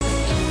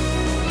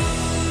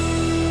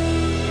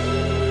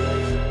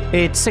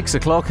It's 6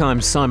 o'clock.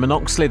 I'm Simon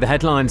Oxley. The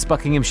headlines: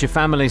 Buckinghamshire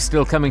family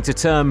still coming to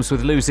terms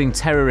with losing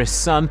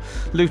terrorist son.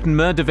 Luton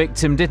murder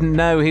victim didn't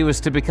know he was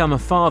to become a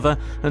father.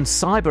 And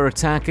cyber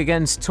attack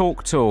against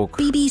Talk Talk.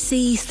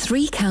 BBC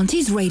Three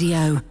Counties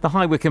Radio. The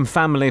High Wycombe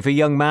family of a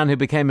young man who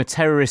became a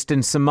terrorist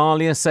in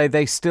Somalia say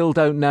they still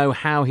don't know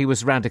how he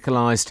was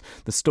radicalised.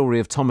 The story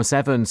of Thomas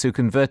Evans, who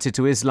converted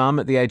to Islam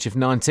at the age of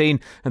 19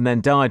 and then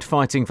died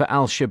fighting for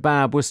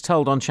Al-Shabaab, was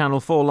told on Channel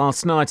 4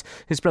 last night.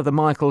 His brother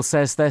Michael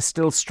says they're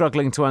still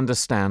struggling to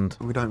understand.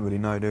 We don't really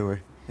know, do we?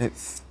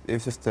 It's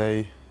just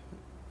a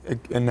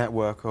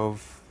network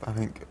of, I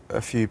think,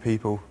 a few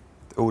people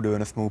all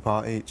doing a small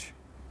part each.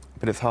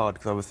 But it's hard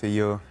because obviously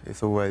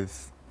it's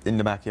always in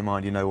the back of your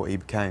mind. You know what he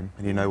became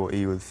and you know what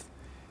he was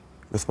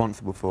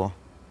responsible for.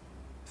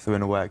 So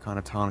in a way, it kind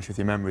of tarnishes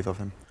your memories of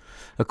him.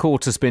 A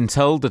court has been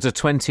told that a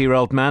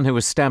 20-year-old man who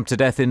was stabbed to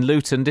death in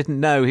Luton didn't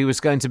know he was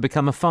going to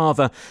become a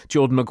father.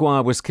 Jordan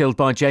Maguire was killed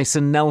by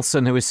Jason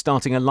Nelson, who is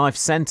starting a life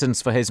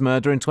sentence for his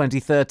murder in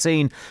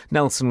 2013.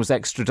 Nelson was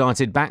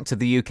extradited back to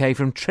the UK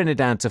from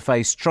Trinidad to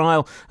face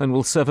trial and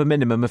will serve a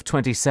minimum of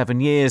 27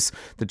 years.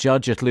 The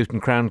judge at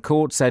Luton Crown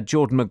Court said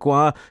Jordan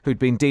Maguire, who'd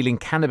been dealing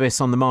cannabis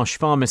on the Marsh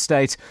Farm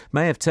estate,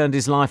 may have turned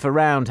his life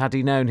around had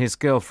he known his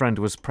girlfriend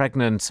was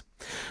pregnant.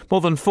 More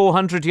than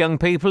 400 young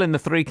people in the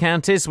three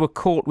counties were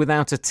caught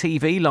without a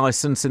TV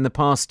licence in the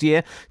past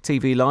year.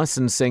 TV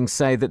licensing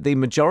say that the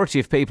majority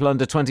of people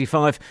under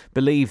 25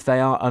 believe they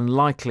are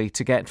unlikely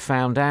to get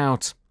found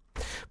out.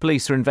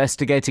 Police are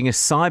investigating a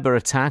cyber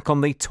attack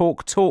on the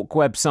Talk Talk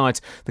website.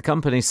 The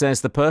company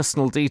says the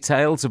personal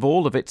details of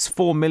all of its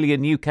 4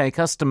 million UK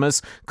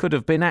customers could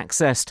have been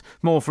accessed.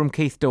 More from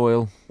Keith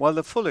Doyle. While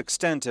the full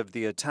extent of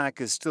the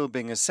attack is still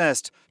being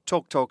assessed,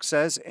 Talk Talk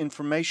says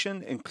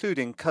information,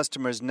 including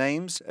customers'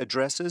 names,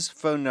 addresses,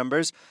 phone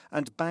numbers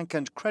and bank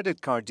and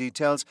credit card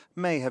details,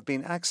 may have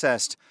been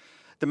accessed.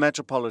 The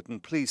Metropolitan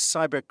Police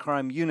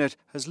Cybercrime Unit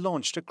has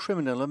launched a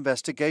criminal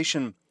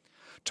investigation.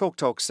 Talk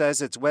Talk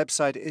says its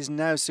website is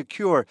now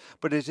secure,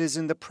 but it is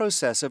in the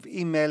process of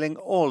emailing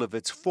all of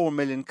its 4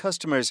 million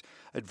customers,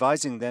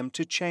 advising them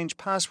to change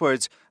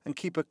passwords and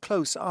keep a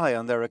close eye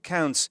on their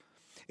accounts.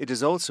 It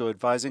is also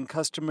advising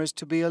customers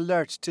to be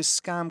alert to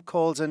scam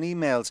calls and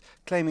emails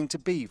claiming to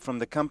be from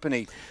the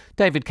company.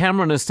 David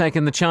Cameron has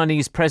taken the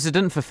Chinese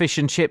president for fish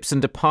and chips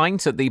and a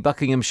pint at the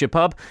Buckinghamshire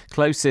pub,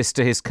 closest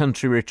to his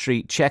country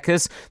retreat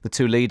Chequers. The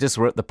two leaders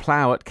were at the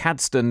Plough at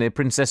Cadston near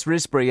Princess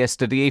Risborough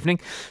yesterday evening.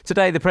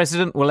 Today, the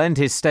president will end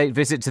his state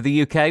visit to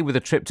the UK with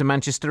a trip to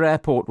Manchester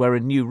Airport, where a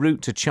new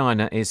route to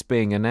China is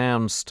being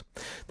announced.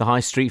 The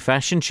high street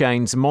fashion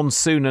chains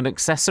Monsoon and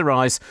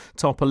Accessorise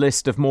top a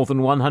list of more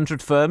than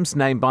 100 firms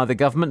named by the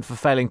government for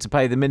failing to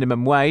pay the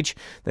minimum wage.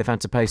 They've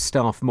had to pay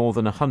staff more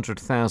than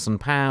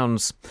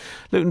 £100,000.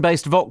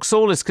 Luton-based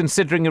Vauxhall is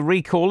considering a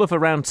recall of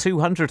around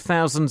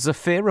 200,000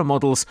 Zafira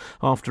models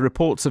after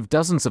reports of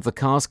dozens of the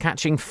cars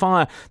catching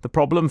fire. The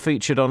problem,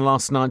 featured on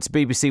last night's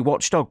BBC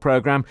Watchdog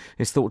programme,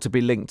 is thought to be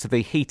linked to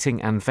the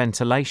heating and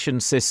ventilation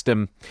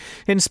system.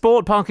 In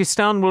sport,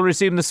 Pakistan will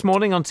resume this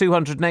morning on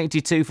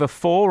 282 for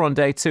 4 on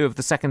day 2 of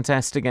the second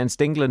test against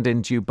England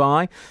in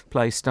Dubai.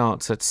 Play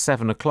starts at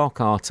 7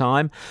 o'clock our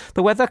time.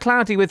 The weather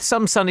cloudy with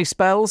some sunny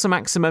spells, a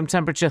maximum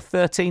temperature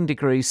 13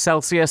 degrees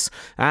Celsius.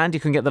 And you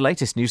can get the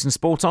latest news and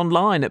sport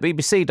online at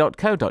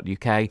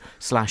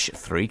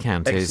bbc.co.uk/3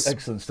 counties.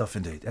 Excellent stuff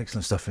indeed.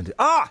 Excellent stuff indeed.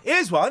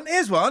 Here's one.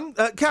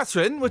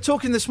 Catherine, we're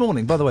talking this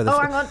morning, by the way.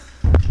 Hang on.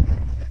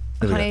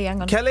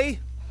 Hang on. Kelly?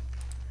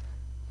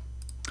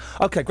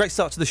 OK, great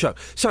start to the show.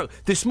 So,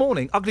 this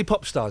morning, ugly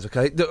pop stars,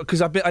 OK?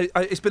 Because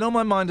it's been on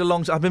my mind a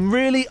long time. I've been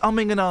really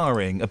umming and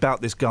ahhing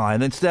about this guy.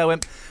 And then today I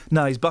went,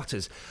 no, he's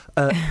Butters.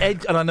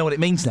 Ed, and I know what it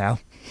means now.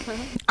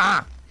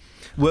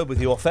 Word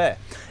with you off air.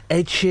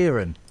 Ed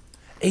Sheeran.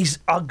 He's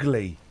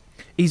ugly.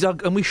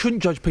 And we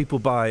shouldn't judge people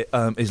by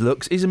his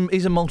looks. He's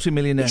a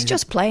multi-millionaire. He's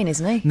just plain,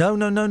 isn't he?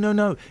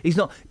 No. He's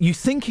not. You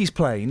think he's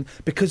plain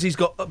because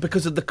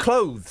of the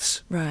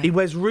clothes. Right. He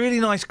wears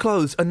really nice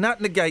clothes, and that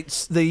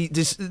negates the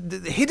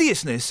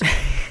hideousness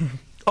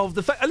of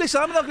the fact.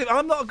 Listen,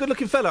 I'm not a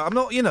good-looking fella. I'm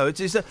not. You know. And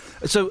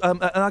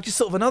I just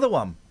thought of another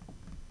one.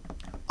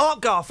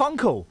 Art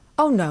Garfunkel.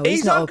 Oh, no,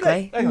 he's not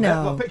ugly. Hang on, no.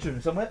 I've got a picture of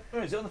him somewhere.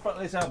 Where is it? On the front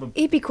of this album.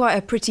 He'd be quite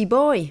a pretty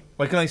boy.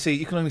 Wait, can I see?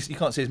 You can't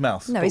see his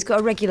mouth. No, he's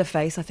got a regular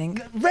face, I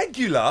think.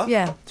 Regular?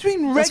 Yeah. What do you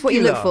mean regular? That's what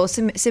you look for,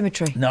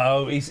 symmetry.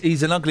 No,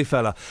 he's an ugly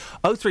fella.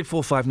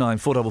 03459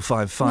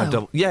 455 5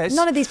 No. Yes.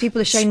 None of these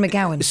people are Shane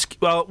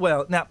McGowan.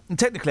 Well, now,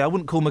 technically, I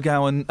wouldn't call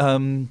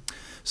McGowan...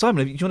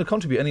 Simon, do you want to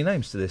contribute any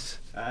names to this?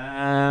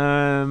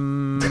 I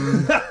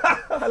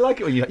like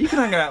it when you can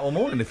hang out all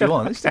morning if you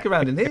want. Let's stick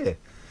around in here.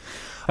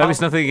 Oh,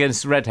 it's nothing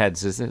against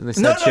redheads, is it? This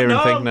No. thing?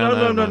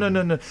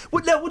 No.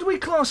 Would we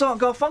class Art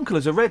Garfunkel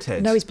as a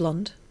redhead? No, he's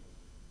blonde.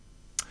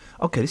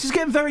 OK, this is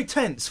getting very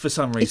tense for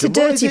some reason. It's a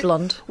dirty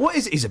blonde. What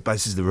is it?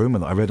 This is the rumour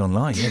that I read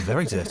online. Yeah,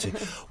 very dirty.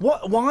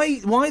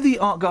 Why the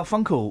Art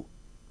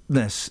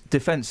Garfunkel-ness,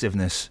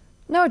 defensiveness?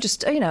 No,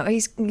 just,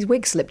 his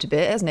wig slipped a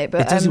bit, hasn't it?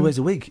 But, It does, he wears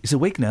a wig. It's a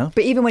wig now.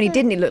 But even when he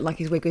didn't, it looked like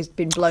his wig has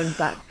been blown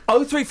back.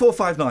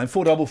 03459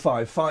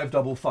 455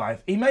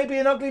 555. He may be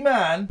an ugly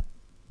man,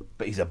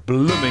 but he's a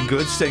blooming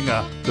good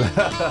singer.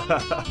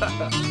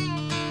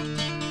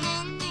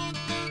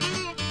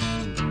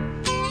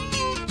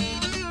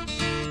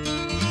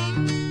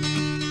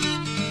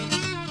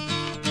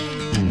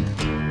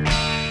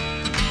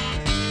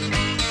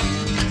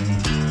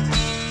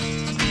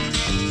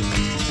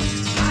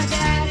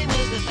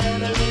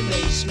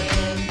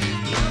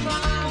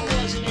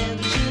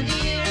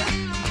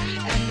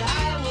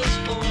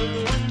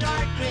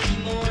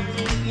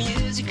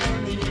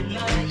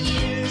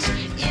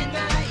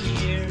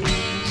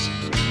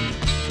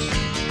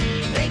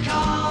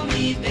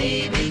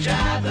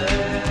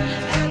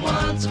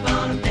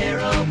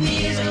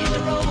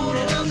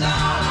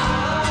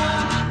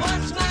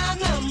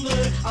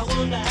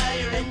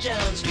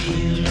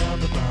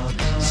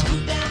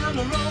 Scoot down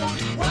the road,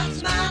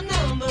 what's my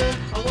number?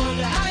 I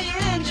wonder how your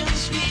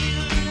engines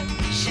feel.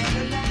 Shed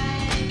a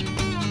light.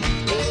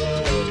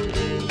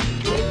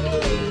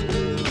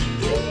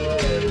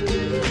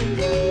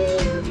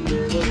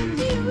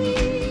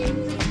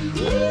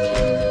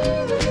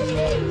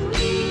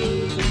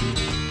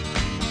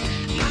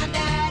 My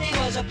daddy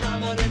was a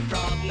prominent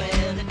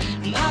frogman.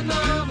 My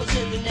mom was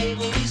in the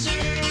Naval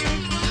Reserve.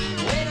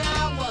 When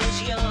I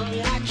was young,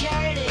 I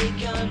carried a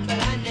gun, but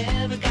I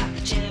never got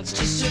the chance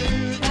to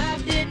serve. I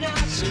did not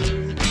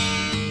serve.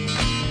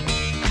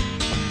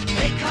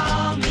 They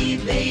call me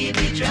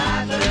baby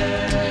driver.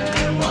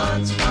 And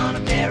once upon a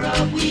pair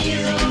of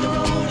wheels on the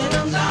road and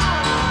I'm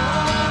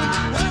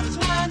gone. What's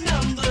my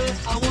number?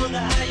 I wonder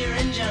how your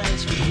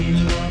engines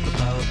feel.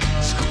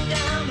 Scoot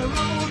down the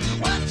road.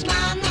 What's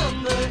my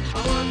number?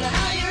 I wonder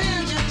how your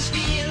engines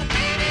feel.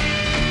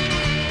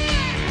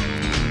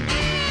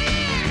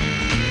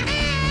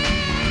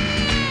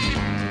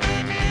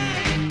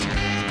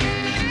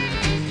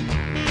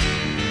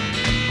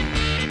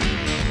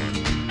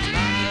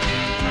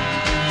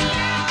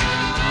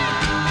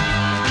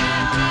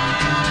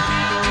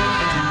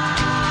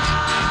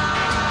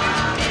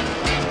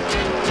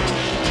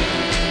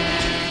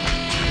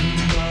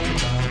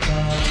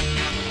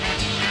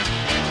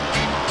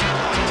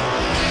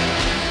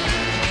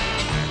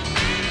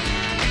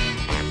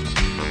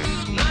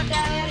 My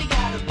daddy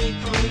got a big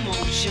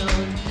promotion.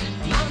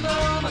 My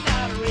mama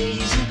got a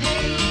raise in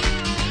pay.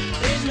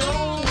 There's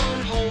no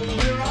one home,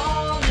 we're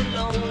all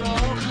alone.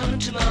 All come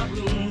to my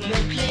room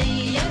and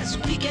play. Yes,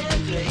 we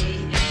can play.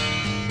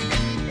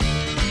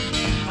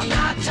 I'm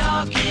not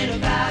talking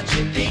about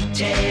your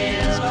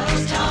pigtails, but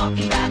I'm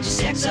talking about your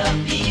sex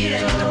appeal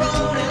and the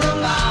road and the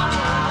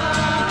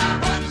bar.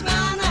 What's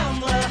my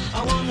number?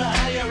 I wonder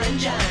how your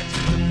engines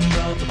feel.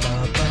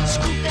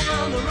 Scoot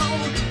down the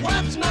road.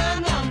 What's my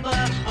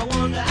number? I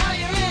wonder how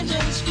your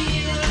engines feel.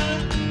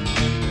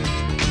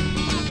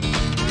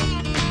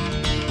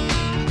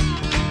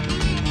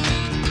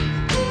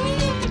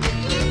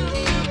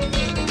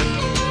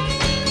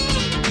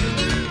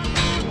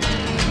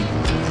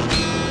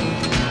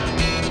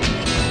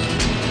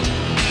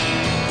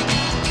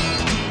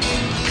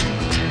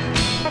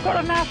 I've got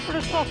a mouthful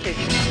of sausage.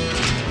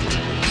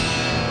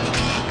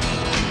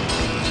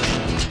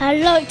 I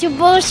like to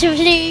butter,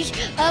 please.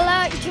 I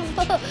like to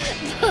butter,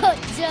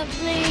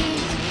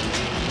 please.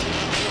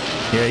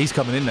 Yeah, he's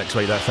coming in next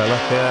week, that fella.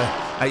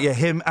 Yeah,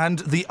 him and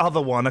the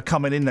other one are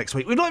coming in next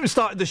week. We've not even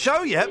started the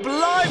show yet.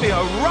 Blimey,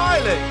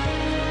 O'Reilly!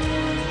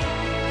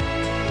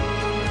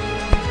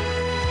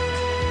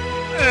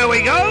 There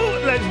we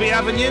go. Lesby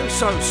Avenue.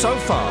 So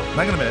far.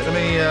 Hang on a minute. Let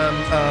me.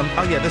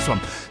 Oh yeah, this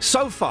one.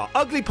 So far,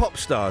 ugly pop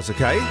stars.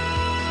 Okay.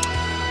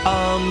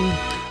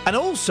 And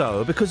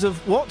also because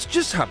of what's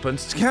just happened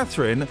to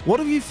Catherine, what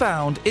have you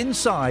found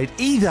inside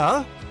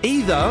either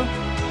a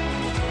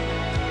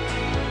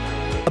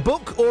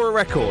book or a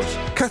record?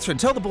 Catherine,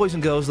 tell the boys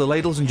and girls, the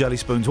ladles and jelly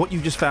spoons, what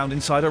you've just found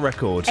inside a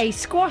record. A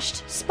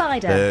squashed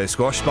spider. A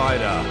squash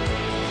spider.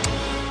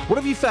 What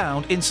have you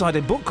found inside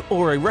a book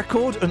or a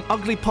record? An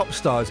ugly pop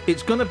stars.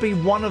 It's going to be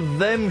one of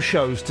them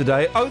shows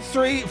today.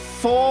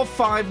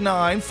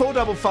 03459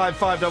 455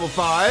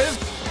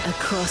 555.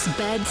 Across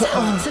beds,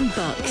 hearts and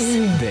bucks.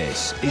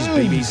 This is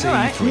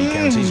BBC Three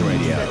Counties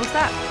Radio. What's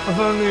that? I've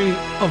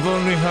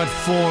only had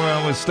 4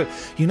 hours sleep.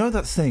 You know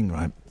that thing,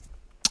 right?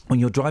 When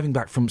you're driving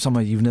back from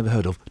somewhere you've never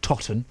heard of,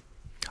 Totten.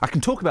 I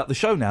can talk about the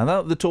show now.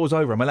 Now that the tour's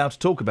over, I'm allowed to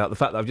talk about the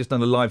fact that I've just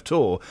done a live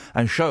tour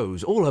and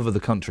shows all over the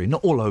country.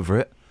 Not all over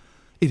it.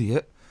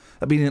 Idiot.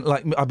 I'd be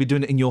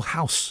doing it in your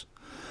house,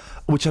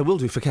 which I will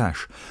do for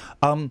cash.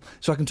 So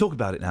I can talk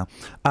about it now.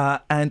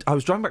 And I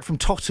was driving back from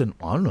Totten,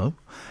 I don't know,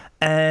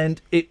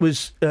 and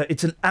it's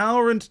an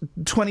hour and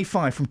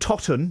 25 from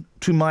Totten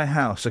to my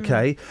house,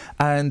 okay?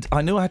 And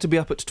I knew I had to be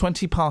up at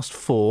 20 past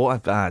 4.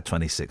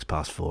 26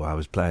 past 4. I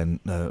was playing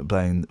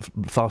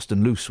fast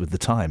and loose with the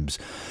times.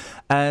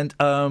 And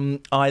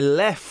I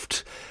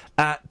left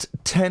at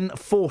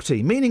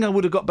 10:40, meaning I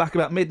would have got back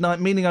about midnight,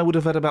 meaning I would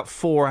have had about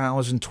 4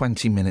 hours and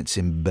 20 minutes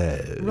in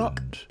bed.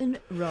 Rock and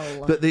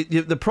roll. But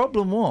the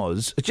problem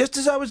was, just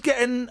as I was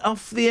getting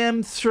off the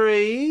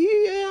M3,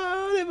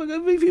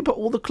 if you put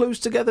all the clues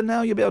together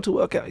now, you'll be able to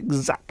work out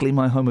exactly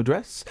my home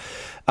address.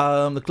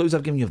 The clues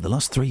I've given you over the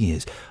last 3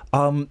 years.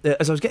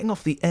 As I was getting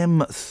off the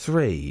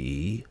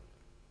M3,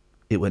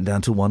 it went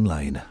down to one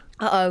lane.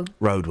 Uh-oh.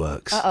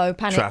 Roadworks. Uh-oh,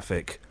 panic.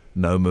 Traffic.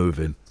 No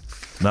moving.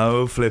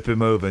 No flipping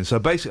moving. So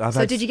basically,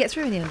 So did you get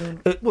through in the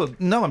end? well,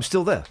 no, I'm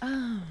still there.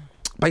 Oh.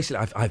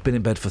 Basically, I've been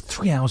in bed for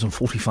 3 hours and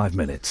 45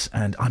 minutes,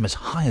 and I'm as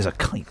high as a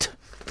kite.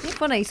 It's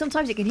funny.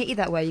 Sometimes it can hit you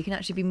that way. You can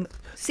actually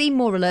seem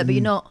more alert, but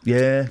you're not.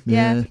 Yeah.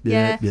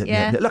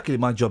 Yeah. Luckily,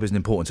 my job isn't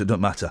important, so it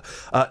doesn't matter.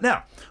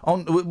 Now,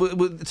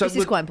 this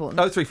is quite important.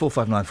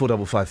 03459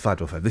 455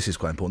 555. This is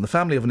quite important. The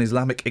family of an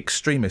Islamic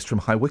extremist from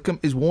High Wycombe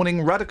is warning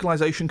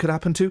radicalisation could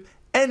happen to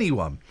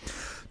anyone.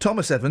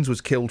 Thomas Evans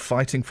was killed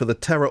fighting for the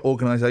terror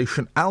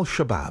organisation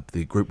Al-Shabaab,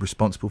 the group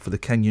responsible for the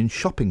Kenyan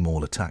shopping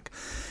mall attack.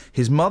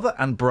 His mother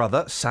and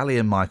brother, Sally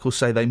and Michael,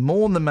 say they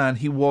mourn the man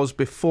he was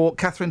before.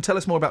 Catherine, tell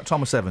us more about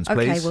Thomas Evans,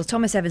 please. OK, well,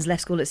 Thomas Evans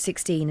left school at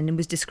 16 and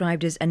was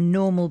described as a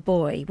normal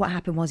boy. What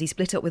happened was he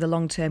split up with a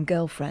long-term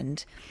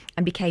girlfriend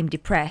and became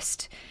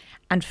depressed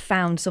and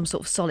found some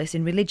sort of solace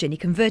in religion. He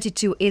converted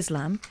to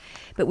Islam,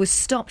 but was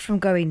stopped from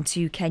going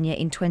to Kenya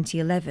in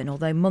 2011,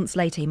 although months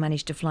later he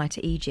managed to fly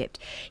to Egypt.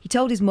 He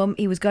told his mum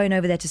he was going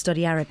over there to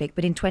study Arabic,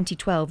 but in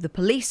 2012 the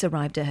police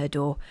arrived at her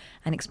door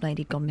and explained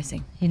he'd gone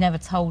missing. He never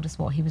told us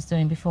what he was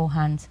doing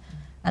beforehand,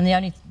 and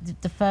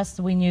the first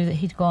we knew that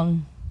he'd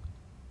gone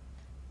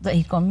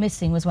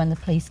missing was when the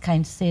police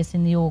came to see us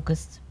in the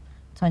August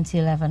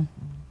 2011.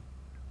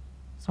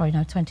 Sorry, no,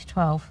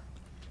 2012,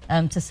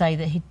 to say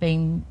that he'd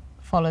been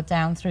followed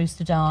down through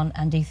Sudan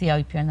and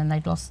Ethiopia, and then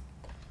they'd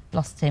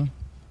lost him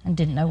and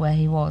didn't know where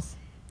he was.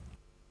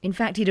 In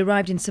fact, he'd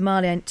arrived in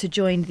Somalia to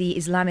join the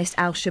Islamist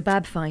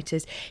Al-Shabaab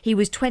fighters. He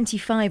was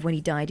 25 when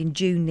he died in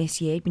June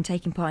this year. He'd been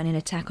taking part in an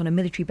attack on a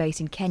military base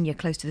in Kenya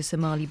close to the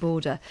Somali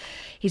border.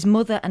 His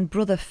mother and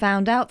brother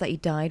found out that he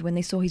died when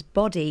they saw his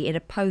body in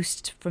a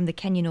post from the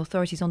Kenyan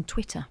authorities on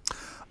Twitter.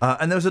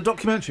 And there was a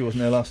documentary,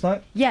 wasn't there, last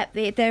night? Yeah,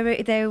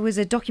 there was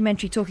a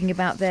documentary talking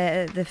about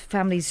the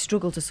family's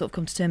struggle to sort of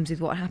come to terms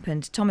with what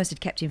happened. Thomas had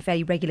kept in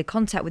fairly regular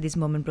contact with his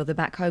mum and brother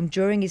back home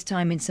during his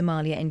time in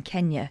Somalia and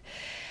Kenya.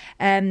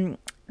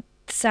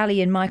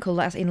 Sally and Michael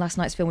in last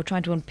night's film were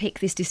trying to unpick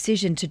this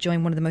decision to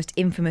join one of the most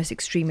infamous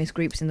extremist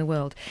groups in the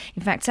world.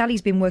 In fact,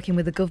 Sally's been working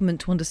with the government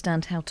to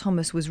understand how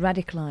Thomas was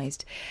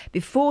radicalised.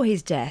 Before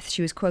his death,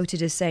 she was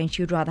quoted as saying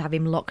she would rather have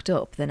him locked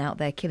up than out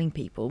there killing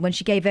people. When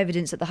she gave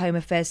evidence at the Home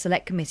Affairs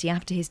Select Committee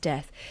after his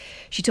death,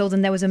 she told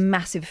them there was a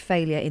massive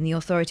failure in the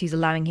authorities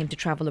allowing him to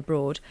travel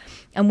abroad.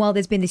 And while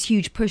there's been this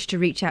huge push to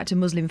reach out to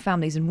Muslim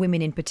families and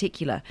women in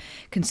particular,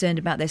 concerned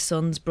about their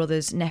sons,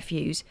 brothers,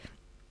 nephews,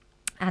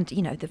 and,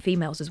 you know, the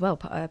females as well,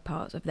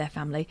 part of their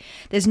family,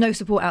 there's no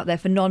support out there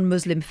for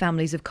non-Muslim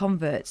families of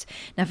converts.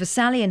 Now, for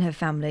Sally and her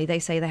family, they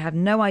say they had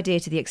no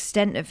idea to the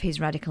extent of his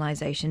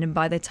radicalisation, and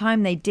by the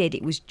time they did,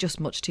 it was just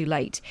much too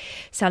late.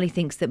 Sally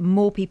thinks that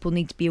more people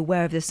need to be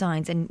aware of the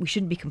signs, and we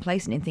shouldn't be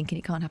complacent in thinking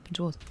it can't happen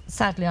to us.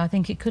 Sadly, I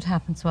think it could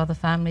happen to other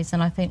families,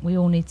 and I think we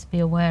all need to be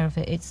aware of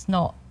it. It's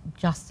not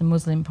just a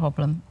Muslim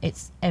problem,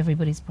 it's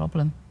everybody's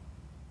problem.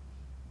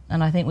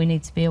 And I think we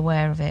need to be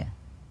aware of it.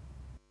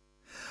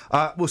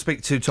 We'll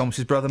speak to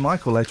Thomas's brother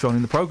Michael later on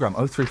in the programme.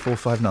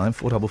 03459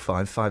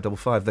 455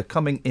 555. They're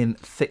coming in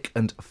thick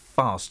and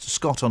fast.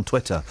 Scott on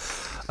Twitter,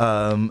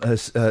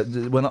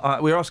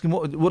 we're asking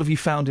what have you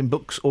found in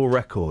books or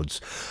records.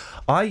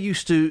 I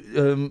used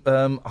to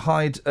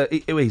hide.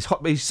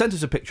 He sent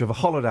us a picture of a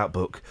hollowed out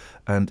book,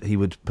 and he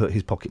would put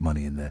his pocket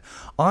money in there.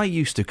 I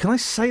used to. Can I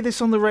say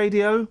this on the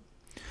radio?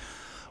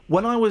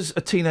 When I was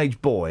a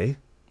teenage boy.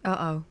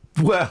 Uh-oh.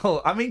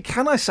 Well, I mean,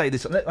 can I say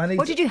this?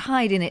 What did you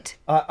hide in it?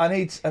 I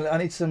need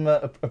some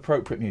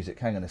appropriate music.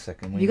 Hang on a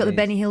second. You got the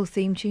Benny Hill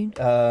theme tune?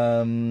 Hang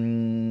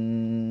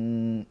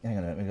on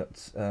a minute. We got.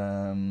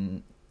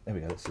 There we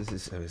go. Let's get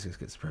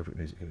the appropriate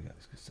music. Here we go.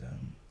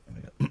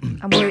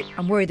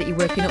 I'm worried that you're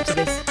working up to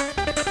this.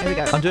 Here we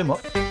go. I'm doing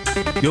what?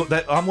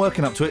 I'm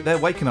working up to it. They're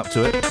waking up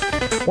to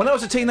it. When I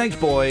was a teenage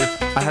boy,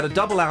 I had a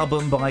double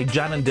album by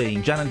Jan and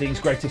Dean. Jan and Dean's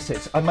Greatest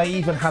Hits. I may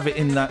even have it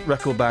in that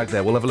record bag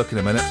there. We'll have a look in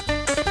a minute.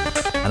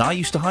 And I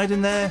used to hide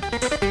in there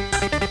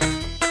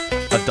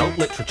adult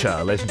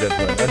literature, ladies and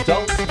gentlemen.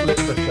 Adult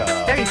literature.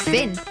 Very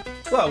thin.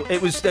 Well,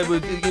 it was. They were.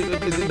 You're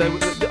going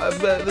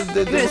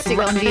to stick it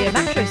under your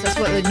mattress. That's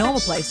what the normal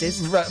place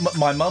is.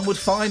 My mum would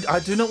find. I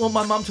do not want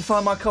my mum to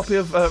find my copy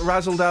of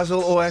Razzle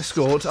Dazzle or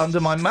Escort under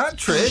my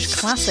mattress.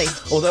 Classy.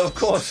 Although, of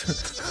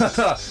course,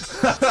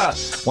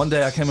 one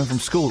day I came in from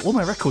school. All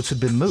my records had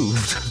been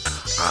moved.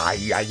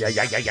 Like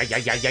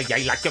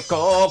your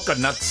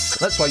coconuts.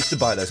 That's why I used to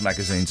buy those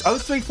magazines.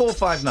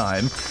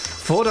 03459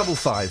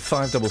 455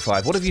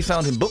 555. What have you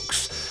found in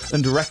books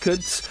and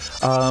records?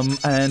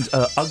 And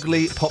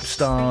ugly pop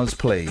stars,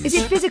 please. Is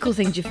it physical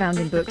things you found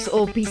in books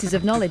or pieces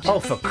of knowledge? Oh,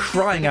 for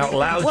crying out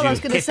loud, well, you I was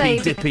gonna say,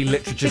 hippy-dippy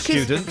literature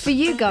because students. For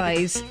you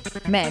guys,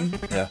 men,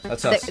 Yeah,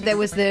 that's us. there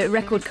was the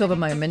record cover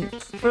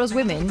moment. For us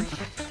women,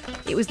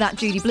 it was that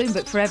Judy Blume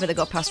book Forever that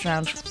got passed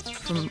around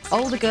from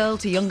older girl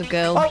to younger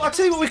girl. Oh, I'll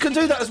tell you what, we can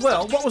do that as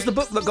well. What was the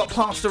book that got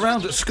passed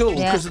around at school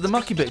Yeah. because of the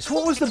mucky bits?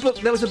 What was the book?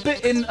 There was a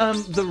bit in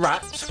The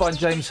Rats by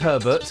James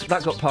Herbert.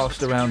 That got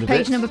passed around a bit.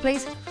 Page number,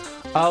 please.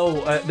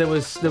 Oh, there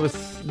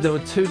were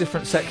two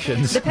different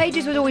sections. The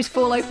pages would always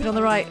fall open on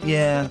the right.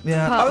 Yeah.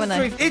 Part, Oh,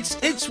 weren't they?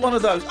 it's one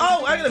of those.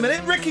 Oh, hang on a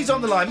minute. Ricky's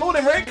on the line.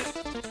 Morning, Rick.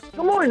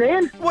 Good morning,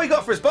 Ian. What you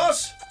got for us,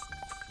 boss?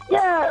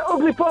 Yeah,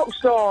 ugly pop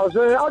stars.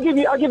 I'll give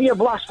you a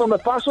blast from the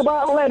past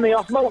about Lemmy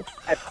off Mount.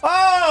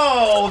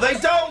 Oh, they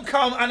don't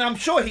come, and I'm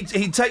sure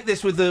he'd take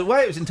this with the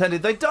way it was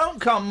intended. They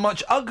don't come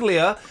much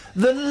uglier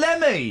than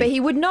Lemmy. But he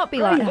would not be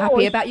like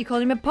happy about you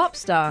calling him a pop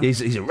star.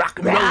 He's a rock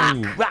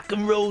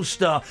and roll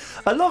star.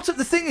 A lot of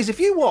the thing is, if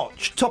you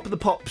watch Top of the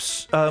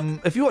Pops,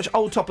 if you watch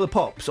old Top of the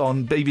Pops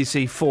on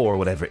BBC 4 or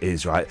whatever it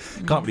is, right?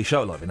 Can't really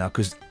show it like it now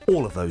because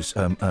all of those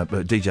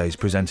DJs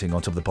presenting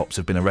on Top of the Pops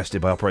have been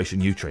arrested by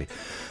Operation U-Tree.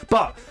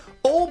 But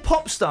all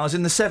pop stars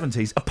in the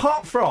 70s,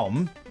 apart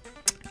from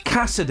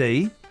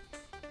Cassidy.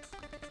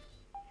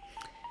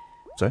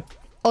 Sorry?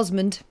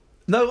 Osmond.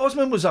 No,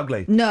 Osmond was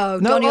ugly. No,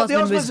 Donny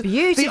Osmond was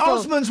beautiful. The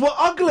Osmonds were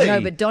ugly.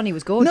 No, but Donny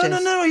was gorgeous.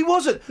 No, he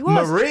wasn't. He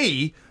was.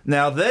 Marie,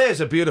 now there's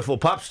a beautiful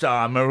pop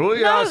star,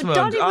 Marie Osmond.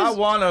 Donny was... I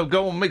want to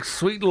go and make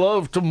sweet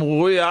love to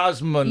Marie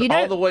Osmond You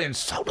know- all the way in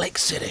Salt Lake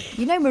City.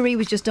 You know Marie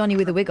was just Donny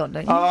with a wig on,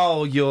 don't you?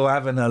 Oh, you're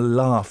having a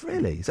laugh.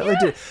 Really? Is that what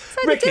they did? so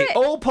they Ricky, do it.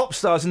 all pop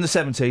stars in the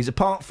 70s,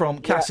 apart from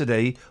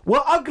Cassidy,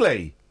 were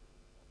ugly.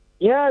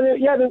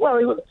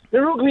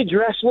 They're ugly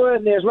dress,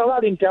 weren't they, as well? I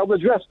didn't tell. The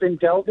dress didn't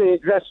tell. The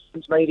dress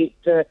made it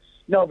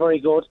not very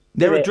good.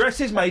 Their did it?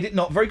 dresses made it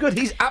not very good.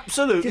 He's The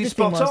absolutely other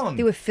spot thing was, on.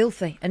 they were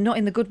filthy, and not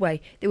in the good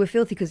way. They were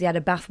filthy because they had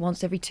a bath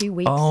once every 2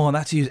 weeks. Oh, and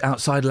that's to use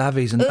outside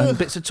lavies and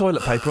bits of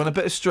toilet paper and a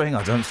bit of string.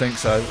 I don't think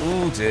so.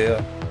 Oh,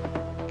 dear.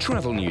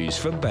 Travel news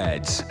for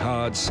beds,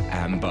 cards,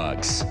 and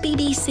bugs.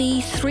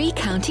 BBC Three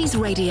Counties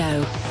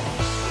Radio.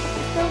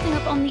 Building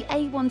up on the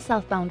A1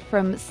 southbound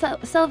from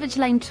Selvage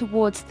Lane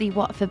towards the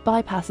Watford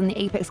bypass and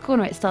the Apex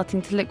corner, it's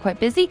starting to look quite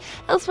busy.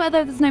 Elsewhere,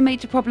 though, there's no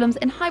major problems.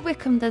 In High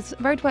Wycombe, there's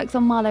roadworks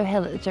on Marlow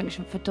Hill at the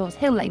junction for Dawes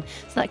Hill Lane,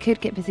 so that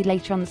could get busy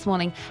later on this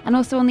morning. And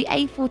also on the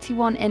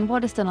A41 in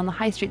Waddesdon on the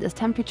High Street, there's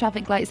temporary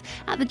traffic lights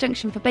at the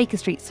junction for Baker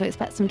Street, so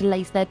expect some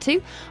delays there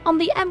too. On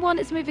the M1,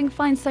 it's moving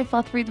fine so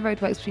far through the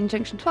roadworks between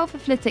junction 12 for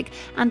Flitwick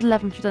and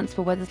 11 for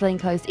Dunstable, where there's lane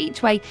closed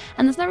each way.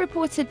 And there's no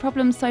reported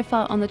problems so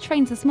far on the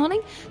trains this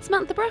morning.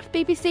 Samantha Bruff,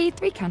 BBC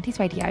Three Counties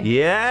Radio.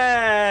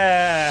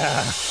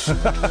 Yeah!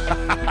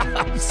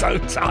 I'm so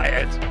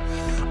tired.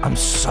 I'm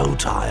so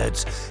tired.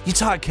 You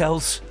tired,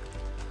 Kels?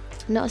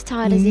 Not as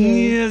tired as you.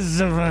 Yes,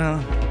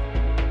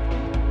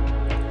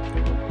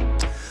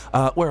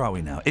 where are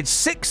we now? It's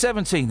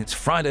 6:17. It's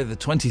Friday the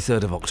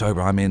 23rd of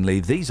October. I'm Iain Lee.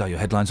 These are your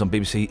headlines on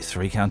BBC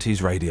Three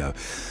Counties Radio.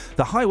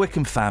 The High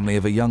Wycombe family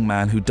of a young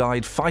man who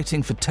died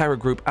fighting for terror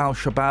group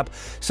Al-Shabaab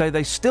say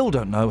they still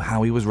don't know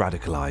how he was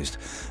radicalised.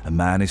 A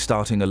man is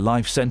starting a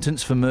life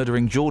sentence for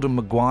murdering Jordan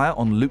Maguire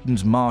on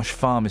Luton's Marsh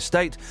Farm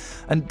estate.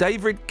 And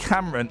David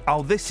Cameron,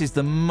 oh, this is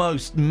the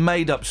most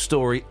made-up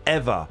story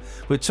ever.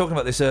 We were talking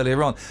about this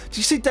earlier on. Did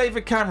you see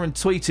David Cameron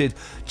tweeted,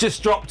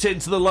 just dropped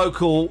into the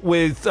local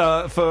with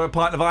for a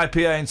pint of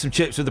IPA and some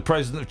chips with the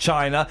President of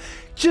China?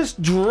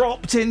 Just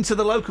dropped into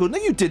the local. No,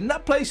 you didn't.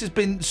 That place has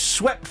been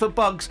swept for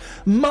bugs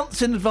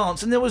months in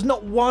advance, and there was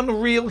not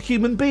one real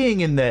human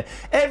being in there.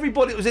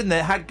 Everybody that was in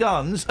there had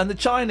guns, and the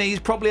Chinese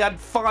probably had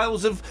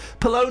files of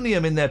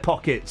polonium in their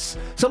pockets.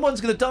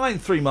 Someone's going to die in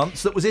 3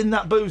 months that was in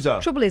that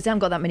boozer. Trouble is, they haven't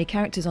got that many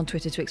characters on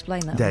Twitter to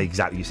explain that. Yeah,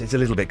 exactly. It's a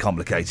little bit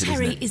complicated,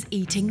 Terry isn't it? is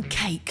eating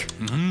cake.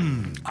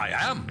 I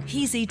am.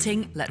 He's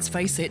eating, let's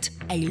face it,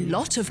 a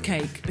lot of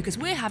cake because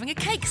we're having a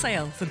cake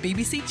sale for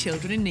BBC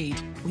Children in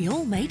Need. We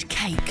all made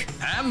cake.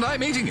 And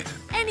I'm eating it.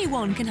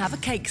 Anyone can have a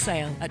cake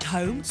sale at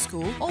home,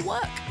 school or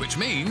work. Which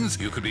means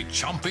you could be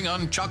chomping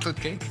on chocolate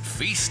cake,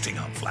 feasting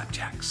on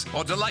flapjacks,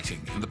 or delighting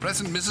in the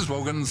present Mrs.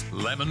 Wogan's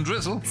lemon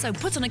drizzle. So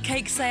put on a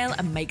cake sale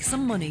and make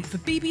some money for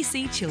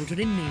BBC Children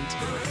in Need.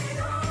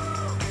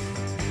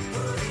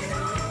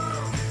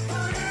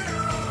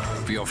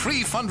 For your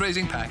free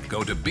fundraising pack,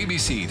 go to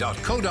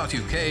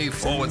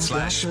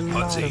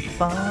bbc.co.uk/Pudsey.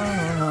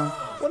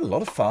 What a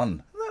lot of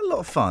fun. A lot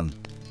of fun.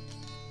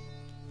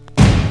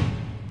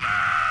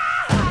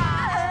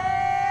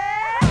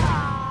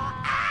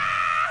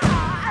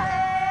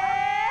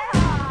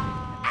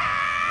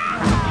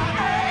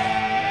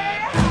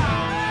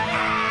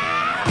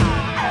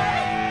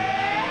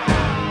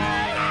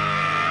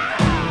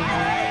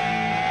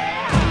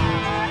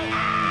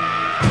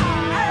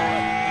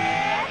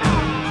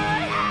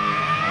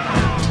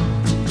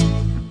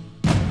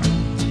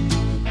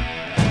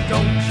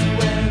 Don't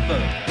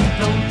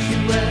you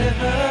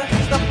ever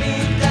stop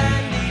being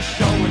dangerous.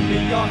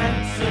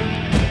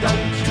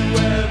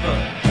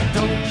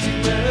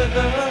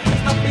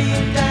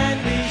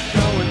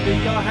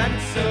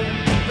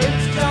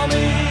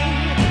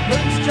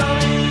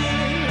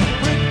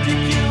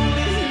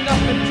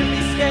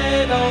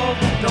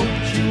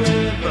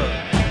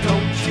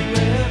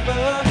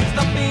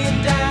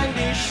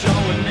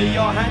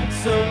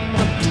 handsome.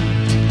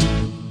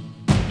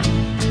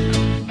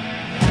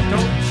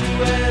 Don't you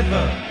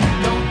ever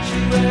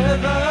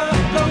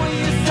lower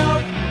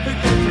yourself,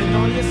 forgetting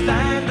all your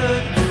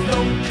standards.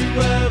 Don't you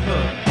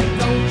ever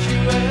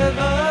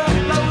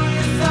lower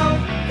yourself,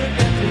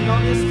 forgetting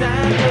all your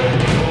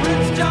standards.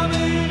 Prince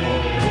Charming,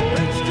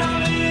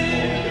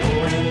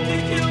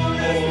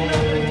 ridiculous,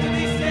 nothing to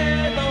be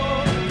scared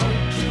of.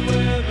 Don't you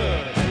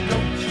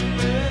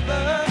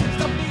ever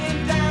stop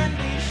being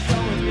dandy,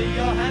 showing me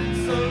you're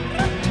handsome.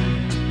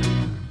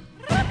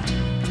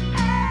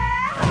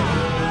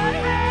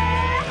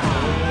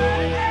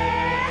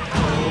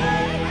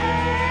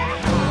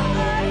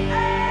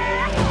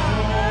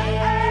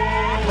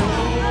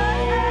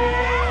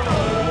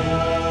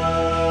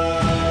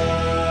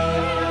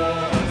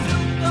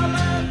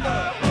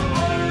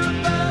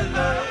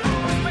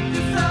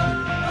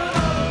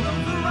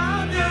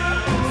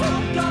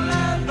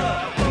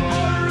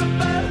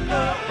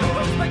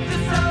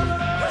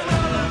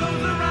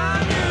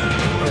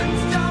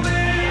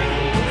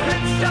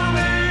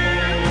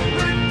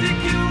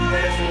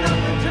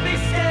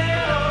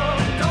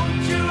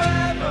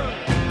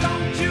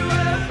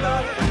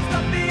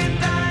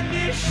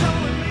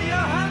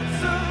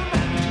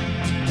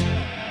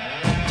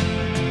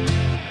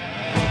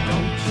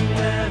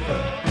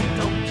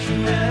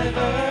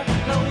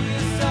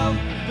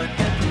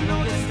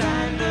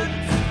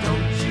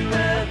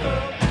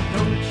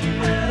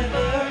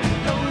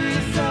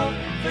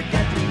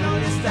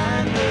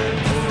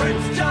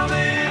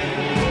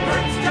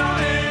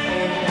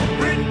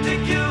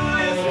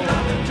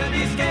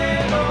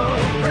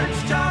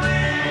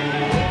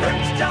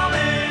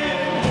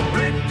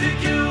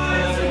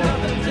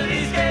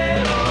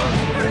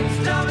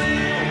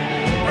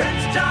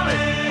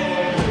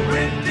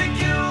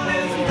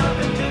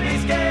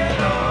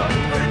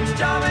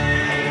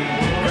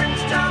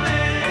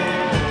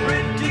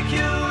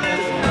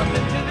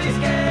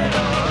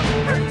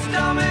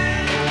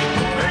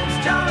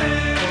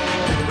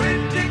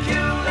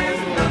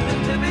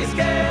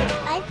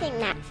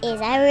 Is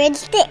a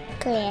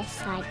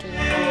ridiculous idea.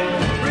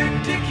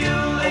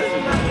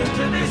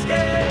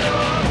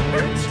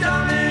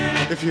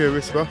 If you hear a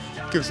whisper,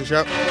 give us a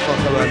shout. I'll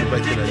come around and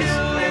break your legs.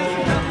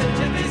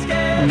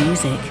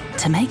 Music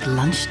to make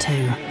lunch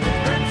too.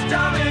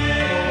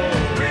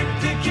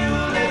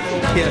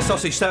 Yeah, a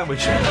sausage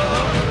sandwich.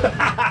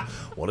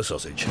 What a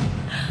sausage.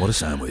 What a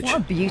sandwich. What a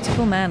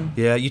beautiful man.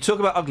 Yeah, you talk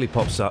about ugly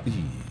pop stars.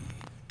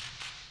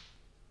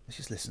 Let's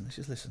just listen.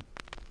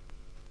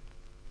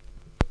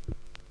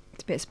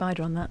 It's a bit of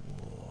spider on that.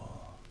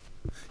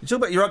 You talk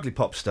about your ugly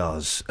pop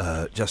stars,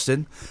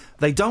 Justin.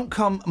 They don't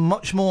come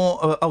much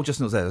more...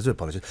 Justin was there. I do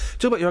apologise.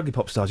 Talk about your ugly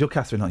pop stars. You're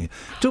Catherine, aren't you?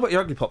 Talk about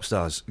your ugly pop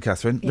stars,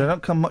 Catherine. Yeah. They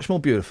don't come much more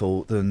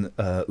beautiful than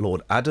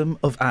Lord Adam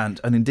of Ant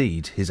and,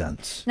 indeed, his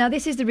aunts. Now,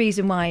 this is the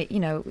reason why, you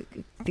know,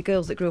 the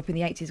girls that grew up in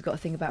the 80s have got a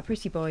thing about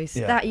pretty boys.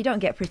 Yeah. That, you don't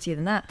get prettier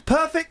than that.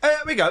 Perfect.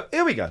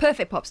 Here we go.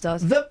 Perfect pop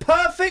stars. The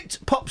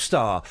perfect pop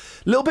star.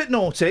 A little bit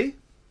naughty.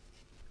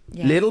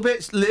 Yeah. Little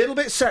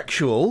bit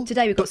sexual.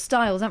 Today we've got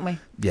Styles, haven't we?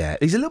 Yeah,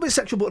 he's a little bit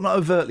sexual, but not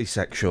overtly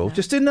sexual. No.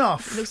 Just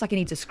enough. It looks like he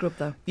needs a scrub,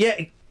 though.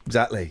 Yeah,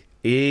 exactly,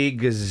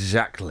 ladies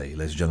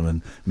and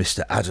gentlemen,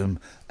 Mr. Adam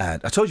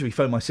Ant. I told you he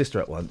phoned my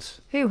sister at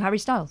once. Who? Harry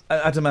Styles?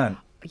 Adam Ant.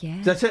 Yeah.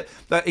 That's it.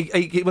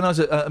 When I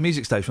was at a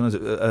music station,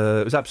 it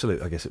was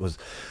Absolute, I guess it was,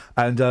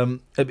 and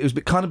it was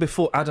kind of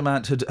before Adam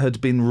Ant had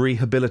been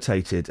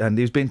rehabilitated, and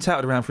he was being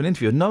touted around for an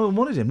interview, and no one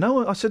wanted him. No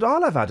one. I said,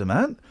 I'll have Adam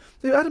Ant.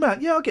 Adam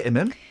Ant, yeah, I'll get him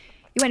in.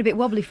 He went a bit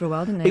wobbly for a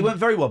while, didn't he? He went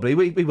very wobbly.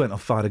 We went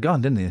off, fired a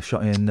gun, didn't he?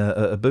 Shot in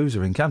a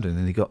boozer in Camden,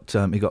 and he got.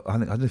 I don't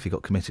know if he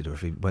got committed or if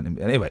he went in.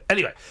 Anyway,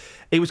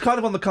 he was kind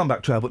of on the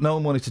comeback trail, but no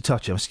one wanted to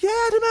touch him. I said,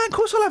 "Yeah, Adam Ant, of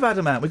course I'll have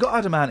Adam Ant." We got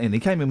Adam Ant in. He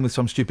came in with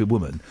some stupid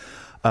woman.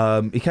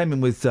 He came in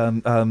with what,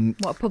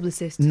 a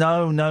publicist?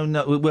 No.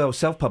 Well,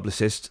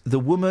 self-publicist. The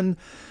woman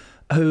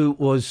who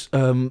was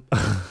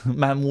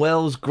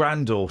Manuel's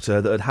granddaughter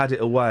that had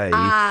it away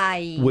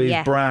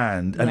with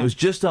Brand. And it was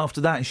just after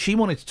that, and she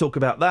wanted to talk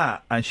about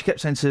that, and she kept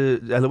saying to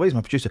Eloise,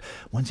 my producer,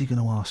 when's he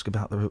going to ask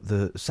about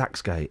the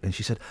Saxgate? And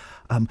she said,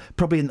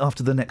 probably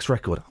after the next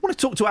record. I want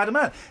to talk to Adam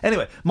Ant.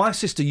 Anyway, my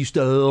sister used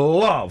to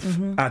love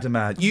Adam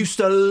Ant. Used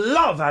to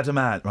love Adam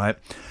Ant, right?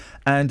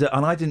 And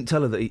I didn't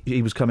tell her that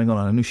he was coming on,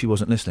 and I knew she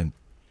wasn't listening.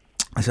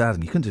 I said,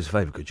 Adam, you couldn't do us a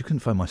favour, could you? You couldn't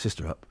phone my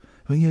sister up.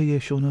 I went, yeah,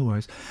 sure, no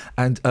worries.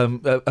 And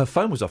her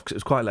phone was off because it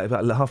was quite late,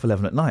 about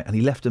 11:30 at night, and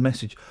he left a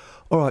message.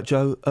 All right,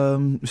 Joe,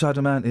 it's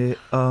Adam Ant here.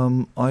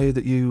 I hear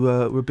that you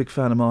were a big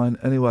fan of mine.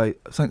 Anyway,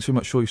 thanks very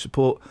much for your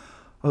support.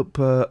 Hope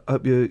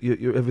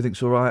you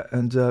everything's all right,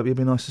 and it'd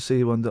be nice to see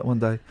you one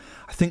day.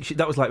 I think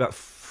that was like about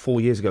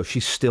 4 years ago.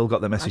 She's still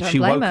got that message.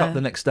 She woke up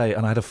the next day,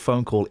 and I had a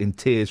phone call in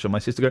tears from my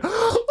sister going,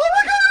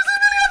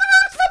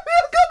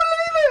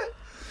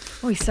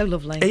 oh, he's so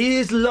lovely. He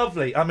is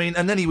lovely. I mean,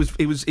 and then he was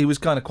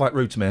kind of quite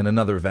rude to me in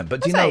another event. But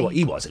do you know what?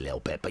 He was a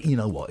little bit. But you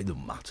know what? It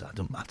doesn't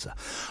matter.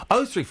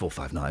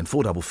 03459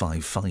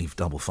 455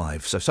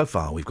 555. So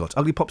far we've got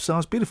ugly pop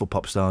stars, beautiful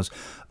pop stars.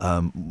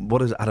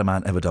 What has Adam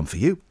Ant ever done for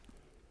you?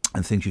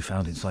 and things you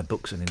found inside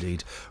books and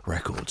indeed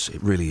records.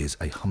 It really is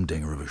a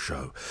humdinger of a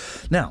show.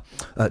 Now,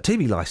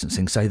 TV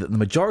licensing say that the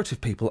majority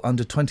of people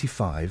under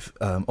 25...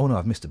 oh no,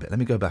 I've missed a bit. Let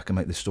me go back and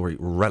make this story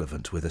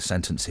relevant with a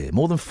sentence here.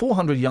 More than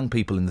 400 young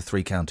people in the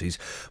 3 counties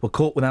were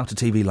caught without a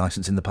TV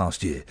licence in the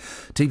past year.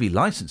 TV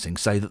licensing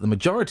say that the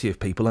majority of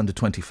people under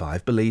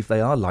 25 believe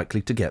they are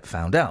likely to get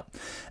found out.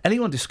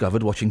 Anyone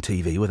discovered watching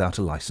TV without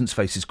a licence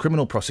faces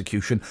criminal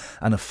prosecution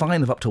and a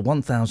fine of up to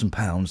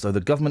 £1,000, though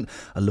the government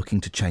are looking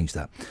to change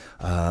that.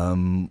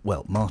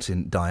 Well,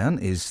 Martin Diane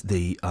is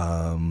the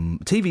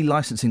TV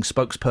licensing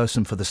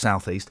spokesperson for the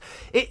South East.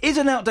 It is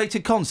an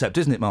outdated concept,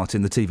 isn't it,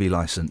 Martin, the TV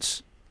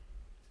licence?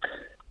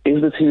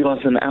 Is the TV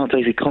licence an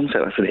outdated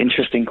concept? That's an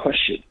interesting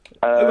question.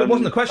 It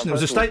wasn't a question, it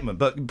was a statement,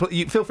 but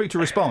you feel free to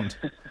respond.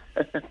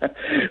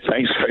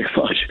 Thanks very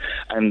much,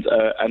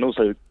 and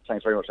also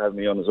thanks very much for having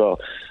me on as well.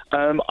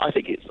 I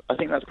think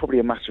that's probably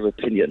a matter of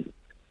opinion.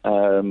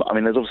 I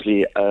mean, there's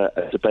obviously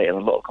a debate and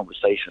a lot of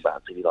conversation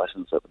about TV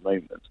licence at the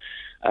moment.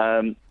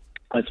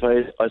 I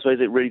suppose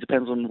it really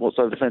depends on what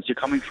side of the fence you're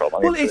coming from.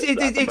 Well,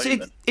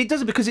 it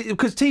doesn't, because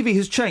TV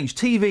has changed.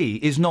 TV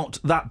is not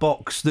that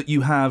box that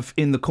you have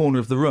in the corner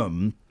of the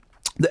room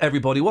that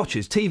everybody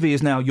watches. TV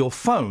is now your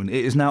phone.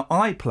 It is now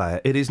iPlayer.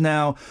 It is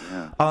now...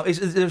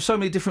 there are so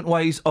many different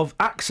ways of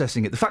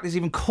accessing it. The fact it's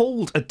even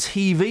called a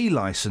TV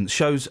licence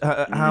shows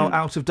how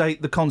out of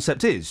date the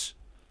concept is.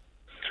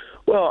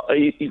 Well,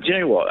 do you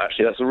know what?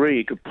 Actually, that's a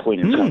really good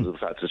point in terms of the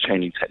fact of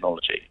changing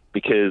technology.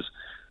 Because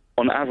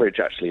on average,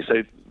 actually,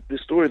 so the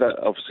story that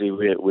obviously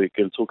we're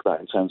going to talk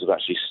about in terms of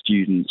actually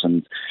students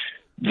and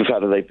the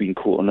fact that they've been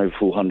caught on over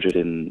 400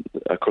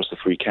 across the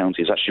 3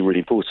 counties is actually really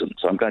important.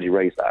 So I'm glad you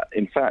raised that.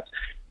 In fact,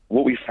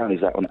 what we found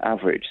is that on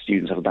average,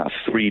 students have about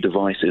 3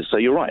 devices. So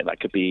you're right, that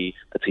could be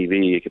a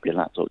TV, it could be a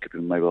laptop, it could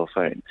be a mobile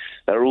phone.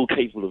 They're all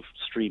capable of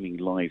streaming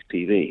live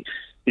TV.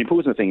 The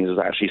important thing is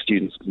that actually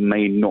students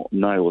may not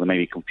know, or they may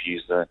be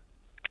confused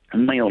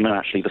and may not know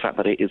actually the fact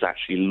that it is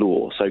actually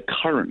law. So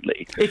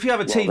currently... If you have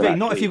a TV,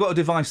 not if you've got a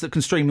device that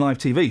can stream live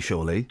TV,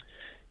 surely?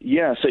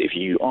 Yeah, so if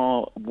you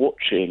are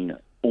watching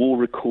or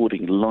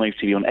recording live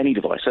TV on any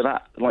device, so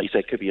that, like you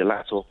said, could be a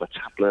laptop, a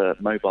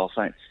tablet, mobile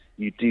phone,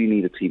 you do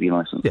need a TV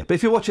licence. Yeah, but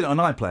if you're watching it on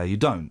iPlayer, you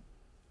don't.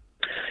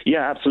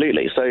 Yeah,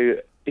 absolutely. So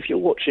if you're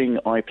watching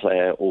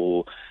iPlayer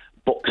or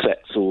box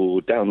sets or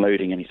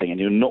downloading anything and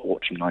you're not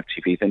watching live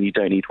TV, then you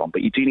don't need one.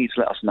 But you do need to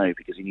let us know,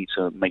 because you need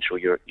to make sure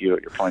you're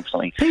applying for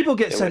something. People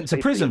get sent to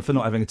prison for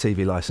not having a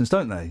TV licence,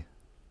 don't they?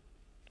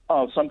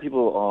 Oh, some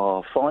people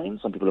are fined,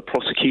 some people are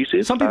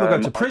prosecuted. Some people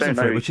go to prison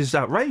for it, which is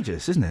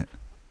outrageous, isn't it?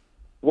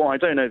 Well, I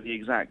don't know the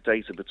exact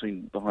data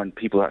behind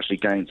people actually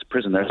going to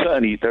prison. There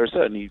are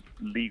certainly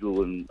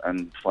legal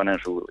and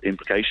financial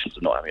implications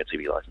of not having a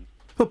TV licence.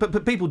 Well,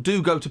 but people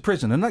do go to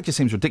prison, and that just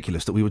seems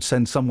ridiculous that we would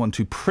send someone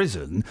to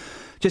prison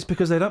just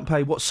because they don't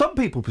pay what some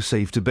people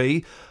perceive to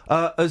be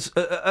as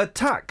a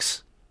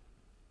tax.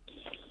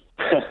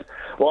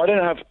 Well, I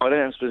don't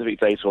have specific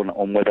data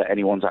on whether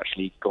anyone's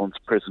actually gone to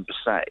prison per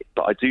se,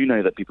 but I do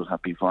know that people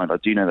have been fined. I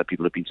do know that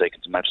people have been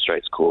taken to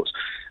magistrates' courts.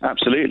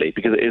 Absolutely,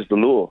 because it is the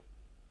law.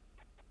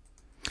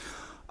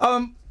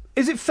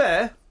 Is it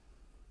fair?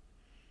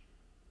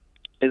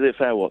 Is it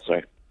fair what,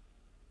 sorry?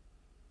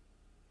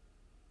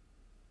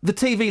 The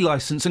TV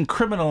licence and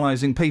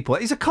criminalising people.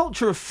 It's a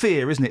culture of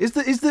fear, isn't it? Is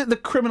the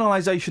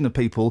criminalisation of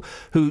people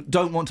who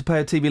don't want to pay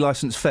a TV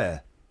licence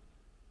fair?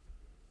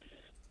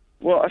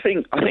 Well, I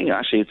think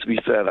actually, to be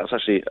fair, that's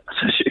actually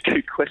a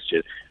good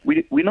question.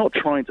 We're not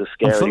trying to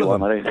scare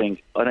anyone. I don't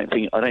think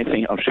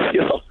I'm sure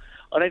you are.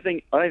 I don't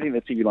think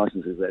the TV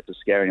licence is there to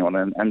scare anyone,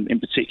 and in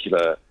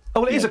particular. Oh,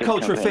 well, it is a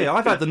culture of fear.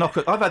 I've had the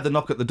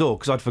knock at the door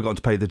because I'd forgotten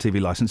to pay the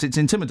TV licence. It's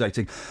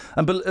intimidating.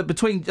 And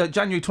between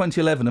January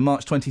 2011 and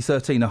March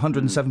 2013,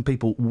 107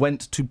 people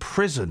went to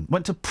prison.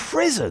 Went to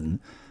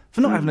prison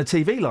for not having a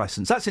TV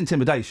licence. That's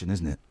intimidation,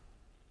 isn't it?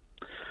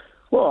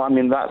 Well, I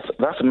mean,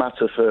 that's a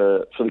matter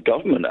for the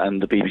government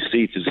and the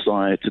BBC to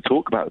decide to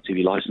talk about the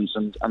TV licence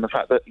and the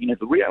fact that,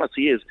 the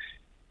reality is,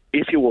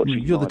 if you're watching...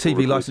 You're the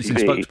TV licensing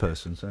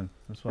spokesperson, so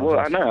that's why. Well,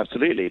 I know,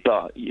 absolutely.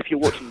 But if you're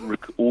watching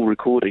or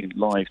recording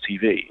live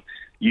TV,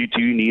 you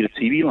do need a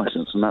TV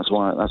licence, and that's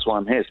why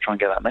I'm here, to try and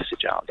get that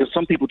message out. Because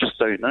some people just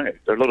don't know.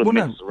 There are a lot of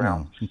myths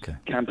around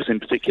campus in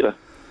particular.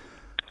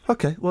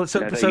 Okay, well,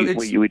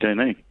 we don't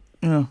know.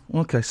 Yeah,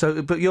 okay.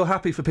 So, but you're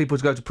happy for people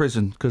to go to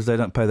prison because they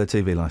don't pay their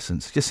TV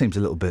licence? It just seems a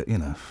little bit,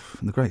 in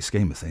the great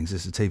scheme of things,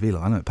 it's a TV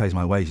licence. I know it pays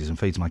my wages and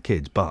feeds my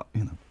kids, but,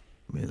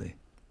 really.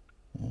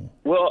 Oh.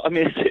 Well, I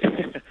mean,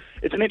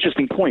 it's an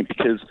interesting point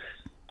because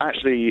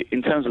actually,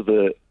 in terms of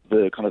the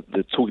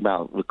talking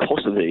about the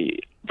cost of the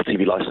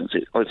TV licence,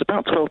 it's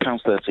about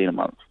 £12.13 a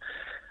month.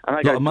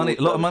 And a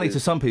lot of money to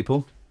some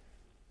people.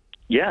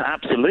 Yeah,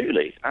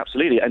 absolutely.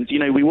 And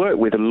we work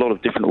with a lot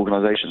of different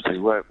organisations. We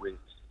work with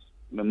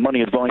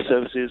money advice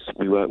services.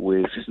 We work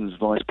with systems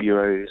advice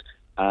bureaus.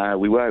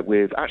 We work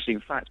with, actually,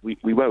 in fact,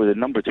 we work with a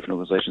number of different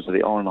organisations. So the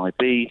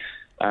RNIB,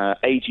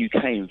 Aid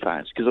UK, in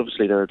fact, because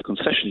obviously there are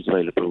concessions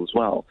available as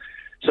well.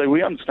 So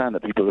we understand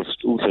that people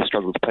also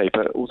struggle to pay,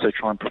 but also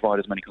try and provide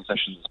as many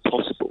concessions as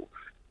possible.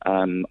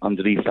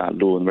 underneath that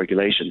law and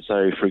regulation.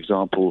 So, for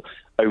example,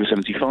 over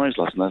 75s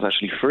license is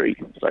actually free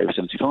for over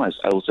 75s.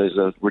 Also, there's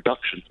a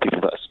reduction for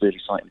people that are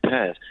severely sight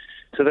impaired.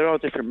 So there are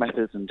different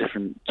methods and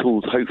different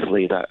tools,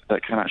 hopefully,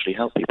 that can actually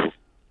help people.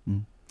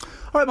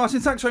 All right,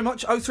 Martin, thanks very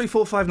much.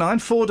 03459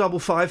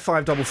 455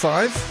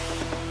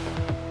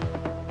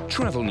 555.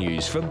 Travel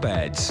news for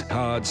beds,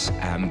 cards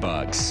and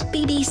bugs.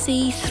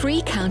 BBC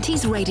Three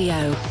Counties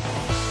Radio.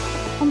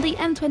 On the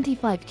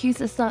M25,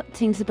 queues are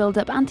starting to build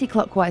up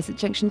anti-clockwise at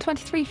junction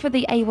 23 for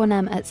the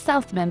A1M at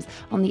South Mims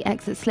on the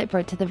exit slip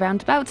road to the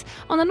roundabout.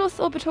 On the North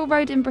Orbital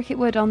Road in Bricket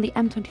Wood on the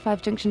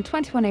M25 junction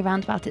 21A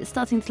roundabout, it's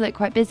starting to look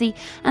quite busy.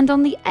 And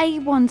on the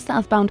A1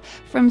 southbound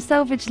from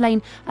Selvage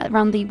Lane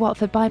around the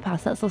Watford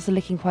bypass, that's also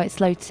looking quite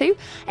slow too.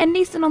 In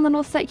Neaston on the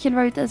North Circular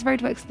Road, there's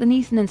roadworks at the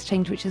Neaston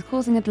interchange, which is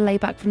causing a delay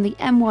back from the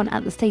M1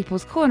 at the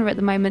Staples corner at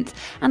the moment.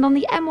 And on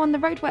the M1, the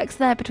roadworks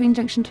there between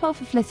junction 12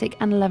 for Flitwick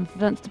and 11 for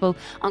Dunstable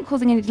aren't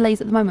causing any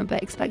delays at the moment,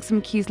 but expect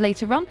some queues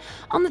later on.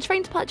 On the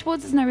train departure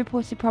boards, there's no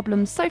reported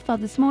problems so far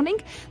this morning.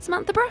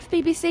 Samantha Bruff,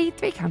 BBC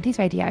Three Counties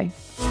Radio.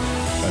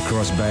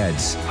 Across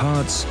beds,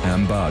 hearts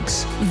and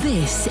bugs.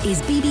 This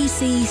is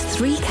BBC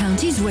Three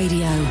Counties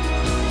Radio.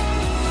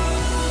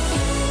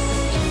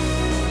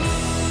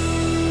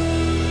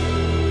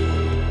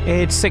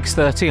 It's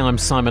 6:30. I'm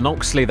Simon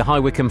Oxley. The High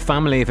Wycombe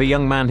family of a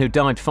young man who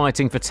died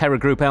fighting for terror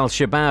group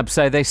Al-Shabaab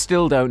say they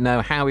still don't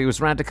know how he was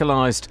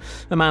radicalised.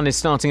 The man is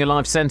starting a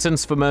life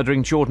sentence for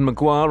murdering Jordan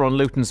Maguire on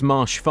Luton's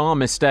Marsh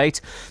Farm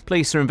estate.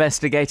 Police are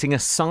investigating a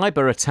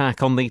cyber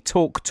attack on the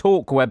Talk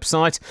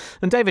website.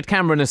 And David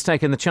Cameron has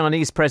taken the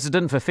Chinese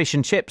president for fish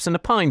and chips and a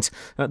pint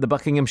at the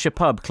Buckinghamshire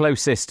pub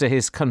closest to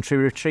his country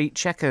retreat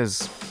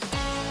Chequers.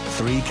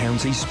 Three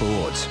Counties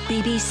Sports.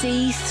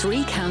 BBC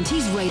Three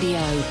Counties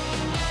Radio.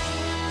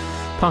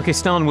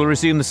 Pakistan will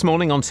resume this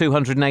morning on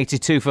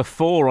 282 for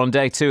 4 on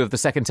day 2 of the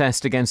second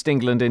test against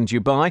England in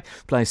Dubai.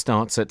 Play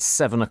starts at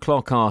 7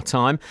 o'clock our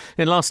time.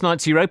 In last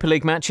night's Europa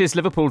League matches,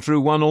 Liverpool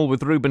drew 1-1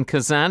 with Ruben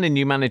Kazan in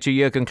new manager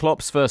Jurgen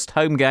Klopp's first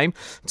home game.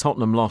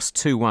 Tottenham lost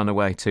 2-1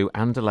 away to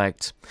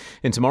Anderlecht.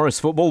 In tomorrow's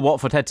football,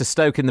 Watford head to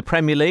Stoke in the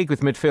Premier League with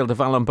midfielder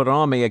Valon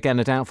Barami again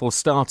a doubtful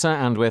starter,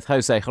 and with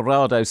Jose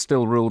Gerardo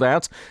still ruled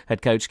out.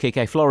 Head coach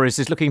Quique Flores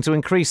is looking to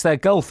increase their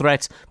goal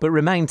threat but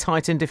remain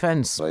tight in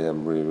defence. I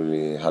am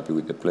really happy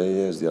with the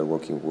players, they are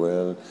working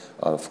well,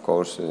 and of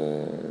course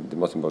the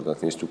most important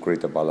thing is to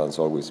create a balance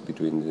always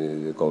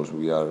between the goals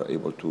we are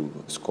able to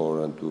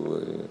score and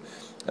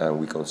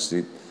we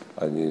concede,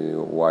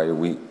 and while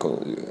we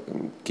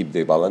keep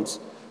the balance,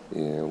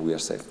 we are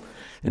safe.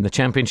 In the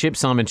Championship,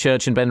 Simon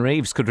Church and Ben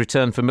Reeves could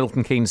return for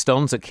Milton Keynes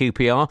Dons at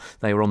QPR.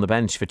 They were on the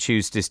bench for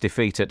Tuesday's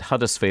defeat at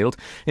Huddersfield.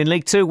 In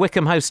League 2,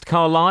 Wycombe host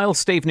Carlisle,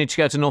 Stevenage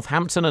go to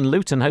Northampton and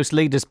Luton host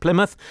leaders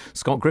Plymouth.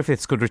 Scott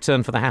Griffiths could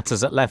return for the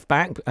Hatters at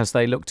left-back as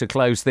they look to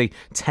close the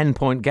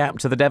 10-point gap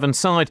to the Devon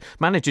side.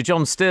 Manager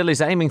John Still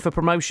is aiming for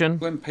promotion.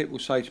 When people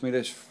say to me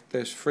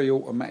there's 3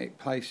 automatic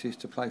places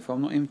to play for,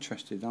 I'm not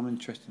interested. I'm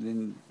interested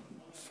in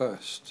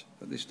first.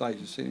 At this stage,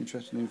 I'm still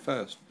interested in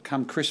first.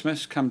 Come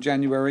Christmas, come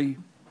January,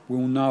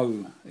 we'll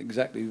know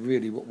exactly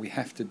really what we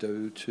have to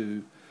do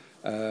to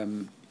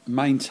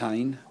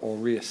maintain or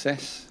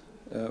reassess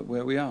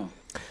where we are.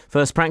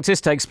 First practice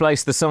takes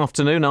place this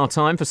afternoon, our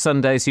time, for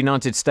Sunday's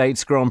United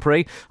States Grand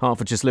Prix.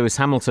 Hertfordshire's Lewis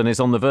Hamilton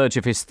is on the verge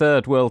of his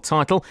 3rd world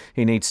title.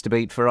 He needs to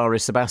beat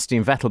Ferrari's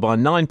Sebastian Vettel by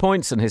 9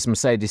 points and his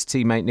Mercedes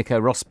teammate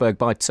Nico Rosberg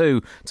by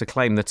 2 to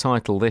claim the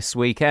title this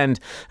weekend.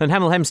 And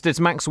Hemel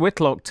Hempstead's Max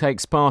Whitlock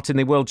takes part in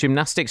the World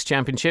Gymnastics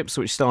Championships,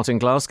 which start in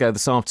Glasgow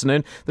this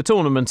afternoon. The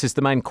tournament is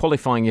the main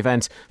qualifying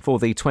event for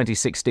the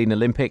 2016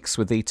 Olympics,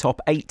 with the top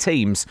 8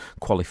 teams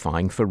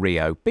qualifying for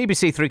Rio.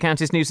 BBC Three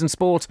Counties News and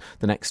Sport.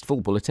 The next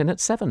full bulletin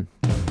at 7.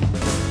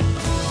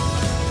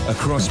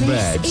 Across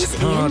beds,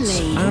 hearts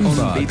and on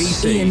bugs.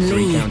 BBC Iain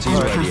Three Lee Counties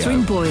and Radio.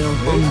 Catherine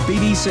Boyle On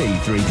BBC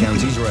Three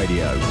Counties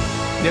Radio.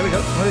 There we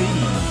go.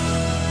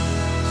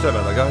 Sorry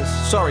about that,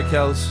 guys. Sorry,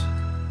 Kels.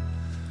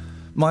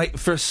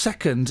 For a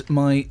second,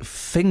 my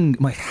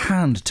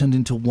hand turned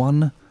into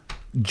one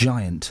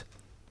giant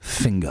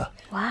finger.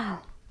 Wow.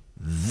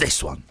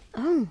 This one.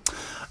 Oh.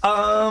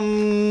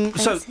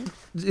 So,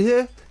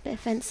 yeah. Bit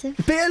offensive.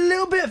 A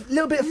little bit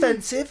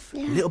offensive.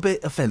 Yeah. A little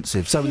bit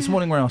offensive. So this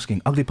morning we're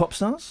asking ugly pop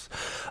stars.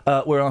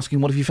 We're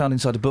asking what have you found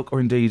inside a book or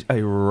indeed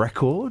a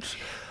record.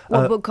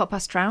 What book got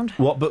passed round?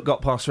 What book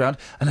got passed around?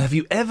 And have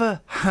you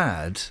ever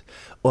had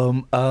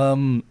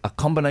a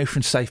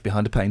combination safe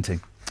behind a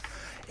painting?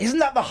 Isn't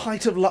that the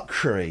height of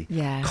luxury?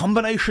 Yeah.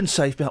 Combination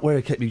safe behind...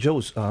 Where kept your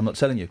jewels? I'm not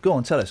telling you. Go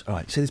on, tell us. All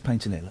right, see this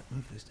painting here. Look,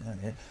 move this down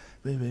here.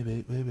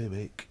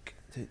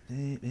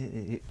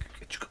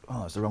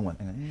 Oh, it's the wrong one.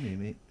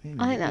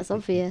 I think that's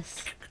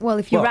obvious. Well,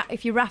 if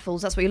you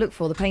raffles, that's what you look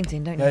for, the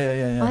painting, don't you?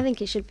 Yeah. I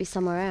think it should be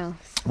somewhere else.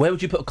 Where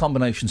would you put a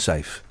combination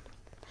safe?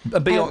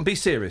 Be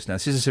serious now.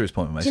 This is a serious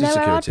point, mate. Do you know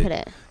where I'd put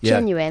it? Yeah.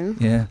 Genuine.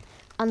 Yeah.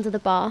 Under the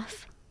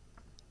bath.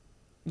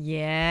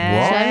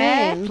 Yeah. What? Do you know what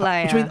I mean?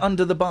 Player. What do you mean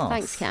under the bath?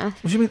 Thanks,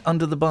 Kath. What do you mean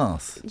under the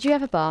bath? Do you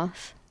have a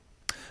bath?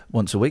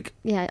 Once a week.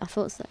 Yeah, I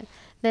thought so.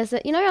 There's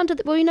a, under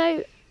the, well,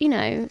 you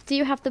know, do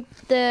you have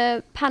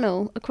the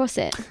panel across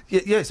it?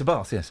 Yeah, it's a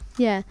bath, yes.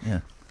 Yeah.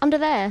 Yeah. Under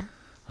there?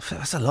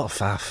 That's a lot of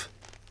faff.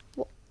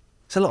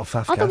 It's a lot of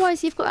faff, Kath.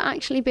 Otherwise, you've got to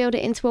actually build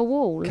it into a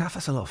wall. Kath,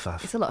 that's a lot of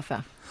faff. It's a lot of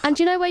faff. And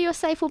do you know where your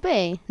safe will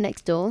be?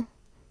 Next door.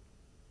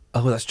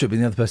 Oh, well, that's true.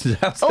 In the other person's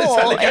house, Or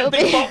there's only a it'll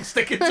big be- box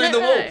sticking through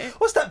the wall.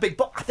 What's that big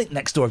box? I think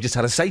next door I've just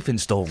had a safe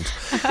installed.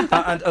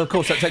 And, of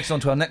course, that takes us on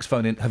to our next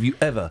phone-in. Have you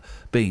ever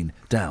been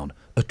down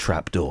a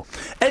trapdoor?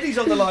 Eddie's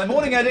on the line.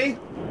 Morning, Eddie.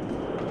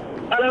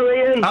 Hello,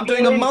 Ian. I'm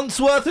doing a month's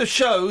worth of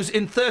shows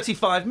in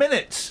 35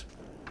 minutes.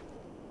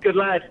 Good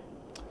lad.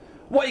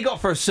 What you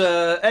got for us,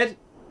 Ed?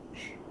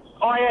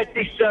 I had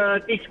this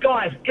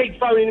guy keep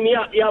phoning me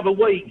up the other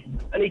week,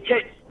 and he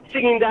kept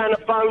singing down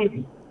the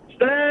phone,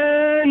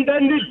 "Stand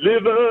and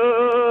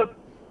deliver."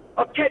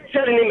 I kept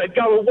telling him to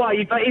go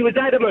away, but he was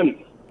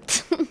adamant.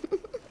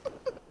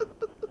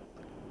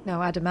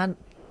 No, adamant.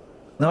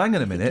 No, hang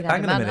on a minute.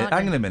 Hang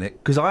on a minute.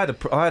 Because I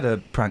had a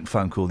prank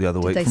phone call the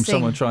other week they from sing?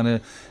 someone trying to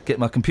get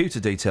my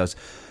computer details.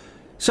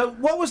 So,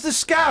 what was the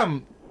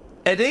scam,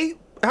 Eddie?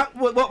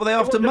 What were they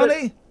after?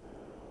 Money?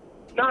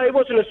 No, it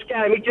wasn't a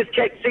scam. He just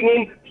kept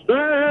singing,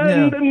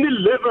 "Stand and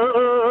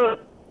deliver."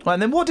 Right,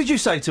 and then what did you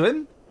say to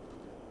him?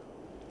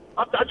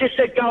 I just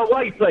said, "Go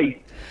away, please."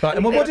 Right,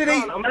 and what did he?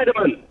 I'm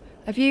adamant.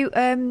 Have you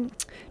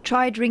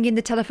tried ringing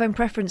the telephone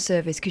preference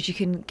service because you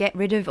can get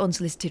rid of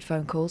unsolicited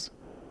phone calls?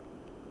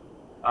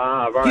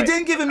 Ah, right. You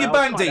didn't give him your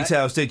bank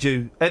details, did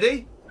you,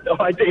 Eddie? No,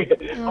 I did.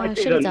 I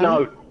didn't.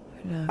 No.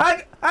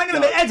 Hang on a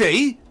minute,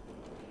 Eddie.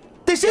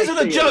 This isn't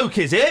a joke,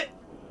 is it?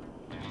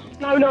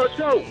 No, not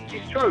at all.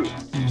 It's true.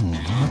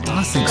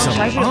 I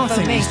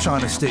think he's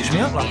trying to stitch me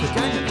up like a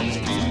gang.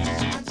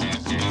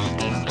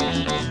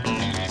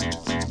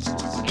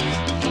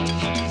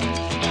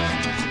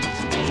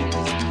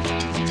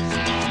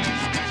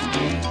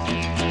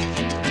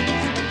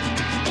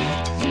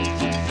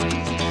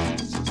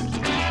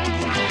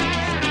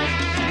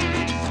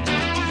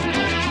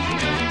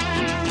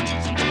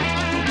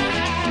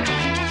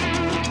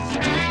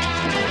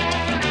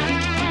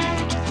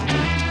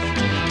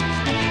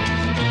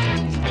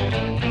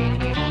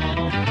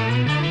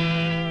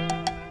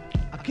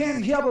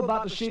 Can't help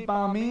about the shape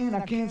I'm in. I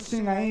can't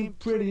sing, I ain't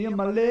pretty, and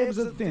my legs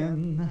are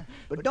thin.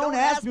 But don't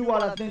ask me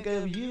what I think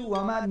of you.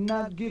 I might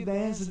not give the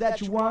answers that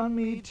you want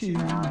me to.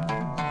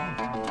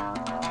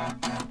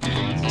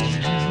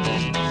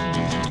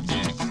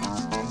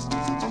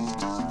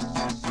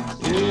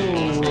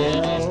 Oh,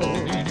 well.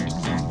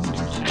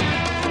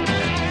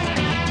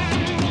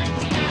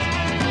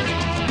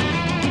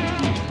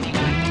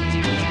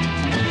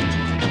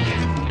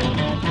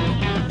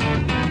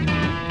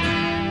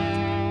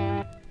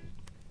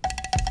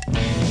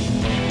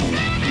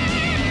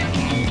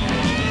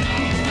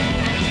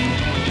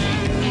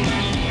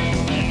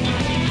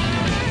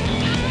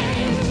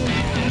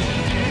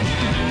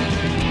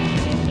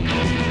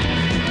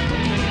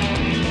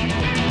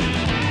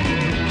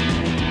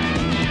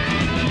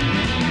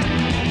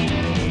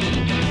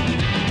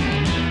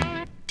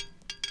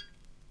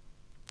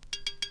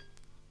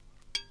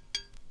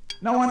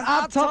 Now when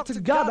I talked to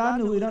God, I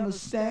knew he'd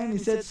understand. He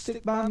said,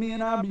 stick by me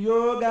and I'll be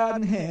your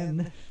guiding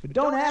hand. But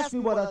don't ask me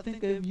what I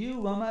think of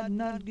you. I might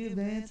not give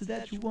the answer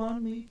that you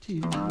want me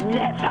to.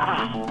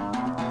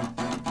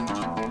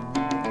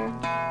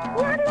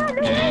 What do I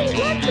do?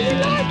 What do you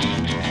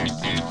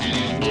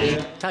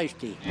like?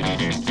 Tasty.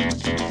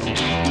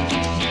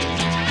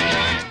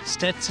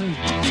 Stetson.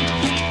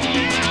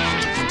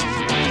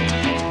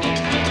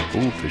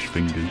 Oh, fish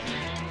fingers.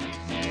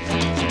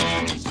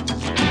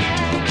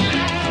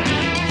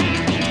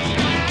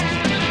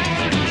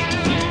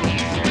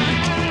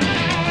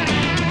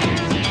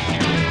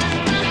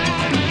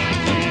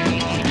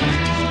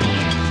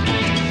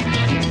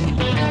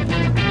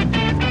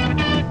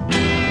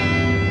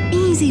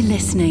 Easy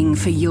listening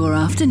for your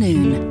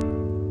afternoon.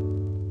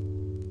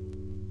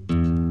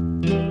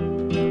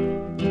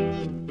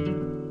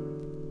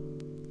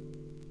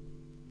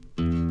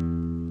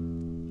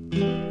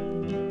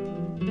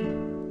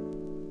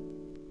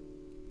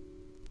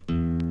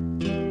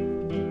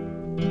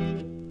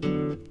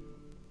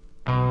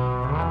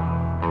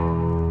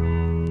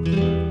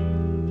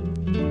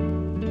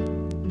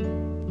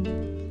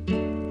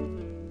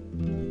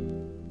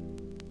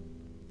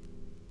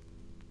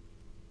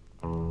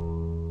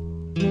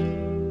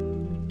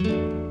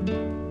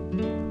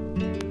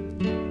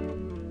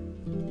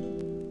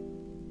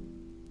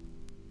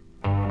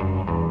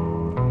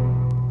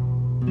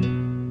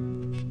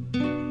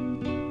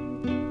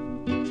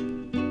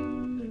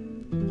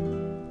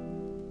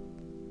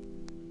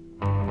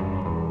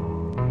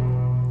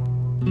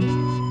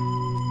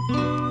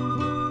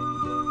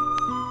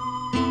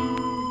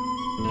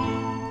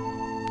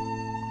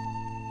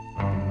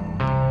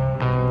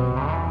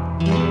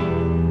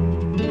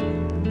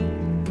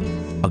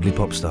 Ugly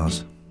pop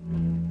stars.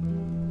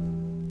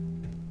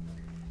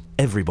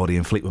 Everybody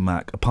in Fleetwood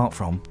Mac, apart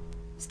from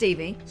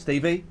Stevie.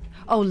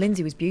 Oh,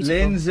 Lindsay was beautiful.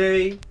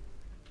 Lindsay.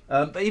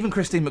 But even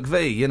Christine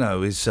McVie, you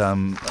know, is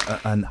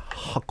an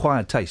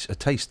acquired taste, a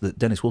taste that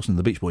Dennis Wilson and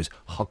the Beach Boys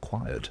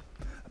acquired.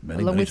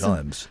 Many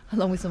times.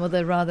 Along with some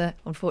other rather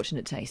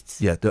unfortunate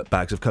tastes. Yeah,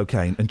 bags of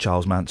cocaine and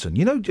Charles Manson.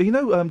 You know,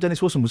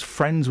 Dennis Wilson was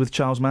friends with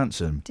Charles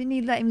Manson. Didn't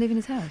he let him live in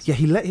his house? Yeah,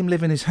 he let him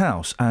live in his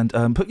house. And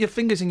put your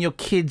fingers in your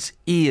kids'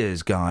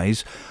 ears,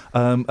 guys.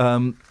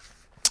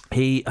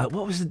 He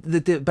what was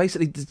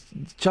basically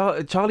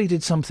Charlie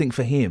did something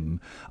for him.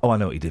 Oh, I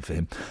know what he did for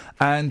him.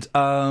 And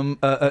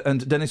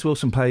Dennis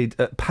Wilson paid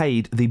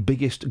the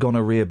biggest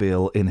gonorrhea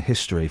bill in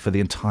history for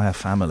the entire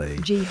family.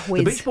 Gee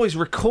whiz. The Beach Boys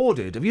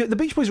recorded. The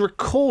Beach Boys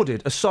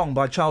recorded a song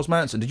by Charles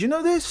Manson. Did you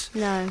know this?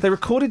 No. They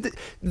recorded.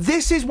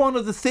 This is one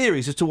of the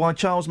theories as to why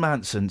Charles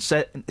Manson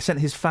sent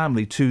his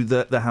family to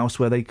the house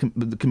where they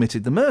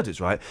committed the murders.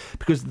 Right,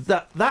 because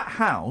that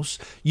house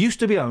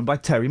used to be owned by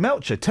Terry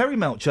Melcher. Terry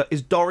Melcher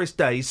is Doris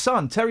Day's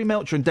son. Terry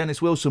Melcher and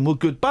Dennis Wilson were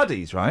good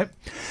buddies, right?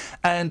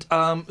 And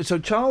so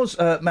Charles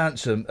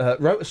Manson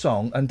wrote a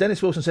song, and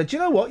Dennis Wilson said, "Do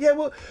you know what?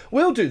 Yeah,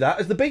 we'll do that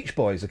as the Beach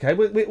Boys. Okay,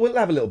 we'll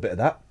have a little bit of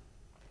that."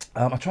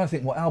 I'm trying to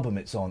think what album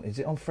it's on. Is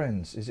it on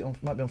Friends?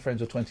 Might be on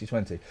Friends or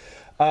 2020.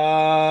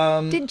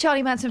 Didn't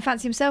Charlie Manson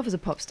fancy himself as a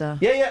pop star?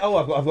 Yeah. Oh,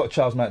 I've got a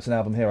Charles Manson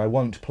album here. I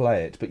won't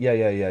play it, but yeah.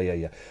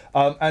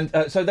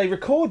 So they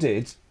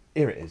recorded.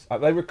 Here it is.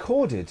 They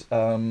recorded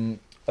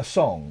a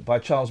song by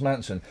Charles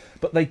Manson,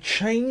 but they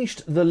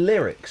changed the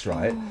lyrics.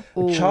 Right?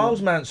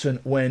 Charles Manson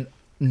went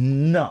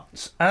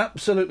nuts,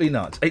 absolutely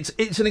nuts.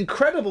 It's an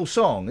incredible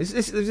song.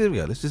 Here we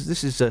go. This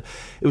is. It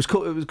was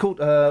called.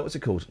 What's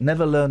it called?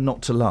 Never Learn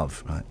Not to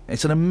Love. Right.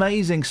 It's an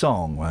amazing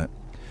song. Right.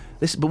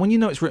 But when you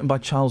know it's written by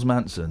Charles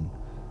Manson,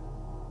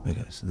 here we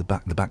go. It's the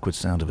backward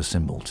sound of a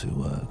cymbal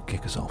to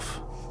kick us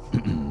off.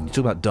 You talk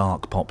about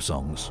dark pop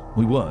songs.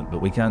 We weren't, but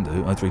we can do.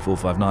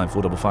 03459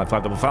 455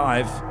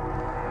 555.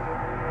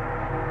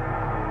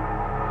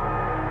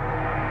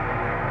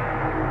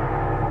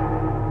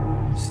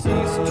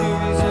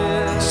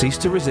 Cease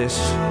to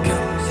resist.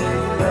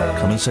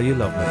 Come and say you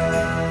love me.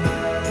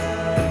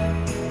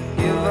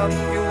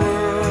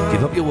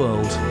 Give up your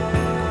world.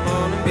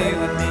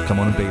 Come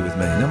on and be with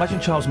me. Now imagine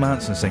Charles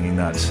Manson singing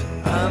that.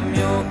 I'm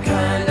your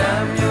kind,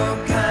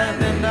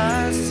 and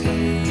I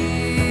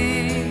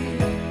see.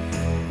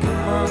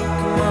 Come on.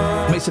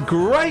 I mean, it's a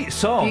great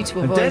song.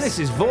 Beautiful and voice.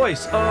 Dennis's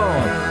voice.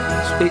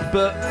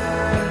 But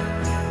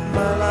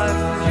my life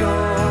is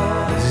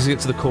yours. Let's get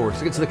to the chorus.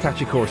 Let's get to the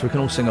catchy chorus. We can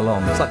all sing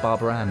along. It's like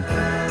Barbara Ann.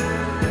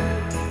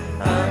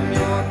 I'm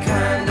your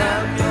kind,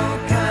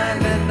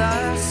 and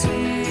I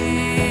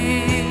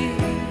see.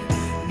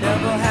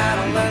 Never had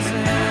a lesson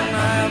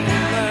I ever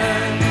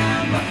learned,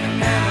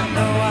 and I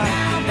know I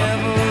can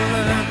never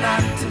learn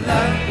not to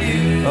love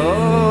you.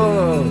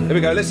 Oh, here we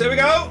go. Here we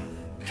go.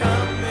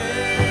 Come in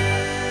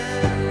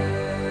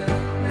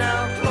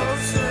now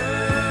closer.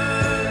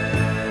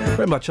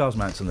 Written by Charles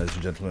Manson, ladies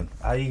and gentlemen.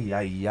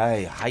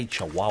 Hey,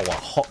 Chihuahua,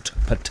 hot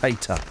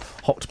potato.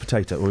 Hot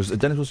potato, or as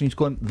Dennis Wilson used to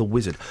call him, the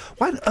wizard.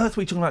 Why on earth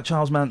were you talking about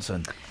Charles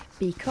Manson?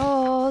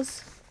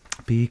 Because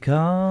I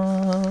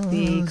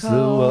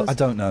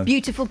don't know.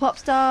 Beautiful pop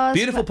stars.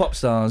 Beautiful pop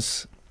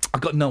stars. I've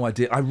got no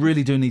idea. I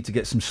really do need to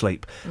get some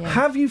sleep. Yeah.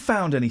 Have you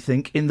found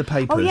anything in the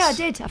papers? Oh yeah, I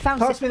did. I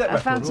found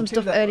some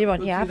stuff earlier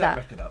on. Yeah, I have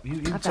that.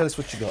 You tell us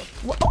what you got.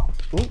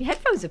 Your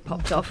headphones have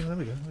popped off. There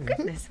we go.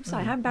 Goodness, I'm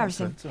sorry. How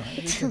embarrassing.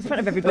 In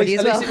front of everybody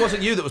as well. At least it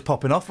wasn't you that was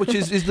popping off, which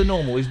is the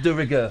normal, is de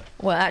rigueur.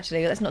 Well,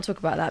 actually, let's not talk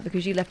about that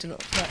because you left a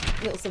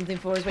little something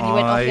for us when you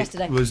went off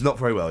yesterday. I was not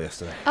very well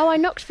yesterday. Oh, I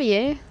knocked for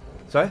you.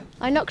 Sorry?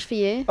 I knocked for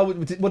you. Oh,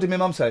 what did my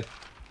mum say?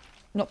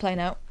 Not playing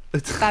out.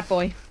 Bad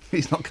boy.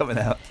 He's not coming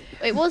out.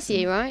 It was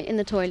you, right? In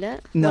the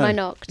toilet? No. When I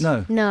knocked?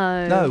 No.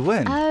 No,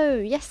 when? Oh,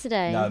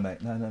 yesterday. No,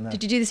 mate. No.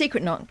 Did you do the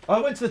secret knock? I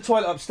went to the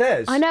toilet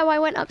upstairs. I know, I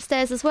went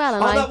upstairs as well.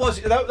 And that was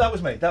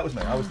me. That was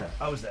me. I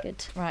was there.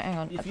 Good. Right, hang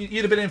on.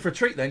 You'd have been in for a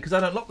treat then, because I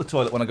don't lock the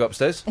toilet when I go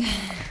upstairs.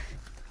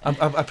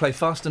 I play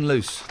fast and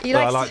loose. He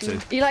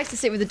likes to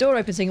sit with the door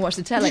open so he can watch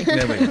the telly.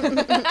 There we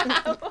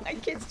go. My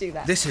kids do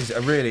that. This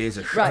really is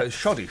a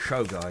shoddy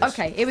show, guys.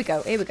 Okay, here we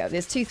go.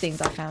 There's two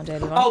things I found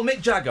earlier on. Oh,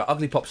 Mick Jagger,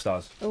 ugly pop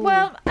stars. Ooh.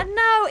 Well,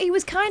 no, he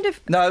was kind of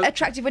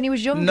attractive when he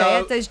was younger. No. He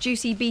had those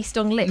juicy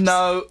bee-stung lips.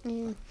 No.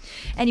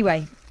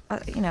 Anyway,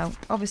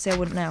 obviously I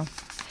wouldn't know.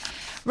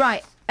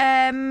 Right,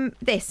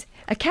 this.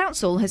 A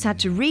council has had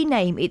to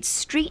rename its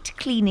street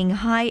cleaning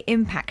high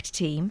impact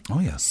team. Oh,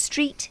 yeah.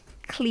 Street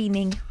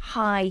cleaning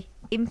high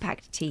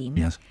impact team.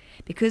 Yes.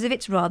 Because of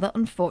its rather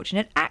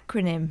unfortunate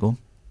acronym. Go on.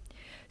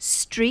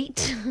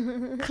 Street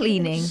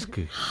cleaning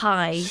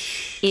high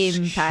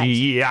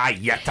impact.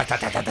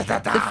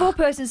 The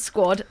four-person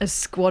squad, a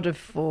squad of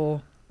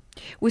four,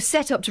 was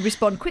set up to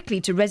respond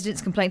quickly to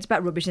residents' complaints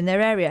about rubbish in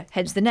their area,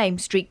 hence the name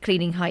Street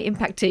Cleaning High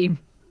Impact Team.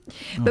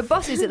 But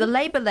bosses at the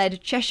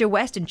Labour-led Cheshire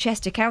West and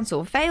Chester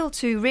Council failed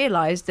to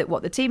realise that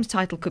what the team's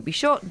title could be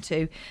shortened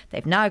to.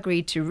 They've now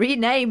agreed to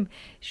rename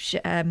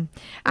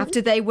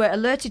after they were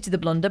alerted to the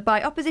blunder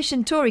by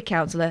opposition Tory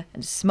councillor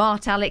and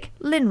smart aleck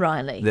Lynn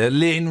Riley. They're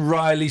Lynn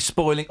Riley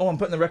spoiling... Oh, I'm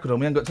putting the record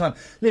on. We haven't got time.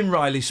 Lynn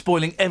Riley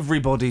spoiling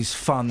everybody's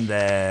fun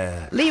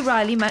there. Lynn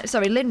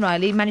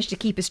Riley managed to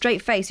keep a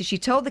straight face as she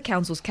told the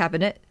council's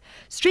cabinet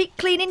Street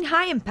cleaning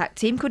high impact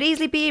team could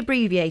easily be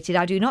abbreviated.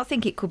 I do not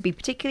think it could be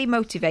particularly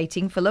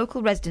motivating for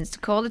local residents to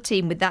call a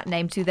team with that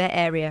name to their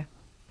area.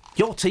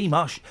 Your team,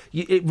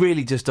 it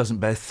really just doesn't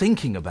bear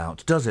thinking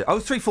about, does it?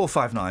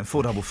 03459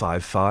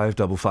 455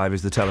 555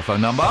 is the telephone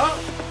number.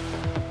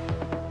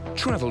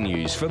 Travel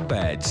news for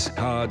beds,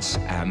 cards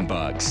and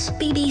bugs.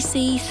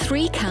 BBC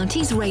Three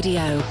Counties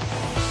Radio.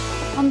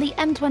 On the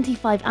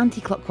M25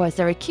 anti-clockwise,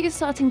 there are queues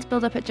starting to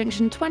build up at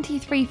junction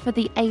 23 for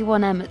the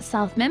A1M at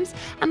South Mims,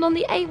 and on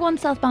the A1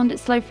 southbound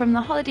it's slow from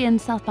the Holiday Inn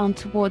southbound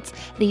towards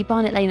the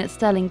Barnet Lane at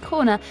Stirling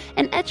Corner.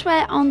 In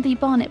Edgware on the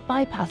Barnet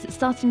bypass, it's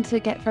starting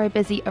to get very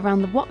busy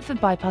around the Watford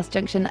bypass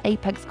junction at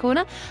Apex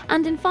Corner,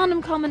 and in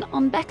Farnham Common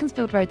on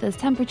Beaconsfield Road there's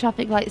temporary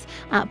traffic lights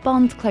at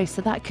Barnes Close,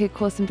 so that could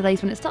cause some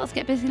delays when it starts to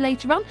get busy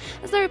later on.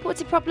 There's no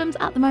reported problems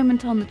at the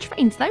moment on the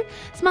trains though.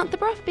 Samantha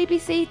Brough,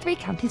 BBC Three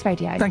Counties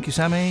Radio. Thank you,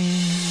 Sammy.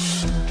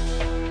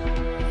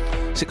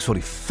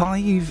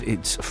 6:45,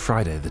 it's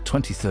Friday the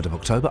 23rd of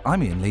October.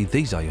 I'm Iain Lee.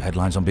 These are your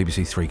headlines on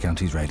BBC Three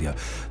Counties Radio.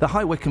 The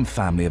High Wycombe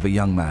family of a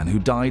young man who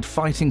died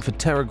fighting for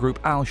terror group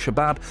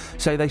Al-Shabaab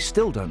say they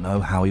still don't know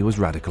how he was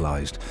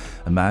radicalised.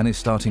 A man is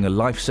starting a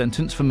life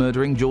sentence for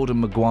murdering Jordan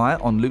Maguire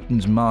on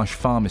Luton's Marsh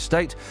Farm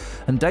estate,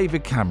 and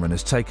David Cameron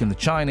has taken the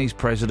Chinese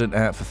president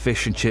out for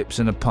fish and chips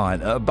and a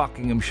pint at a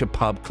Buckinghamshire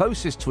pub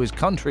closest to his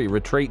country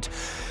retreat,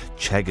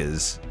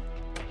 Cheggers.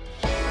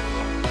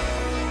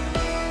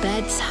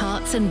 Beds,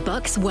 hearts and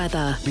bucks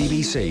weather.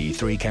 BBC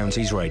Three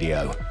Counties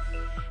Radio.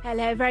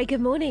 Hello, very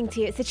good morning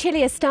to you. It's a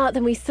chillier start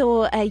than we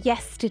saw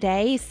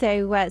yesterday,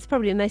 so it's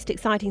probably the most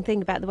exciting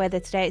thing about the weather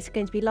today. It's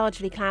going to be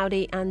largely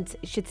cloudy and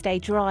should stay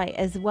dry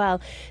as well.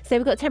 So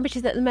we've got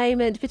temperatures at the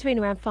moment between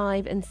around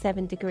 5 and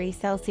 7 degrees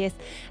Celsius,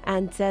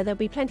 and there'll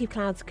be plenty of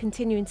clouds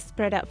continuing to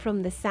spread out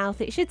from the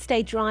south. It should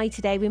stay dry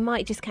today. We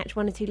might just catch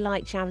 1 or 2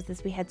 light showers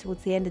as we head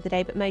towards the end of the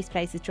day, but most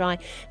places dry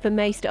for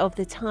most of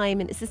the time.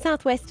 And it's a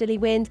southwesterly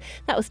wind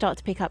that will start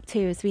to pick up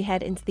too as we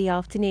head into the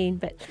afternoon.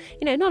 But,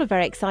 you know, not a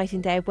very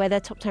exciting day of weather.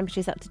 Top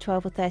temperatures up to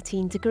 12 or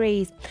 13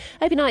 degrees.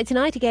 Overnight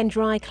tonight, again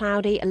dry,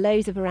 cloudy,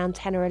 lows of around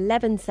 10 or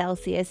 11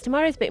 Celsius.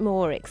 Tomorrow's a bit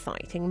more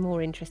exciting,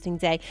 more interesting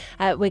day.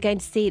 We're going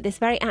to see this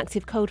very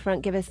active cold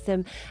front give us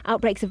some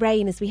outbreaks of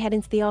rain as we head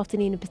into the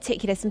afternoon in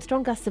particular. Some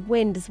strong gusts of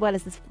wind as well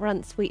as this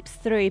front sweeps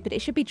through, but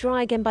it should be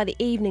dry again by the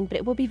evening, but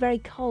it will be very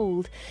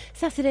cold.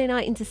 Saturday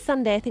night into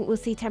Sunday, I think we'll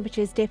see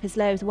temperatures dip as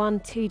low as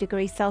 1-2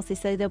 degrees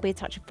Celsius, so there'll be a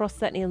touch of frost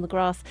certainly on the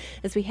grass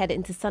as we head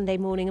into Sunday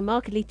morning. A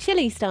markedly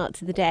chilly start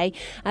to the day,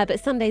 but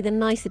Sunday the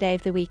nicer day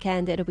of the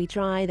weekend. It'll be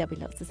dry, there'll be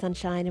lots of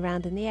sunshine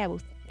around, and the air will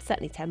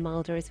certainly turn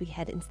milder as we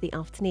head into the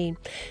afternoon.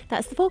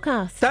 That's the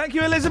forecast. Thank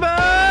you, Elizabeth!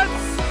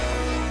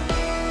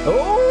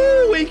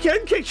 Oh,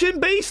 Weekend Kitchen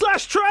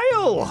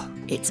B/Trail!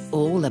 It's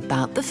all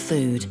about the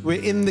food.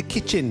 We're in the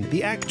kitchen,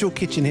 the actual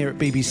kitchen here at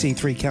BBC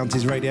Three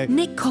Counties Radio.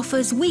 Nick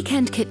Coffer's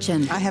Weekend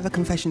Kitchen. I have a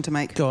confession to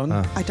make. Go on.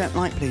 I don't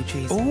like blue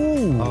cheese.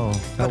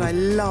 Oh. But I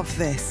love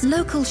this.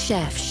 Local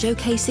chefs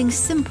showcasing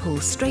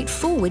simple,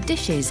 straightforward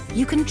dishes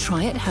you can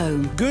try at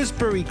home.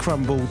 Gooseberry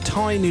crumble,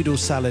 Thai noodle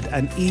salad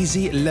and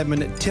easy lemon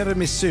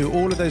tiramisu.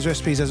 All of those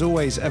recipes, as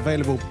always,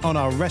 available on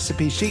our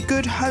recipe sheet.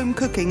 Good home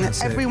cooking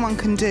that everyone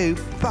can do,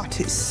 but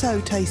it's so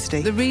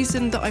tasty. The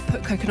reason that I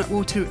put coconut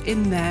water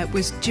in there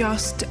was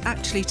just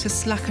actually to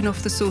slacken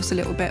off the sauce a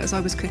little bit as I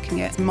was cooking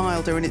it. It's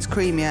milder and it's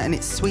creamier and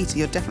it's sweeter.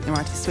 You're definitely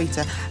right, it's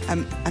sweeter.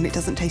 And it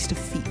doesn't taste of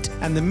feet.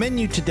 And the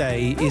menu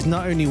today is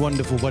not only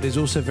wonderful, but is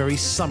also very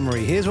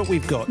summery. Here's what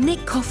we've got.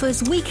 Nick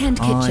Coffer's Weekend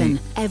Kitchen,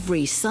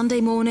 every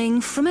Sunday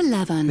morning from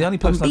 11 The only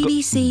person on I've got-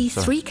 BBC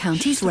Sorry. Three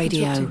Counties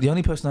Radio. The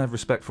only person I have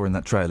respect for in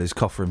that trail is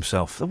Coffer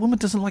himself. The woman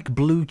doesn't like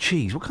blue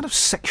cheese. What kind of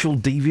sexual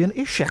deviant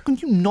is she? How can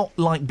you not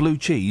like blue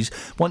cheese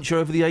once you're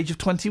over the age of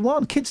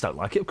 21? Kids don't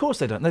like it. Of course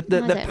they don't. Their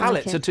don't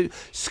palates like are it. too...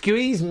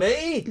 Squeeze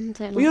me! don't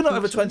Well, like you're not blue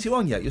over cheese.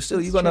 21 yet. You've got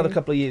That's another true.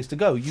 couple of years to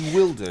go. You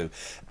will do.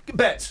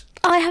 Bet.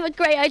 I have a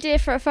great idea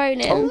for a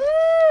phone-in.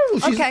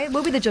 Okay,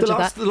 we'll be the judge of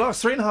that. The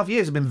last 3.5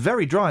 years have been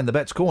very dry in the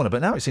Bet's Corner,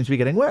 but now it seems to be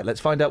getting wet. Let's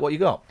find out what you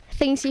got.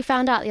 Things you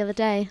found out the other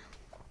day.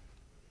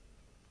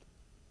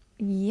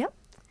 Yep.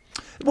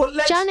 Well,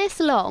 Janice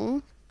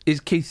Long. Is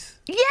Keith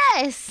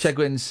Yes!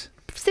 Chegwin's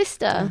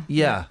Sister.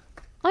 Yeah.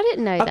 I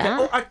didn't know Okay,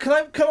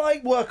 that. can I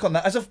work on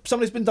that? As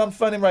somebody's been done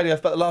phone-in radio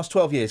for about the last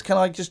 12 years, can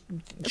I just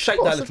shake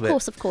that a little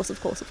bit?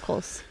 Of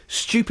course.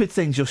 Stupid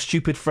things your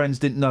stupid friends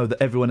didn't know that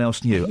everyone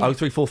else knew. Yeah.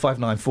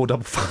 03459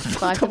 455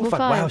 555.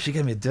 Wow, she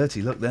gave me a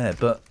dirty look there,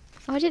 but...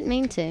 Oh, I didn't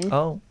mean to.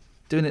 Oh,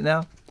 doing it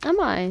now? Am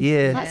I?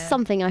 Yeah. That's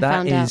something I That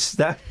found is- out.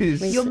 that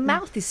is- Your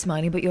mouth is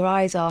smiling, but your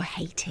eyes are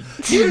hating.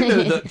 You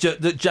knew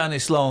that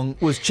Janice Long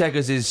was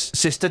Cheggers'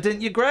 sister,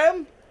 didn't you,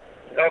 Graham?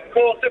 Of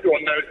course,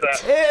 everyone knows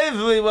that.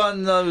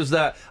 Everyone knows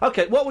that.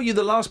 OK, what were you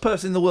the last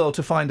person in the world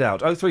to find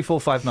out?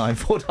 03459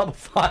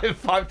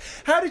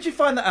 4555. How did you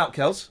find that out,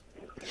 Kels?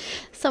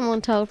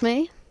 Someone told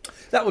me.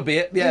 That would be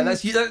it. Yeah,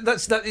 that's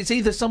it's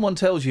either someone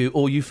tells you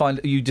or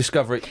you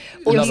discover it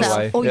another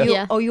way.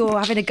 Or you're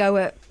having a go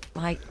at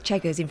like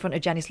Cheggers in front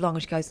of Janice Long,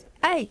 and she goes,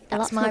 "Hey,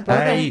 that's my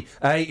brother."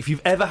 Hey, if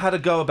you've ever had a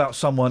go about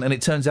someone and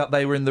it turns out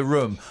they were in the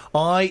room.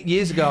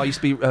 Years ago, I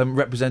used to be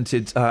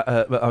represented,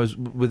 I was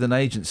with an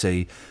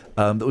agency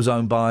that was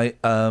owned by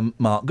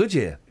Mark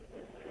Goodyear.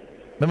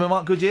 Remember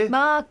Mark Goodyear?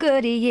 Mark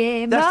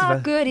Goodyear,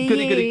 Mark Goodyear.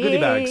 Goody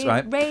bags,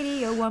 right?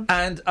 Radio 1.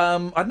 And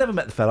I'd never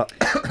met the fella.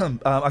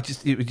 I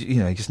just, he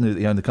just knew that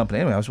he owned the company.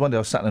 Anyway, one day I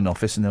was sat in an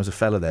office and there was a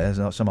fella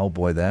there, some old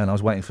boy there, and I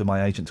was waiting for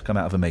my agent to come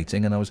out of a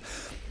meeting, and there was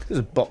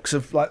a box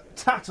of like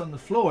tat on the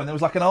floor, and there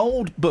was like an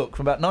old book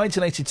from about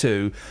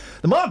 1982,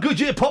 the Mark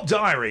Goodyear Pop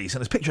Diaries,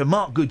 and there's a picture of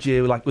Mark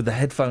Goodyear like with the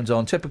headphones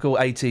on, typical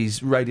 80s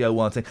Radio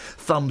 1 thing,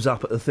 thumbs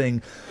up at the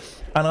thing.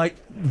 And I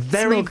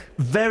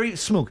very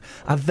smug.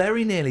 I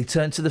very nearly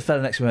turned to the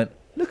fella next to me and went,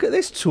 "Look at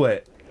this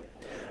twit."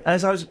 And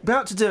as I was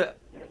about to do it,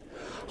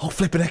 oh,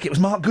 flipping heck, it was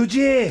Mark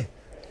Goodyear.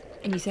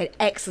 And you said,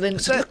 "Excellent.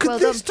 So, look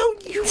at this,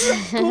 don't you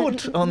look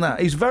good on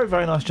that?" He's a very,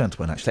 very nice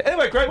gentleman, actually.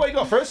 Anyway, Greg, what you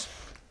got for us?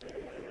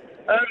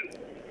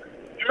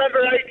 Remember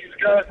ages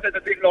ago I said I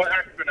didn't like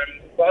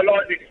acronyms, but I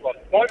like this one.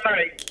 My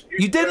mate...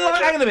 You didn't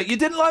like... Hang on a minute. You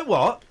didn't like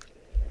what?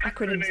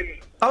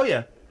 Acronyms. Oh,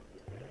 yeah.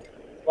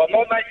 Well,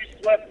 my mate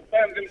used to work for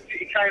Birmingham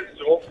City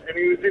Council, and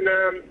he was in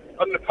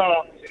on the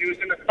parks, and he was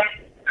in a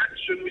fast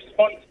action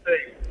response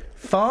team.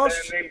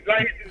 Fast? And then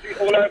blazing it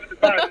all over the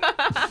band.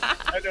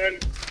 And then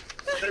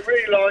they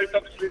realised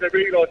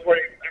what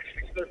it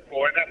actually stood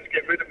for, and had to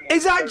get rid of them.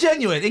 Is that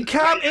genuine? In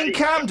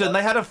Camden,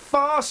 they had a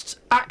fast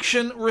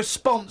action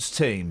response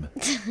team.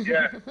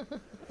 Yeah.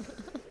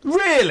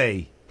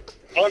 Really?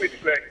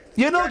 Honestly.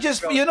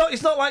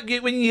 It's not like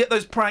when you get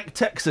those prank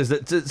texters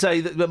that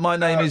say that my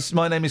name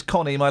is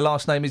Connie, my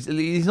last name is.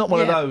 He's not one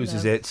of those,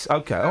 is it?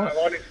 Okay. No,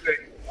 honestly.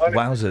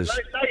 Wowzers.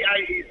 Late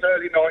 80s,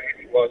 early 90s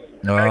it was.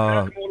 Oh. They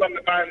had them all on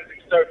the bands.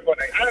 It's so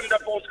funny. And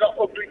I've also got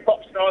ugly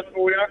pop stars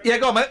for you. Yeah,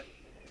 go on, mate.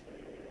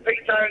 Pete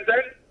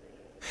Townsend.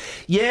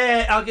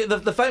 Yeah, I'll get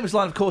the famous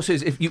line, of course,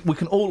 is we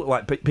can all look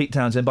like Pete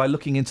Townsend by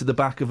looking into the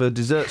back of a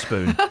dessert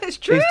spoon. It's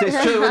true.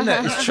 It's true, isn't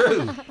it? It's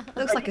true.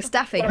 Looks like a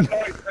staffing.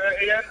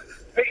 Iain.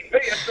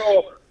 Peter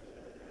Talk.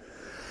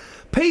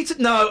 Peter,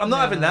 no, I'm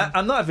not having that.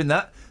 I'm not having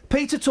that.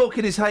 Peter Talk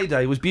in his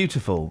heyday was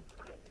beautiful.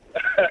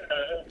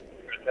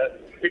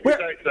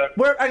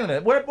 Hang on a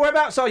minute.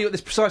 Whereabouts are you at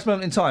this precise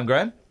moment in time,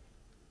 Graham?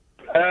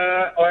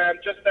 I am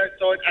just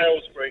outside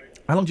Aylesbury.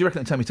 How long do you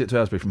reckon it take me to get to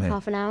Aylesbury from here?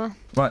 Half an hour.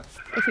 Right.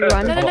 If you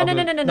run. No.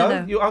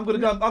 I'm going to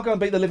go. I'll go and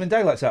beat the living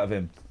daylights out of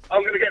him.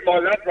 I'm going to get my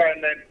lad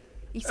round then.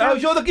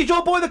 Is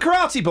your boy the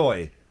karate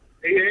boy?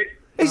 He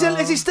is.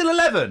 Is he still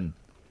 11?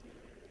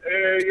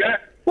 Yeah.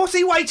 What's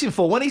he waiting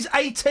for when he's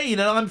 18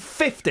 and I'm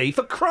 50?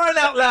 For crying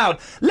out loud,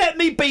 let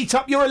me beat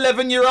up your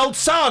 11-year-old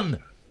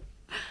son.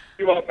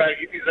 You are, mate.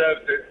 He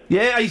deserves it.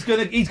 Yeah, he's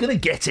gonna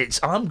get it.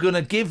 I'm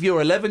gonna give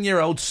your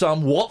 11-year-old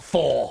son what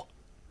for?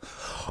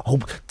 Oh,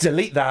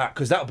 delete that,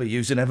 because that'll be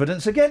using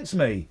evidence against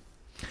me.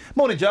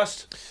 Morning,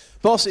 Just.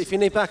 Boss, if you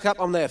need backup,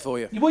 I'm there for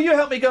you. Will you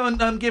help me go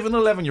and give an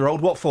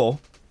 11-year-old what for?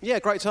 Yeah,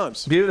 great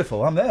times.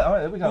 Beautiful. I'm there. All right,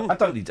 there we go. I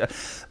don't need to...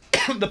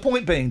 The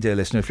point being, dear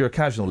listener, if you're a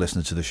casual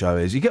listener to the show,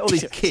 is you get all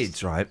these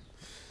kids, right?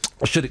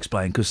 I should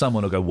explain, because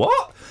someone will go,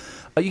 what?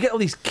 You get all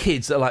these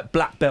kids that are like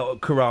black belt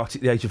at karate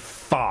at the age of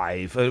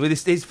 5.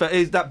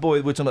 That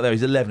boy we're talking about there,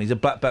 he's 11, he's a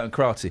black belt in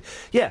karate.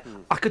 Yeah,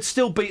 I could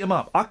still beat him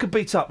up. I could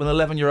beat up an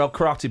 11-year-old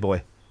karate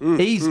boy.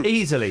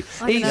 Easily.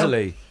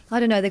 I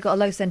don't know, they've got a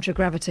low centre of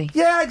gravity.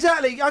 Yeah,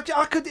 exactly. I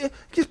could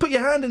just put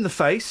your hand in the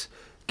face,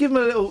 give him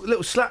a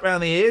little slap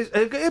round the ears,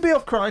 he'll be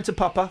off crying to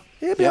Papa.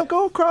 He'll be off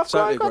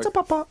crying to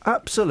Papa.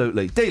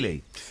 Absolutely.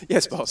 Dealey.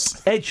 Yes,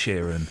 boss. Ed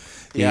Sheeran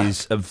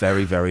is a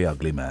very, very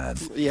ugly man.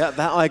 Yeah,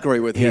 that I agree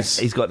with, yes.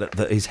 He's got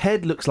his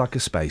head looks like a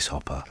space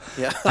hopper.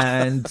 Yeah.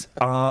 And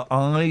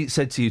I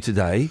said to you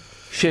today,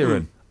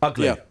 Sheeran,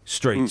 ugly,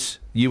 streets.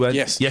 You went,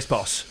 yes,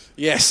 boss.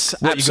 Yes,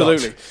 What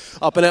absolutely.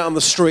 I've been out on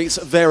the streets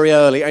very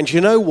early, and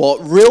you know what?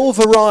 Real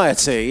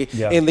variety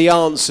in the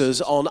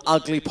answers on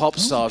ugly pop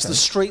stars. The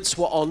streets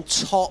were on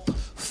top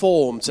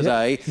form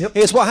today. Yep.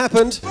 Here's what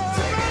happened.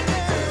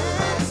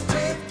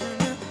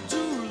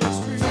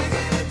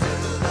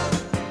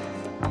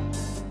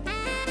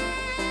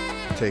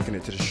 Taking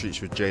it to the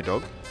streets with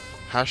J-Dog.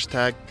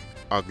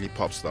 # ugly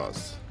pop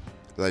stars.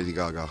 Lady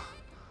Gaga.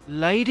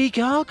 Lady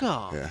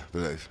Gaga. Yeah,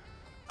 believe.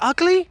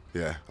 Ugly?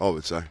 Yeah, I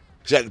would say.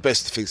 She ain't the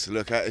best things to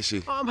look at, is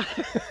she?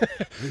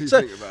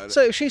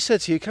 So if she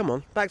said to you, come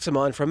on, back to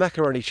mine for a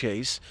macaroni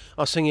cheese,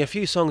 I'll sing you a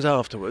few songs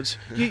afterwards,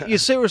 you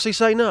seriously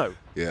say no?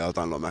 Yeah, I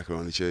don't like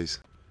macaroni cheese.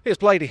 Here's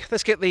Blady.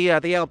 Let's get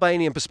the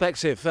Albanian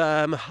perspective.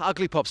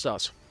 Ugly pop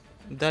stars.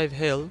 Dave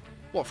Hill.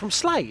 What, from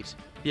Slade?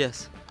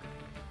 Yes.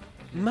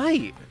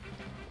 Mate,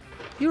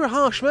 you're a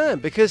harsh man,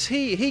 because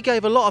he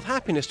gave a lot of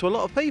happiness to a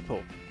lot of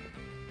people.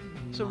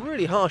 It's a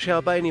really harsh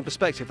Albanian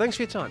perspective. Thanks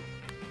for your time.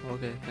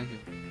 Okay, thank you.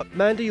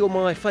 Mandy, you're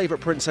my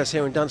favourite princess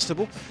here in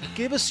Dunstable.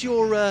 Give us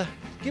your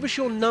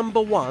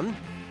number one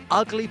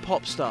ugly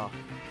pop star.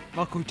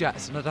 Michael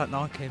Jackson, I don't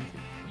like him.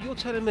 You're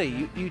telling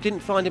me you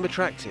didn't find him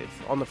attractive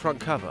on the front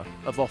cover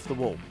of Off the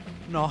Wall?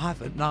 No, I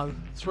haven't, no.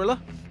 Thriller?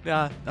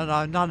 Yeah,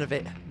 no, none of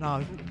it,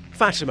 no.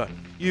 Fatima,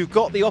 you've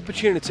got the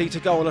opportunity to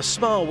go on a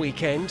spa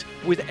weekend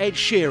with Ed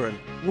Sheeran.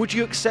 Would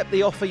you accept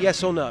the offer,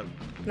 yes or no?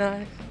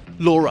 No.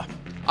 Laura,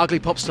 Ugly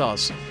Pop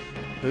Stars.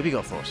 Who have you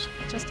got for us?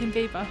 Justin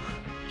Bieber.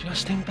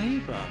 Justin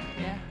Bieber?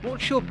 Yeah.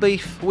 What's your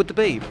beef with the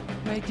Beeb?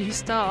 Where do you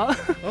start?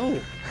 Oh.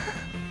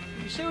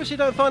 You seriously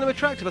don't find him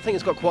attractive? I think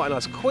he's got quite a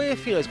nice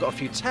quiff, you know, he's got a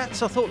few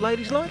tats. I thought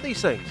ladies like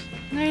these things.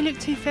 No, he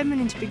looked too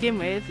feminine to begin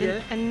with.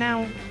 Yeah. And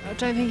now I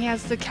don't think he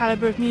has the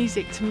calibre of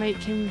music to make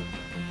him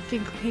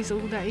think he's all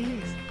that he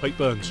is. Pete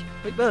Burns.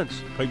 Pete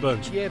Burns? Pete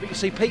Burns. Yeah, but you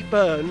see, Pete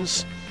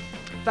Burns,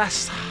 I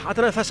don't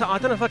know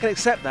if I can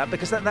accept that,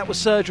 because that was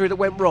surgery that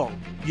went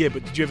wrong. Yeah,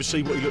 but did you ever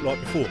see what he looked like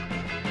before?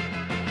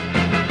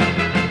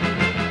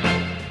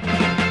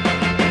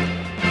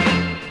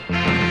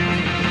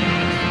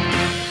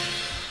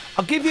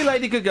 I'll give you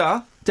Lady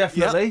Gaga,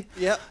 definitely.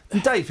 Yep.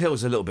 And Dave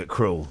Hill's a little bit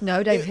cruel.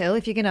 No, Dave Hill.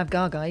 If you're going to have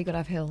Gaga, you've got to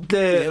have Hill.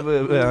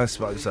 Yeah, I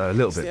suppose so, a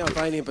little It's bit. the cruel.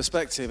 Albanian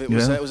perspective. It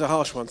Yeah. was a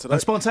harsh one today.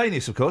 And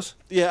spontaneous, of course.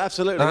 Yeah,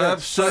 absolutely. yeah.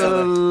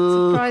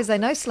 Absolutely. Surprised they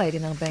know Slade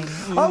in Albania.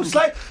 Oh,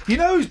 Slade. You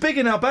know who's big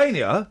in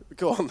Albania?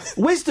 Go on.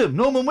 Wisdom,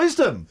 Norman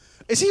Wisdom.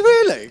 Is he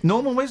really?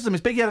 Norman Wisdom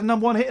is big. He had a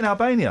 #1 hit in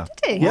Albania.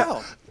 Did he? Yeah.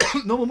 Wow.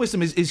 Norman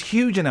Wisdom is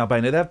huge in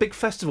Albania. They have big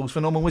festivals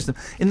for Norman Wisdom.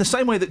 In the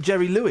same way that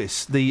Jerry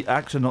Lewis, the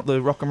actor, not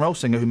the rock and roll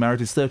singer who married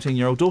his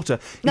 13-year-old daughter,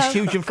 is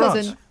huge in France.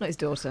 Cousin, not his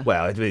daughter.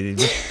 Well,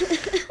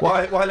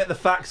 why let the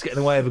facts get in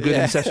the way of a good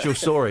incestual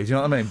story? Do you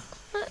know what I mean?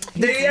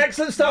 The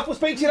excellent stuff. We'll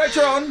speak to you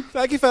later on.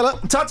 Thank you, fella.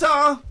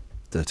 Ta-ta.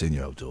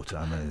 13-year-old daughter.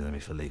 I mean,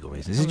 for legal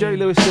reasons. Is Jerry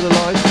Lewis still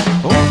alive?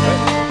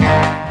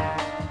 Oh.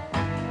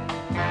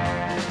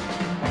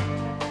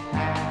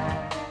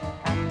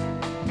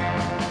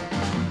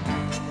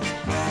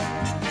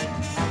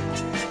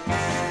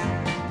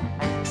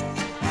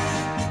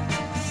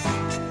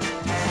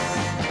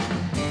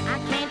 I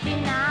can't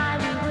deny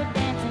we were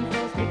dancing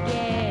close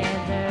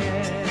together.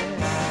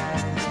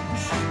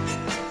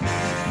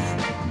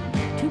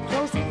 Too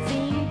close it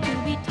seemed to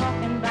be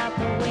talking about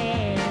the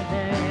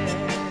weather.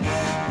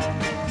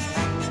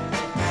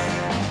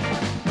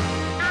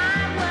 I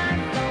was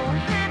so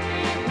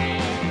happy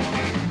when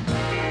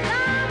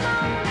the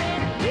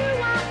moment you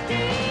walked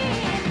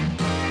in.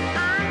 I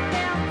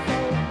felt so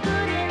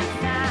good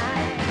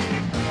inside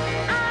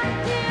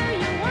until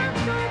you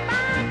walked on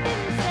by,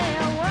 didn't say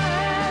a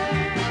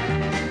word.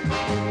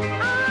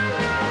 Oh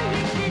no,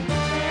 you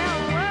didn't say a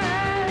word.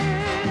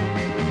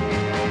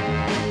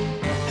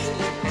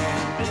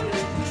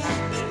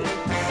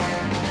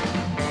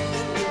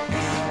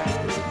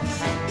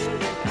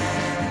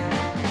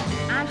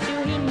 I'm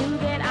sure he knew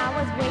that I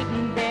was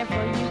waiting there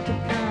for you to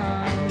come.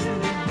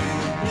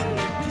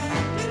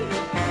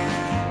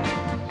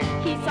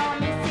 He saw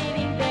me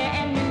sitting there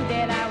and knew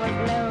that I was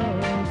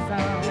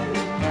lonesome.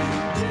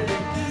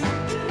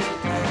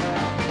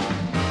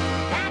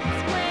 That's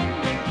when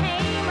you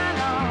came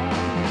along.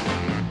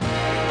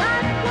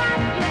 But what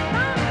you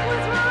thought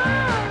was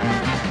wrong,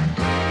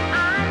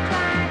 I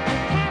tried to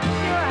catch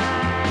your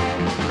eye.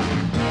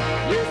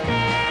 You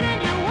stared and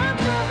you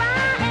walked on by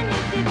and you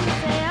didn't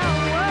say a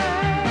word.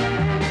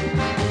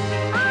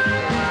 Oh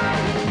no,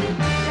 you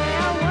didn't say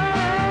a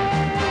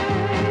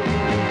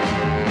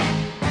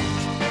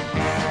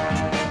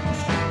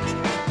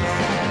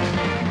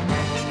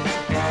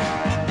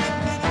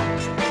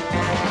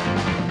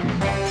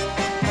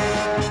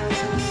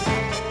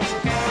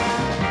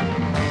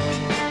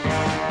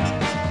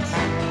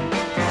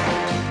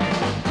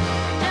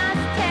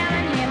Just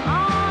telling him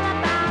all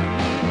about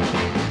you.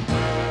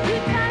 You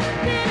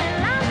trusted and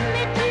loved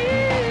me too.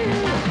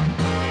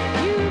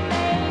 You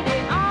made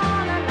it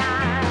all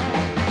alive.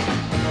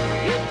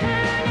 You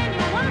turned and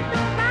you walked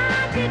on by,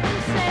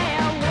 didn't say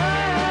a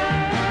word.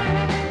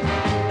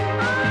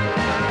 Oh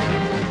no,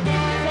 you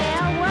didn't say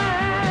a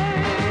word.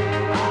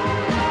 Oh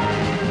no,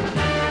 you didn't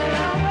say a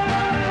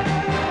word.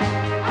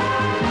 Oh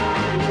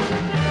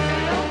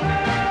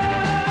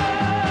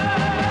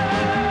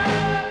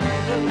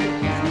no, you didn't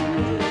say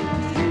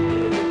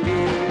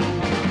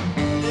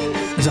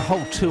There's a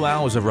whole 2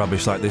 hours of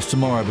rubbish like this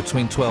tomorrow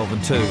between 12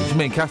 and 2.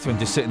 Me and Catherine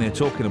just sitting here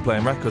talking and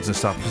playing records and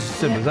stuff. It's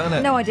simple, isn't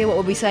it? No idea what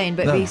we'll be saying,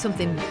 but No. it'll be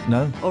something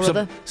No? or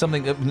other.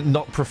 Something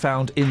not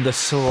profound in the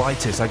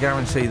slightest, I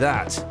guarantee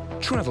that.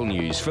 Travel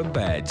news for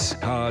beds,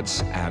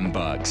 cards and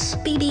bugs.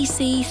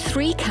 BBC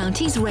Three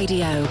Counties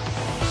Radio.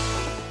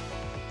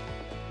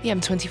 The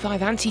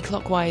M25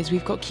 anti-clockwise,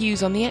 we've got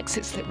queues on the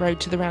exit slip road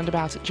to the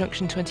roundabout at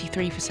junction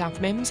 23 for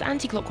South Mims.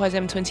 Anti-clockwise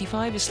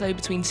M25 is slow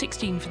between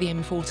 16 for the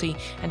M40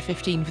 and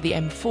 15 for the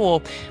M4.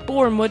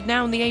 Borehamwood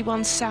now on the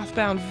A1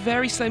 southbound,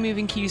 very slow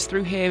moving queues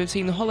through here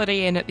between the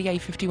Holiday Inn at the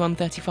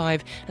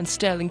A5135 and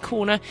Stirling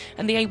Corner,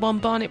 and the A1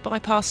 Barnet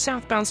bypass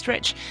southbound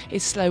stretch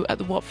is slow at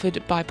the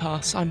Watford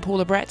bypass. I'm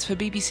Paula Brett for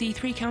BBC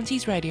Three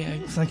Counties Radio.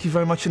 Thank you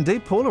very much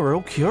indeed, Paula. We're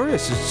all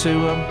curious as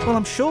to, well,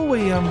 I'm sure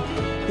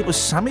it was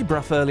Sammy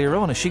Bruff earlier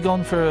on. Has she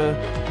gone for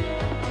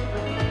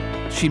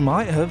a... She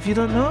might have, you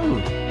don't know.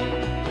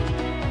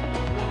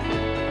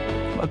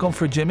 Might have gone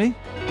for a Jimmy.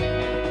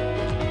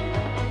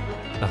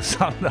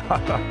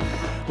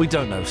 We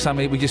don't know,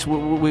 Sammy.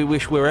 We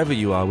wish wherever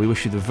you are, we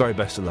wish you the very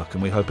best of luck,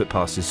 and we hope it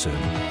passes soon.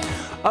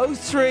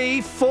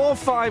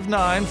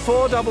 03459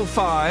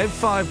 455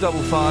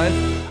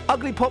 555.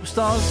 Ugly pop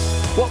stars.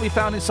 What we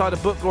found inside a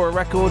book or a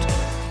record.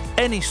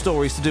 Any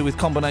stories to do with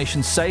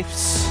combination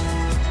safes.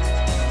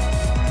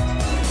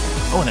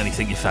 Oh, and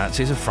anything you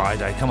fancy. It's a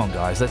Friday. Come on,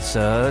 guys. Let's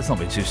not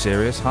be too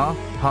serious, huh?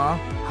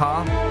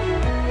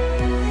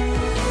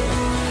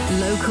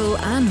 Local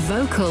and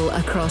vocal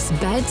across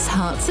beds,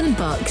 hearts and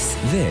bucks.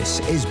 This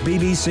is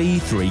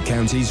BBC Three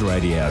Counties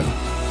Radio.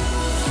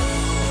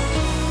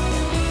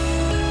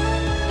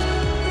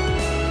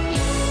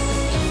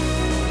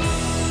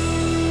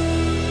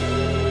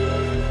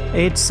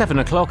 It's 7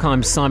 o'clock.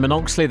 I'm Simon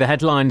Oxley. The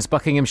headlines: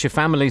 Buckinghamshire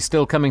family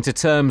still coming to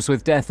terms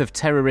with death of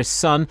terrorist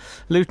son.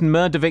 Luton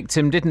murder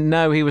victim didn't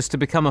know he was to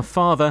become a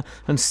father.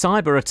 And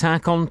cyber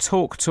attack on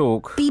Talk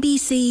Talk.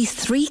 BBC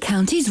Three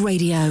Counties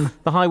Radio.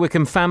 The High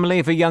Wycombe family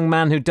of a young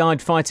man who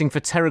died fighting for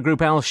terror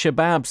group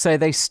Al-Shabaab say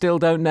they still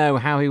don't know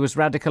how he was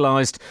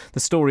radicalised. The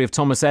story of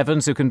Thomas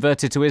Evans, who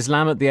converted to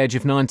Islam at the age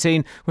of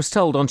 19, was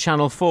told on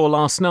Channel 4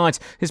 last night.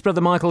 His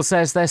brother Michael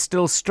says they're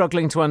still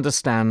struggling to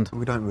understand.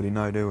 We don't really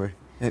know, do we?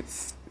 It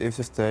was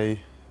just a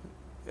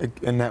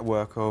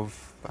network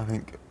of, I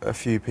think, a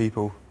few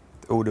people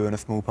all doing a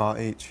small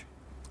part each.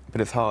 But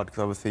it's hard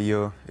because obviously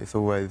it's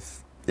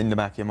always in the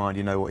back of your mind.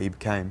 You know what he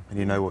became and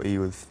you know what he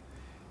was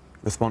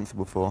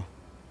responsible for.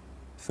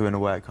 So in a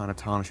way, it kind of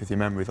tarnishes your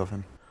memories of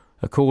him.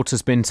 A court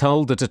has been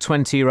told that a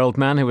 20-year-old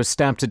man who was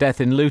stabbed to death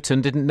in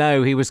Luton didn't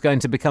know he was going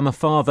to become a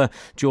father.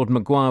 Jordan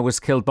Maguire was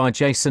killed by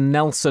Jason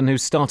Nelson,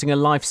 who's starting a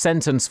life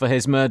sentence for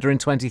his murder in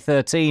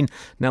 2013.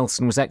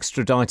 Nelson was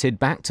extradited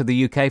back to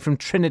the UK from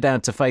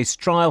Trinidad to face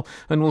trial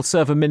and will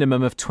serve a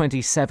minimum of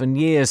 27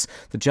 years.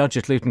 The judge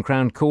at Luton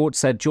Crown Court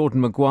said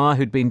Jordan Maguire,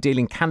 who'd been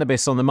dealing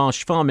cannabis on the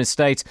Marsh Farm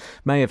estate,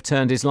 may have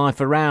turned his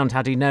life around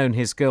had he known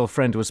his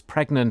girlfriend was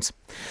pregnant.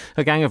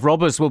 A gang of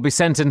robbers will be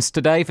sentenced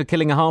today for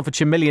killing a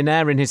Hertfordshire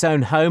millionaire in his own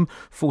home.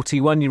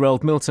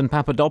 41-year-old Milton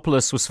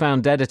Papadopoulos was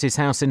found dead at his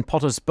house in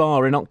Potter's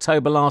Bar in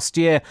October last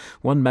year.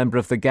 One member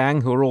of the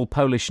gang, who are all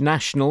Polish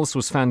nationals,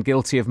 was found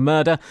guilty of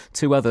murder.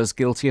 2 others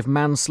guilty of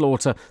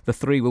manslaughter. The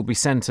 3 will be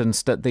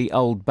sentenced at the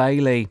Old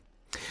Bailey.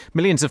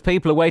 Millions of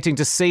people are waiting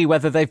to see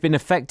whether they've been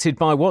affected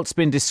by what's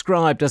been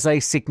described as a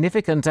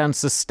significant and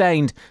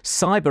sustained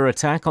cyber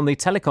attack on the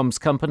telecoms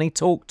company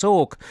Talk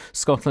Talk.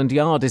 Scotland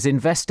Yard is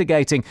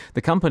investigating.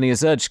 The company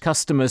has urged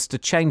customers to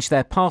change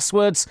their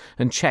passwords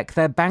and check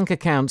their bank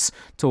accounts.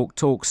 Talk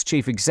Talk's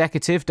chief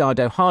executive,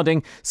 Dido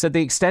Harding, said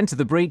the extent of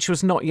the breach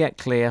was not yet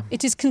clear.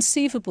 It is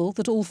conceivable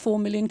that all 4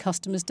 million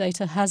customers'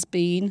 data has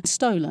been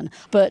stolen,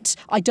 but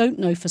I don't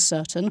know for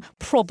certain.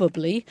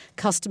 Probably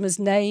customers'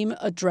 name,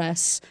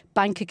 address,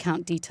 bank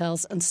account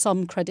details and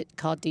some credit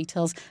card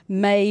details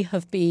may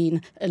have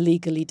been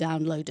illegally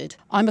downloaded.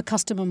 I'm a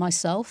customer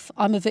myself.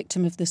 I'm a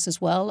victim of this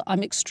as well.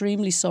 I'm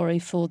extremely sorry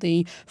for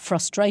the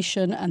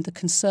frustration and the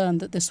concern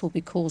that this will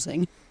be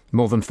causing.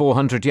 More than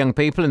 400 young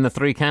people in the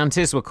 3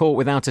 counties were caught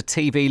without a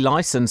TV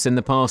licence in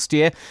the past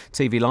year.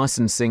 TV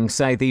licensing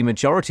say the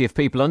majority of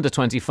people under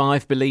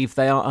 25 believe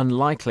they are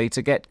unlikely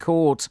to get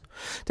caught.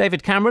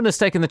 David Cameron has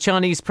taken the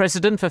Chinese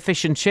president for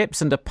fish and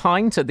chips and a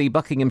pint at the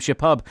Buckinghamshire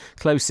pub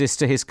closest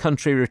to his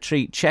country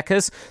retreat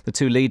Chequers. The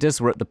 2 leaders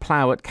were at the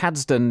Plough at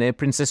Cadsden near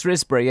Princess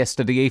Risborough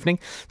yesterday evening.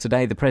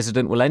 Today the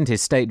president will end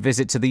his state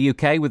visit to the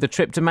UK with a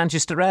trip to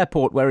Manchester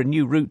Airport, where a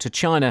new route to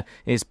China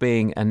is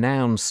being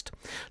announced.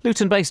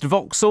 Luton-based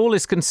Vauxhall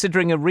is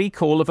considering a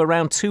recall of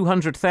around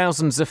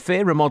 200,000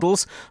 Zafira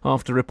models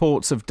after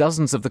reports of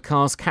dozens of the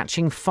cars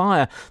catching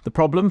fire. The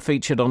problem,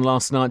 featured on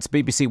last night's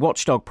BBC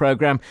Watchdog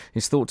programme,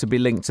 is thought to be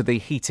linked to the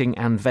heating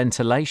and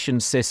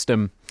ventilation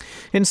system.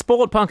 In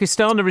sport,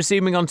 Pakistan are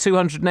resuming on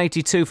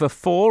 282 for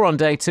 4 on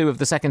day 2 of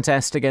the second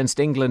test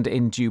against England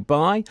in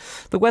Dubai.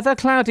 The weather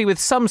cloudy with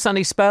some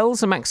sunny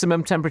spells, a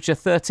maximum temperature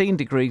 13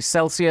 degrees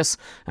Celsius.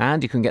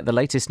 And you can get the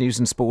latest news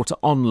and sport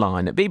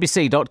online at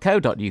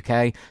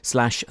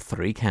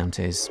bbc.co.uk/3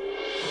 counties.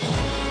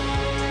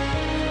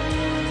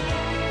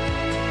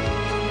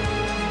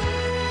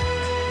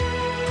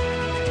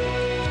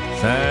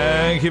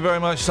 Thank you very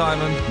much,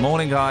 Simon.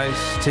 Morning, guys.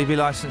 TV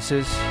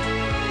licences.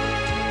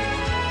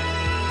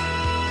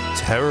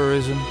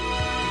 Terrorism.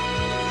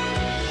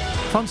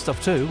 Fun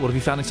stuff too. What have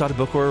you found inside a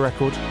book or a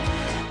record?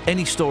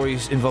 Any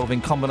stories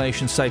involving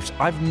combination safes?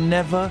 I've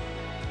never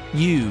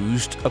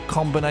used a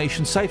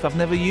combination safe. I've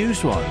never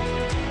used one.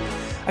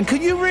 And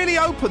can you really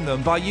open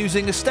them by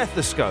using a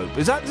stethoscope?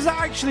 Does that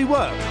actually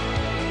work?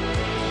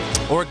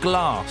 Or a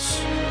glass?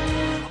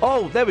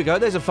 Oh, there we go.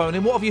 There's a phone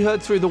in. What have you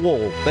heard through the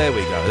wall? There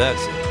we go.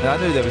 That's it.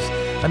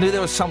 I knew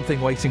there was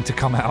something waiting to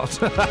come out.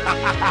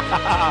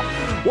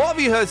 What have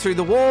you heard through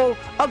the wall?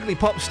 Ugly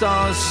pop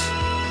stars.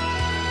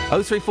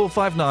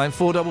 03459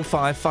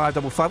 455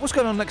 555. What's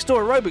going on next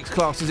door? Aerobics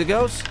classes,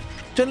 girls?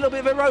 Doing a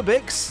little bit of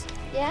aerobics?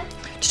 Yeah.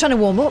 Just trying to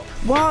warm up.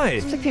 Why?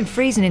 It's flipping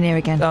freezing in here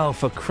again. Oh,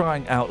 for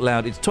crying out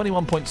loud. It's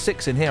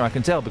 21.6 in here, I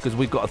can tell, because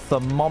we've got a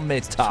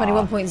thermometer.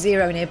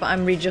 21.0 in here, but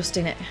I'm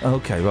readjusting it.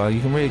 OK, well, you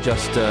can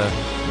readjust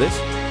this.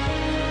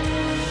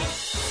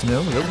 No,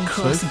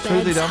 Across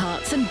smoothly beds, done.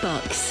 hearts and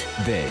bucks.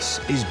 This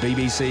is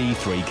BBC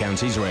Three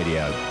Counties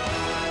Radio.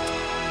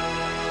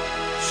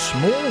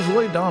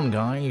 Smoothly done,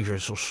 guys.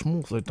 It's so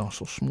smoothly done,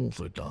 so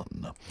smoothly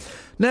done.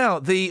 Now,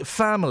 the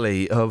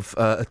family of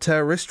a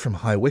terrorist from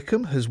High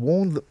Wycombe has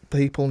warned that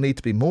people need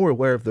to be more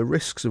aware of the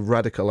risks of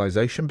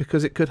radicalisation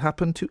because it could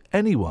happen to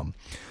anyone.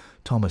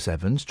 Thomas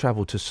Evans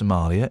travelled to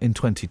Somalia in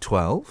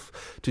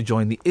 2012 to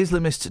join the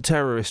Islamist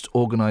terrorist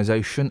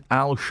organisation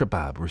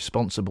Al-Shabaab,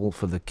 responsible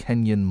for the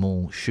Kenyan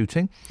mall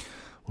shooting.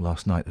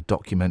 Last night, a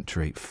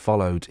documentary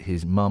followed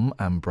his mum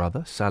and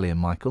brother, Sally and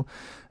Michael,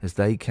 as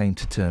they came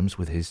to terms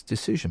with his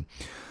decision.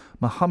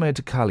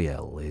 Mohammed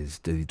Khaliel is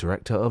the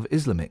director of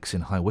Islamics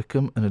in High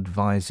Wycombe and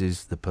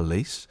advises the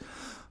police.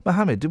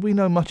 Mohammed, did we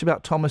know much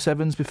about Thomas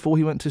Evans before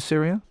he went to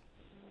Syria?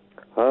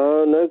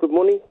 No, good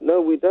morning. No,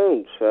 we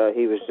don't.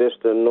 He was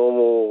just a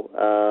normal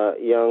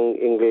young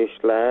English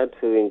lad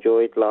who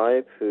enjoyed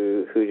life,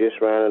 who just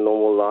ran a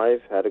normal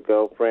life, had a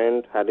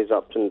girlfriend, had his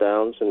ups and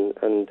downs,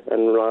 and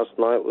last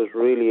night was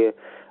really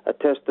a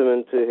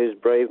testament to his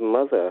brave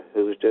mother,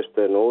 who was just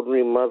an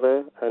ordinary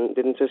mother and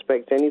didn't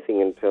suspect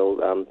anything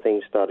until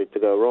things started to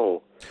go wrong.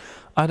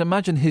 I'd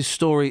imagine his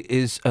story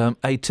is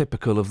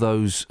atypical of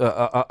those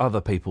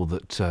other people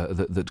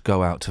that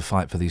go out to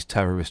fight for these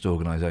terrorist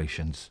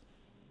organisations.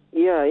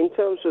 Yeah, in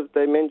terms of,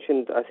 they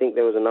mentioned, I think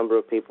there was a number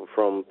of people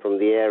from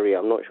the area.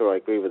 I'm not sure I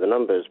agree with the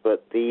numbers,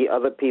 but the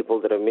other people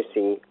that are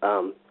missing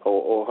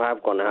or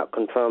have gone out,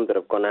 confirmed that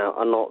have gone out,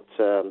 are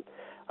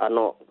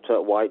not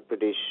white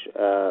British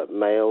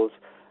males,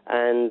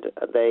 and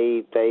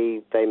they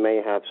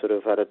may have sort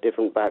of had a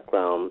different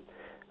background.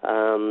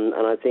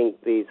 And I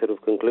think the sort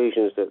of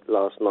conclusions that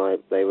last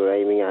night they were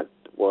aiming at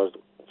was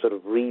sort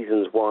of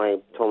reasons why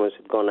Thomas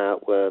had gone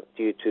out were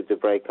due to the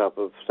breakup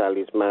of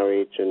Sally's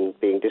marriage and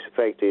being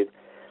disaffected.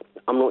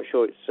 I'm not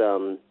sure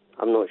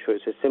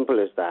it's as simple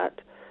as that.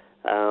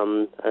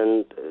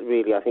 And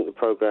really, I think the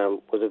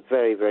program was a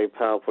very, very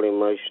powerful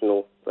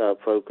emotional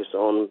focus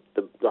on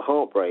the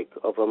heartbreak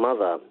of a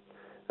mother.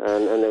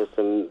 And there was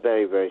some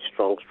very, very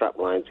strong strap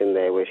lines in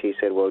there where she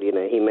said, well, you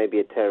know, he may be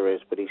a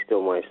terrorist, but he's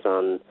still my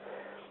son.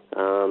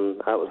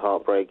 That was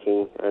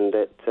heartbreaking, and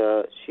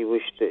that she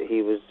wished that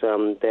he was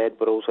dead,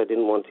 but also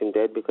didn't want him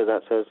dead because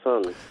that's her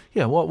son.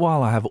 Yeah,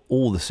 while I have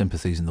all the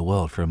sympathies in the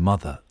world for a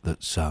mother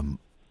that's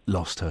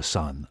lost her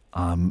son,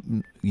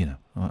 you know,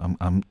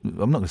 I'm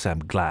not going to say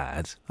I'm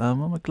glad.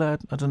 I'm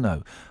glad. I don't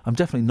know. I'm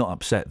definitely not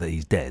upset that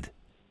he's dead.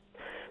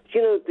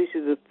 You know, this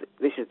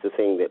is the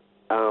thing that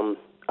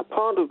a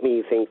part of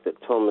me thinks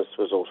that Thomas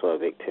was also a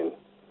victim.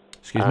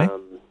 Excuse me?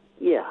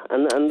 Yeah,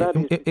 and that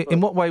is...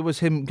 In what way was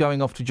him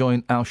going off to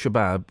join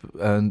Al-Shabaab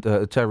and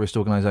a terrorist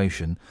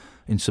organisation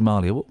in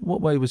Somalia,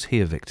 what way was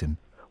he a victim?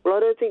 Well, I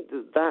don't think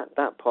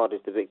that part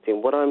is the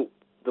victim.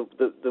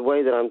 The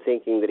way that I'm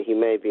thinking that he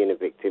may be a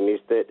victim is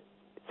that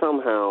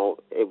somehow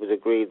it was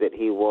agreed that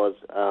he was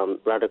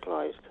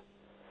radicalised.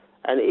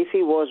 And if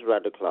he was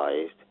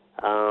radicalised,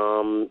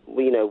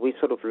 we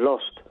sort of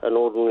lost an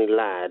ordinary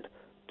lad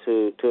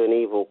to an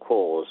evil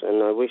cause,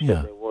 and I wish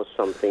that there was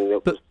something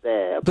that was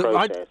there, a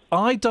process.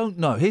 I don't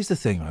know. Here's the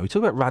thing, right? We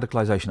talk about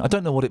radicalisation. I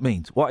don't know what it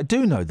means. What I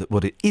do know that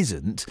what it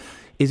isn't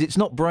is it's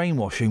not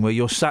brainwashing where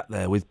you're sat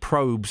there with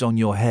probes on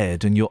your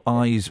head and your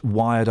eyes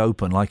wired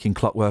open like in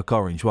Clockwork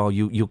Orange while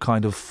you're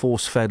kind of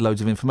force-fed loads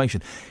of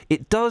information.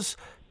 It does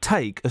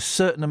take a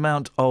certain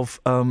amount of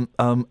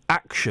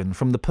action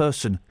from the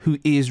person who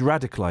is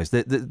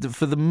radicalised.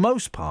 For the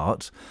most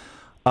part...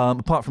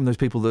 apart from those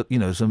people that, you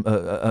know,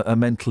 are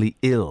mentally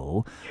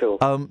ill, sure.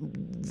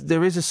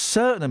 There is a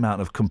certain amount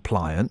of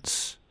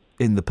compliance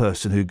in the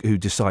person who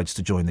decides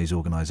to join these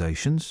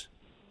organisations.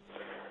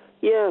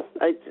 Yeah,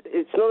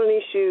 it's not an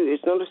issue,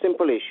 it's not a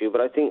simple issue,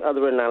 but I think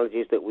other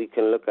analogies that we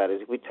can look at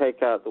is if we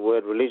take out the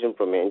word religion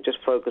from it and just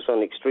focus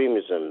on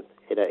extremism.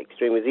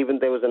 Even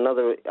there was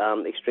another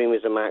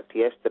extremism act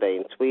yesterday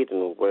in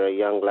Sweden where a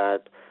young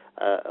lad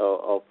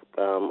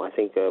I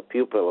think a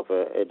pupil of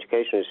an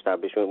education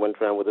establishment went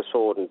around with a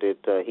sword and did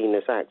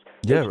heinous acts.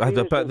 Yeah,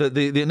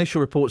 the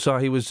initial reports are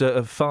he was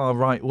a far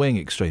right-wing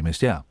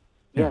extremist, yeah.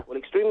 Yeah, well,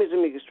 extremism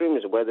is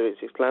extremism, whether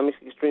it's Islamic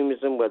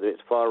extremism, whether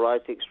it's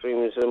far-right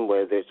extremism,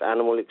 whether it's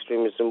animal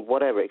extremism,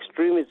 whatever.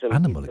 Extremism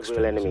is the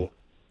real enemy.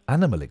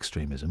 Animal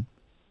extremism?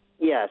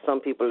 Yeah, some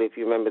people, if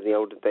you remember in the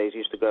olden days,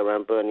 used to go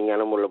around burning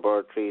animal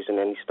laboratories and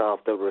any staff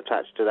that were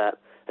attached to that.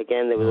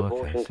 Again, there was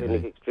abortion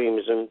clinic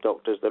extremism,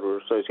 doctors that were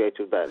associated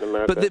with that in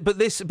America.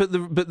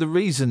 But the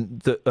reason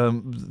that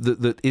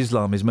that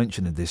Islam is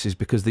mentioned in this is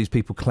because these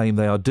people claim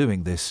they are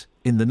doing this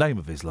in the name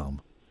of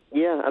Islam.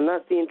 Yeah, and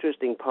that's the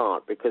interesting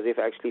part, because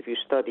if you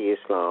study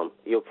Islam,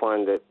 you'll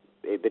find that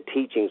the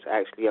teachings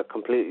actually are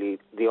completely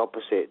the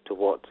opposite to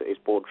what is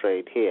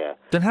portrayed here.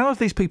 Then how have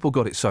these people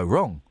got it so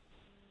wrong?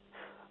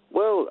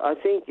 Well, I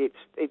think it's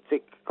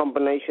a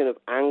combination of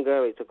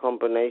anger. It's a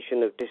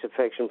combination of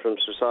disaffection from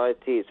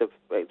society.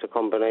 It's a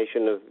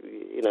combination of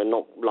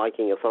not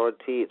liking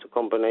authority. It's a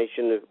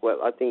combination of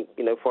I think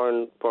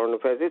foreign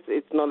affairs.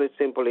 It's not a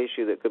simple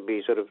issue that could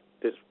be sort of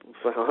just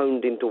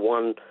honed into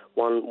one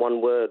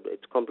word.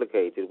 It's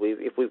complicated.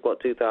 If we've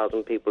got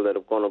 2,000 people that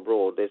have gone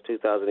abroad, there's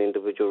 2,000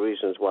 individual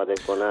reasons why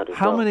they've gone out.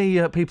 How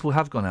many people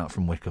have gone out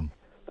from Wickham?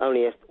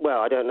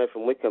 I don't know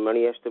from Wickham.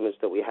 Only estimates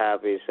that we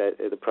have is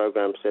the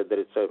programme said that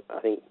it's I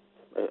think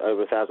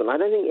over 1,000. I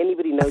don't think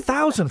anybody knows.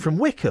 1,000 from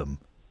Wickham?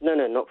 No,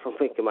 not from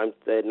Wickham. I'm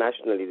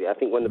nationally. I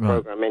think when the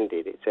programme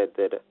ended, it said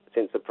that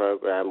since the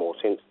programme or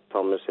since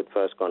Thomas had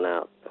first gone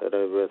out, that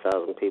over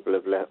 1,000 people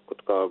have left to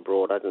go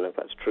abroad. I don't know if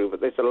that's true,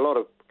 but there's a lot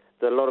of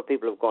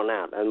people have gone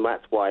out, and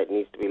that's why it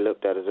needs to be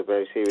looked at as a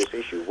very serious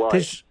issue.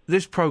 Why?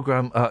 This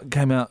programme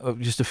came out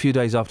just a few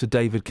days after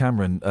David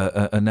Cameron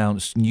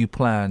announced new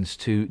plans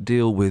to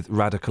deal with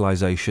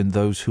radicalisation,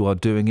 those who are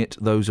doing it,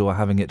 those who are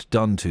having it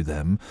done to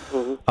them.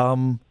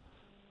 Mm-hmm.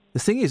 The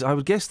thing is, I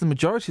would guess the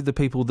majority of the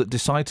people that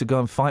decide to go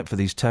and fight for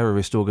these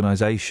terrorist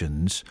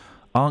organisations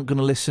aren't going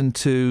to listen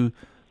to,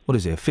 a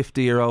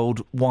 50-year-old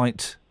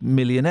white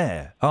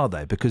millionaire, are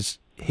they? Because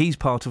he's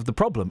part of the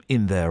problem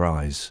in their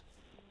eyes.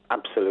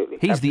 Absolutely.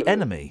 He's the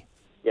enemy.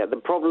 Yeah, the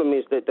problem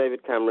is that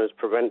David Cameron's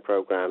Prevent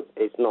programme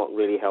is not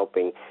really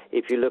helping.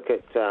 If you look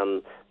at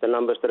the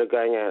numbers that are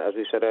going out, as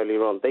we said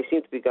earlier on, they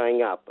seem to be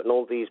going up, and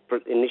all these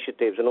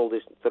initiatives and all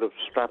these sort of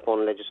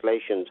strap-on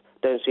legislations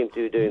don't seem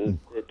to be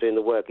doing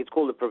the work. It's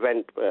called the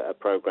Prevent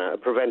programme, a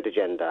Prevent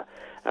agenda,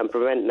 and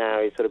Prevent now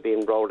is sort of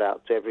being rolled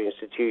out to every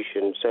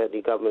institution,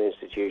 certainly government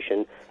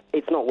institution.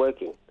 It's not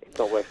working. It's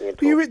not working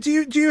at all.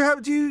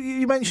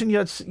 You mentioned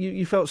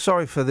you felt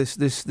sorry for this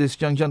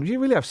young gentleman. Do you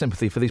really have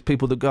sympathy for these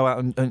people that go out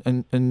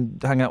and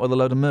hang out with a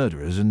load of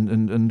murderers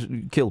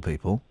and kill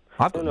people?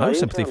 I've got no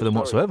sympathy for them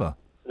whatsoever.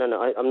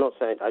 No, I'm not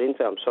saying. I didn't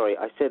say I'm sorry.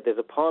 I said there's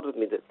a part of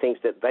me that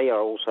thinks that they are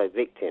also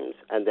victims,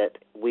 and that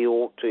we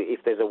ought to,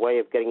 if there's a way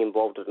of getting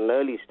involved at an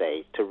early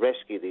stage to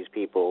rescue these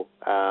people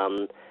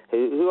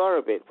who are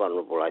a bit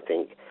vulnerable, I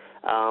think,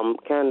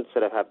 can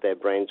sort of have their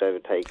brains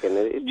overtaken.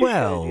 It's just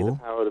the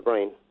power of the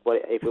brain.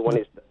 If one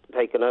is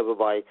taken over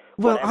by...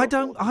 Well,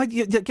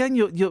 again,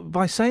 you're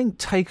by saying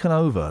taken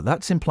over,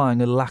 that's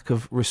implying a lack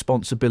of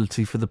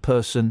responsibility for the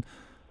person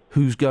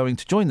who's going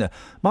to join there.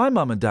 My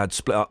mum and dad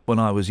split up when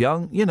I was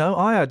young.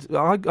 I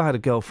had a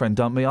girlfriend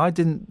dump me. I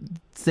didn't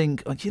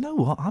think, you know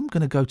what, I'm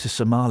going to go to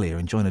Somalia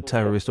and join a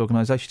terrorist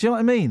organisation. Do you know what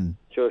I mean?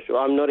 Sure.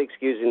 I'm not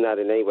excusing that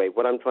in any way.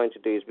 What I'm trying to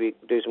do is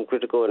do some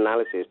critical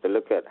analysis to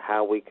look at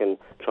how we can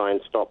try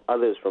and stop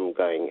others from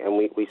going, and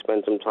we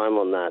spend some time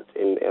on that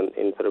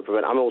in sort of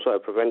Prevent. I'm also a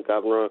Prevent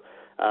governor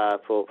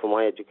for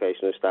my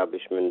education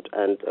establishment,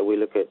 and we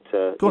look at...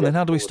 Go on then,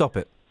 how do we stop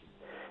it?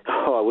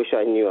 Oh, I wish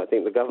I knew. I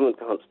think the government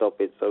can't stop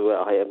it, so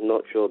I am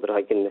not sure that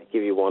I can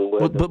give you one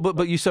word.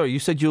 But you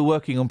said you're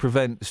working on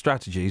prevent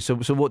strategies. So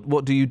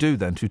what do you do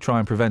then to try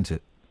and prevent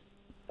it?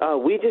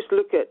 We just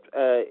look at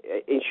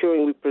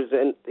ensuring we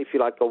present, if you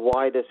like, a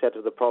wider set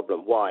of the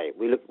problem. Why?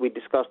 We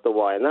discussed the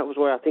why, and that was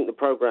where I think the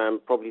programme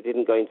probably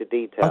didn't go into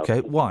detail. Okay,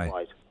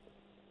 why?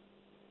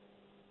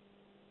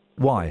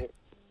 Why?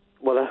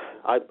 Well,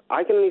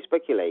 I can only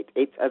speculate.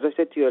 It's, as I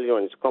said to you earlier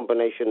on, it's a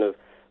combination of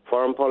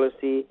foreign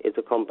policy, it's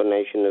a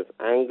combination of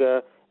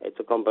anger, it's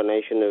a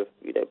combination of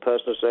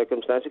personal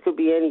circumstance. It could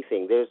be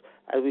anything. There's,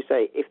 as we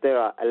say, if there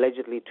are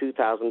allegedly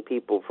 2,000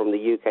 people from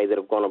the UK that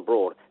have gone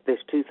abroad,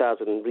 there's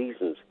 2,000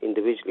 reasons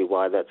individually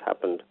why that's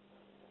happened.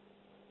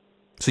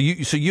 So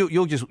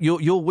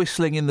you're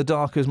whistling in the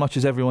dark as much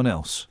as everyone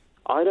else.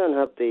 I don't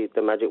have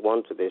the magic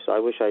wand to this. I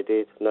wish I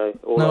did. No.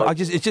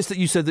 It's just that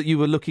you said that you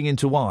were looking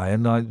into why,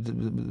 and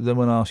then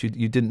when I asked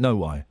you didn't know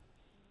why.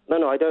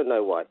 No, I don't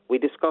know why. We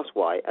discussed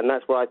why, and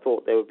that's where I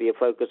thought there would be a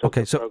focus of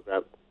the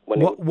programme.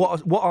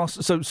 What?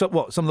 Some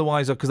of the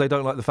whys are because they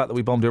don't like the fact that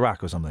we bombed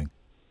Iraq or something?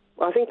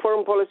 Well, I think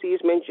foreign policy is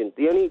mentioned.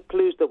 The only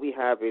clues that we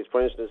have is,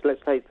 for instance,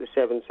 let's take the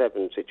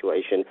 7/7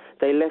 situation.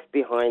 They left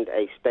behind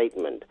a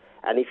statement,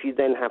 and if you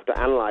then have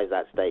to analyse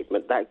that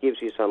statement, that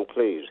gives you some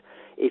clues.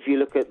 If you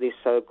look at this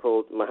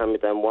so-called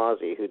Mohammed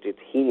Anwazi, who did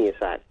heinous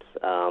acts,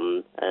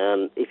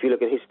 if you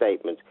look at his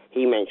statement,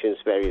 he mentions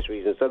various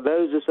reasons. So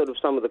those are sort of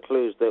some of the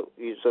clues that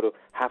you sort of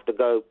have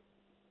to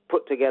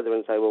put together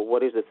and say, well,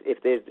 what is it?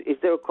 Is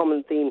there a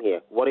common theme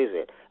here? What is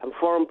it? And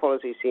foreign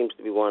policy seems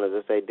to be one, as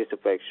I say,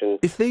 disaffection.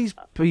 If these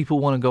people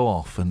want to go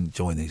off and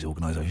join these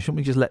organisations, shouldn't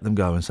we just let them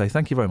go and say,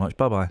 thank you very much,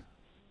 bye-bye?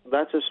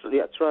 That's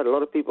right. A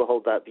lot of people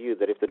hold that view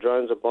that if the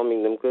drones are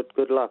bombing them,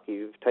 good luck.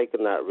 You've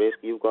taken that risk.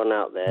 You've gone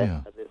out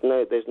there.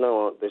 Yeah. There's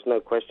no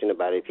question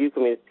about it. If you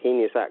commit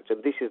heinous acts,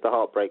 and this is the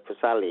heartbreak for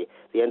Sally.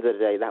 At the end of the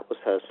day, that was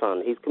her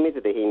son. He's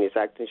committed a heinous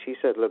act, and she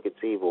said, "Look,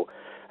 it's evil,"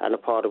 and a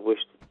part of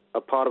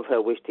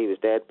her wished he was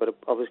dead, but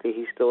obviously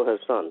he's still her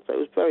son. So it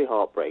was very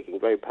heartbreaking,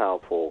 very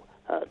powerful.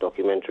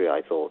 documentary,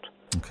 I thought.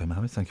 OK,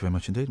 Mohammed, thank you very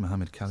much indeed.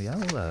 Mohammed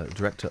Kalial,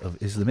 Director of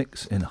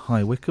Islamics in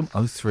High Wycombe,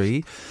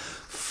 03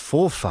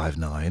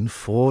 459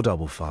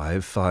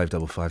 455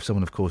 555.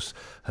 Someone, of course,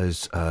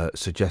 has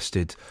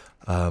suggested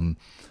Mick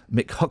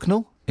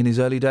Hucknall in his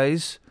early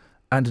days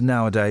and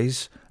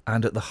nowadays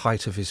and at the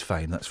height of his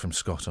fame. That's from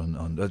Scott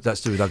on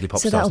that's to do with Ugly Pop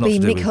So Stars. that'll be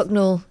Mick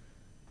Hucknall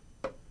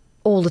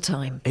all the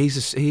time. He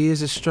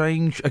is a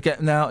strange...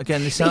 Again,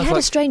 this sounds He had like...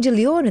 a strange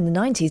allure in the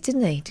 90s,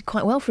 didn't he? Did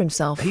quite well for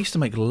himself. He used to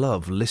make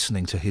love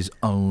listening to his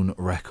own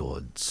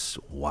records.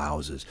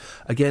 Wowzers.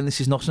 Again, this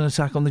is not an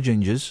attack on the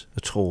Gingers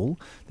at all.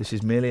 This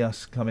is merely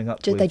us coming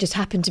up with... They just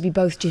happen to be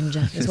both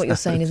ginger, is what you're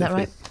saying, is that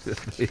right?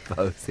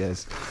 Both,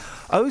 yes.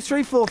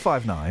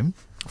 03459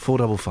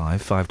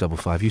 455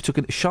 555. You took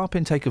a sharp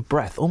intake of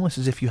breath, almost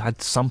as if you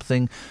had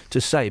something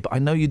to say, but I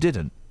know you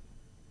didn't.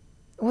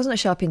 It wasn't a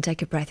sharp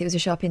intake of breath, it was a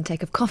sharp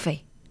intake of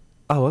coffee.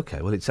 Oh,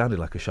 OK. Well, it sounded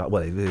like a sharp...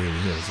 Well, it really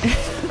is.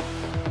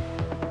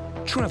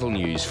 Travel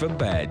news for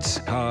beds,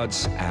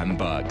 cards and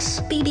bugs.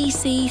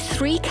 BBC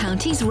Three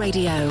Counties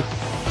Radio.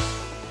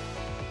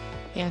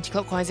 The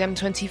anti-clockwise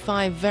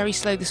M25 very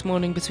slow this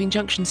morning between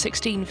junction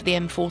 16 for the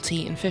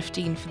M40 and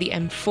 15 for the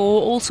M4.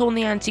 Also on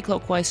the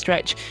anti-clockwise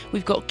stretch,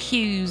 we've got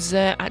queues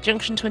at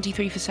junction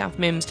 23 for South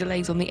Mims,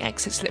 delays on the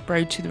exit slip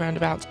road to the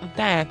roundabout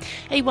there.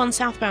 A1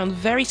 southbound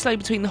very slow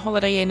between the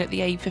Holiday Inn at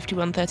the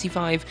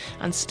A5135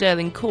 and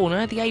Stirling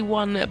Corner. The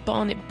A1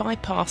 Barnet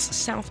bypass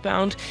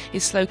southbound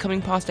is slow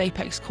coming past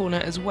Apex Corner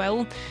as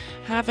well.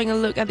 Having a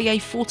look at the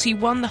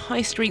A41, the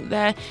High Street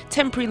there,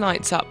 temporary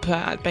lights up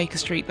at Baker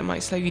Street that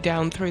might slow you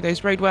down through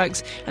those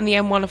roadworks. And the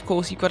M1, of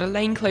course, you've got a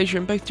lane closure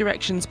in both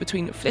directions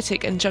between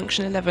Flitwick and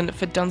Junction 11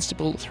 for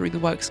Dunstable through the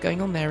works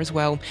going on there as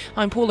well.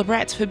 I'm Paula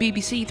Brett for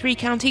BBC Three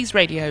Counties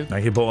Radio.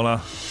 Thank you,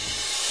 Paula.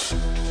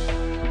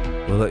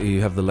 We'll let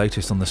you have the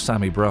latest on the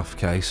Sammy Brough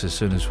case as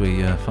soon as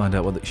we find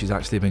out what she's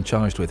actually been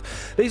charged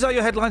with. These are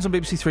your headlines on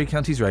BBC Three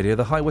Counties Radio.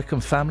 The High Wycombe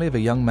family of a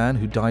young man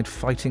who died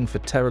fighting for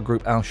terror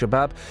group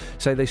Al-Shabaab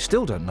say they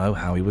still don't know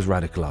how he was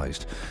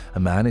radicalised. A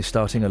man is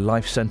starting a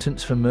life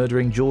sentence for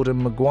murdering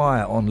Jordan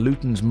Maguire on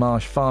Luton's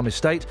Marsh Farm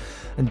estate,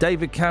 and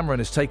David Cameron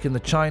has taken the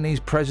Chinese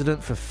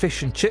president for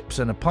fish and chips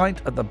and a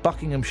pint at the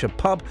Buckinghamshire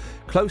pub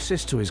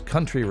closest to his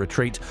country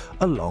retreat,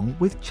 along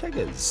with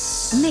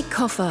Cheggers. Nick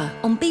Coffer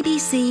on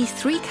BBC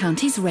Three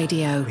Counties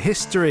Radio.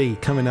 History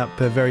coming up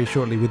very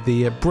shortly with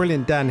the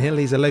brilliant Dan Hill.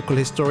 He's a local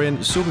historian.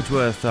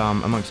 Sawbridgeworth,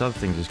 amongst other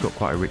things, has got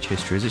quite a rich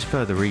history. As it's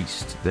further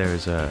east, there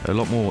is a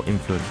lot more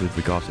influence with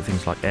regards to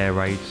things like air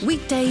raids.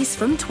 Weekdays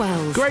from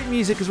 12. Great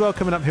music as well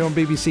coming up here on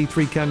BBC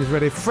Three Counties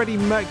Radio. Freddie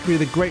Mercury,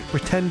 The Great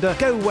Pretender.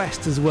 Go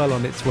West as well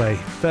on its way.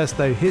 First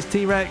though, here's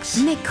T-Rex.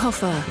 Nick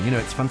Coffer. You know,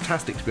 it's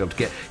fantastic to be able to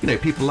get,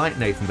 people like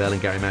Nathan Bell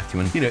and Gary Matthew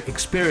and,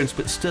 experienced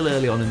but still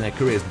early on in their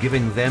careers,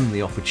 giving them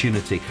the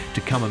opportunity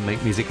to come and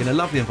make music in a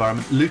lovely environment.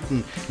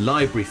 Luton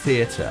Library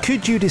Theatre.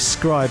 Could you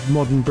describe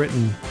modern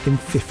Britain in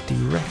 50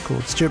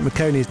 records? Stuart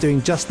McConey is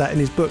doing just that in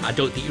his book. I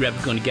don't think you're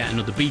ever going to get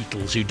another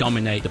Beatles who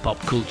dominate the pop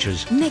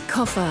cultures. Nick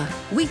Coffer,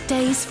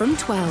 weekdays from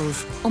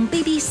 12 on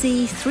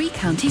BBC Three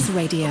Counties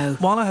Radio.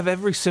 While I have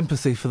every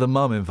sympathy for the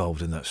mum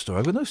involved in that story,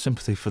 I've got no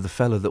sympathy for the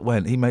fella that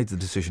went. He made the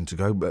decision to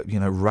go,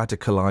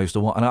 radicalised or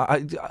what. And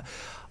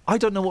I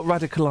don't know what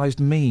radicalised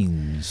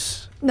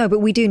means. No, but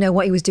we do know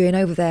what he was doing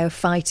over there,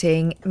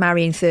 fighting,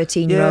 marrying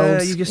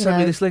 13-year-olds. Yeah, you just sent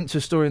me this link to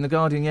a story in The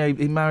Guardian. Yeah,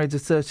 he married a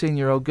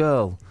 13-year-old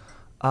girl.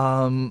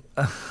 Do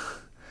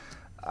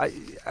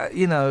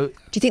you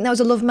think that was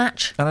a love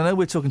match? And I know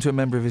we're talking to a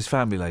member of his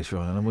family later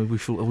on,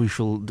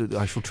 and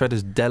I shall tread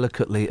as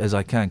delicately as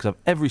I can because I have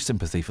every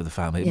sympathy for the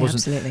family.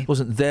 It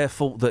wasn't their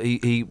fault that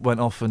he went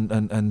off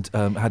and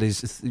had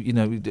his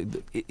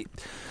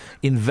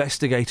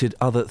investigated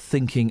other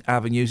thinking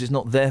avenues. It's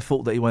not their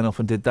fault that he went off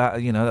and did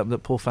that.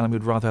 That poor family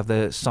would rather have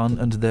their son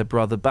and their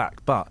brother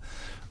back, but.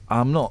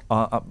 I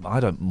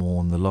don't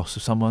mourn the loss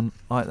of someone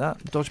like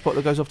that. Dodge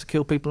Potler goes off to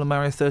kill people and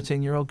marry a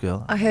 13-year-old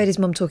girl. I heard his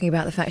mum talking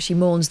about the fact she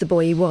mourns the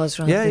boy he was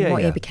rather than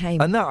what he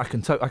became. And that I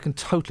can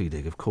totally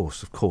dig, of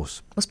course.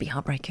 Must be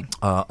heartbreaking.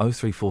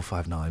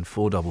 03459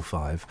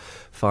 455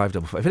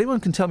 555. If anyone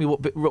can tell me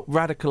what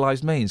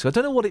radicalised means, I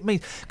don't know what it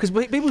means. Because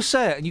people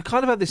say it, and you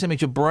kind of have this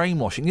image of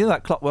brainwashing. You know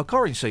that Clockwork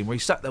Orange scene where he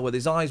sat there with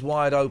his eyes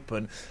wide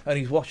open and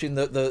he's watching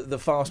the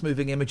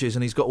fast-moving images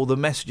and he's got all the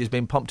messages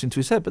being pumped into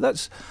his head. But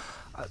that's...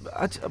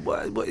 Is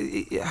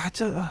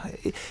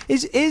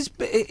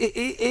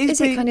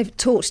it kind of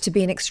taught to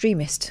be an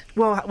extremist?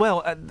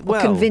 Well,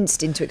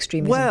 convinced into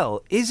extremism.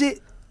 Well, is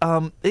it?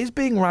 Is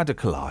being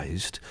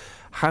radicalised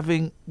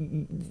having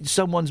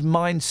someone's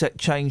mindset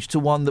changed to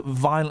one that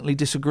violently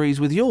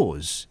disagrees with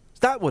yours? Is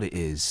that what it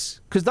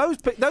is? Because those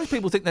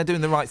people think they're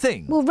doing the right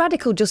thing. Well,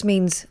 radical just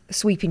means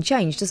sweeping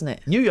change, doesn't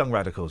it? New young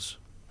radicals.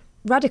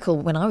 Radical,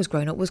 when I was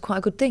growing up, was quite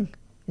a good thing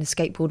in the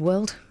skateboard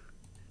world.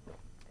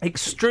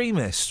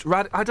 Extremist.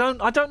 I don't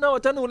know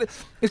what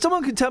if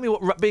someone can tell me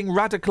what being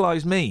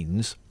radicalised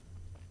means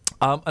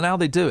and how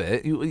they do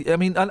it.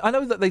 I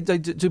know that they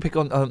do pick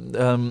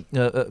on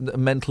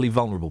mentally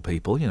vulnerable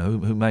people,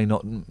 who may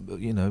not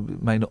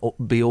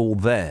be all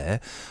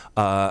there,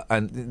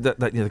 and that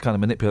they kind of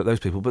manipulate those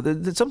people.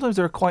 But sometimes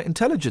there are quite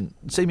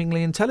intelligent,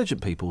 seemingly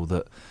intelligent people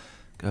that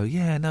go,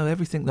 yeah, no,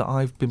 everything that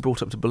I've been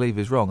brought up to believe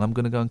is wrong. I'm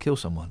going to go and kill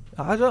someone.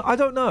 I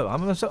don't know.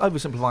 I'm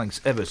oversimplifying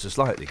ever so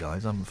slightly,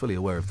 guys. I'm fully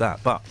aware of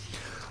that. But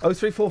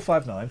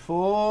 03459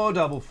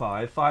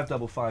 455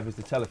 555 is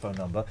the telephone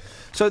number.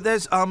 So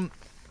there's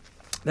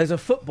a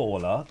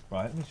footballer,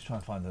 right? Let me just try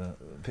and find the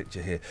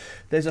picture here.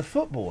 There's a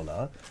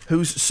footballer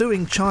who's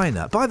suing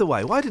China. By the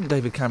way, why didn't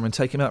David Cameron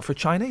take him out for a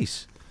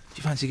Chinese?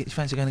 Do you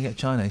fancy going to get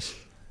Chinese?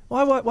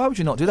 Why would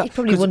you not do that? You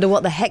probably wonder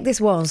what the heck this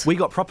was. We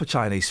got proper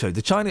Chinese food.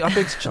 I've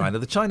been to China.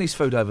 The Chinese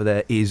food over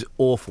there is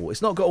awful.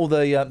 It's not got all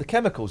the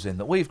chemicals in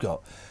that we've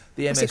got.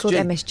 The What's MSG. it called?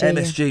 MSG.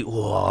 MSG.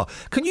 Whoa.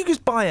 Can you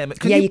just buy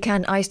MSG? You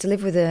can. I used to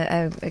live with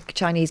a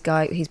Chinese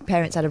guy. His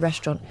parents had a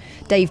restaurant,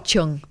 Dave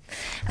Chung,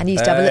 and he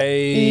used to have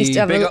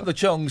a. Big up the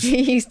Chungs.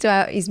 He used to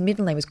have, his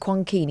middle name was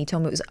Kwon Keen. He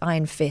told me it was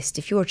Iron Fist.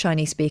 If you're a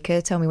Chinese speaker,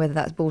 tell me whether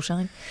that's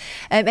bullshine.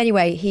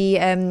 Anyway, he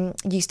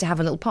used to have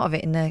a little pot of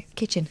it in the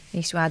kitchen. He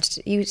used to add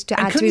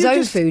to his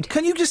own food.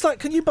 Can you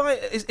buy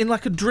it in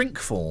like a drink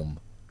form?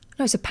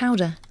 No, it's a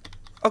powder.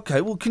 Okay,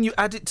 well, can you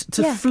add it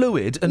to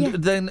fluid and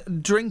then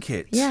drink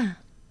it? Yeah.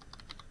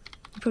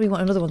 You probably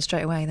want another one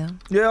straight away, though.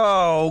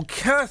 Yo,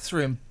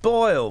 Catherine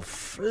Boyle,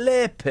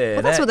 flipping.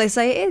 Well, that's what they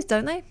say it is,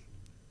 don't they?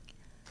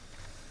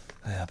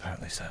 Yeah,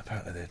 apparently so.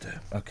 Apparently they do.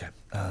 Okay.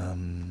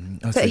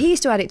 But he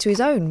used to add it to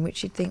his own,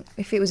 which you'd think,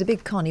 if it was a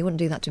big con, he wouldn't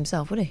do that to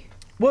himself, would he?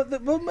 Well,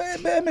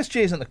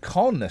 MSG isn't a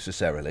con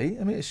necessarily.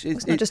 I mean,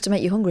 it's not just to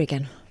make you hungry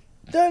again.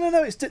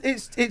 No.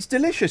 It's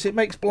delicious. It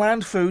makes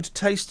bland food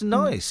taste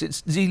nice.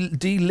 It's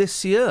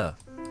delicieux.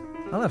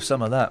 I'll have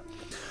some of that.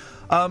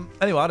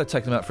 Anyway, I'd have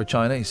taken them out for a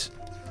Chinese.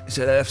 He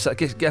said, have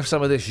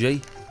some of this,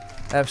 G.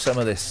 Have some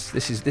of this.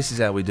 This is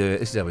how we do it.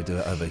 This is how we do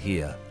it over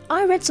here.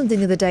 I read something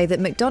the other day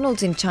that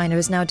McDonald's in China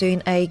is now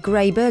doing a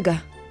grey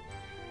burger.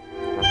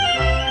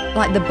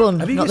 Like the bun,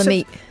 not the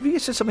meat. Have you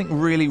said something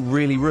really,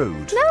 really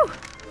rude? No.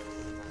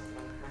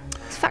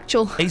 It's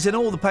factual. He's in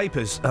all the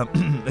papers.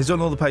 He's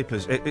on all the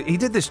papers. He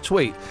did this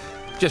tweet.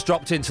 Just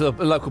dropped into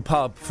the local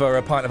pub for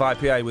a pint of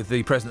IPA with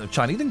the president of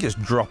China. He didn't just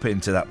drop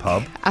into that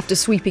pub. After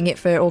sweeping it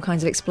for all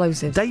kinds of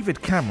explosives.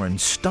 David Cameron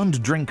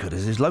stunned drinkers at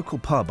his local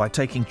pub by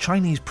taking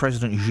Chinese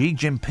President Xi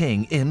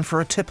Jinping in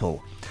for a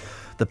tipple.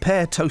 The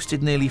pair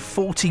toasted nearly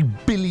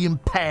 £40 billion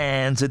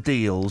of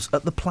deals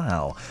at the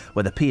Plough,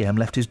 where the PM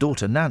left his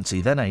daughter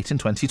Nancy, then 8, in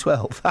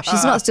 2012.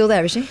 She's not still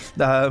there, is she?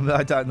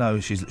 I don't know.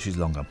 She's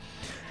longer.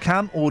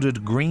 Cam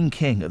ordered Green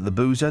King at the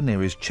Boozer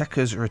near his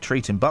Checkers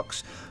retreat in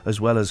Bucks, as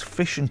well as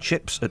fish and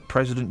chips at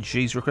President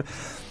Xi's request.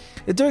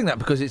 They're doing that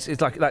because it's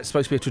like that's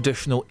supposed to be a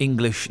traditional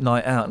English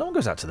night out. No one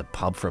goes out to the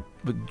pub for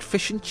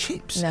fish and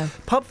chips. No.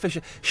 Pub fish.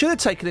 Should have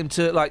taken him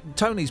to like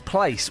Tony's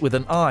Place with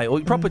an eye,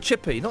 or proper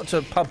chippy, not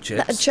to pub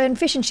chips.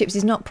 Fish and chips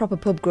is not proper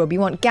pub grub. You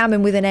want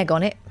gammon with an egg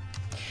on it,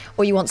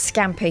 or you want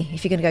scampi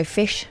if you're going to go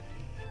fish.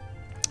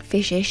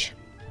 Fish-ish.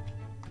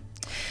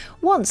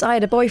 Once I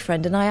had a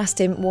boyfriend and I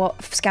asked him what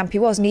scampi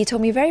was, and he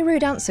told me a very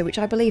rude answer, which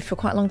I believed for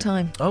quite a long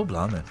time. Oh,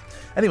 blimey.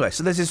 Anyway,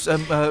 so there's this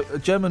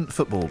German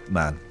football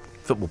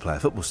player,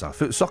 football star.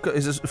 Soccer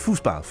is a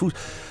Fußball.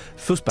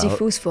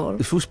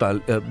 Die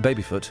Fußball,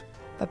 Babyfoot.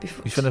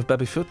 Babyfoot. You fan of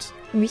Babyfoot?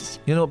 Oui.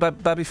 You know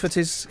what Babyfoot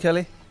is,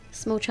 Kelly?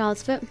 Small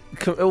child's foot.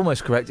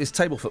 Almost correct. It's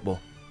table football.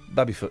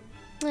 Babyfoot.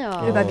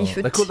 Oh.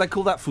 Babyfoot. They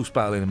call that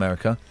Fußball in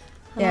America.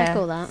 I like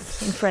all that.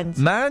 In Friends.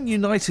 Man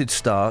United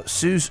star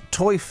sues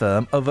toy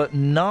firm over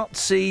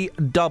Nazi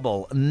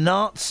double.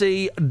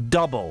 Nazi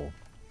double.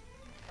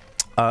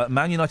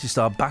 Man United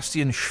star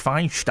Bastian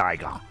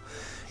Schweinsteiger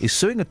is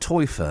suing a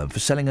toy firm for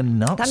selling a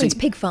Nazi... That means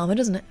pig farmer,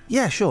 doesn't it?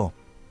 Yeah, sure.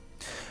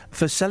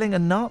 For selling a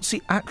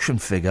Nazi action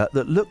figure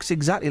that looks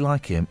exactly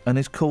like him and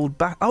is called...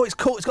 it's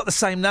got the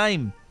same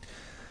name.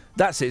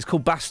 That's it. It's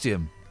called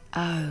Bastian.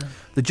 Oh.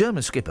 The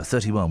German skipper,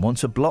 31, wants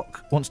to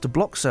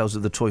block sales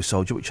of the toy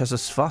soldier, which has a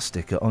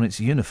swastika on its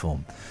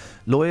uniform.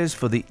 Lawyers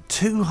for the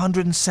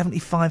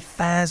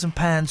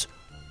 £275,000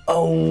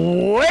 a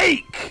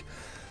week.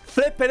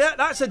 Flipping it,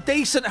 that's a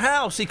decent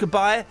house he could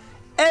buy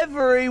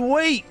every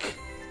week.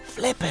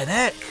 Flipping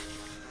heck.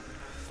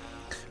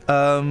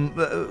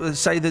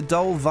 Say the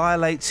doll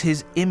violates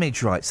his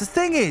image rights. The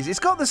thing is, it's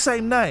got the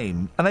same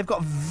name, and they've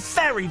got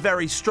very,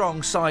 very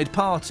strong side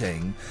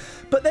parting,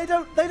 but they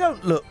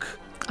don't look...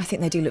 I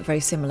think they do look very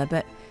similar,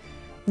 but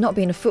not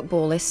being a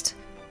footballist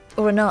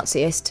or a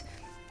Naziist,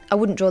 I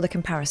wouldn't draw the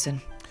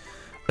comparison.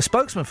 A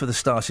spokesman for the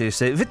Star Series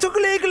said, "We took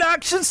legal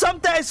action some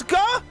days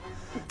ago.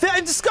 They're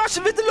in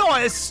discussion with the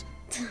lawyers."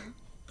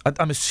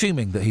 I'm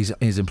assuming that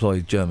he's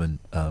employed German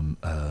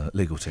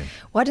legal team.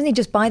 Why didn't he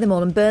just buy them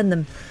all and burn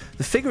them?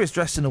 The figure is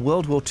dressed in a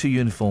World War II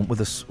uniform with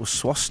a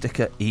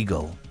swastika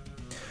eagle.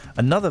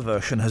 Another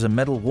version has a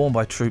medal worn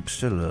by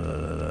troops.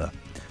 The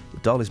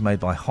doll is made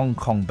by Hong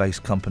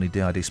Kong-based company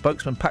DID.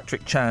 Spokesman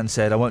Patrick Chan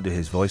said, I won't do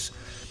his voice.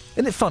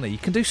 Isn't it funny? You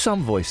can do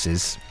some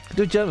voices. You can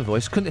do a German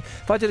voice.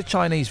 If I did a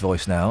Chinese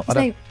voice now...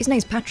 His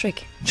name's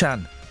Patrick.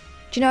 Chan.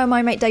 Do you know how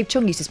my mate Dave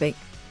Chung used to speak?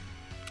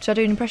 Should I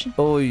do an impression?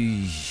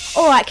 Oi.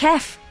 All right,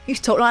 Kev. You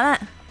used to talk like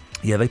that.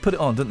 Yeah, they put it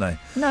on, didn't they?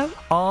 No.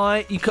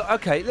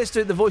 Okay, let's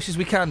do the voices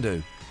we can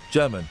do.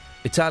 German,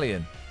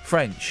 Italian,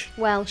 French,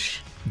 Welsh.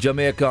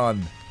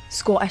 Jamaican.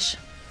 Scottish.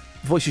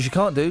 Voices you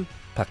can't do.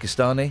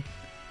 Pakistani,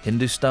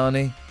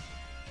 Hindustani,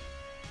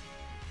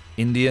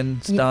 Indian,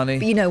 Stani.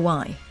 But you know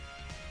why?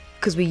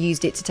 Because we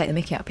used it to take the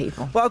mickey out of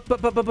people. Well,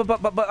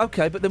 but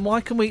okay, but then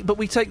why can we? But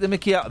we take the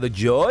mickey out of the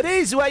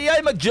Geordies. Well, yeah,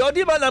 I'm a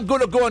Geordie man. I'm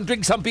going to go and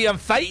drink some beer and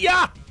fight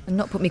ya. And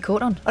not put me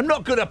coat on. I'm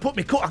not going to put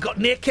me coat. I've got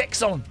near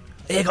kicks on.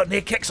 I got near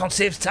kicks on.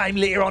 Saves time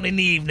later on in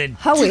the evening.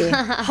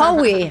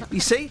 Howie. You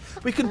see,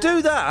 we can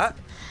do that.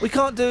 We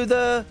can't do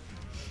the.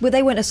 Well,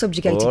 they weren't a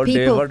subjugated Oh,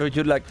 dear, people. what would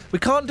you like? We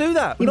can't do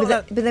that. Yeah, We're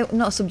but they're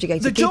not a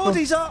subjugated The people.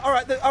 Geordies are all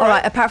right. All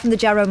right, apart from the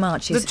Jarrow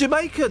marches. The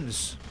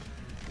Jamaicans.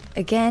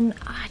 Again,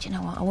 do you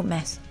know what? I won't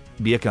mess.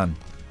 Beer can.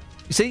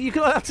 You see, you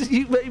can.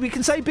 We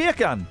can say beer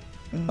can.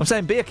 I'm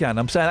saying beer can.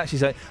 I'm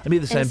saying I'm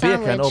either saying beer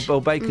can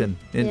or bacon.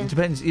 It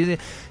depends.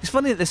 It's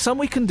funny that there's some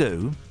we can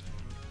do,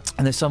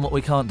 and there's some what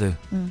we can't do.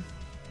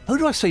 Who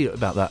do I see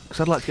about that?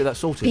 Because I'd like to get that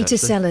sorted. Peter actually.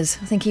 Sellers.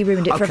 I think he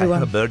ruined it for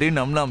everyone. Okay, birdie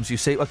num-nums, you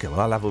see. Okay,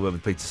 well, I'll have a word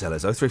with Peter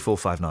Sellers.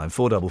 03459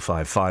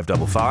 455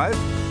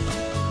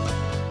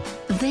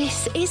 555.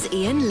 This is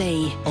Iain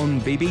Lee. On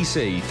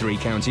BBC Three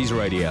Counties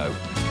Radio.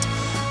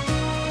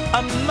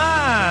 A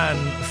man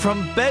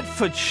from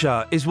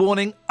Bedfordshire is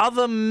warning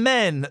other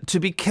men to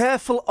be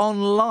careful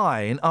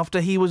online after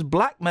he was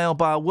blackmailed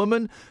by a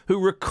woman who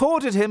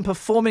recorded him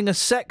performing a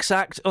sex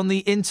act on the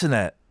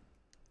internet.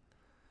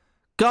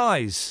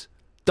 Guys,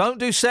 don't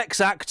do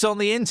sex acts on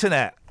the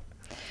internet.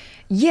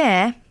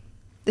 Yeah.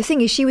 The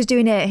thing is, she was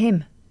doing it at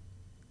him.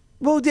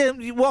 Well,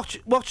 then, you watch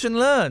and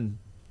learn.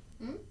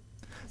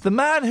 The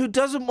man who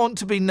doesn't want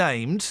to be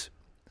named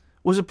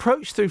was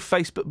approached through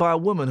Facebook by a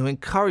woman who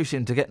encouraged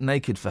him to get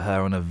naked for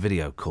her on a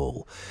video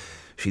call.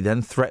 She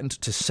then threatened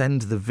to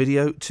send the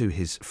video to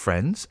his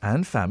friends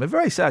and family. A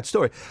very sad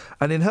story.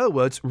 And in her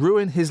words,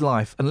 ruin his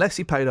life unless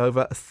he paid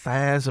over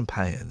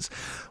 £1,000.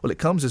 Well, it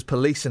comes as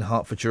police in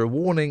Hertfordshire are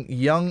warning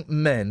young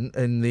men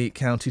in the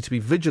county to be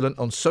vigilant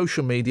on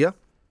social media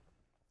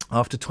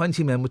after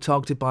 20 men were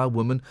targeted by a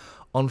woman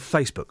on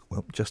Facebook.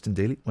 Well, Justin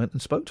Dealey went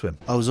and spoke to him.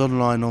 I was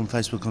online on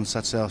Facebook on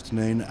Saturday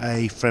afternoon,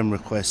 a friend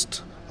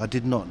request. I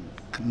did not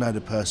know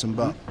the person,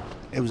 but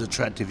it was an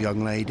attractive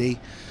young lady,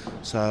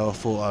 so I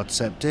thought I'd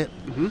accept it.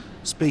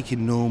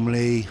 Speaking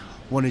normally,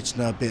 wanted to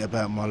know a bit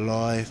about my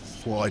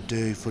life, what I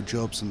do for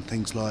jobs and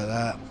things like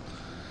that.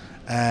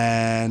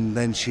 And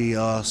then she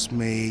asked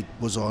me,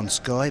 was I on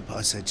Skype?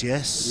 I said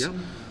yes.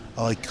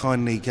 I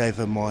kindly gave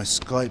her my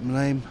Skype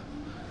name.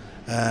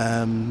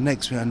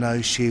 Next thing I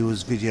know, she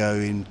was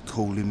videoing,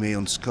 calling me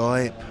on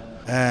Skype.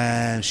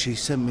 And she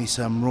sent me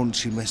some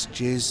raunchy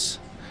messages.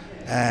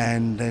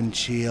 And then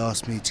she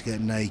asked me to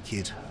get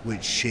naked,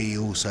 which she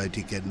also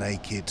did get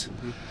naked.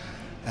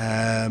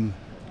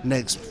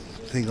 Next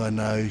thing I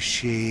know,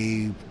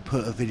 she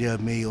put a video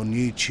of me on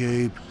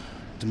YouTube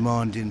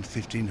demanding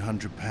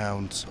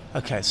 £1,500.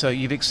 Okay, so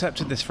you've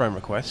accepted this friend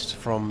request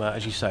from,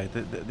 as you say,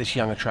 this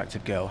young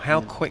attractive girl.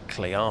 How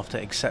quickly after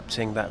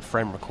accepting that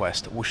friend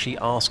request was she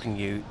asking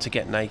you to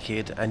get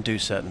naked and do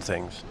certain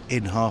things?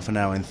 In half an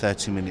hour, in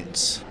 30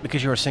 minutes.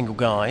 Because you're a single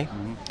guy,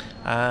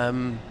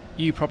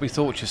 you probably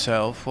thought to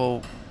yourself,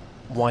 well,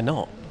 why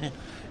not?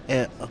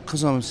 Yeah,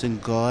 because I'm a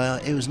single guy,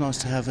 it was nice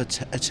to have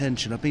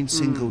attention. I've been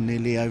single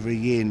nearly over a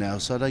year now,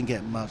 so I don't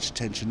get much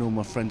attention. All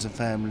my friends and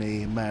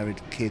family,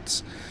 married,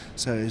 kids,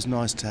 so it was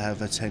nice to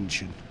have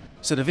attention.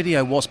 So the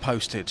video was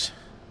posted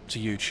to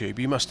YouTube.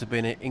 You must have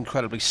been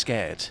incredibly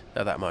scared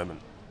at that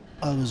moment.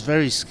 I was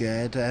very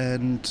scared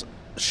and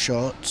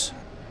shocked.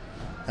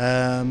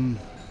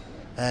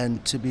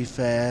 And to be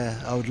fair,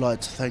 I would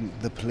like to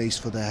thank the police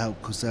for their help,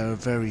 because they were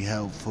very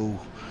helpful,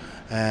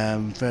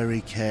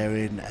 very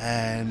caring,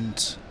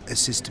 and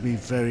assisted me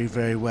very,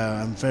 very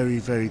well, and very,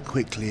 very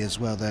quickly as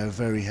well. They were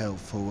very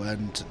helpful,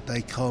 and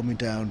they calmed me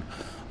down.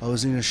 I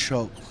was in a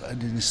shock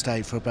and in a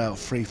state for about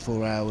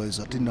 3-4 hours.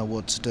 I didn't know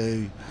what to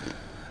do,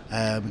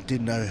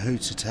 didn't know who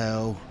to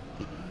tell,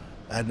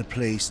 and the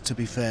police, to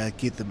be fair,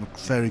 give them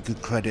very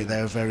good credit.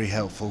 They were very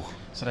helpful.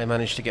 So they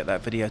managed to get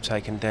that video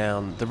taken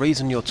down. The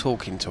reason you're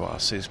talking to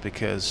us is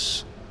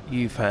because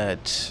you've had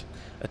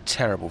a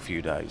terrible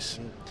few days.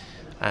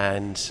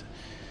 And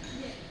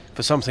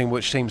for something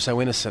which seems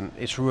so innocent,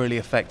 it's really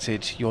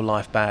affected your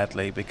life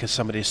badly, because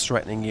somebody's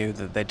threatening you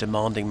that they're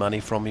demanding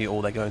money from you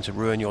or they're going to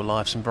ruin your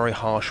life. Some very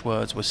harsh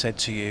words were said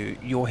to you.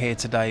 You're here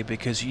today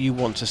because you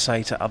want to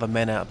say to other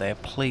men out there,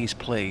 please,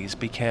 please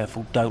be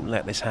careful, don't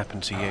let this happen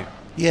to you.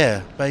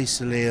 Yeah,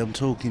 basically I'm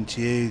talking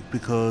to you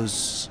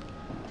because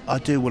I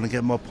do want to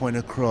get my point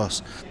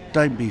across.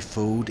 Don't be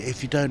fooled.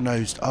 If you don't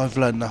know, I've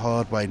learned the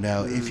hard way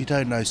now. If you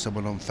don't know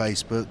someone on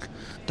Facebook,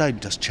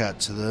 don't just chat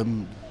to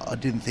them. I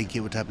didn't think it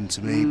would happen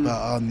to me, but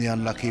I'm the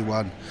unlucky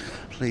one.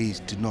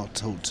 Please do not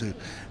talk to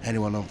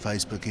anyone on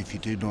Facebook if you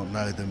do not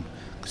know them,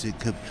 because it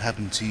could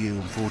happen to you,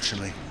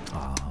 unfortunately.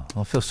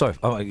 I feel sorry.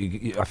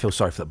 I feel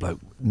sorry for that bloke.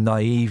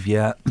 Naive,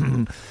 yeah.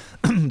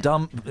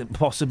 Dumb,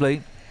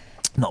 possibly.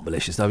 Not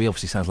malicious, though. He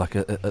obviously sounds like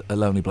a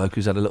lonely bloke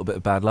who's had a little bit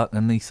of bad luck,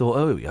 and he thought,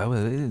 oh, yeah,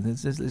 well,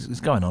 it's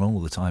going on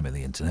all the time in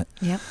the internet.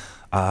 Yeah.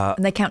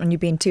 And they count on you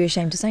being too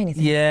ashamed to say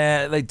anything.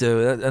 Yeah, they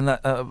do. And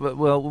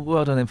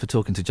well done him for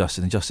talking to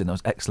Justin. And Justin, that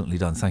was excellently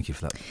done. Thank you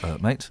for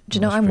that, mate. Do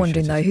you know, I'm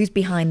wondering, though, who's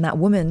behind that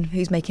woman?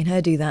 Who's making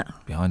her do that?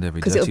 Behind every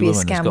 'Cause dirty it'll be a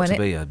woman, scam, there's got won't to it?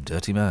 be a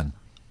dirty man.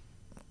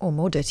 Or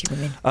more dirty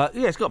women.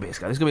 Yeah, it's got to be a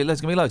scam. There's going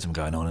to be loads of them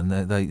going on,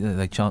 and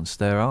they chance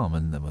their arm,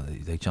 and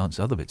they chance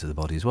other bits of the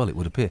body as well, it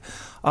would appear.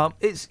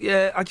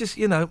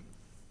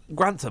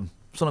 Grantham.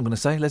 That's what I'm going to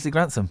say. Leslie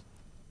Grantham.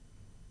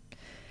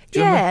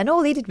 Yeah, and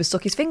all he did was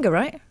suck his finger,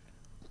 right?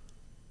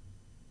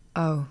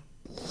 Oh.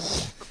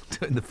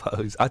 Doing the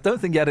pose. I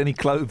don't think he had any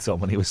clothes on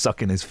when he was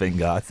sucking his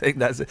finger. I think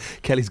that's...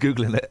 Kelly's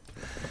Googling it.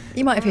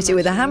 You might have hit it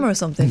with a hammer or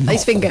something.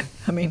 His finger,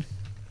 I mean.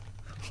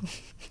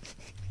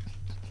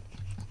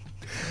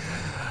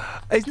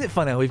 Isn't it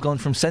funny how we've gone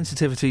from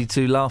sensitivity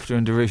to laughter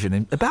and derision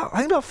in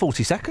about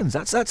 40 seconds?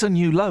 That's a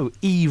new low,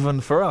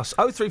 even for us.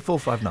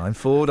 03459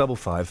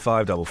 455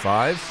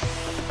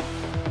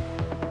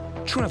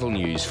 555. Travel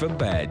news for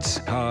beds,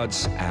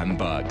 cards and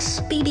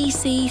bugs.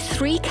 BBC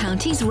Three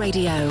Counties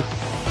Radio.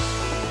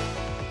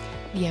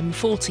 The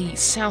M40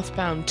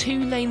 southbound,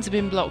 2 lanes have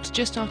been blocked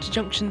just after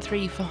Junction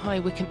 3 for High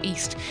Wycombe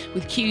East,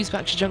 with queues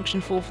back to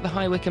Junction 4 for the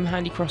High Wycombe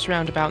Handy Cross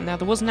roundabout. Now,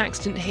 there was an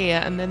accident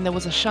here, and then there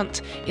was a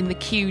shunt in the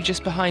queue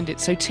just behind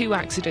it, so 2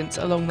 accidents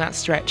along that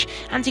stretch.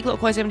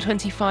 Anti-clockwise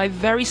M25,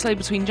 very slow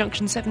between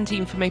Junction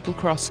 17 for Maple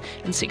Cross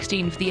and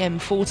 16 for the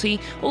M40.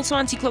 Also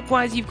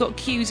anti-clockwise, you've got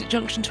queues at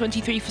Junction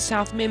 23 for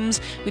South Mimms,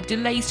 with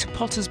delays to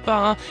Potter's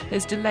Bar.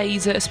 There's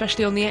delays,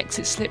 especially on the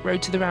exit slip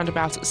road to the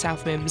roundabout at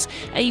South Mimms.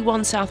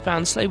 A1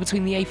 southbound, slow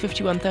between the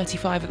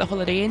A5135 at the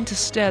Holiday Inn to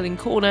Stirling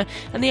Corner,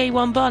 and the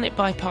A1 Barnet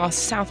bypass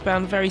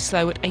southbound very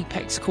slow at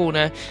Apex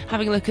Corner.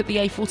 Having a look at the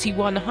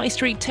A41 High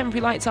Street, temporary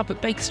lights up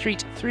at Baker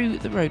Street through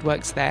the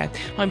roadworks there.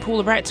 I'm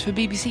Paula Brett for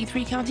BBC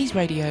Three Counties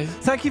Radio.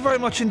 Thank you very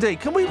much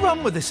indeed. Can we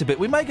run with this a bit?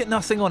 We may get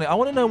nothing on it. I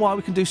want to know why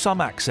we can do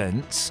some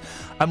accents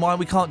and why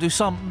we can't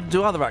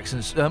do other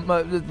accents.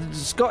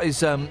 Scott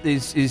is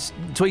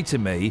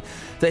tweeting me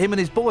that him and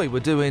his boy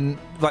were doing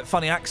like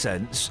funny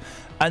accents.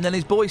 And then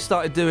his boy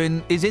started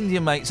doing his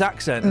Indian mate's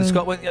accent, and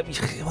Scott went,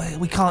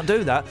 "We can't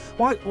do that.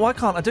 Why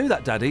can't I do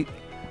that, Daddy?"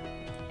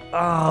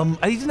 And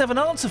he didn't have an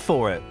answer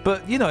for it.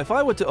 But you know, if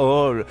I were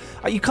to,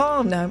 you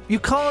can't. No, you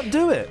can't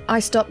do it. I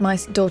stopped my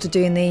daughter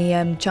doing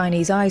the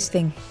Chinese eyes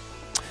thing.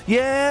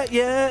 Yeah,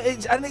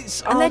 and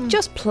they're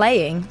just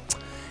playing.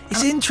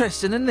 It's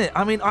interesting, isn't it?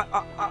 I mean,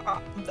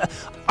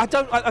 I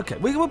don't... OK,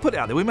 we'll put it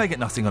out there. We may get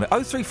nothing on it.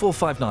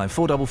 03459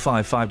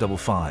 455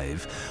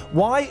 555.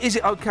 Why is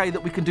it OK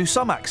that we can do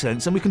some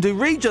accents, and we can do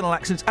regional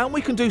accents, and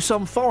we can do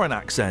some foreign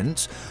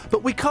accents,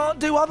 but we can't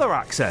do other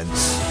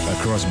accents?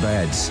 Across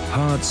beds,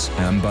 hearts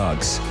and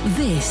bugs.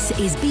 This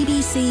is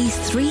BBC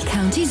Three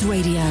Counties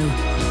Radio.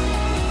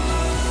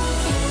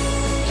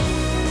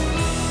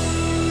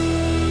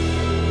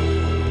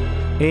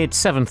 It's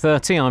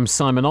 7:30. I'm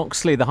Simon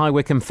Oxley. The High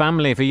Wycombe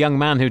family of a young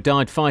man who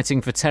died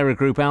fighting for terror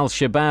group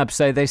Al-Shabaab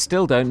say they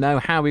still don't know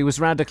how he was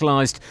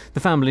radicalised.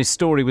 The family's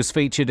story was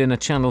featured in a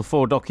Channel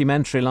 4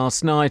 documentary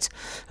last night.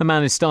 A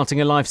man is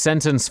starting a life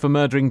sentence for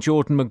murdering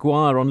Jordan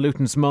Maguire on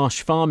Luton's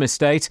Marsh Farm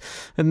estate.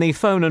 And the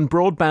phone and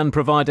broadband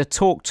provider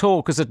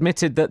TalkTalk has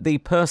admitted that the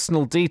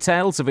personal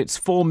details of its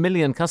 4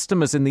 million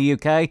customers in the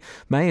UK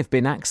may have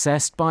been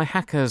accessed by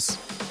hackers.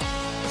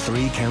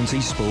 Three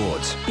Counties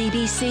Sport.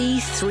 BBC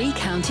Three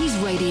Counties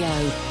Radio.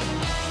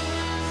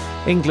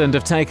 England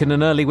have taken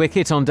an early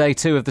wicket on day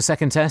 2 of the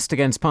second test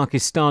against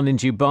Pakistan in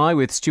Dubai,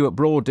 with Stuart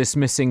Broad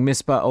dismissing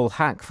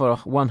Misbah-ul-Haq for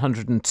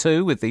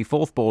 102 with the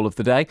 4th ball of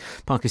the day.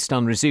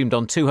 Pakistan resumed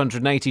on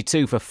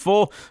 282 for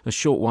 4. A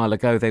short while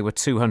ago they were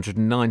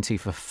 290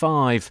 for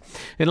 5.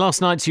 In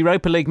last night's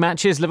Europa League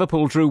matches,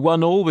 Liverpool drew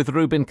 1-1 with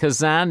Rubin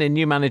Kazan in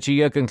new manager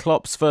Jurgen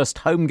Klopp's first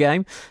home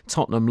game.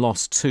 Tottenham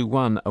lost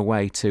 2-1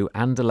 away to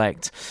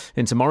Anderlecht.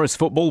 In tomorrow's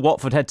football,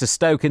 Watford head to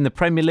Stoke in the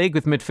Premier League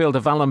with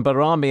midfielder Valon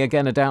Barami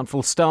again a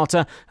doubtful starter.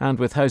 And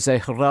with Jose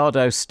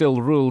Gerardo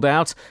still ruled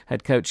out,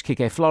 head coach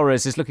Quique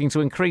Flores is looking to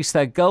increase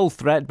their goal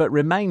threat but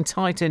remain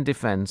tight in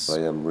defence. I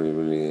am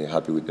really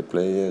happy with the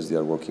players. They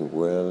are working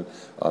well.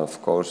 And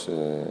of course,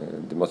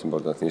 the most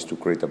important thing is to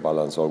create a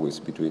balance always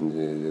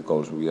between the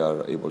goals we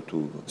are able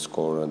to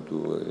score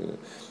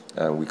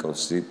and we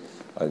concede.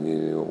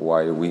 And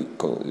while we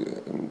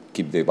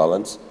keep the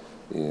balance,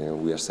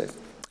 we are safe.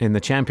 In the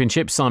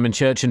Championship, Simon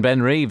Church and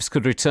Ben Reeves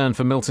could return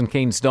for Milton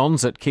Keynes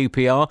Dons at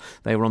QPR.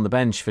 They were on the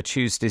bench for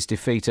Tuesday's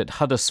defeat at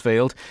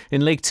Huddersfield.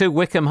 In League 2,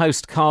 Wycombe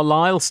host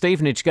Carlisle,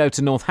 Stevenage go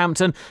to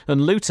Northampton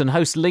and Luton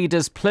host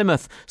leaders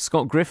Plymouth.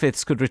 Scott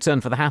Griffiths could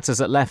return for the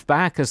Hatters at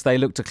left-back as they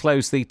look to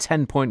close the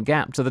 10-point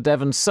gap to the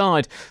Devon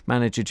side.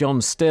 Manager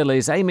John Still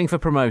is aiming for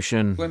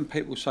promotion. When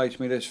people say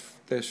to me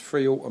there's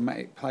 3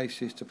 automatic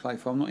places to play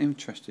for, I'm not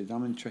interested.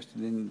 I'm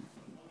interested in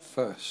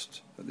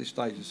first. At this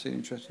stage, I'm still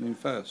interested in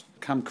first.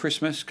 Come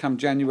Christmas, come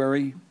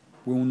January,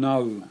 we'll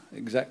know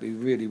exactly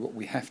really what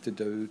we have to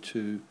do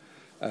to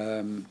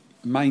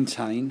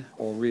maintain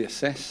or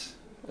reassess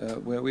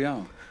where we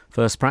are.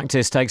 First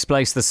practice takes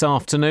place this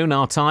afternoon,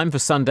 our time, for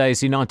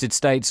Sunday's United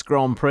States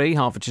Grand Prix.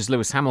 Hertfordshire's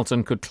Lewis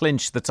Hamilton could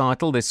clinch the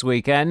title this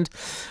weekend.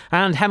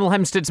 And Hemel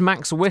Hempstead's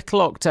Max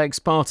Whitlock takes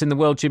part in the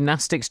World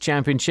Gymnastics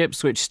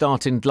Championships, which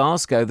start in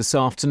Glasgow this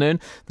afternoon.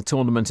 The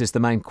tournament is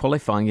the main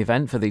qualifying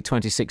event for the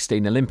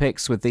 2016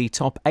 Olympics, with the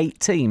top 8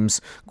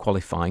 teams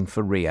qualifying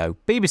for Rio.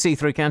 BBC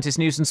Three Counties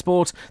News and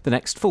Sport. The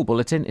next full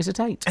bulletin is at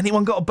 8.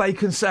 Anyone got a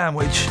bacon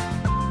sandwich?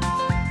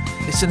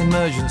 It's an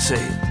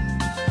emergency.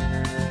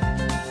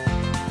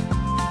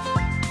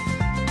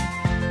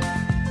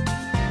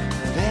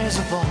 There's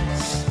a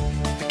voice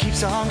that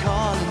keeps on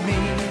calling me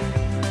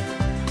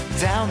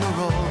down the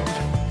road.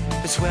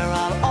 It's where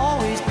I'll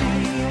always be.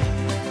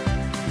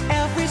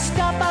 Every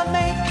stop I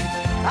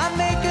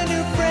make a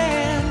new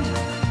friend.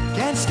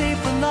 Can't stay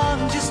for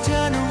long, just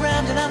turn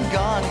around and I'm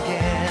gone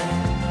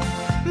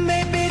again.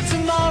 Maybe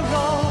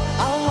tomorrow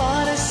I'll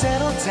wanna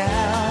settle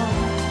down.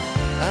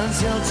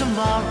 Until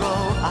tomorrow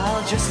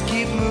I'll just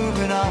keep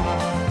moving on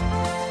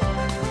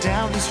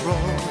down this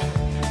road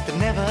that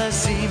never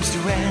seems to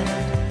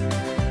end.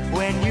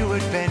 When new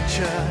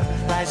adventure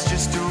lies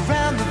just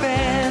around the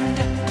bend.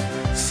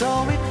 So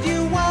if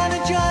you wanna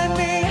join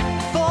me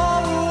for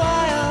a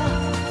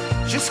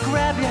while, just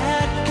grab your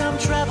hat, come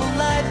travel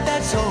light,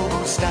 that's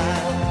old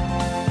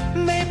style.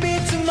 Maybe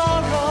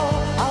tomorrow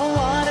I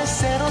wanna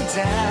settle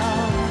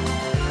down.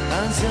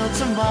 Until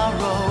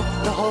tomorrow,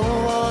 the whole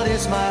world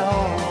is my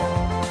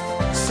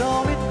home. So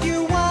if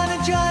you wanna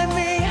join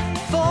me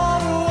for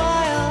a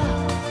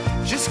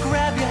while, just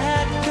grab your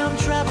hat, come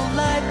travel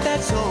light,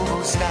 that's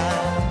old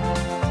style.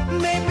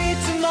 Maybe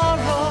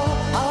tomorrow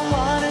I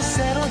wanna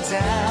settle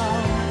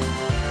down.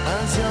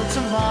 Until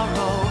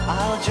tomorrow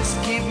I'll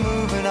just keep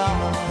moving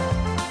on.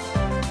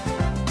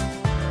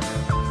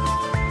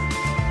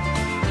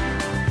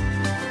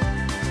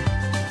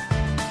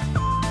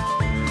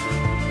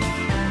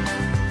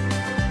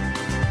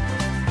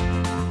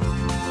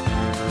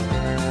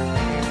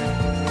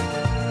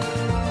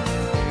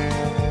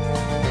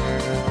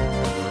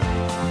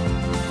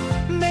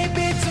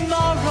 Maybe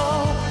tomorrow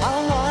I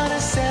wanna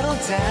settle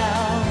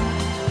down.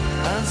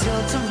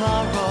 Until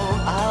tomorrow,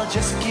 I'll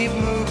just keep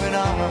moving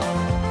on.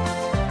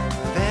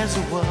 There's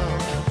a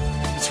world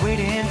that's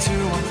waiting to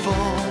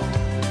unfold.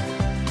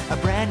 A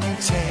brand new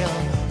tale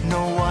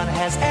no one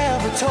has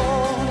ever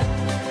told.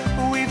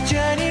 We've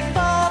journeyed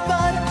far,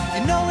 but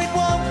you know it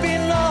won't be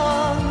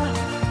long.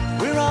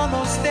 We're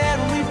almost there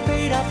and we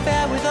paid our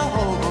fare with a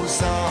hobo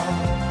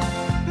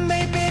song.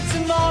 Maybe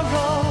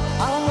tomorrow,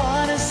 I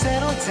wanna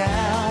settle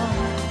down.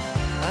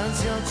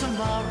 Until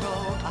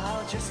tomorrow,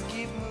 I'll just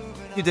keep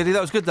moving. You did it.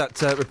 That was good,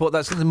 that report.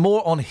 That's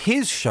more on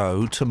his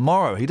show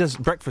tomorrow. He does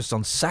breakfast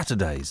on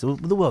Saturdays.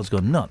 The world's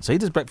gone nuts. So he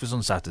does breakfast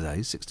on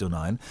Saturdays, 6 till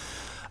 9.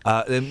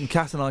 Then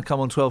Kath and I come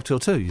on 12 till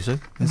 2, you see.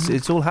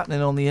 It's all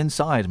happening on the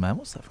inside, man.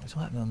 What's that from? It's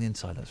all happening on the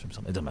inside. That's from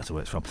something. It doesn't matter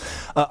where it's from.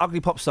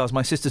 Ugly Pop Stars.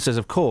 My sister says,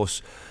 of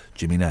course,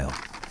 Jimmy Nail.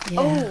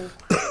 Yeah.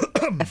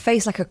 A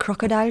face like a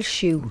crocodile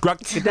shoe.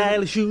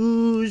 Crocodile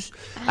shoes,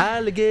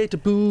 alligator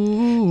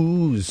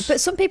poos.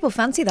 But some people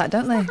fancy that,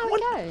 don't they?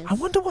 I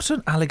wonder what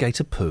an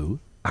alligator poo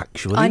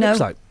actually I know. looks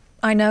like.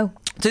 I know.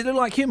 Does it look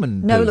like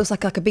human No, poo? it looks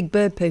like a big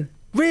bird poo.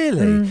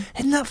 Really?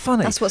 Isn't that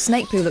funny? That's what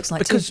snake poo looks like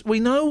Because too. we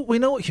know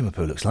what human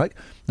poo looks like.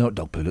 We know what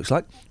dog poo looks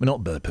like. We know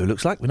what bird poo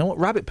looks like. We know what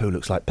rabbit poo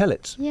looks like.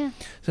 Pellets. Yeah.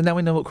 So now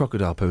we know what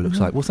crocodile poo looks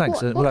like. Well,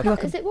 thanks. What colour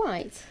is it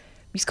white?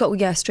 It's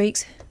got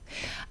streaks.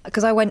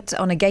 Because I went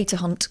on a gator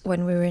hunt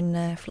when we were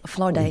in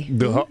Florida.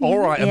 All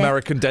right, Yeah.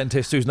 American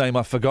dentist whose name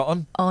I've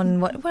forgotten.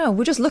 Well,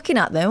 we're just looking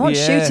at them. We're not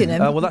shooting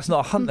them. Well, that's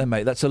not a hunt then,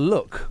 mate. That's a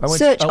look.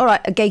 Search. All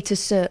right, a gator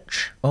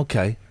search.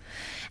 Okay.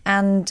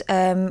 And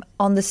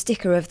on the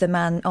sticker of the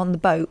man on the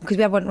boat, because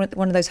we had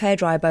one of those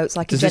hairdryer boats,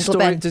 like Does a Gentle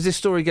Ben. this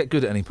story get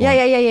good at any point?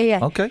 Yeah.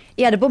 Okay.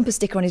 He had a bumper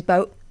sticker on his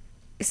boat.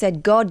 It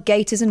said, God,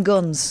 gators and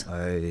guns.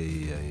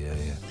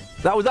 Yeah.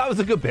 That was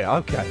a good bit.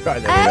 Okay,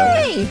 right there.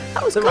 Hey,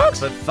 that was the good.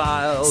 Rockford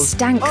Files.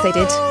 Stank, they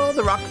did. Oh,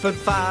 the Rockford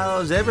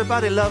Files.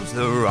 Everybody loves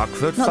the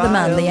Rockford Not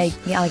Files. the man,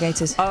 the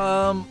alligators.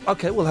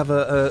 Okay, we'll have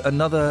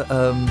another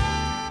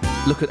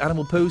look at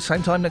animal poo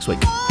same time next week.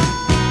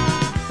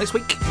 Next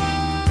week,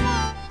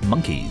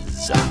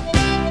 monkeys.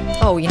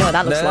 Oh, you know what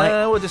that looks like.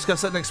 We'll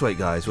discuss that next week,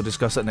 guys. We'll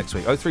discuss that next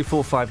week.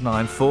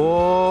 03459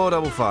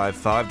 455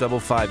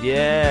 555.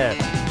 Yeah.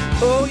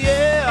 Oh,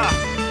 yeah.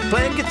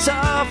 Playing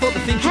guitar for the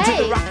theme tune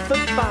to the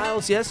Rockford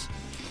Files. Yes?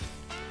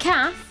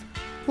 Kath,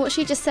 what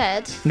she just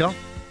said No.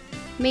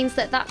 means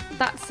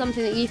that's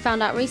something that you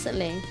found out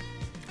recently.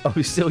 Oh,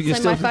 you're So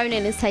still. my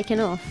phone-in is taken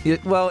off. Yeah,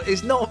 well,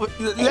 it's not.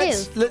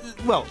 is.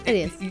 It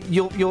is.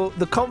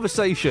 The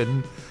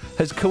conversation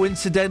has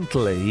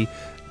coincidentally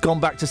gone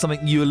back to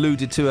something you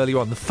alluded to earlier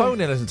on. The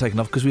phone in hasn't taken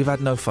off because we've had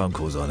no phone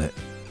calls on it.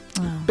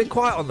 Been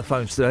quiet on the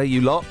phones today,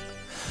 you lot.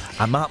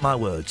 And mark my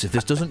words, if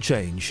this doesn't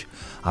change,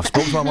 I've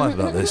spoken to my wife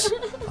about this,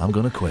 I'm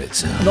going to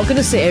quit. I'm not going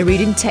to sit here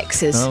reading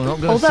texts. No, I'm not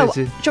gonna Although, sit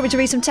here. do you want me to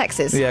read some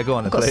texts? Yeah, go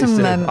on. I've got please some,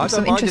 do. I don't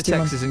some mind your interesting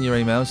texts ones. and your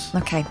emails.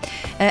 Okay.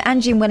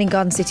 Angie in Welling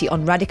Garden City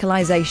on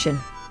radicalisation.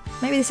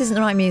 Maybe this isn't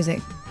the right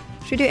music.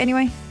 Should we do it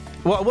anyway?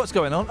 What's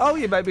going on? Oh,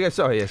 yeah, maybe.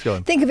 Sorry, yes, go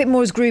on. Think of it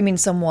more as grooming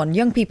someone.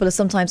 Young people are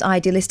sometimes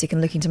idealistic and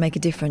looking to make a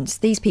difference.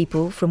 These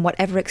people, from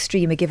whatever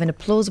extreme, are given a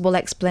plausible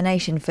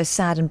explanation for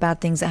sad and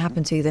bad things that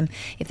happen to them.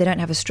 If they don't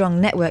have a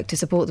strong network to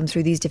support them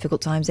through these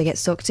difficult times, they get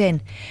sucked in.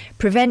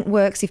 Prevent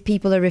works if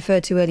people are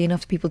referred to early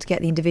enough to people to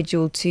get the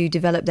individual to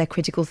develop their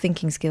critical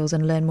thinking skills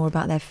and learn more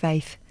about their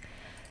faith.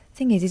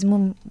 Thing is, his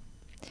mum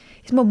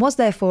was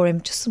there for him,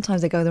 just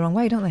sometimes they go the wrong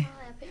way, don't they?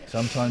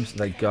 Sometimes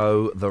they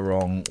go the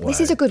wrong way. This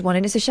is a good one,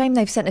 and it's a shame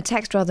they've sent a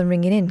text rather than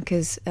ringing in,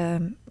 because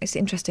it's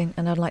interesting,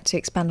 and I'd like to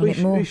expand on it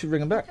more. We should ring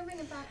them back.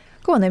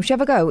 Go on then, shall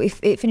we have a go? If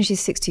it finishes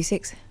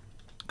 626.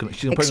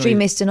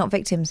 Extremists are not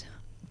victims.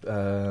 What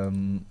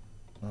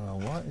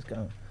is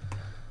going on?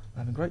 I'm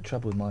having great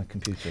trouble with my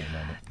computer at the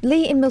moment.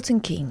 Lee in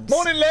Milton Keynes.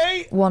 Morning,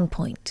 Lee! 1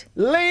 point.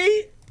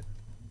 Lee!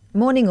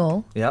 Morning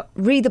all. Yeah.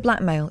 Read the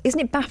blackmail. Isn't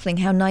it baffling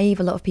how naive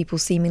a lot of people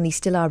seemingly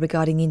still are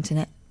regarding the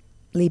internet?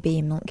 Lee B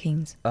in Milton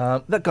Keynes.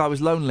 That guy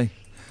was lonely.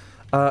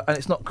 And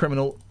it's not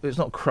criminal, it's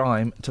not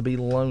crime to be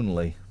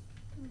lonely.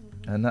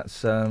 And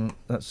that's there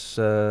we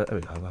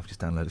go, I've just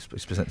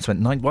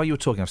downloaded. While you were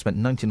talking, I've spent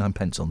 99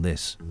 pence on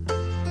this.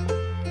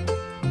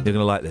 You're going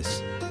to like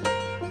this.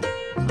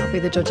 I'll be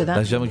the judge of that.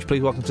 Ladies and gentlemen, would you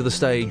please welcome to the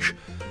stage,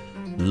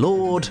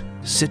 Lord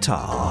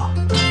Sitar.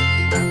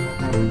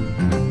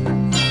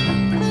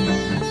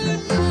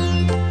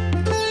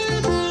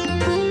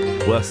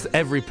 Worth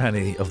every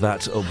penny of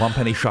that 1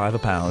 penny shy of a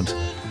pound,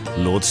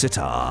 Lord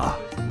Sitar.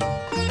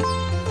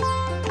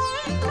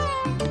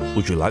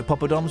 Would you like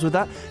poppadoms with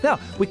that? Now,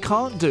 we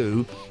can't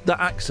do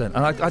the accent,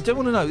 and I do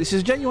want to know, this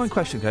is a genuine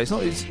question, okay?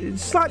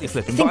 It's slightly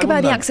flippant. Think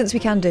about the accents we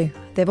can do.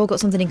 They've all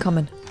got something in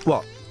common.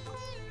 What?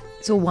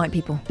 It's all white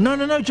people.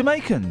 No,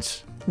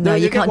 Jamaicans. No,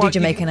 you can't do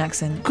Jamaican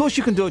accent. Of course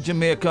you can do a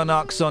Jamaican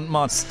accent,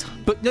 man.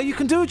 But no, you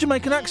can do a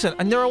Jamaican accent,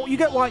 and you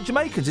get white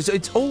Jamaicans.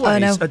 It's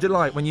always a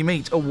delight when you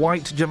meet a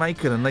white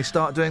Jamaican and they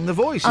start doing the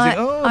voice. You think,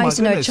 oh, I used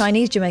to know a goodness.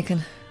 Chinese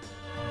Jamaican.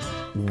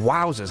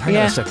 Wowzers. Hang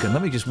on a second.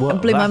 Let me just work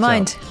It blew my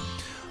mind.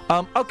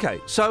 Okay,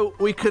 so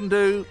we can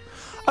do...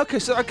 Okay,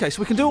 so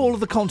we can do all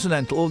of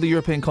the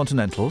European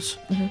continentals.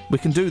 Mm-hmm. We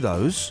can do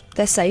those.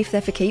 They're safe.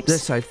 They're for keeps. They're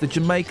safe. The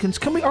Jamaicans.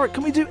 Can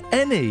we do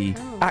any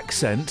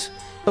accent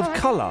of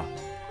colour?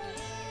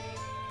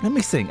 Let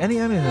me think.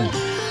 Anything.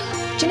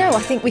 Do you know,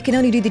 I think we can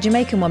only do the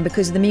Jamaican one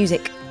because of the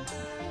music.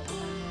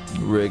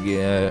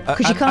 Reggae.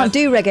 Because you can't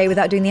do reggae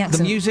without doing the accent.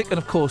 The music and,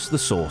 of course, the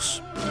sauce.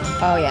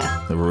 Oh,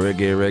 yeah. The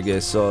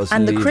reggae sauce.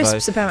 And the Levi.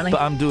 crisps, apparently.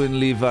 But I'm doing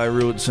Levi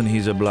Roots and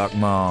he's a black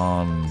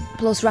man.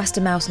 Plus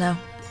Rasta Mouse now.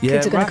 Yeah,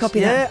 Kids are going to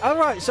copy that. Yeah, all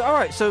right.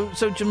 So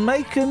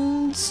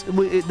Jamaicans,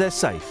 they're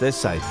safe. They're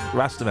safe.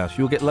 Rasta Mouse.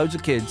 You'll get loads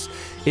of kids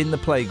in the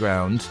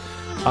playground.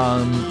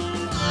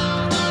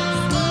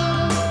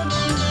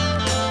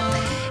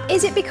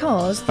 Is it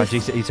because...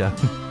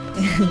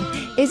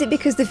 Is it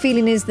because the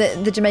feeling is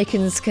that the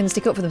Jamaicans can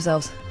stick up for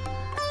themselves?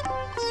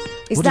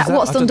 Is What that is that?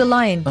 what's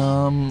underlying?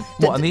 And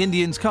the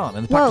Indians can't,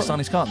 and the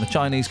Pakistanis can't, and the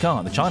Chinese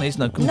can't. The Chinese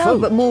know kung fu. No,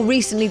 but more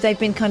recently they've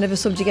been kind of a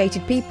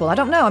subjugated people. I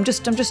don't know. I'm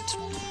just, you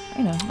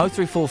know.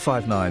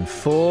 03459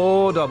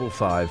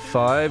 455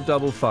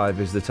 555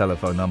 is the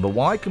telephone number.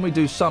 Why can we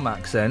do some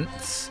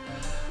accents,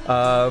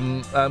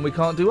 and we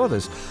can't do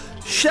others?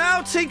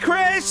 Shouty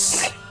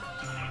Chris!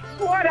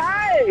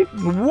 What-o?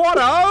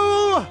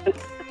 What-o?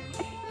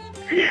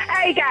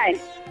 How you going?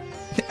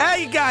 How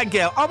you going,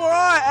 girl? I'm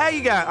alright, how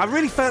you going? I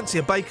really fancy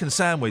a bacon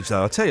sandwich,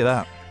 though, I'll tell you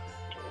that.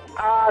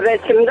 Oh,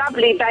 there's some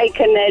lovely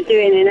bacon they're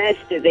doing in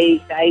Asda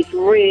these days.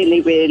 Really,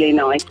 really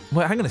nice.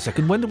 Wait, hang on a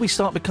second. When did we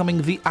start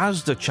becoming the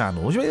Asda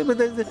channel?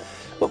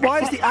 Why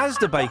is the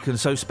Asda bacon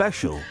so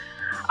special?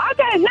 I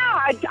don't know.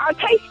 I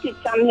tasted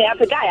some the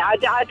other day.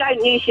 I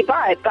don't usually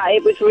buy it, but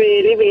it was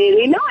really,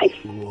 really nice.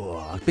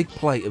 Whoa, a big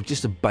plate of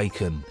just a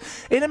bacon.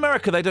 In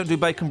America, they don't do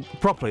bacon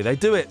properly. They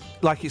do it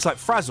like it's like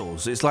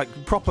Frazzles. It's like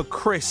proper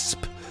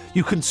crisp.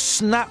 You can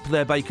snap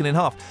their bacon in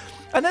half.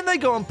 And then they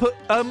go and put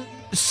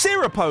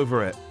syrup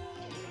over it.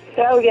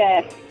 Oh,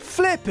 yeah.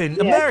 Flipping.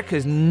 Yeah.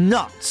 America's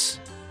nuts.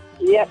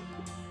 Yep.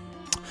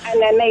 And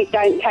their meat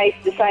don't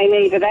taste the same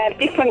either. They have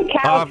different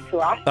cows to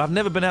us. I've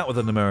never been out with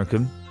an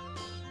American.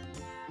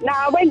 No,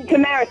 I went to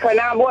America and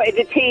I wanted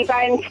a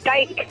T-bone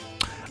steak.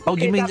 Oh,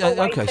 you mean...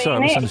 okay, sorry, I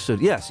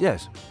misunderstood. Yes.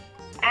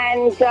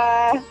 And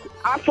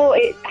I thought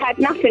it had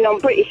nothing on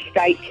British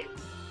steak.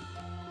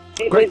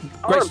 Great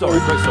story.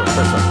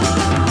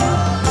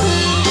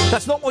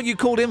 That's not what you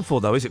called in for,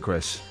 though, is it,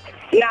 Chris?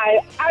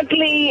 No,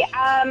 ugly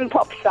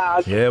pop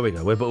stars. Here we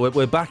go.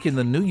 We're back in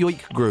the New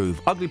York groove.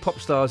 Ugly pop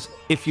stars,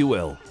 if you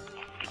will.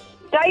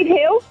 Dave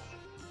Hill.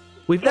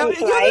 You're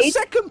the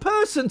second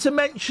person to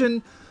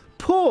mention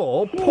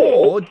poor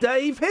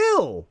Dave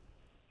Hill.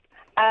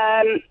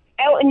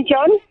 Elton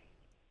John.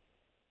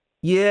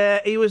 Yeah,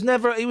 he was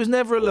never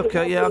a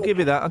looker. Yeah, I'll give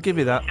you that.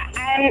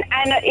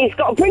 And he's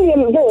got a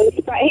brilliant voice,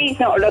 but he's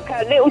not a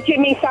looker. Little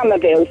Jimmy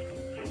Somerville.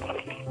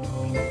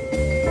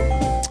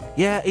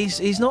 Yeah,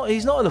 he's not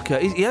a looker.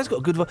 He has got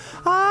a good voice.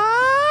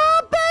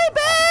 Ah,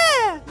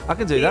 baby! I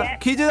can do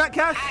that. Can you do that,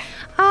 Cash?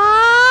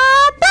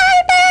 Ah,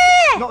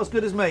 baby! not as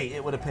good as me,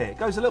 it would appear. It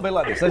goes a little bit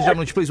like this. Ladies and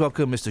gentlemen, would you please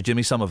welcome Mr.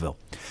 Jimmy Somerville.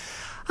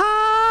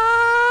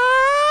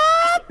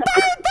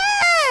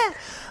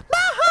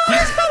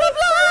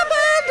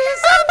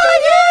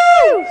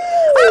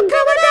 I'm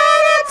coming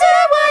down and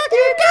tell what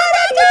you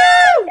gotta do.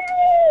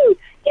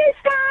 You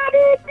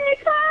started this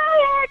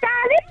fire,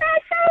 darling, my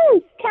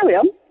soul. Carry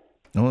on.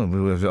 Oh,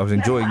 I was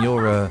enjoying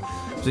your. I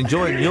was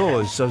enjoying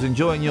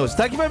yours.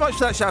 Thank you very much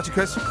for that, Shouty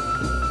Chris.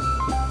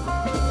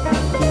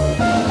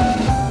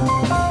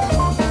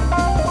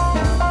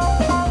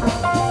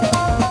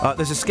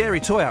 There's a scary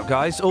toy out,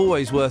 guys.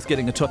 Always worth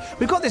getting a toy.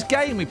 We've got this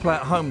game we play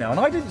at home now, and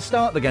I didn't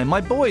start the game. My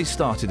boys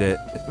started it.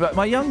 Right,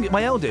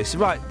 my eldest.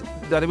 Right,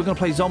 Daddy, we're going to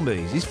play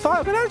zombies. He's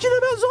 5. How did you know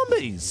about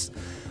zombies?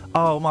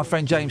 Oh, my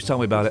friend James told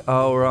me about it.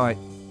 Oh, right.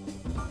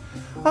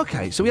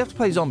 Okay, so we have to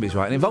play zombies,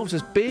 right? And it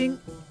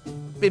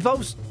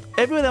involves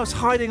everyone else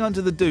hiding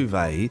under the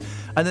duvet,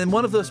 and then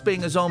one of us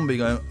being a zombie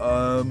going,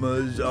 I'm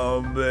a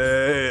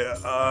zombie,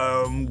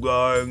 I'm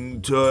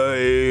going to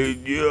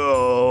eat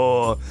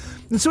you.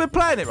 And so we're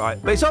playing it,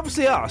 right? But it's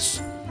obviously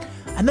us.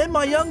 And then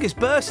my youngest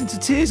bursts into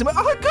tears and went,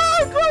 I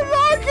can't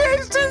like it,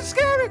 it's too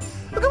scary.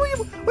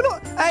 We're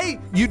not, A,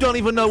 you don't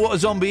even know what a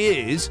zombie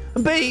is,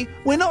 and B,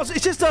 we're not,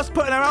 it's just us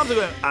putting our arms up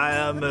going, I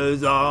am a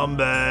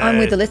zombie. I'm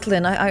with the little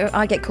one.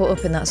 I get caught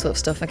up in that sort of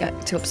stuff. I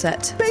get too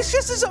upset. But it's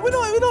just, we're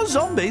not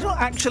zombies, we're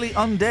not actually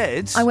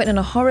undead. I went on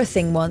a horror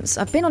thing once.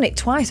 I've been on it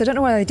twice. I don't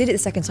know why I did it the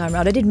second time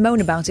round. I did moan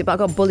about it, but I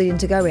got bullied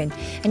into going.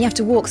 And you have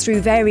to walk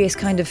through various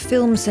kind of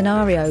film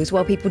scenarios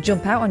while people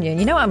jump out on you. And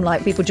you know what I'm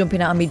like, people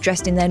jumping out on me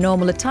dressed in their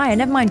normal attire.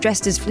 Never mind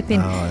dressed as flipping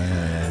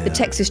the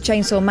Texas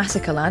Chainsaw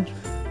Massacre lad.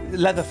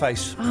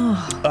 Leatherface.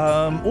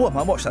 I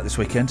might watch that this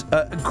weekend.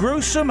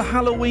 Gruesome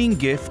Halloween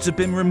gifts have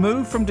been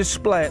removed from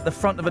display at the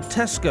front of a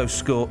Tesco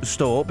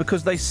store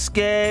because they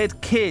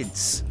scared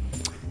kids.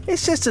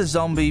 It's just a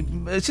zombie.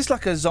 It's just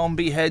like a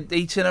zombie head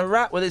eating a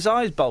rat with its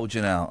eyes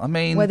bulging out. I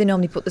mean, where they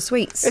normally put the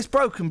sweets. It's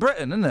broken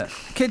Britain, isn't it?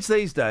 Kids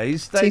these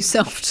days, too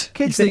soft.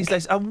 Kids these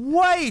days are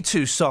way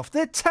too soft.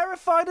 They're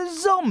terrified of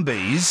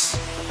zombies.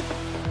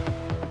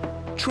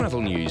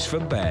 Travel news for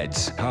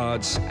beds,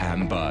 cards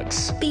and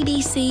bugs.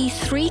 BBC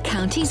Three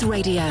Counties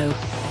Radio.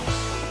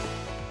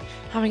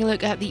 Having a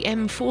look at the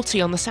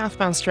M40 on the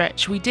southbound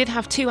stretch, we did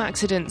have 2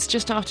 accidents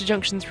just after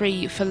junction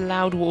 3 for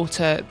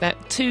Loudwater. That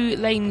 2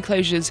 lane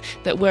closures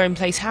that were in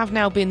place have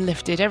now been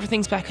lifted.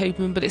 Everything's back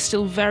open, but it's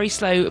still very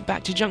slow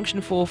back to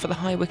junction 4 for the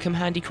High Wycombe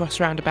Handy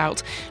Cross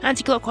roundabout.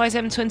 Anti-clockwise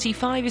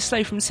M25 is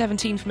slow from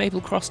 17 for Maple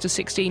Cross to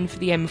 16 for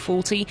the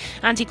M40.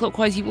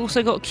 Anti-clockwise, you've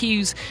also got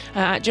queues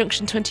at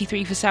junction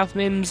 23 for South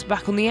Mims,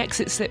 back on the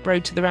exit slip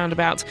road to the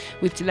roundabout,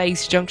 with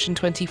delays to junction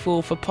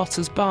 24 for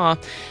Potters Bar.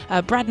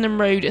 Bradnam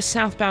Road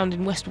southbound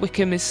in West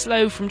Wycombe is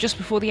slow from just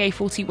before the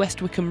A40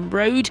 West Wycombe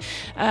Road.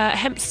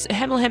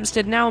 Hemel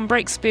Hempstead now on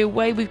Breakspear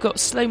Way. We've got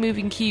slow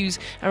moving queues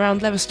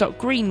around Leverstock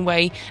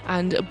Greenway,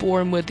 and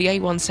Borehamwood, the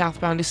A1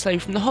 southbound, is slow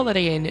from the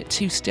Holiday Inn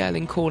to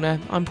Stirling Corner.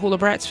 I'm Paula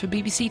Bretz for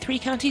BBC Three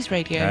Counties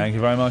Radio. Thank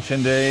you very much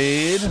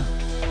indeed.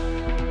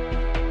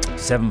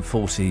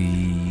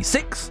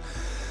 7:46.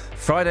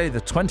 Friday the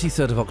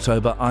 23rd of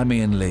October, I'm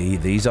Iain Lee.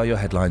 These are your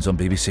headlines on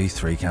BBC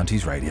Three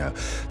Counties Radio.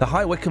 The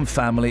High Wycombe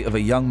family of a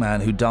young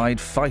man who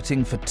died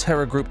fighting for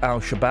terror group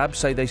Al-Shabaab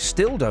say they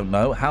still don't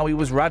know how he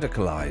was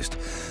radicalised.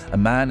 A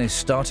man is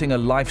starting a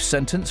life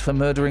sentence for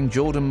murdering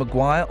Jordan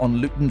Maguire on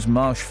Luton's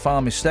Marsh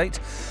Farm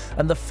estate.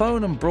 And the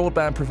phone and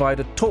broadband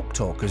provider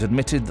TalkTalk has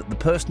admitted that the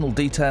personal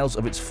details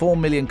of its 4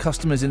 million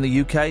customers in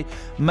the UK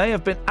may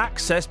have been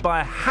accessed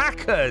by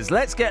hackers.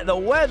 Let's get the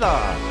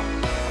weather.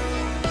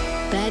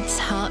 Beds,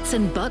 Herts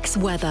and Bucks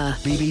weather.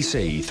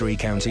 BBC Three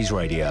Counties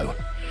Radio.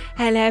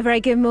 Hello, very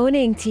good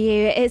morning to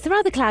you. It's a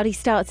rather cloudy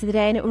start to the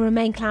day and it will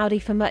remain cloudy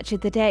for much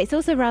of the day. It's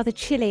also rather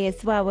chilly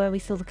as well, where we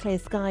saw the clear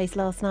skies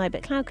last night,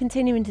 but cloud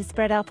continuing to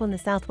spread up on the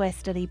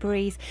southwesterly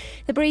breeze.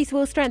 The breeze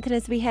will strengthen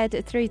as we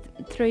head through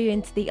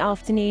into the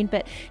afternoon,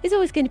 but it's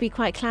always going to be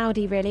quite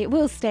cloudy really. It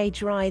will stay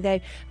dry though.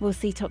 We'll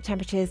see top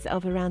temperatures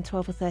of around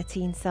 12 or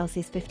 13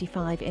 Celsius,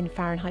 55 in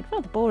Fahrenheit.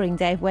 Rather boring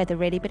day of weather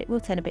really, but it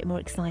will turn a bit more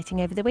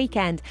exciting over the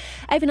weekend.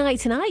 Overnight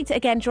tonight,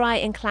 again dry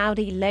and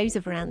cloudy, lows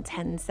of around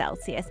 10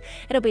 Celsius.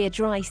 It'll be a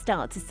dry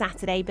start to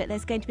Saturday, but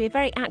there's going to be a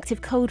very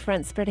active cold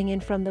front spreading in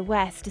from the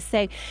west.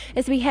 So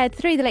as we head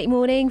through the late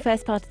morning,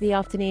 first part of the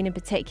afternoon in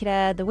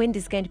particular, the wind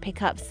is going to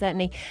pick up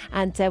certainly,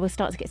 and we'll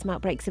start to get some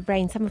outbreaks of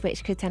rain, some of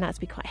which could turn out to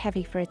be quite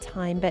heavy for a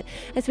time. But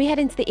as we head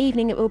into the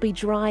evening, it will be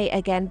dry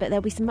again, but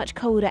there'll be some much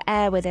colder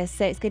air with us,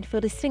 so it's going to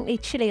feel distinctly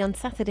chilly on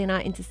Saturday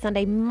night into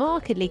Sunday,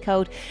 markedly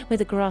cold with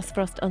a grass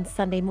frost on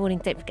Sunday morning.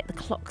 Don't forget the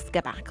clocks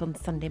go back on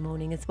Sunday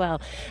morning as well.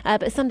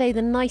 But Sunday,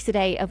 the nicer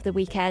day of the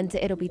weekend,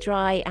 it'll be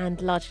dry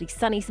and largely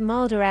sunny. Some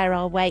milder air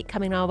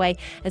coming our way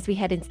as we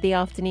head into the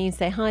afternoon,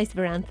 so highs of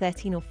around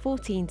 13 or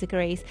 14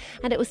 degrees,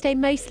 and it will stay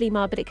mostly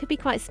mild, but it could be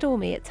quite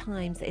stormy at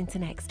times into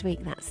next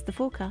week. That's the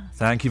forecast.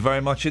 Thank you very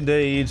much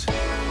indeed.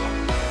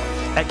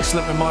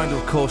 Excellent reminder,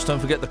 of course, don't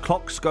forget the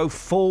clocks go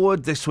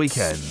forward this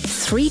weekend.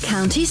 Three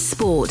Counties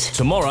Sport.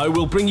 Tomorrow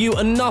we'll bring you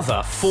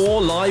another 4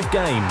 live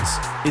games.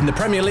 In the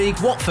Premier League,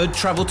 Watford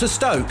travel to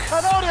Stoke.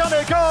 And Odion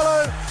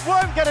Igalo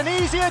won't get an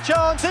easier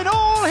chance in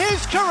all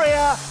his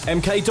career.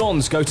 MK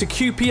Dons go to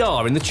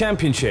QPR in the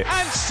Championship.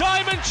 And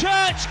Simon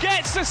Church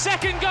gets the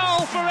second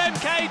goal for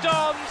MK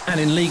Dons. And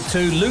in League 2,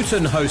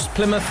 Luton host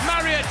Plymouth.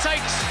 Marriott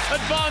takes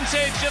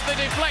advantage of the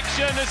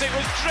deflection as it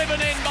was driven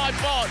in by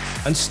Bott.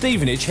 And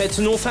Stevenage head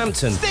to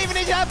Northampton.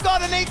 Stevenage have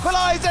got an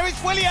equaliser.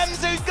 It's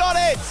Williams who's got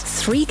it.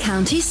 Three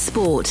Counties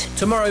Sport.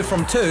 Tomorrow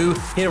from 2,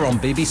 here on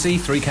BBC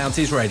Three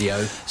Counties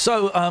Radio.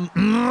 So,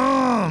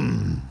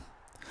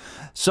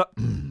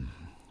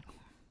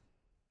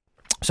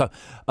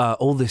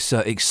 all this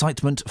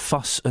excitement,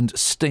 fuss and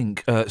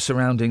stink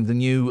surrounding the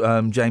new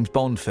James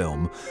Bond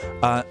film.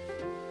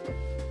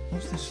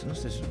 What's this?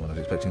 This is what I was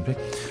expecting to be.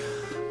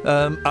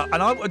 And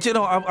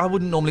I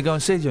wouldn't normally go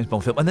and see a James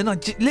Bond film. And then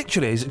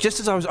literally, just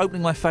as I was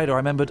opening my fader, I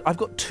remembered I've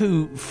got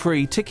 2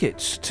 free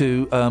tickets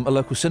to a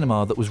local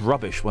cinema that was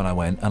rubbish when I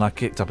went, and I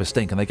kicked up a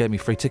stink, and they gave me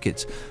free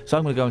tickets. So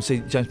I'm going to go and see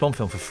James Bond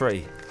film for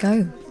free.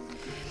 Go.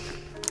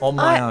 On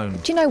my own.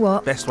 Do you know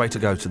what? Best way to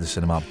go to the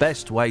cinema.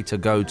 Best way to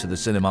go to the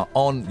cinema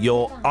on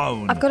your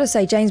own. I've got to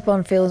say, James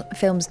Bond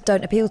films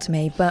don't appeal to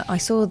me, but I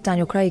saw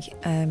Daniel Craig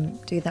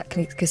do that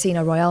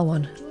Casino Royale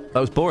one. That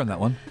was boring, that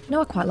one.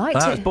 No, I quite liked it.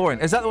 That was boring.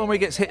 Is that the one where he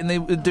gets hit in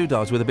the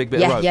doodads with a big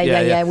bit of rope?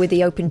 Yeah, with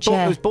the open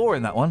chair. It was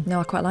boring, that one. No,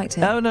 I quite liked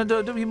it. No,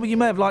 you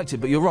may have liked it,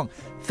 but you're wrong.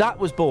 That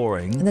was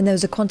boring. And then there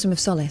was a Quantum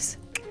of Solace.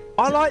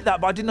 I liked that,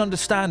 but I didn't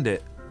understand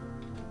it.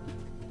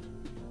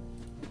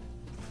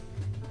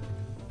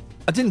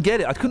 I didn't get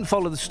it. I couldn't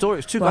follow the story.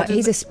 It's too. Right,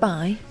 he's a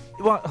spy.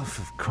 Well, oh,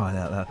 for crying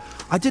out loud.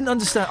 I didn't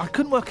understand. I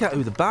couldn't work out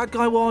who the bad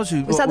guy was.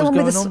 Was that the one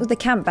with the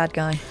camp bad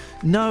guy?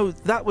 No,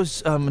 that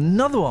was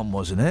another one,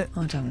 wasn't it?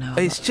 I don't know.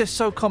 It's just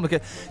so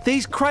complicated.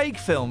 These Craig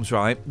films,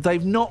 right,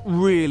 they've not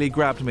really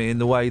grabbed me in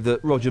the way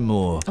that Roger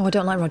Moore. Oh, I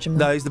don't like Roger Moore.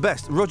 No, he's the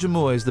best. Roger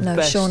Moore is the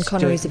best. No, Sean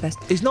Connery's the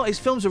best. He's not. His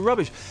films are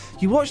rubbish.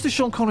 You watch the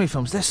Sean Connery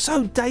films, they're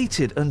so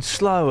dated and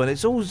slow, and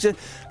it's all just...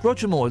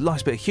 Roger Moore, a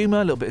nice bit of humour,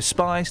 a little bit of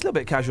spice, a little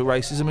bit of casual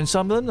racism in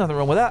some of them. Nothing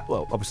wrong with that.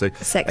 Well, obviously,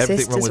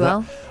 everything wrong as with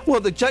well. That.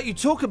 Well, you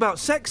talk about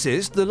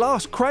sexist, the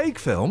last Craig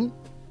film...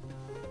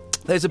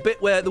 There's a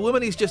bit where the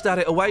woman he's just had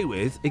it away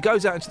with, he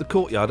goes out into the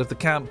courtyard of the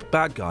camp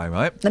bad guy,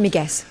 right? Let me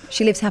guess.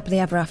 She lives happily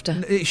ever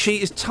after.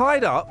 She is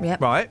tied up,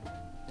 right?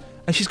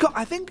 And she's got,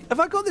 I think, have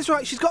I got this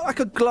right? She's got like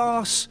a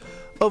glass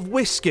of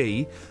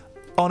whiskey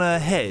on her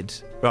head,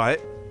 right?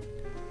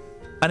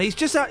 And he's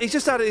just had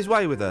it his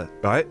way with her,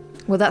 right?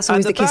 Well, that's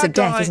always the kiss of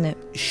death, isn't it?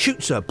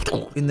 Shoots her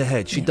in the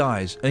head. She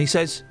dies. And he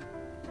says,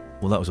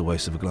 well, that was a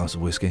waste of a glass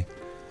of whiskey.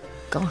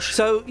 Gosh.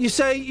 So you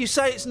say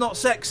it's not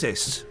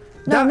sexist?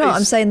 No, I'm not.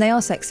 I'm saying they are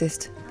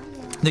sexist.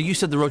 No, you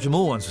said the Roger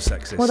Moore ones were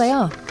sexist. Well, they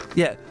are.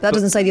 Yeah. That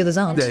doesn't say the others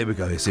aren't. There we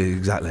go. See,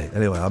 exactly.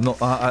 Anyway, I'm not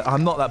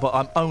that, but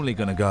I'm only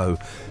going to go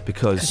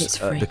because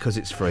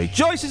it's free.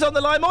 Joyce is on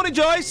the line. Morning,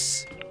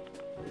 Joyce.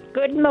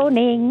 Good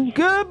morning.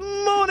 Good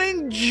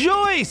morning,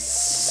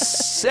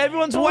 Joyce.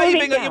 Everyone's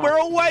waving at you. We're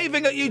all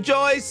waving at you,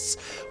 Joyce.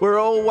 We're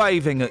all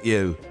waving at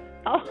you.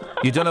 Oh.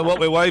 You don't know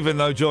what we're waving,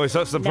 though, Joyce.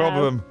 That's the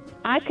problem.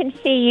 I can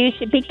see you,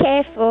 so be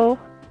careful.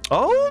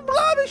 Oh,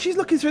 blimey, she's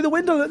looking through the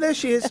window. Look, there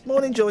she is.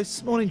 Morning,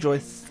 Joyce. Morning,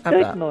 Joyce.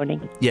 Good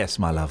morning. Yes,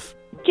 my love.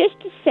 Just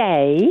to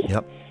say,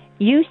 Yep.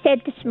 You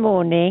said this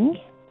morning...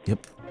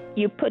 Yep.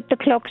 You put the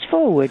clocks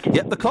forward.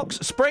 Yep, the clocks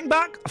spring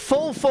back,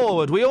 fall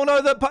forward. We all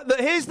know that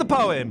here's the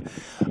poem.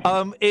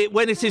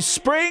 When it is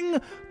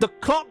spring, the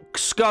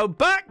clocks go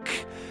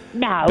back.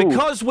 No.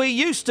 Because we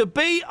used to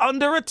be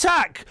under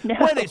attack. No.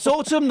 When it's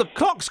autumn, the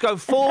clocks go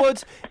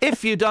forward.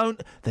 If you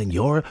don't, then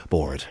you're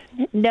bored.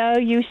 No,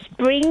 you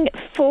spring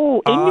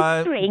forward. In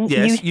the spring,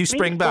 yes, you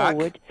spring back.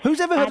 Forward, Who's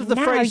ever heard of the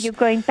now phrase... you're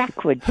going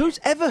backwards. Who's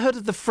ever heard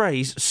of the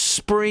phrase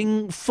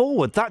spring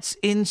forward? That's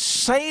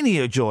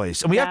insania,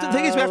 Joyce. And we have to... The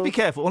thing is, we have to be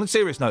careful. On a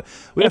serious note,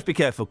 we have to be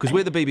careful because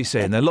we're the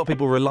BBC and a lot of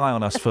people rely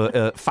on us for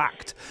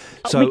fact.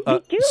 So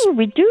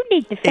we do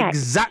need the fact.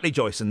 Exactly,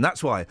 Joyce, and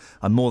that's why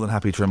I'm more than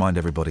happy to remind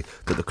everybody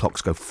that the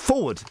clocks go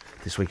forward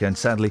this weekend.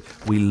 Sadly,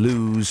 we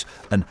lose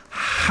an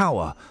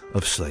hour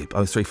of sleep.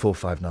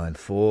 03459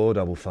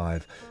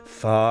 455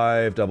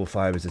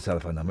 555 is the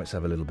telephone number. Let's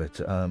have a little bit.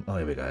 Here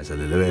we go. It's a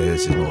little bit.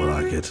 This is more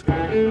like it.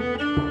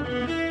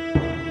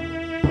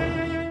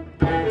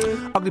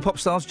 Ugly pop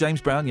stars,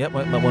 James Brown. Yep,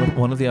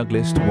 one of the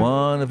ugliest.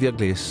 One of the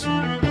ugliest.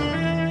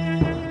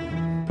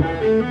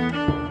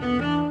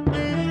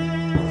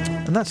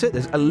 And that's it.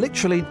 There's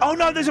literally... Oh,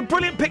 no, there's a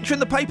brilliant picture in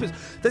the papers.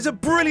 There's a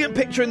brilliant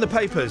picture in the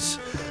papers.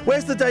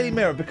 Where's the Daily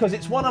Mirror? Because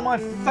it's one of my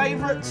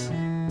favourite...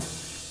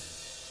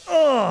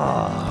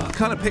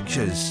 kind of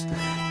pictures.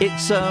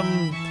 It's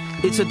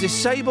a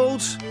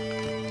disabled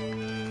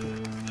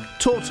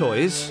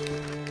tortoise.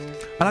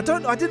 And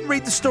I didn't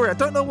read the story. I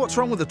don't know what's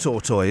wrong with the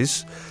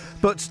tortoise.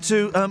 But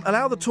to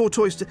allow the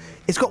tortoise to...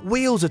 It's got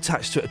wheels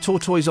attached to it. A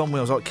tortoise on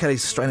wheels. Like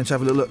Kelly's straining to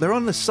have a little look. They're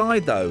on the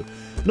side, though.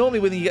 Normally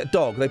when you get a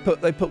dog, they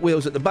put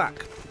wheels at the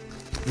back.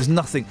 There's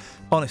nothing.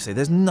 Honestly,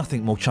 there's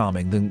nothing more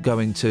charming than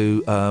going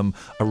to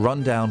a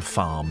rundown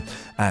farm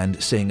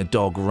and seeing a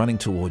dog running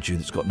towards you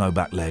that's got no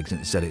back legs and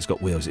instead it's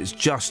got wheels. It's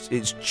charming.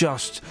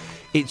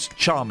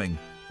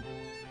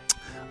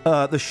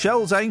 The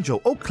Shell's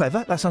Angel. Oh,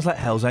 clever. That sounds like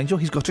Hell's Angel.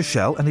 He's got a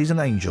shell and he's an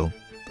angel.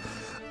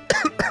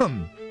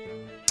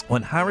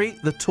 When Harry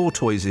the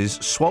Tortoise's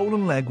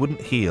swollen leg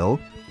wouldn't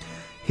heal,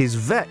 his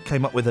vet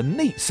came up with a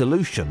neat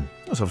solution.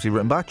 That's obviously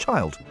written by a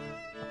child.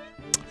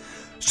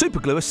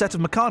 Superglue a set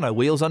of Meccano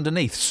wheels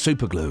underneath.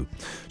 Superglue.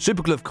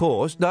 Superglue, of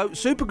course. No,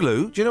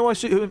 superglue. Do you know why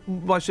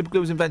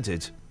superglue was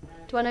invented?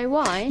 Do I know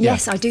why?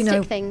 Yes, I do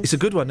know. Things. It's a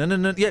good one.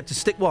 No. Yeah, to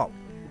stick what?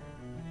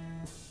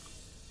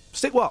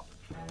 Stick what?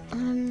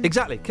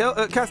 Exactly.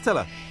 Kath, tell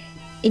her.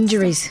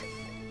 Injuries.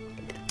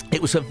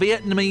 It was for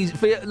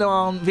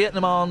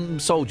Vietnam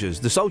soldiers.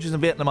 The soldiers in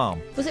Vietnam.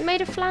 Was it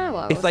made of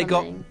flour? If they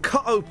got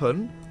cut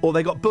open or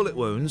they got bullet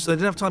wounds, they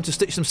didn't have time to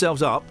stitch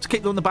themselves up to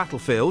keep them on the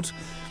battlefield.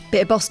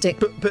 Bit of Bostik.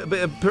 Put a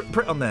bit of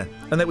Pritt on there,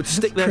 and they would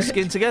stick their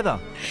skin together.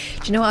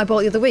 Do you know what I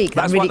bought the other week?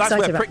 That's I'm really that's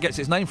excited where about. Pritt gets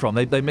its name from.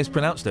 They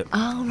mispronounced it.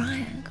 Oh,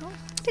 right. God,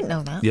 I didn't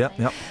know that.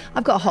 Yeah.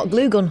 I've got a hot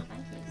glue gun.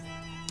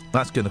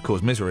 That's going to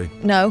cause misery.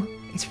 No,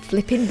 it's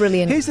flipping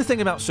brilliant. Here's the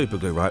thing about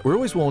superglue, right? We're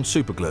always warned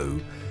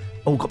superglue.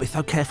 Oh, got to be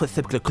so careful with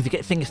superglue because you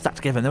get fingers stuck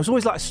together. And there was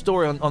always like a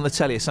story on the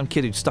telly of some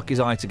kid who'd stuck his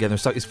eye together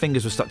and his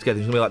fingers were stuck together.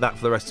 He's going to be like that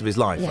for the rest of his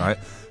life, right?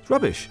 It's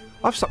rubbish.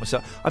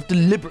 I've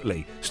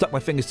deliberately stuck my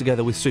fingers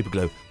together with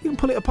superglue. You can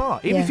pull it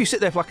apart. Even if you sit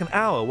there for like an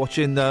hour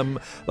watching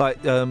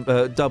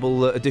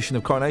double edition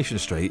of Coronation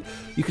Street,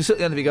 you can sit at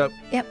the end of it and go,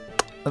 yep,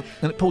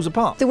 and it pulls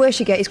apart. The worst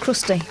you get is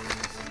crusty.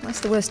 That's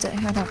the worst that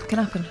can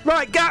happen.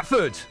 Right,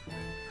 Gatford.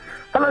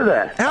 Hello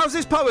there. How's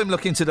this poem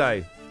looking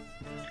today?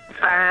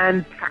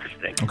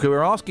 Fantastic. Okay,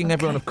 we're asking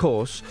everyone, of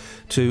course,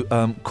 to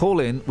call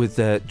in with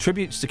their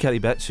tributes to Kelly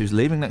Betts, who's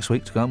leaving next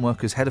week to go and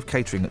work as head of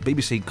catering at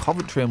BBC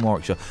Coventry and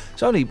Warwickshire.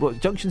 It's only,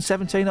 Junction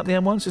 17 up the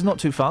M1, so it's not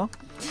too far.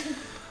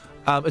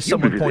 As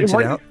someone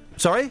pointed out.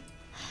 Sorry?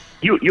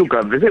 You'll go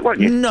and visit, won't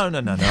you? No,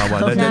 I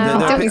won't.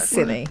 Don't be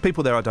silly.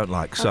 People there I don't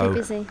like,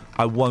 so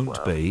I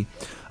won't be.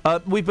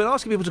 We've been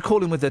asking people to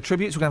call in with their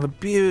tributes. We're going to have a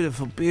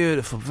beautiful,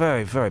 beautiful,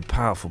 very, very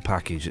powerful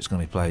package that's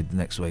going to be played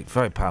next week.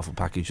 Very powerful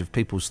package of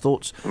people's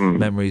thoughts,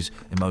 memories,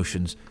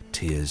 emotions,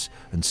 tears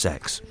and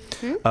sex.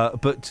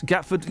 But,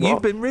 Gatford,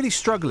 you've been really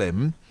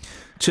struggling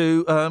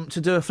to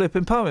do a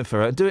flipping poem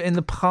for her. Do it in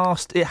the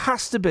past. It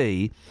has to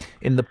be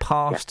in the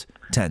past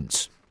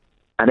tense.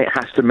 And it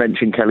has to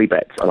mention Kelly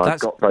Betts. And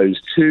I've got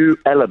those two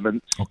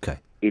elements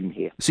in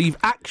here. So you've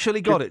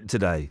actually got it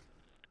today?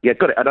 Yeah,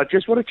 got it. And I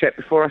just want to check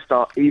before I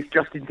start, is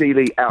Justin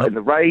Dealey out in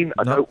the rain?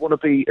 I don't want to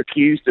be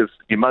accused of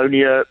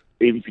pneumonia,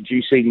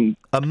 introducing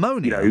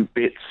ammonia,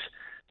 bits.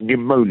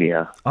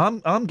 Pneumonia.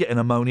 I'm getting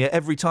ammonia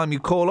every time you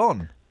call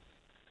on.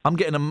 I'm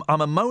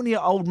ammonia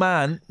old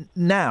man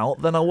now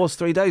than I was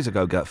 3 days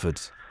ago,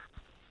 Gatford.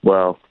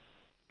 Well,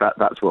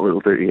 that's what we'll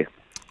do here.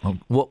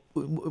 What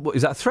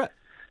is that a threat?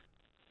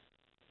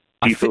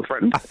 Do you feel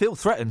threatened? I feel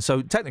threatened,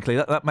 so technically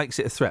that makes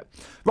it a threat.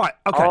 Right,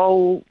 okay.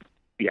 Oh,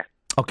 yeah.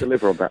 Okay.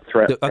 Deliver on that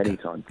threat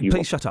anytime.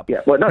 Please shut up.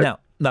 Yeah, well, no. Now,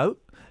 no.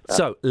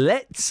 So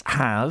let's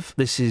have,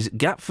 this is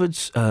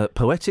Gatford's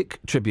poetic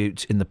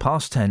tribute in the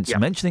past tense,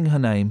 mentioning her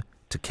name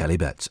to Kelly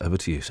Betts. Over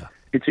to you, sir.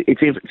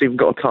 It's even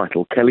got a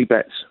title, Kelly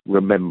Betts'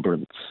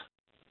 Remembrance.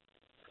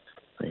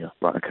 Yeah,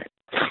 right, okay.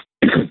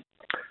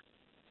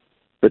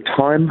 The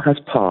time has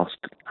passed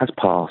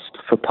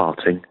for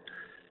parting.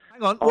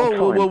 Hang on.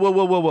 Whoa.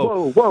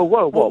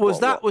 Was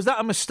that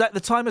a mistake? The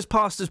time has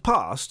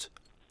passed?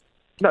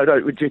 No,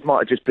 it might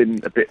have just been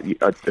a bit... you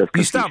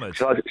stammered?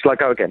 Shall I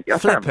go again? Yeah,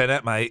 flipping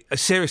it, mate.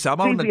 Seriously, I'm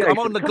on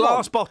the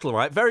glass bottle,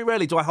 right? Very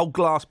rarely do I hold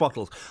glass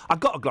bottles. I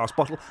got a glass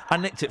bottle. I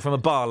nicked it from a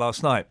bar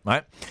last night,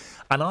 right?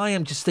 And I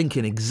am just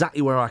thinking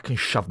exactly where I can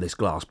shove this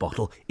glass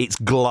bottle. It's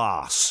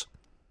glass.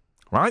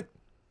 Right?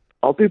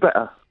 I'll do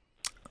better.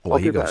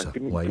 Away you go, sir.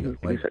 Away you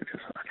go.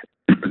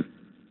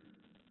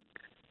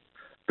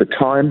 The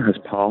time has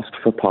passed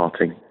for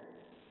parting.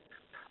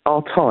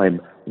 Our time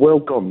well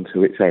gone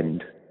to its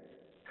end.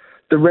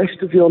 The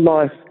rest of your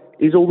life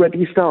is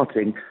already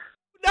starting.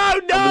 No!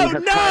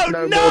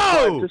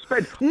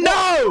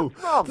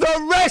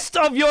 The rest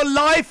of your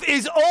life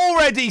is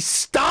already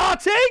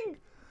starting?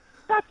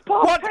 That's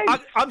past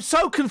tense.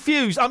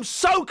 I'm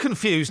so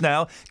confused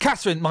now.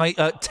 Catherine, my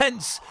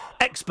tense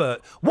expert.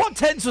 What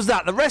tense was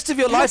that? The rest of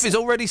your life is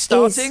already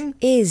starting?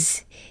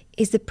 Is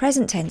the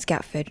present tense,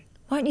 Gatford.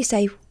 Why don't you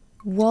say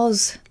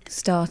was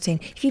starting?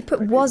 If you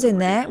put was in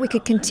there, we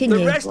could continue.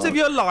 The rest of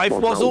your life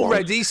was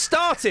already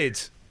started.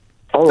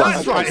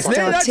 That's right, isn't it?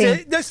 That's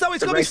it. It's got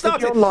to be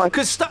started.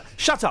 Because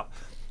shut up.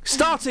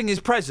 Starting is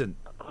present.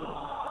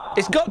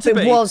 It's got to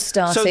be. It was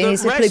starting.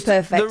 So it's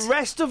perfect. The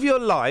rest of your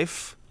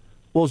life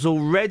was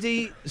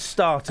already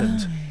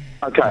started.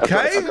 Okay. I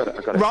got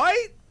it.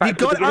 Right? You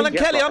got it, Alan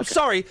Kelly. I'm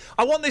sorry.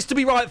 I want this to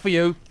be right for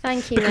you.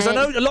 Thank you. Because I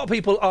know a lot of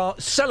people are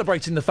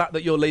celebrating the fact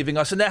that you're leaving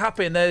us, and they're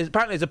happy. And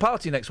apparently there's a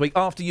party next week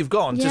after you've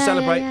gone to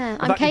celebrate. Yeah.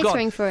 I'm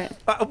catering for it.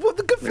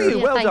 Good for you.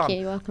 Well done. Thank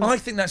you. Welcome. I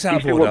think that's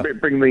out of order. order.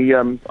 Bring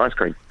the ice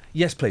cream.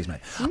 Yes, please,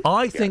 mate.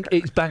 I think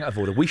it's bang out of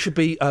order. We should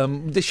be.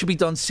 This should be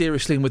done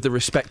seriously and with the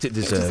respect it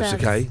deserves.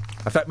 Okay.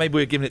 In fact, maybe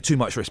we're giving it too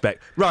much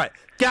respect. Right,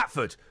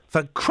 Gatford,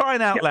 for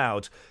crying out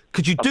loud,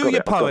 could you do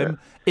your poem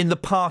in the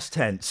past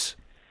tense?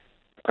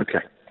 Okay.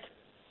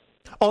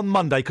 On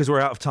Monday, because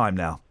we're out of time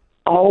now.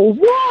 Oh,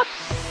 what?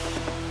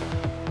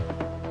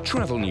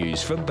 Travel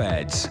news for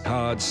beds,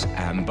 cards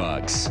and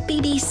bugs.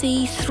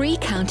 BBC Three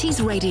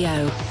Counties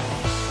Radio.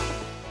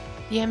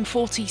 The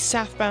M40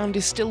 southbound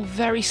is still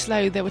very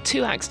slow. There were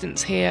 2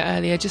 accidents here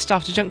earlier, just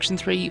after Junction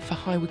 3 for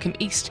High Wycombe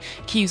East.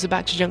 Queues are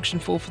back to Junction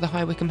 4 for the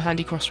High Wycombe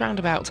Handy Cross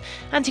roundabout.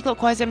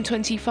 Anti-clockwise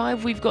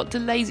M25, we've got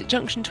delays at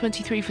Junction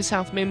 23 for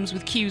South Mims,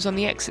 with queues on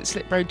the exit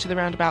slip road to the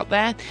roundabout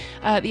there.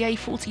 The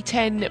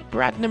A4010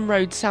 Bradnam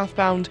Road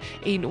southbound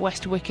in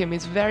West Wycombe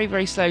is very,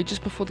 very slow,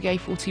 just before the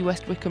A40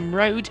 West Wycombe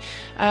Road.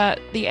 The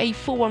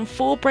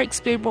A414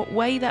 Breakspear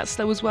Way, that's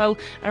slow as well,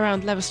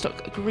 around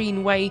Leverstock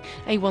Greenway.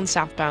 A1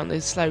 southbound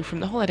is slow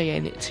from the Holiday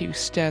Inn to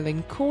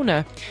Stirling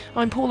Corner.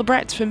 I'm Paula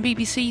Brett from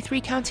BBC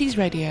Three Counties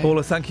Radio.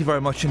 Paula, thank you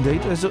very much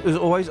indeed. As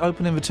always,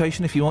 open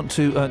invitation if you want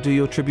to do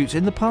your tributes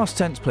in the past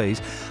tense,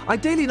 please.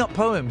 Ideally not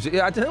poems.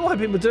 I don't know why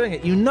people are doing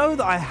it. You know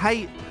that I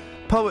hate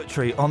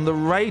poetry on the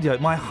radio.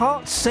 My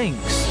heart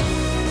sinks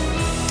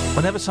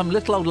whenever some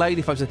little old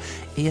lady says,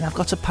 Iain, I've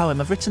got a poem.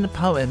 I've written a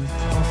poem.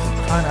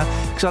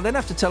 Because I then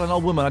have to tell an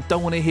old woman, I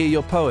don't want to hear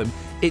your poem.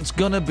 It's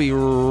going to be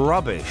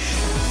rubbish.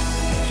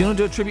 If you want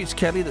to do a tribute to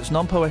Kelly that's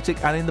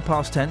non-poetic and in the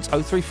past tense,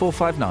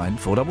 03459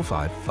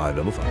 455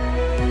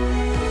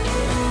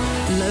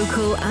 555.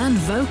 Local and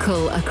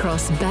vocal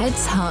across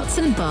beds, hearts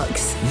and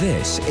bucks.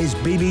 This is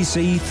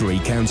BBC Three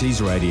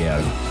Counties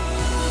Radio.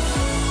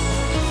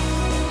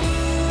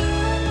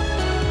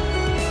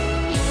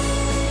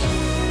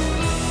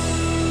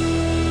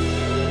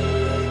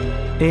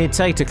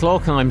 It's 8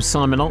 o'clock. I'm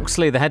Simon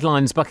Oxley. The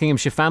headlines: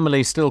 Buckinghamshire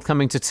family still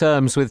coming to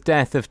terms with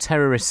death of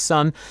terrorist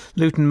son.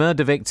 Luton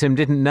murder victim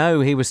didn't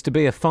know he was to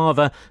be a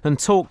father. And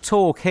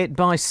Talk hit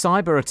by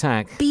cyber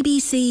attack.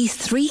 BBC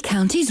Three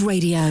Counties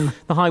Radio.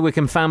 The High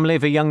Wycombe family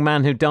of a young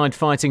man who died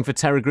fighting for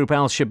terror group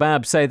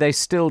Al-Shabaab say they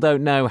still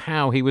don't know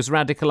how he was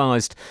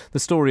radicalised.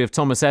 The story of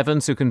Thomas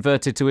Evans, who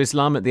converted to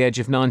Islam at the age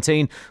of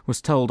 19,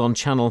 was told on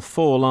Channel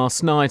 4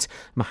 last night.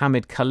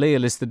 Mohammed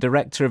Khalil is the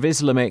director of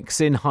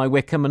Islamics in High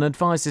Wycombe and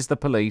advises the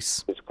police.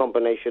 It's a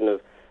combination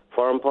of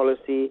foreign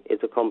policy,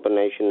 it's a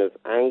combination of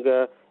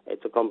anger,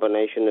 it's a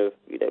combination of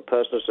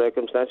personal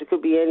circumstance. It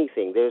could be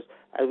anything. There's,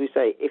 as we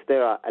say, if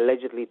there are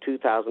allegedly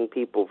 2,000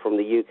 people from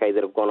the UK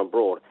that have gone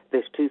abroad,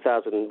 there's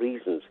 2,000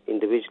 reasons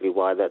individually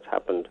why that's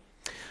happened.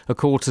 A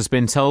court has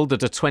been told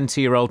that a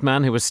 20-year-old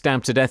man who was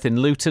stabbed to death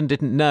in Luton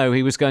didn't know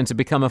he was going to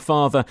become a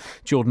father.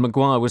 Jordan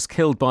Maguire was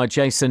killed by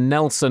Jason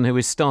Nelson, who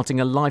is starting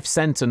a life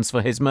sentence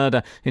for his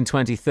murder in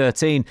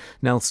 2013.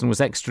 Nelson was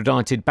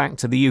extradited back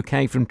to the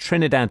UK from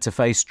Trinidad to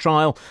face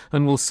trial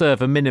and will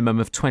serve a minimum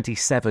of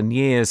 27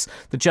 years.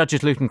 The judge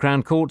at Luton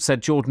Crown Court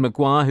said Jordan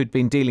Maguire, who'd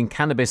been dealing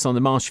cannabis on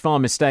the Marsh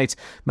Farm estate,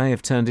 may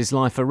have turned his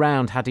life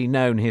around had he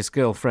known his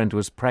girlfriend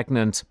was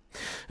pregnant.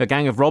 A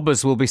gang of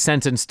robbers will be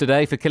sentenced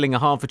today for killing a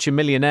Hertfordshire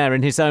millionaire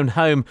in his own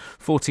home.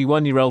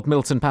 41-year-old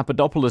Milton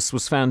Papadopoulos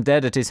was found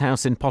dead at his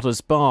house in Potter's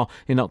Bar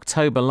in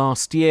October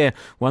last year.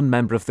 One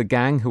member of the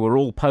gang, who are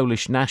all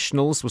Polish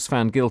nationals, was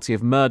found guilty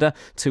of murder.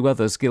 2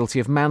 others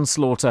guilty of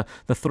manslaughter.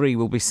 The 3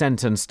 will be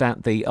sentenced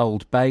at the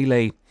Old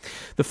Bailey.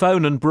 The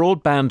phone and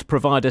broadband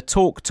provider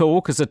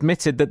Talk has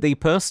admitted that the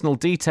personal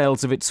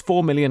details of its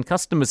 4 million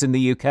customers in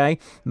the UK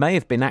may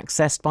have been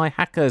accessed by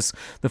hackers.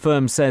 The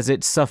firm says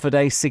it suffered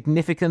a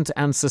significant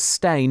and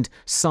sustained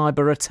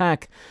cyber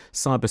attack.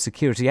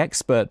 Cybersecurity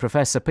expert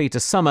Professor Peter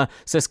Summer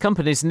says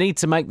companies need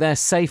to make their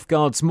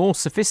safeguards more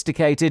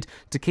sophisticated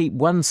to keep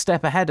one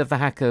step ahead of the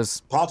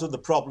hackers. Part of the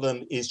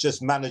problem is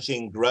just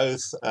managing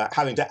growth,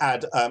 having to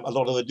add a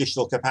lot of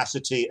additional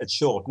capacity at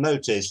short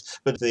notice,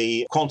 but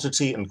the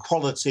quantity and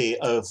quality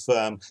of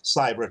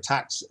cyber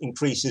attacks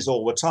increases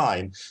all the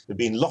time. There have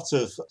been lots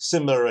of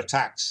similar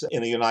attacks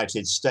in the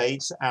United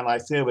States, and I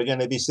fear we're going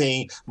to be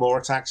seeing more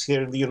attacks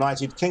here in the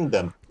United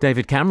Kingdom.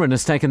 David Cameron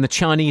has taken the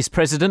Chinese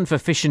president for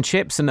fish and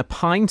chips and a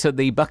pint at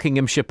the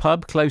Buckinghamshire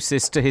pub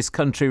closest to his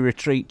country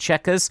retreat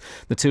Chequers.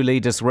 The 2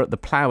 leaders were at the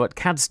Plough at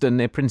Cadston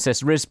near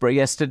Princess Risborough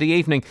yesterday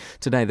evening.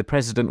 Today the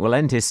president will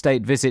end his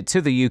state visit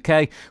to the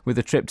UK with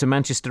a trip to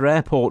Manchester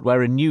Airport,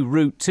 where a new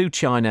route to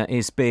China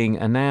is being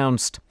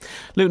announced.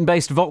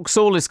 Luton-based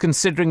Vauxhall is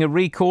considering a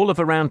recall of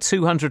around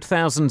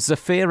 200,000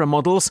 Zafira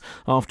models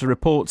after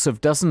reports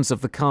of dozens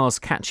of the cars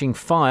catching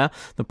fire.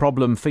 The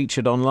problem,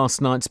 featured on last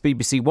night's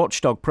BBC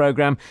Watchdog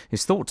programme,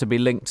 is thought to be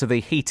linked to the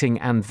heating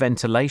and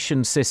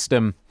ventilation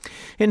system.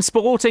 In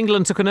sport,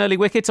 England took an early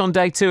wicket on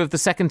day 2 of the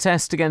second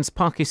test against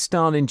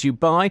Pakistan in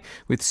Dubai,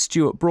 with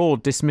Stuart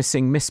Broad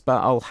dismissing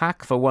Misbah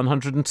ul-Haq for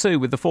 102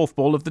 with the 4th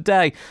ball of the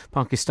day.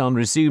 Pakistan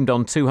resumed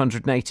on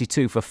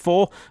 282 for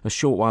 4. A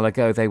short while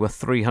ago, they were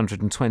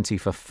 320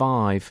 for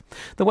 5.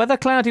 The weather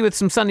cloudy with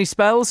some sunny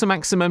spells, a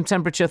maximum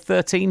temperature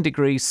 13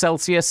 degrees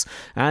Celsius.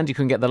 And you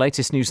can get the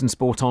latest news and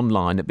sport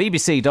online at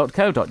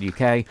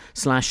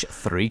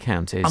bbc.co.uk/3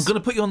 counties. I'm going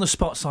to put you on the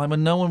spot,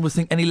 Simon. No one would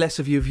think any less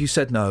of you if you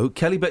said no.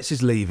 Kelly Betts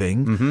is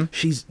leaving. Mm-hmm.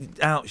 She's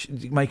out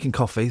making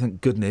coffee,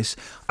 thank goodness.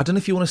 I don't know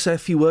if you want to say a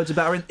few words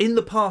about her in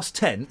the past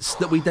tense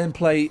that we then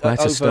play Where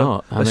to over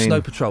start? a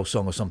Snow Patrol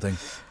song or something.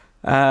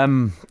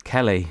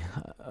 Kelly.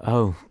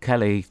 Oh,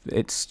 Kelly,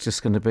 it's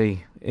just going to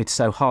be... It's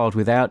so hard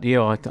without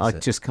you. I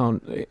just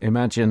can't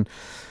imagine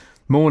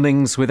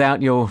mornings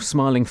without your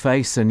smiling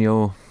face and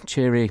your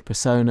cheery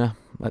persona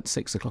at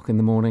 6 o'clock in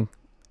the morning.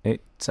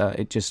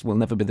 It just will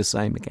never be the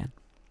same again.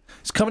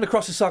 It's coming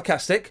across as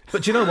sarcastic,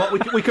 but do you know what?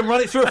 We can run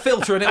it through a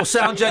filter and it'll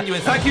sound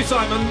genuine. Thank you,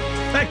 Simon.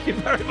 Thank you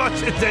very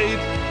much indeed.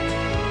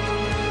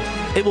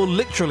 It will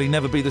literally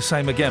never be the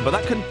same again, but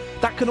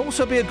that can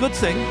also be a good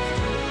thing.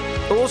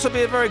 It'll also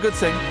be a very good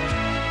thing.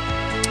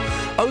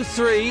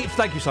 03,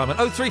 thank you, Simon.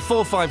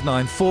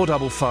 03459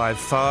 455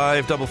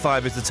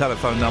 555 is the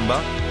telephone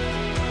number.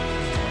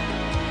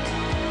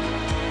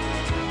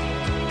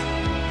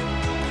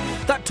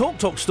 That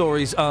Talk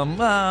story's,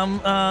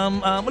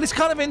 well, it's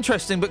kind of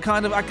interesting, but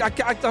kind of,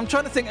 I'm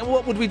trying to think,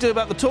 what would we do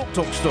about the Talk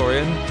story?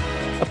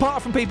 And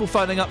apart from people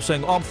phoning up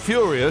saying, I'm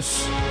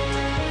furious,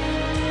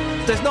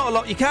 there's not a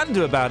lot you can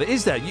do about it,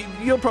 is there?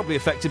 You're probably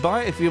affected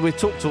by it. If you're with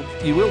Talk,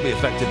 you will be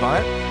affected by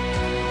it.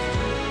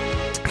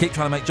 I keep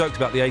trying to make jokes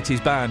about the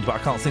 80s band, but I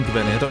can't think of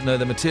any. I don't know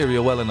the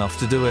material well enough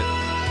to do it.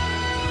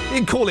 You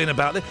can call in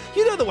about it.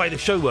 You know the way the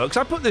show works.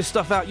 I put this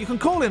stuff out. You can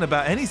call in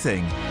about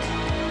anything.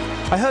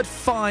 I heard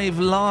 5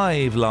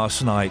 Live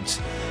last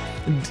night,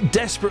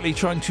 desperately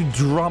trying to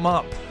drum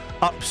up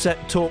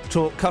upset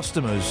Talk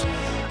customers.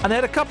 And I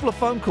had a couple of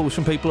phone calls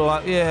from people who are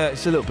like, yeah,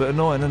 it's a little bit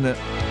annoying, isn't it?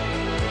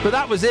 But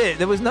that was it.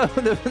 There was no...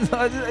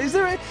 Is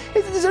there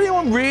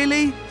anyone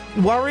really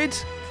worried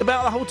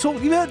about the whole Talk?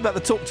 You heard about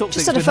the Talk thing?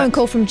 Just had a phone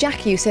call from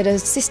Jackie who said her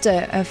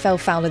sister fell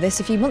foul of this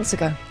a few months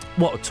ago.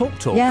 What, a Talk?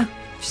 Yeah.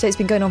 She said it's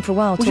been going on for a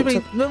while. What do you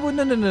mean? No.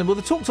 Well,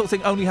 the Talk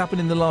thing only happened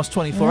in the last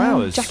 24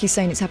 hours. Jackie's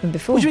saying it's happened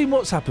before. What do you mean,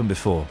 what's happened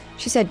before?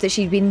 She said that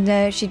she'd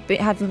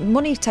had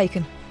money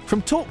taken.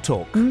 From Talk?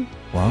 Mm.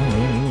 Wow.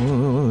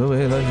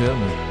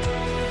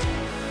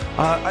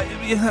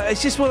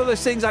 It's just one of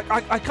those things,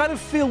 I kind of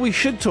feel we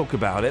should talk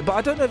about it, but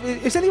I don't know if...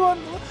 Is anyone...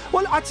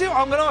 Well, I tell you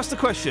what, I'm going to ask the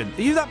question.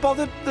 Are you that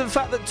bothered the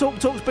fact that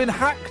Talk's been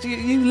hacked? Are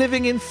you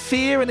living in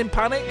fear and in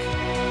panic?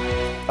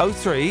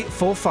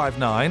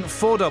 03459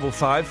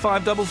 455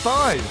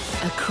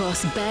 555.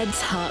 Across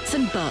beds, hearts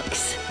and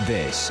bucks.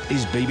 This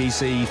is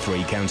BBC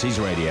Three Counties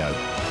Radio.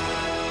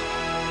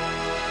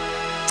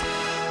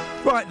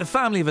 Right, the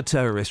family of a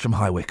terrorist from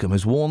High Wycombe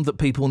has warned that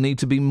people need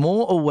to be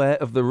more aware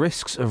of the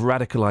risks of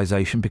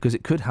radicalisation because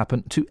it could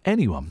happen to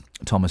anyone.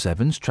 Thomas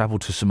Evans travelled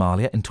to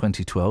Somalia in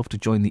 2012 to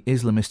join the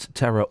Islamist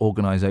terror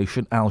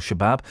organisation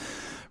Al-Shabaab,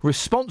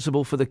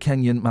 responsible for the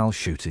Kenyan mass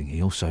shooting.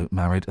 He also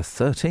married a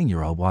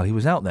 13-year-old while he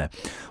was out there.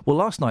 Well,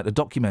 last night a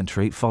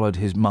documentary followed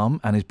his mum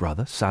and his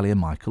brother, Sally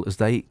and Michael, as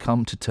they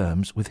come to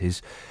terms with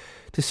his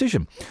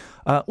decision.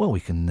 Well, we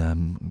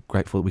can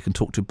grateful that we can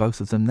talk to both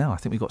of them now. I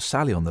think we've got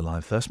Sally on the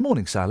line first.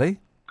 Morning, Sally.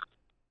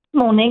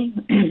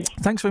 Morning.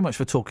 Thanks very much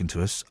for talking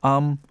to us.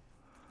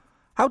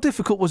 How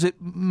difficult was it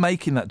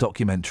making that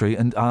documentary?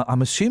 And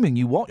I'm assuming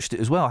you watched it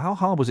as well. How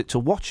hard was it to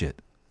watch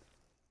it?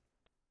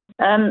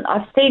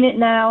 I've seen it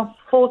now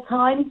 4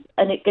 times,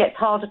 and it gets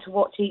harder to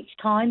watch each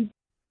time.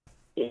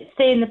 It's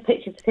seeing the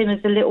pictures of him as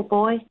a little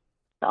boy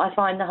that I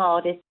find the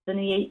hardest than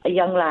a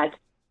young lad.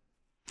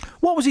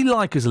 What was he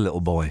like as a little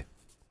boy?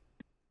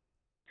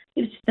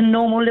 He was just a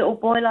normal little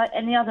boy like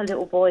any other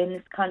little boy in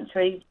this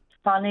country.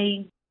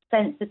 Funny,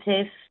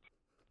 sensitive,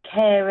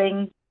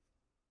 caring,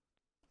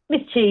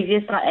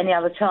 mischievous like any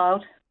other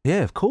child.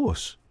 Yeah, of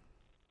course.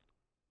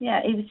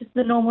 Yeah, he was just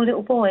a normal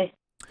little boy.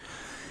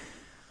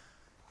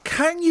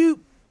 Can you...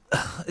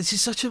 This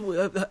is such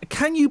a...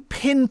 Can you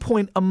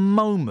pinpoint a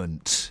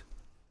moment,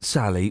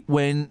 Sally,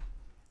 when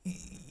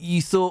you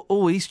thought,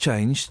 oh, he's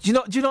changed? Do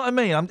you know what I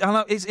mean?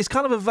 It's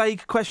kind of a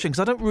vague question because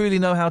I don't really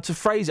know how to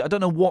phrase it. I don't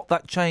know what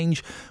that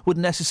change would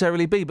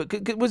necessarily be.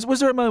 But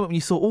was there a moment when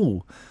you thought,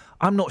 oh,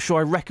 I'm not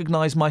sure I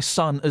recognise my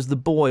son as the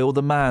boy or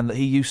the man that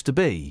he used to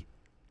be?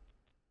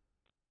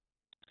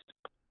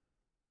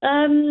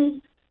 Well,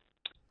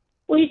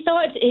 he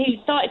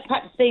started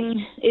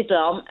practicing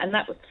Islam, and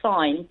that was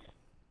fine.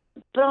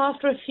 But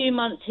after a few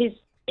months, his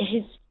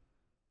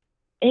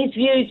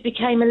views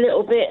became a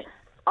little bit.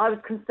 I was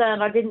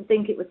concerned. I didn't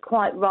think it was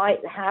quite right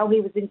how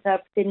he was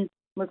interpreting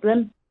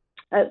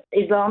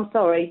Islam.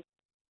 Sorry,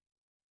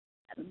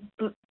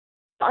 but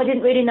I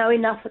didn't really know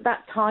enough at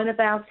that time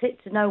about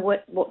it to know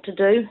what to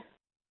do.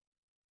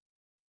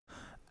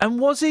 And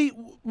was he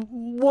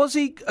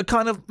a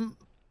kind of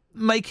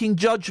making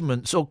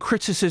judgments or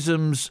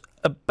criticisms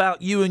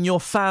about you and your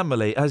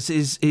family as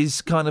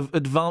his kind of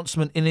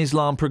advancement in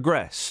Islam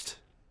progressed?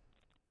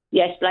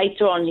 Yes,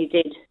 later on he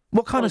did.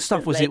 What kind of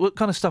stuff was it? What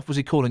kind of stuff was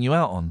he calling you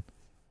out on?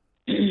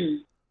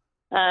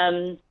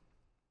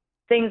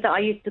 Things that I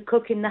used to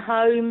cook in the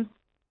home.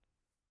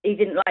 He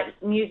didn't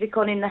like music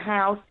on in the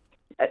house.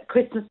 At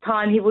Christmas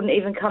time, he wouldn't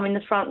even come in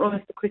the front room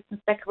if the Christmas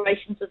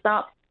decorations was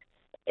up.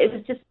 It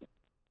was just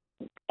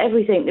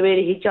everything,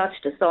 really, he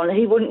judged us on.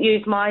 He wouldn't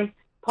use my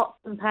pots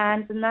and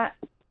pans and that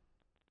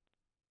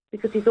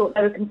because he thought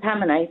they were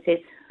contaminated.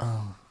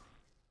 Oh.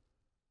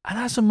 And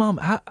as a mum,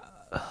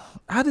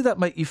 how did that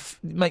make you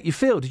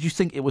feel? Did you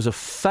think it was a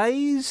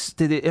phase?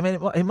 Did it? I mean,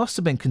 it must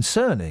have been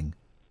concerning.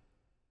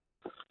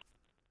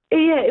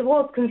 Yeah, it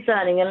was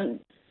concerning, and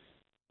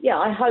yeah,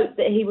 I hoped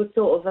that he would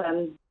sort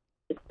of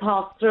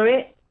pass through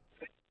it,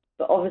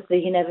 but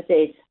obviously he never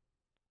did.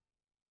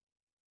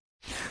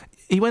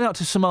 He went out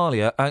to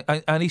Somalia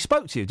and he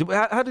spoke to you.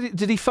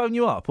 Did he phone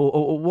you up,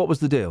 or what was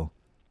the deal?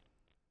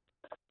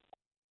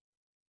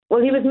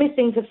 Well, he was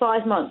missing for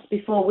 5 months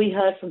before we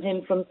heard from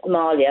him from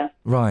Somalia.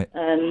 Right.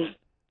 And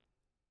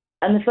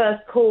the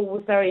first call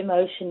was very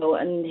emotional,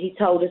 and he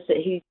told us that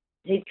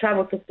he'd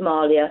travelled to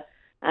Somalia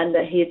and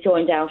that he had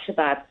joined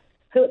Al-Shabaab,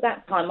 who at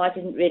that time I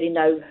didn't really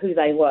know who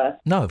they were.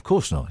 No, of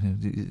course not.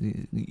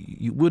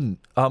 You wouldn't.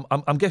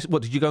 I'm guessing,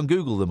 what, did you go and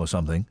Google them or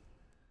something?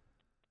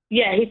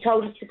 Yeah, he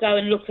told us to go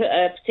and look at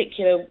a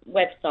particular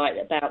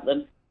website about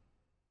them.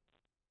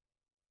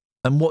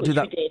 And what did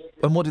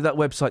that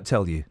website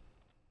tell you?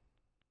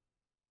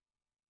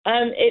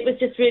 It was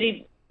just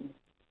really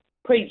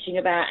preaching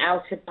about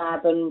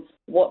Al-Shabaab and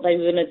what they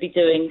were going to be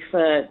doing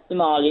for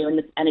Somalia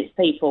and its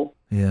people.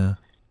 Yeah.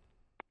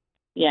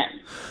 Yeah.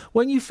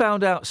 When you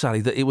found out,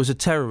 Sally, that it was a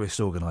terrorist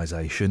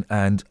organisation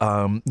and,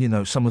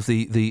 some of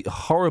the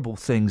horrible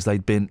things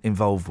they'd been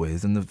involved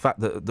with, and the fact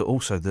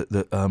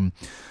that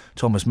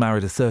Thomas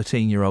married a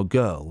 13-year-old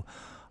girl,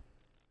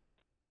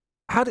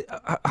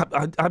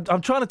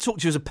 I'm trying to talk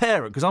to you as a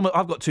parent, because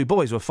I've got 2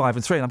 boys who are 5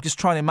 and 3, and I'm just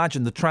trying to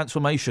imagine the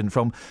transformation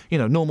from,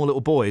 normal little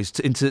boys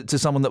into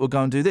someone that would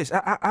go and do this.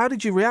 How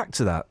did you react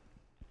to that?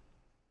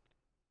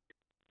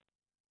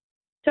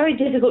 It's very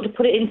difficult to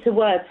put it into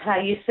words how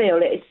you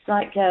feel. It's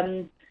like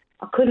I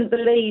couldn't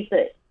believe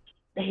that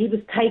he was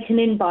taken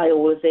in by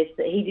all of this,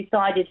 that he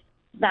decided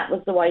that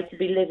was the way to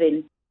be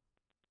living.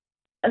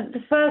 And the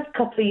first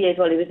couple of years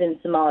while he was in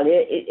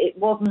Somalia, it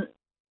wasn't.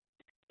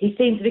 He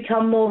seemed to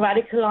become more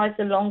radicalised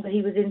the longer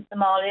he was in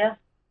Somalia,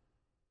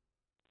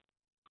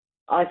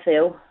 I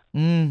feel.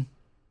 Mm.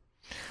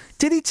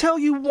 Did he tell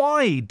you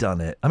why he'd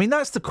done it? I mean,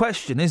 that's the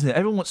question, isn't it?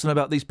 Everyone wants to know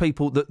about these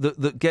people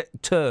that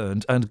get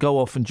turned and go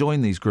off and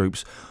join these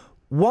groups.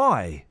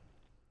 Why?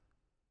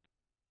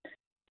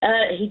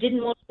 He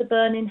didn't want to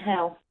burn in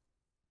hell.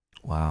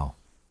 Wow.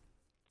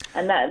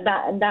 And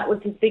that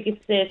was his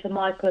biggest fear for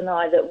Michael and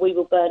I, that we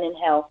will burn in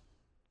hell.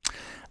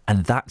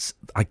 And that's,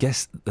 I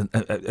guess,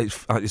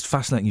 it's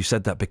fascinating you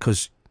said that,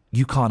 because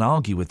you can't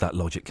argue with that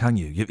logic, can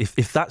you?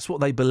 If that's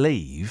what they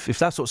believe, if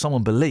that's what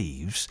someone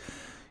believes,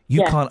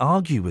 you can't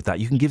argue with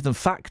that. You can give them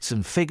facts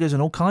and figures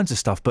and all kinds of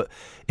stuff, but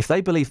if they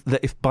believe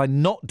that if by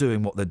not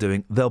doing what they're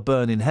doing, they'll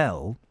burn in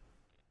hell,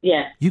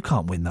 you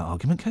can't win that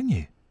argument, can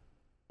you?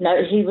 No,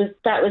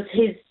 that was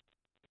his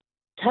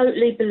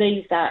totally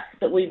believed that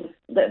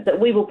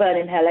we will burn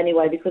in hell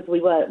anyway, because we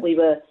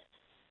were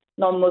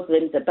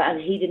non-Muslims,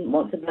 but he didn't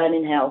want to burn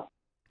in hell.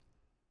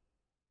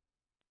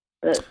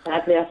 But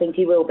sadly, I think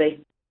he will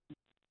be.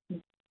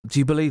 Do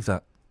you believe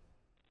that?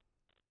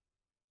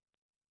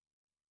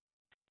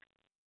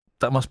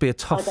 That must be a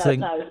tough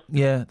thing. Know.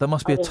 Yeah, that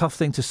must be a tough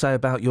thing to say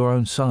about your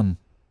own son.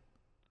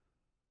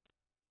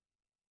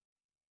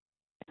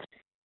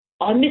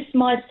 I miss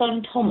my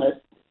son Thomas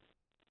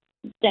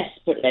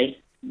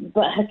desperately,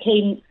 but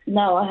Hakeem,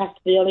 no, I have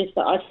to be honest,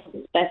 that I think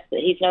it's best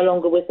that he's no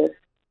longer with us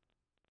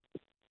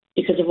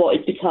because of what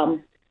he's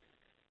become.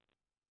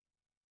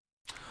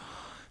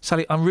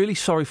 Sally, I'm really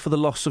sorry for the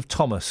loss of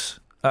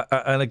Thomas.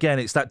 And again,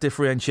 it's that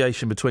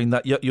differentiation between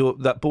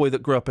that boy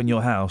that grew up in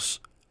your house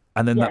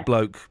and then that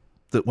bloke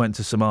that went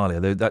to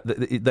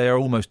Somalia. They are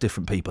almost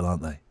different people,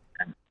 aren't they?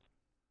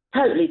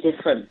 Totally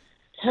different.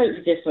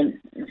 Totally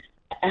different.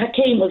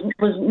 Hakeem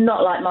was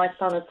not like my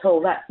son at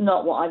all. That's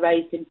not what I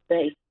raised him to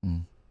be.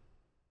 Mm.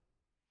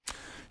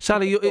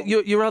 Sally,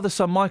 your other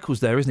son Michael's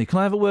there, isn't he? Can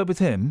I have a word with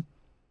him?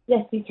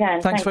 Yes, you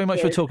can. Thanks very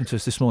much for talking to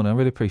us this morning. I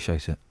really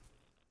appreciate it.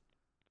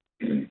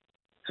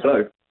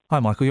 Hello. Hi,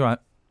 Michael. You all right?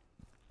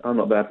 I'm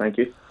not bad, thank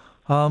you.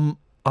 I'm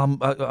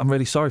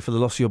really sorry for the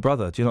loss of your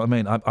brother. Do you know what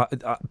I mean?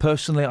 I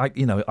personally, I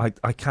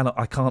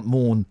can't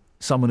mourn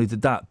someone who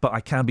did that, but I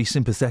can be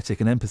sympathetic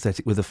and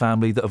empathetic with a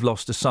family that have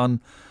lost a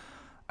son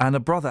and a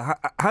brother.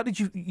 How did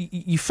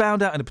you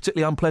found out in a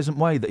particularly unpleasant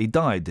way that he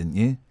died, didn't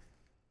you?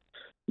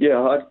 Yeah,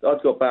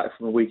 I'd got back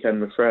from a weekend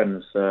with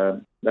friends,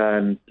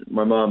 and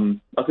my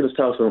mum, I could just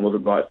tell something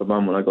wasn't right for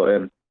mum when I got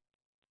in.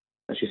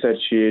 And she said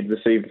she had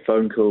received a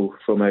phone call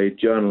from a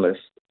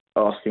journalist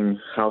asking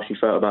how she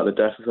felt about the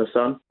death of her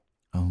son.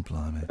 Oh,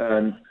 blimey.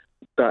 And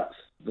that's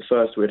the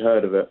first we'd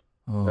heard of it.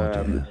 Oh,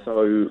 dear.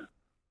 So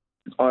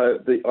I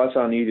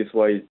found the easiest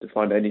way to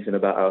find anything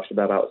about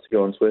Al-Shabaab out to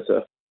go on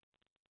Twitter.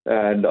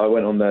 And I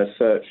went on there,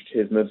 searched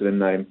his Muslim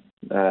name,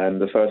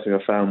 and the first thing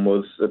I found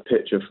was a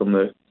picture from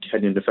the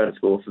Kenyan Defence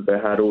Forces. They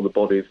had all the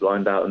bodies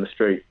lined out in the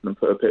street and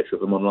put a picture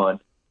of them online.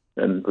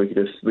 And we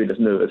just knew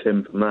it was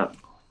him from that.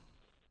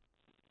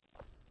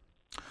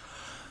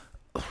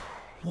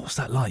 What's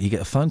that like? You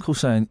get a phone call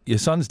saying your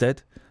son's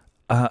dead,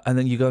 and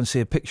then you go and see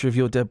a picture of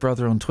your dead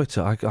brother on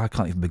Twitter. I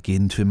can't even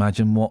begin to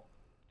imagine what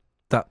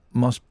that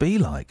must be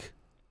like.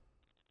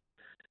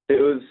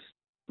 It's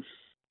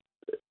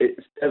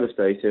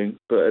devastating,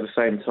 but at the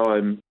same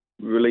time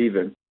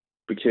relieving,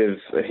 because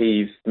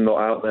he's not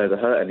out there to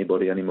hurt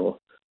anybody anymore.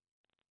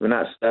 I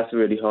mean, that's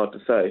really hard to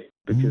say,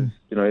 because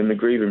in the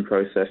grieving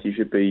process you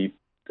should be,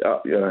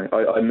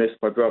 I miss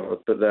my brother,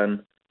 but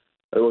then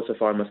I also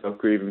find myself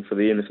grieving for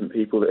the innocent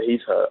people that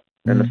he's hurt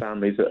and the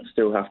families that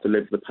still have to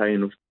live the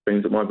pain of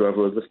things that my brother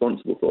was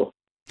responsible for.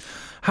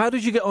 How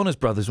did you get on as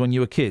brothers when you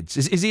were kids?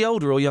 Is he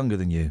older or younger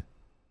than you?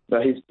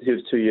 No, he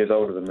was 2 years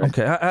older than me.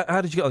 Okay,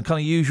 how did you get on?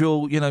 Kind of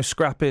usual,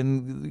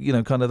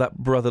 scrapping, kind of that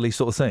brotherly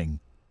sort of thing?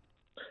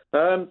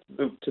 To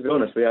be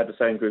honest, we had the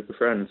same group of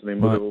friends. I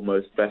mean, we were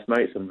almost best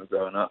mates when we were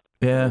growing up.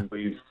 Yeah.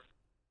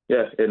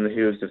 And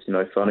he was just,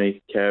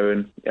 funny,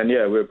 caring. And we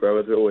were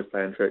brothers. We were always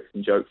playing tricks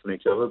and jokes on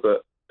each other,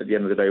 but at the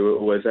end of the day, we were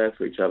always there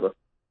for each other.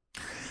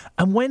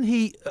 And when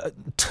he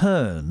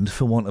turned,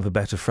 for want of a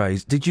better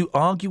phrase, did you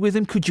argue with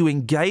him? Could you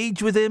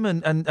engage with him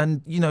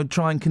and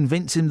try and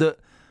convince him that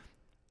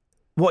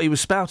what he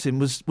was spouting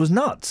was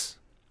nuts?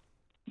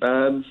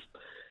 You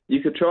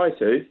could try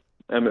to.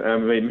 I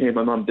mean, me and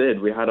my mum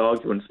did. We had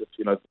arguments,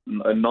 not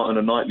on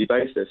a nightly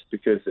basis,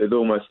 because it was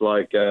almost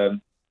like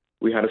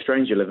we had a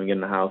stranger living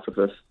in the house with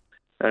us,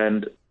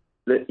 and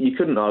you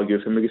couldn't argue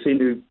with him because he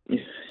knew,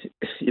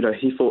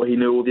 he thought he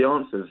knew all the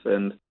answers,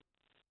 and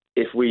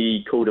if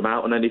we called him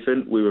out on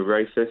anything, we were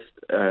racist,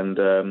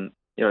 and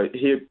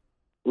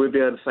we'd be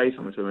able to say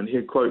something to him, and he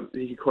could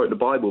quote the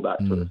Bible back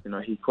to us.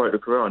 He'd quote the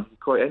Quran,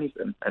 he'd quote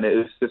anything, and it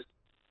was just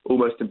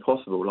almost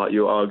impossible, like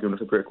you're arguing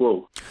with a brick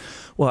wall.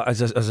 Well,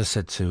 as I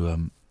said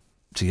to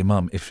your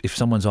mum, if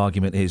someone's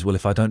argument is, well,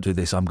 if I don't do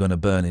this, I'm going to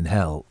burn in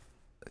hell,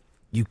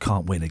 you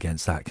can't win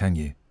against that, can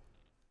you?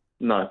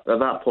 No, at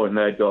that point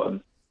they'd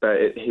gotten.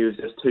 He was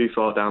just too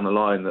far down the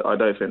line that I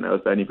don't think there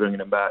was any bringing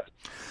him back.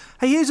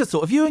 Hey, here's a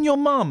thought. Have you and your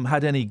mum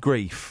had any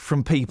grief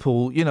from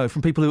people,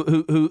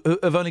 who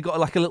have only got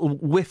like a little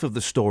whiff of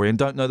the story and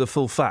don't know the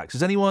full facts?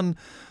 Has anyone,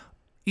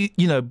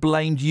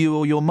 blamed you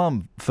or your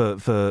mum for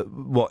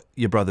what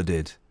your brother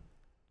did?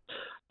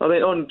 I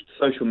mean, on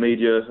social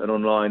media and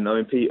online,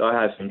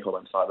 I have seen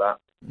comments like that.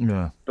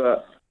 Yeah.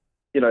 But,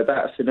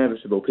 that's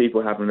inevitable.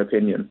 People have an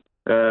opinion.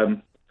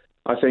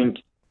 I think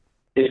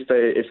if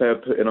they were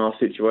put in our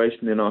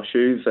situation, in our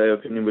shoes, their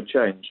opinion would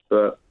change.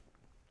 But,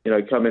 in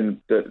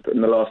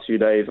the last few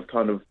days, I've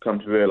kind of come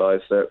to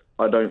realise that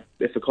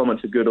if the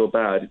comments are good or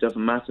bad, it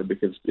doesn't matter,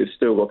 because it's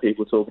still got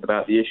people talking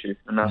about the issue,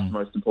 and that's the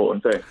most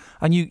important thing.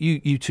 And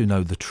you two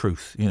know the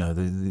truth.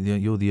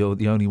 You're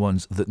the only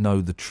ones that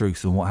know the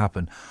truth and what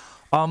happened.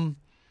 I'm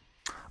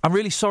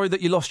really sorry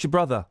that you lost your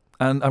brother,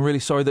 and I'm really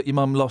sorry that your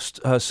mum lost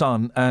her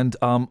son, and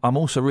I'm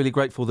also really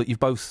grateful that you've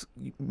both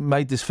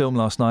made this film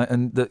last night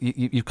and that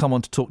you've come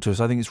on to talk to us.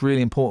 I think it's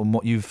really important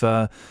what you've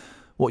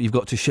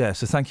got to share.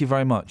 So thank you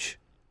very much.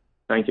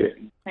 Thank you.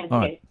 Thank All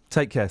you. right,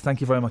 take care.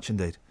 Thank you very much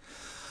indeed.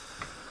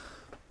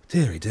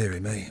 Deary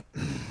me.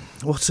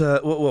 What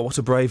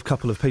a brave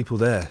couple of people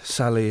there.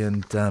 Sally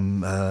and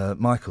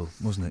Michael,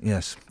 wasn't it?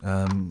 Yes.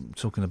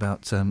 Talking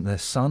about their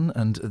son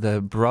and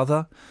their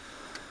brother.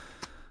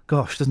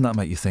 Gosh, doesn't that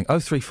make you think?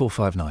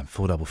 03459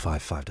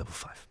 455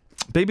 555.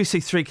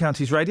 BBC Three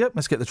Counties Radio.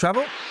 Let's get the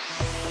travel.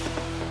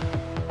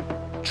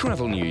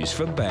 Travel news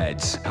for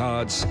beds,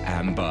 cards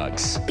and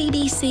bugs.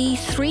 BBC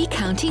Three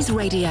Counties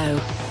Radio.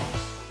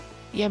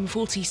 The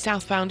M40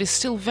 southbound is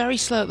still very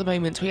slow at the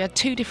moment. We had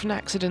two different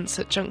accidents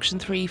at Junction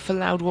 3 for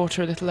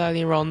Loudwater a little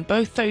earlier on.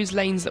 Both those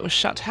lanes that were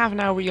shut have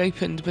now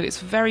reopened, but it's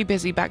very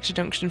busy back to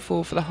Junction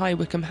 4 for the High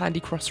Wycombe Handy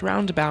Cross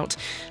roundabout.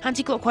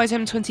 Anti-clockwise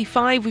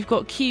M25, we've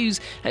got queues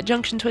at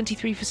Junction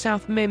 23 for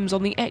South Mims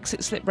on the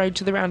exit slip road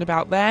to the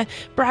roundabout there.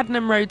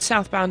 Bradnam Road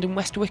southbound in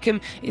West Wycombe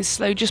is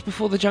slow just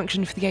before the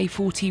junction for the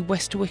A40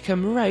 West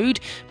Wycombe Road.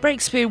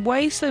 Breakspear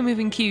Way, slow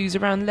moving queues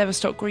around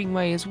Leverstock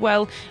Greenway as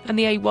well. And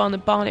the A1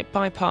 at Barnet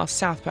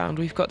Bypass southbound,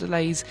 we've got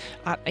delays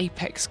at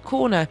Apex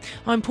Corner.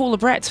 I'm Paula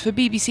Brett for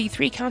BBC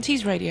Three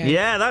Counties Radio.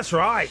 Yeah, that's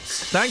right.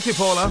 Thank you,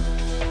 Paula.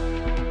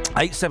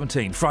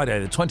 8:17, Friday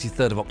the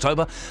 23rd of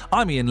October.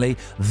 I'm Iain Lee.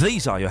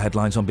 These are your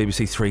headlines on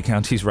BBC Three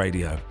Counties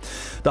Radio.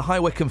 The High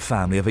Wycombe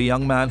family of a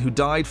young man who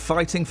died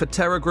fighting for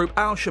terror group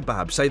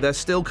Al-Shabaab say they're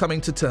still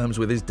coming to terms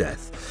with his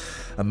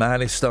death. A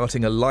man is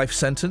starting a life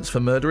sentence for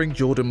murdering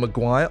Jordan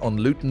Maguire on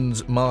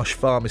Luton's Marsh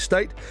Farm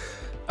estate.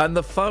 And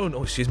the phone... a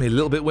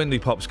little bit windy,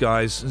 Pops,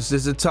 guys.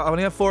 I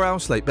only have 4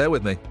 hours late, bear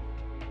with me.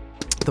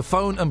 The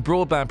phone and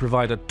broadband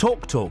provider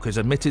TalkTalk has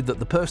admitted that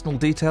the personal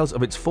details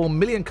of its 4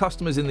 million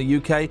customers in the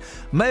UK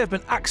may have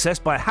been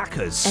accessed by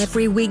hackers.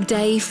 Every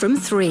weekday from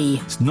 3.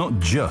 It's not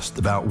just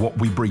about what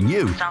we bring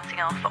you. Starting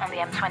off on the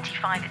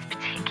M25, it's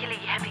particularly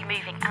heavy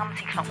moving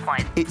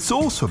anti-clockwise. It's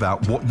also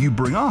about what you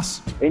bring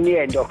us. In the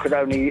end, I could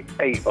only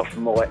eat off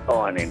my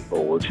ironing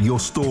board. Your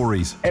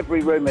stories.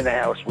 Every room in the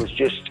house was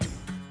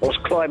I was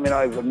climbing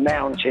over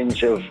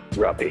mountains of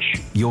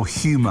rubbish. Your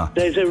humour.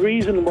 There's a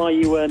reason why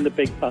you earn the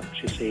big bucks,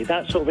 you see.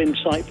 That sort of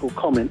insightful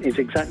comment is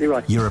exactly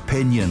right. Your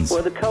opinions.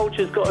 Well, the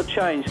culture's got to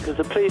change because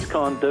the police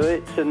can't do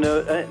it and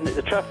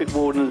the traffic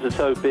wardens are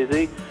so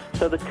busy.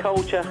 So the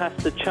culture has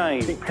to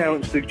change. I think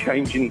parents do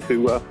change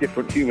into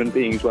different human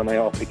beings when they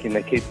are picking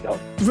their kids up.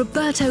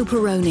 Roberto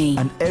Perroni.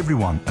 And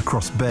everyone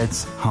across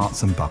Beds,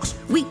 Herts and Bucks.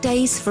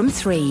 Weekdays from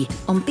 3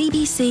 on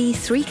BBC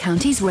Three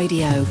Counties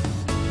Radio.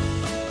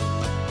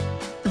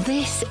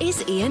 This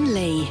is Iain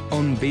Lee.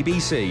 On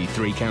BBC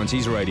Three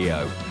Counties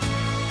Radio.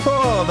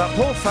 Oh, that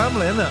poor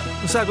family, isn't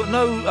it? So I've got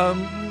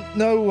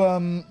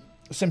no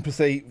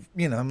sympathy.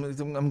 You know,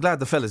 I'm glad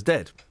the fella's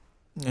dead.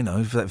 You know,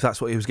 if that's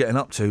what he was getting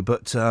up to,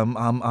 but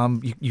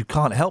you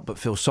can't help but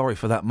feel sorry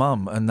for that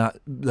mum and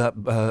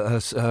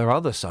her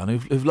other son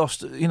who've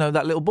lost, you know,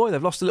 that little boy.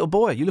 They've lost a little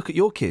boy. You look at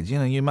your kids, you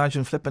know, you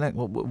imagine flipping it.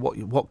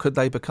 What could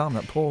they become?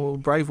 That poor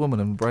brave woman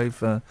and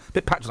brave. A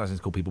bit patronising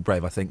to call people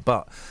brave, I think,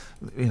 but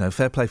you know,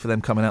 fair play for them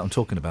coming out and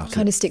talking about it.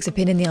 Kind of sticks a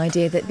pin in the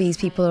idea that these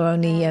people are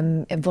only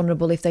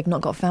vulnerable if they've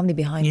not got family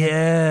behind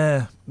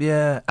them.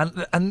 Yeah,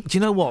 and do you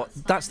know what?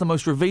 That's the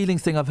most revealing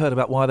thing I've heard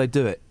about why they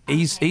do it.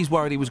 He's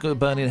worried he was going to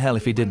burn in hell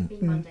if he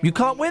didn't. You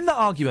can't win that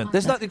argument.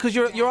 There's nothing, because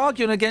you're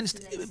arguing against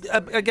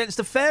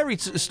a fairy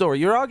story.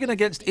 You're arguing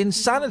against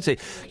insanity.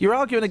 You're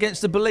arguing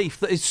against a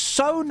belief that is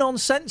so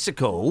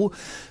nonsensical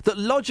that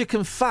logic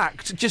and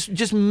fact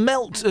just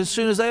melt as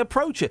soon as they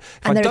approach it.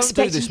 If I don't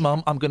do this,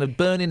 Mum, I'm going to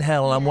burn in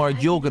hell, and I'm worried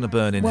you're going to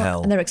burn in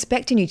hell. And they're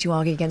expecting you to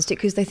argue against it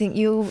because they think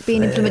you're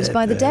being influenced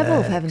by the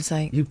devil, for heaven's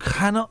sake. You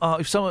cannot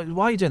argue. If someone,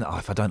 why are you doing that? Oh,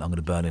 if I don't, I'm going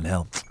to burn in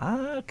hell.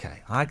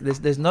 Okay.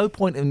 There's no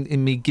point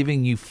in me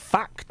giving you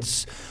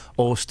facts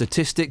or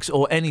statistics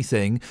or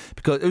anything,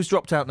 because who's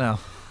dropped out now?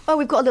 Oh,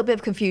 we've got a little bit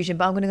of confusion,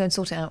 but I'm going to go and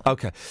sort it out.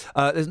 Okay.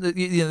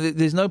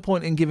 There's no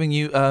point in giving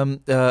you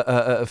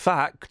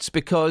facts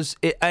because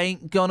it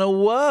ain't going to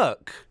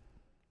work.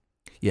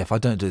 Yeah, if I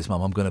don't do this,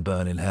 Mum, I'm going to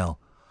burn in hell.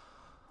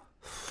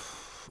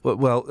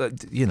 Well,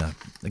 you know,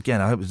 again,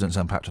 I hope it doesn't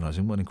sound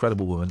patronising. What an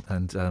incredible woman,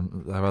 and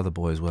our other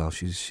boy as well.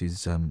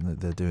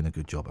 They're doing a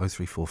good job.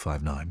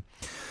 03459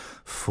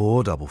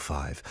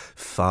 455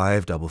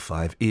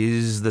 555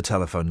 is the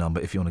telephone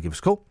number if you want to give us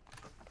a call.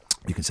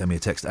 You can send me a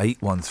text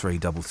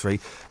 81333.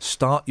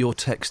 Start your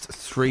text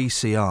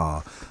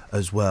 3CR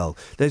as well.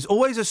 There's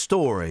always a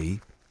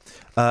story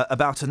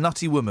about a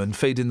nutty woman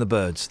feeding the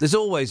birds. There's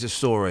always a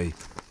story.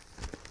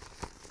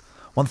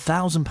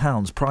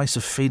 £1,000 price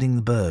of feeding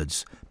the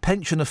birds.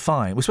 Pensioner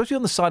fined. We're supposed to be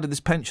on the side of this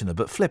pensioner,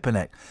 but flippin'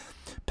 heck.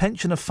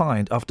 Pensioner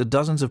fined after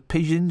dozens of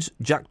pigeons,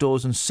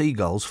 jackdaws and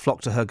seagulls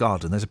flocked to her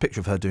garden. There's a picture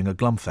of her doing a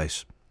glum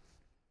face.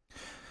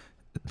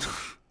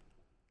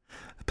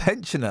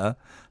 Pensioner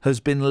has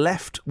been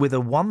left with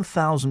a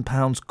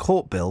 £1,000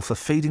 court bill for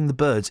feeding the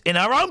birds in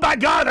her own back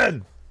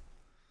garden.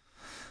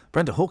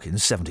 Brenda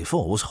Hawkins,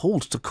 74, was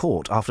hauled to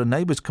court after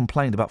neighbours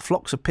complained about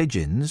flocks of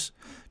pigeons,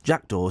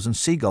 jackdaws and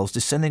seagulls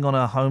descending on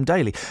her home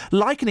daily,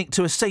 likening it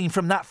to a scene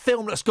from that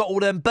film that's got all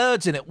them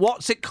birds in it.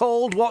 What's it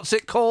called?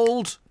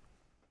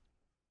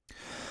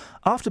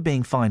 After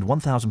being fined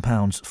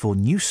 £1,000 for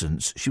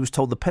nuisance, she was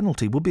told the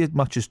penalty would be as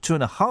much as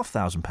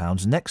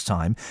 £2,500 next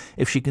time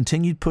if she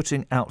continued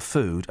putting out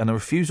food, and a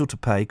refusal to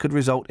pay could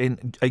result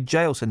in a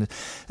jail sentence.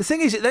 The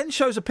thing is, it then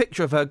shows a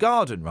picture of her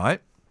garden,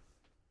 right?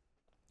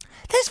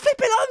 There's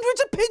flipping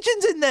hundreds of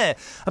pigeons in there,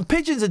 and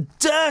pigeons are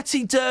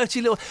dirty,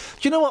 dirty little. Do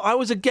you know what? I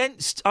was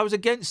against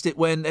it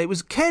when it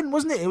was Ken,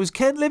 wasn't it? It was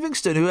Ken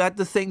Livingstone who had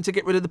the thing to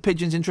get rid of the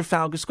pigeons in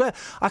Trafalgar Square.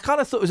 I kind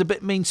of thought it was a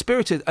bit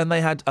mean-spirited, and they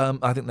had,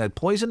 I think they had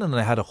poison, and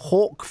they had a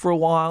hawk for a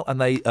while,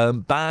 and they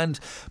banned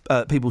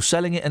people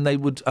selling it, and they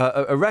would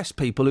arrest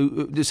people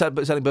who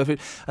selling bird food,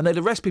 and they'd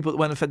arrest people that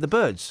went and fed the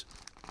birds.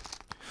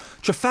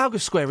 Trafalgar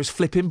Square is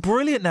flipping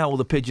brilliant now all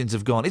the pigeons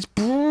have gone. It's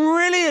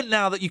brilliant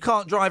now that you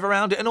can't drive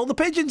around it and all the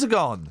pigeons are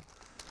gone.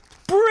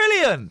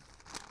 Brilliant!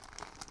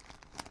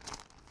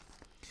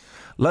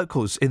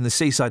 Locals in the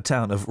seaside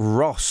town of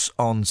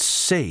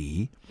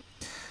Ross-on-Sea,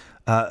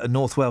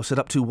 North Wales, said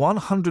up to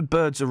 100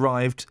 birds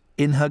arrived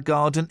in her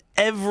garden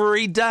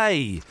every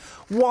day.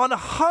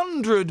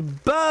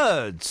 100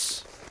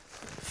 birds!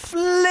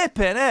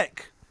 Flipping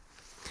heck!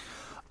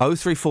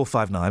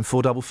 03459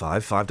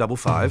 455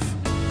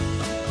 555.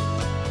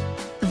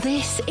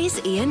 This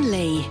is Iain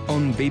Lee.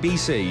 On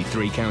BBC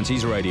Three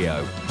Counties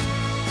Radio.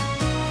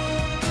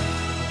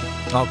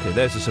 OK,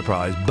 there's a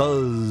surprise.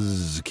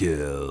 Buzzkill.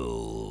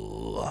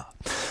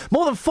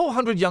 More than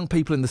 400 young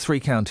people in the three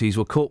counties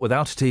were caught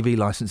without a TV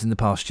licence in the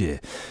past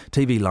year.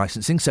 TV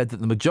licensing said that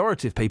the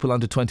majority of people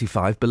under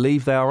 25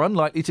 believe they are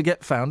unlikely to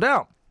get found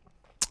out.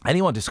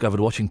 Anyone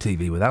discovered watching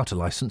TV without a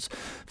licence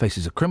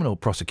faces a criminal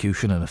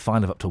prosecution and a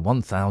fine of up to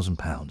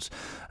 £1,000.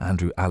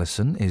 Andrew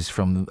Allison is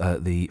from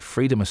the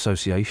Freedom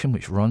Association,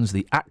 which runs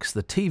the Axe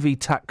the TV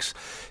Tax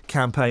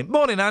campaign.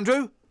 Morning,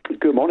 Andrew.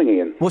 Good morning,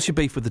 Ian. What's your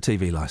beef with the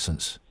TV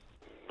licence?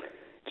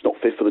 It's not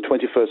fit for the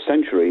 21st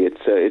century.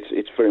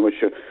 It's very much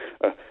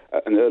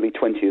an early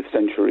 20th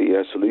century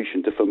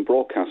solution to film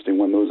broadcasting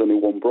when there was only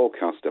one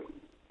broadcaster.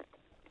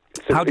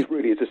 So it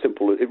really is as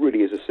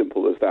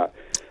simple as that.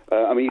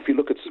 I mean, if you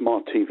look at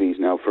smart TVs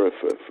now,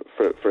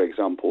 for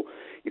example,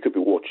 you could be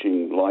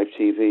watching live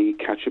TV,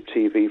 catch-up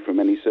TV from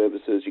many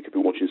services. You could be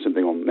watching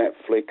something on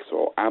Netflix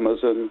or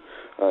Amazon.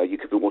 You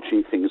could be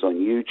watching things on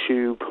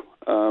YouTube.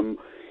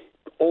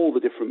 All the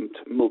different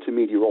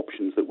multimedia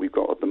options that we've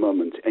got at the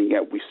moment, and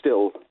yet we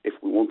still, if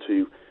we want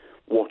to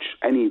watch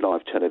any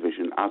live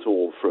television at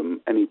all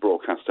from any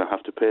broadcaster,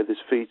 have to pay this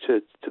fee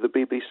to the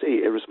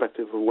BBC,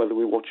 irrespective of whether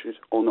we watch it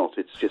or not.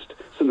 It's just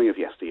something of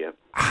yesteryear.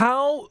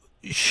 How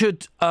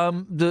should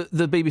the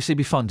BBC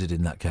be funded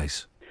in that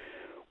case?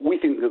 We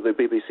think that the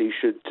BBC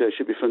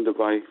should be funded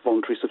by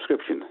voluntary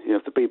subscription. You know,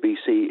 if the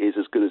BBC is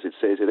as good as it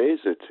says it is,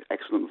 at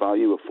excellent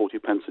value of 40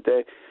 pence a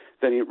day,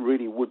 then it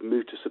really would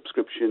move to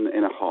subscription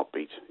in a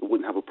heartbeat. It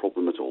wouldn't have a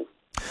problem at all.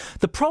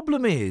 The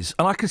problem is,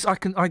 and I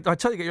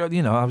totally get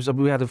you know,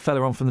 we had a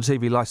fella on from the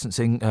TV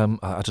licensing, I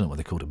don't know what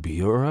they called it,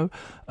 bureau,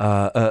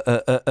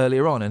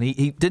 earlier on, and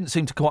he didn't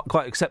seem to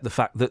quite accept the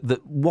fact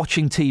that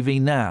watching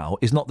TV now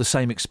is not the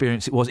same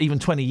experience it was even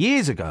 20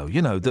 years ago.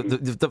 You know,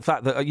 the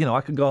fact that, you know,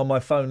 I can go on my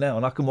phone now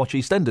and I can watch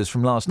EastEnders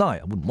from last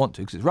night. I wouldn't want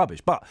to because it's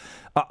rubbish, but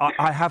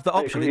I have the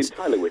option. I agree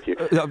entirely with you.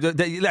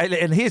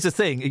 And here's the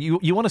thing,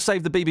 you want to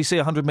save the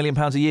BBC £100 million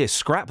a year,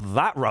 scrap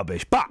that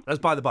rubbish. But, that's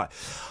by the by.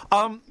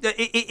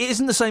 It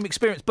isn't the same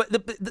experience, but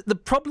the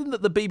problem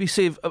that the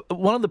BBC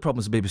one of the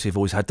problems the BBC have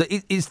always had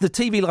is the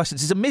TV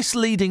licence is a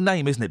misleading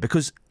name, isn't it?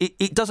 Because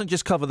it doesn't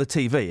just cover the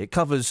TV, it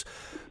covers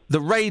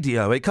the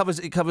radio, it covers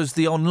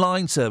the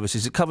online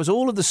services, it covers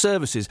all of the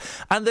services,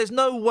 and there's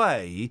no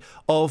way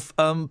of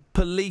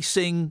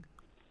policing,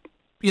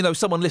 you know,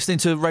 someone listening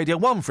to Radio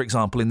 1, for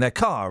example, in their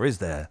car, is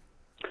there?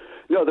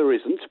 No, there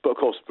isn't. But of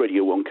course,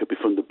 Radio 1 could be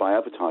funded by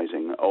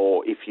advertising.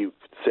 Or if you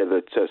say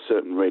that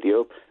certain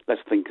radio,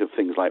 let's think of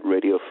things like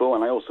Radio 4.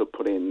 And I also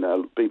put in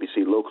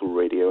BBC Local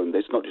Radio. And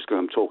it's not just because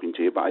I'm talking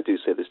to you, but I do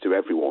say this to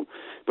everyone.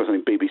 Because I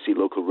think BBC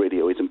Local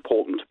Radio is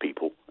important to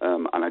people.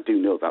 And I do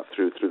know that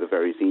through the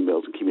various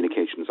emails and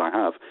communications I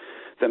have.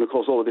 Then, of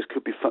course, all of this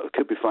could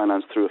be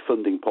financed through a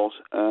funding pot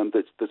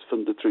that's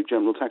funded through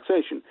general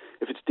taxation.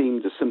 If it's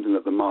deemed as something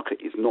that the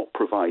market is not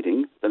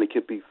providing, then it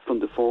could be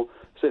funded for,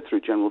 say, through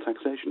general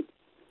taxation.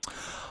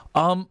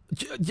 I'm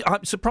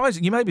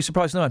surprised. You may be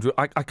surprised, no, Andrew.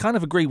 I kind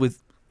of agree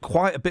with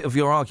quite a bit of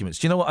your arguments.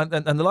 Do you know what?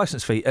 And the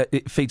licence fee,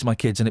 it feeds my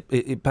kids and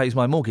it pays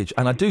my mortgage.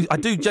 And I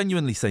do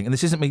genuinely think, and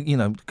this isn't me, you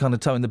know, kind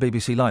of towing the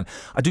BBC line,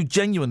 I do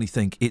genuinely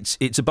think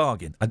it's a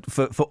bargain. And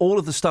for all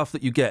of the stuff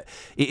that you get,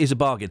 it is a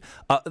bargain.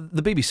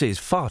 The BBC is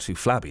far too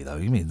flabby, though.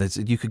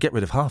 You could get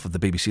rid of half of the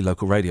BBC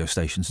local radio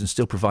stations and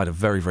still provide a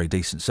very, very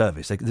decent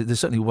service. There's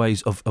certainly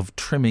ways of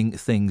trimming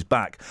things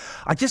back.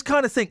 I just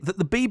kind of think that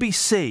the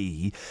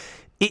BBC...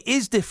 It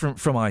is different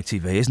from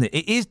ITV, isn't it?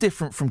 It is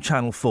different from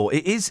Channel 4.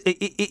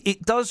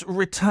 It does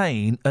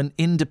retain an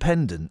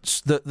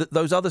independence that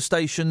those other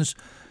stations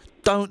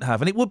don't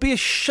have. And it would be a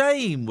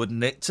shame,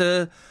 wouldn't it,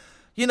 to,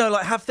 you know,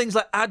 like have things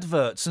like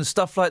adverts and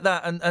stuff like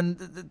that. And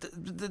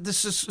the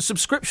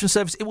subscription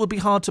service, it would be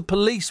hard to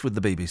police with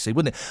the BBC,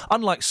 wouldn't it?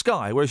 Unlike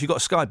Sky, whereas you've got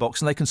a Sky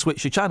box and they can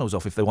switch your channels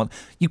off if they want.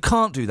 You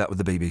can't do that with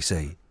the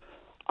BBC.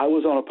 I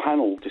was on a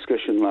panel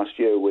discussion last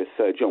year with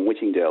John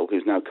Whittingdale,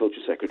 who's now Culture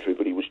Secretary,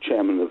 but he was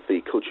Chairman of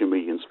the Culture,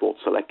 Media and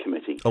Sports Select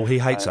Committee. Oh, he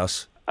hates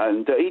us.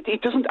 And he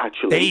doesn't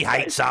actually. He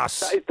hates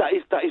us. That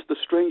is the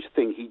strange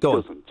thing. He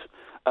doesn't.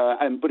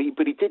 But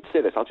he did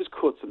say this. I'll just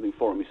quote something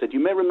for him. He said,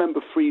 "You may remember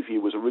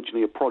Freeview was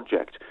originally a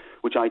project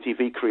which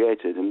ITV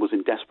created and was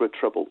in desperate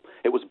trouble.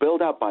 It was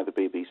bailed out by the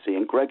BBC,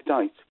 and Greg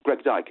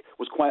Dyke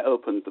was quite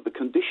open that the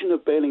condition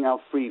of bailing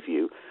out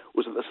Freeview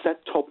was that the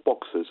set-top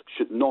boxes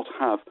should not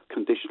have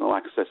conditional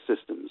access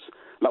systems.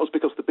 And that was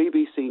because the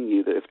BBC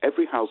knew that if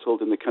every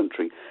household in the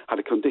country had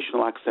a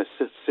conditional access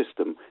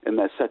system in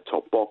their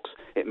set-top box,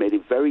 it made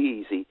it very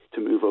easy to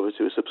move over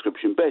to a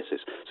subscription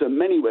basis. So in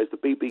many ways, the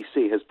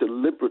BBC has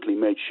deliberately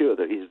made sure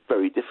that it is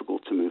very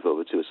difficult to move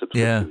over to a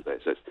subscription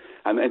basis.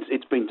 And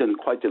it's been done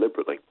quite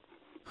deliberately.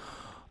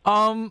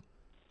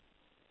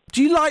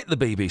 Do you like the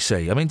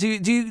BBC? I mean,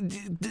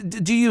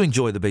 do you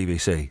enjoy the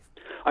BBC?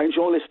 I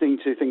enjoy listening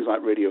to things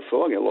like Radio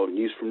 4. I get a lot of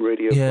news from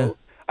Radio 4.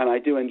 And I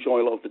do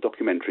enjoy a lot of the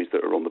documentaries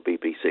that are on the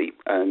BBC.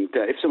 And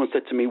if someone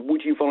said to me,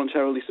 would you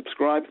voluntarily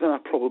subscribe, then I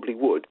probably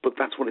would. But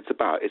that's what it's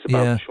about. It's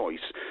about choice.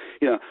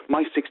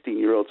 My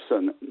 16-year-old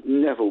son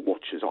never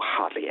watches, or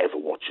hardly ever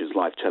watches,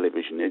 live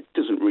television. It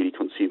doesn't really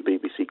consume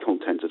BBC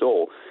content at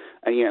all.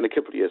 And yet in a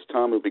couple of years'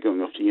 time, he'll be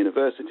going off to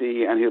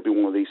university, and he'll be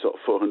one of these sort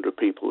of 400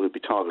 people who'll be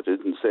targeted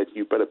and said,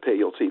 you better pay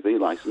your TV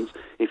licence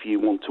if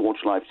you want to watch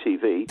live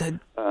TV, even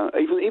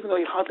though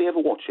you hardly ever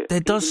watch it. There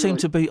does seem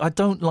to be... I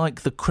don't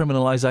like the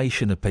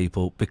criminalisation of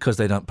people because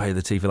they don't pay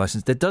the TV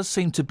licence. There does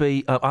seem to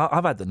be...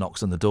 I've had the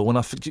knocks on the door when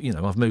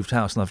I've moved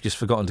house and I've just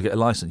forgotten to get a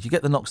licence. You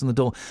get the knocks on the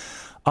door...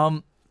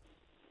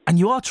 and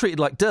you are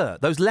treated like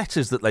dirt. Those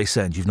letters that they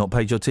send, you've not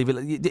paid your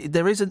TV...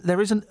 There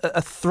isn't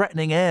a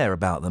threatening air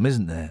about them,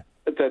 isn't there?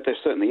 There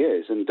certainly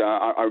is, and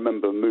I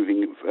remember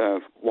moving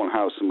one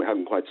house and we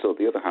hadn't quite sold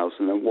the other house,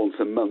 and then once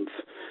a month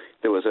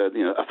there was a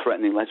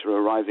threatening letter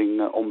arriving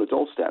on the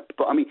doorstep.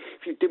 But I mean,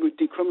 if you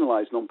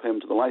decriminalise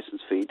non-payment of the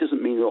licence fee, it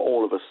doesn't mean that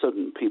all of a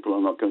sudden people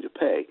are not going to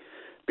pay,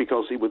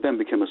 because it would then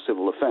become a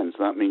civil offence.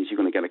 That means you're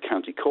going to get a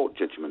county court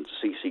judgment,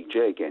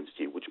 CCJ, against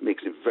you, which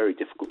makes it very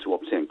difficult to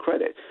obtain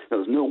credit. Now,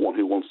 there's no one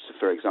who wants to,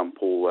 for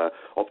example,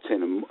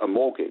 obtain a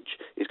mortgage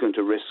is going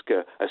to risk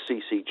a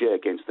CCJ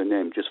against their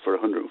name just for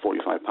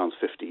 £145.50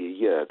 a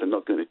year. They're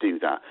not going to do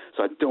that.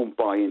 So I don't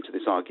buy into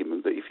this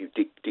argument that if you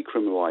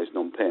decriminalise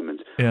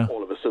non-payment,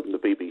 all of a sudden the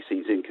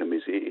BBC's income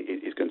is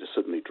going to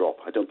suddenly drop.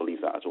 I don't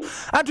believe that at all.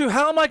 Andrew,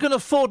 how am I going to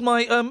afford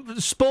my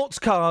sports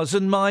cars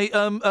and my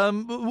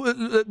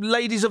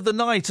ladies of the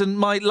night and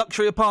my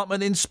luxury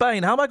apartment in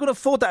Spain? How am I going to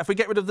afford that if we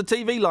get rid of the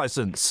TV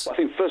licence? I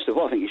think, first of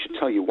all, you should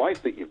tell your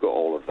wife that you've got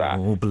all of that.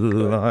 Oh,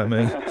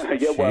 blimey.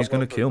 She's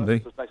going to kill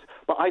me.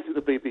 But I think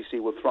the BBC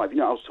will thrive. I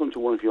was talking to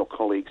one of your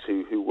colleagues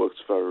who works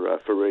for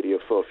Radio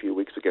 4 a few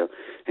weeks ago,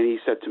 and he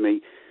said to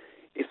me,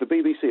 if the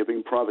BBC had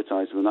been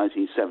privatised in the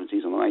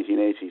 1970s and the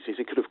 1980s,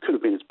 it could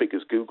have been as big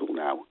as Google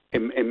now.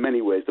 In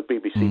many ways, the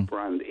BBC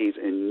brand is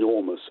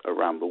enormous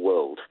around the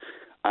world,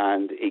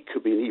 and it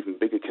could be an even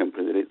bigger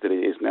company than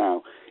it is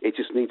now. It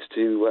just needs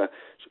to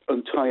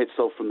untie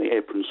itself from the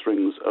apron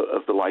strings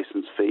of the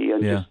licence fee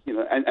and just,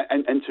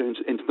 and enter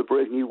into the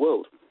brave new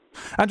world.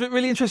 Andrew,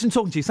 really interesting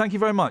talking to you. Thank you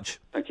very much.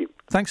 Thank you.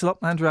 Thanks a lot,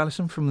 Andrew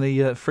Allison from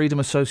the Freedom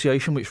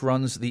Association, which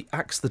runs the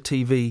Axe the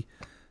TV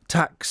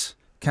tax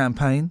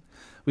campaign.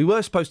 We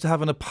were supposed to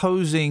have an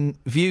opposing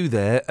view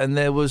there, and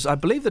there was, I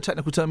believe the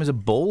technical term is a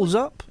balls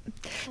up?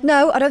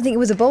 No, I don't think it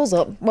was a balls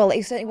up. Well,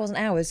 it certainly wasn't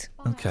ours.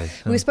 OK.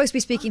 We were supposed to be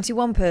speaking to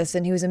one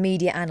person who was a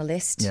media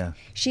analyst. Yeah.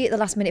 She, at the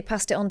last minute,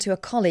 passed it on to a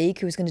colleague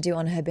who was going to do it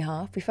on her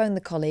behalf. We phoned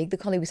the colleague. The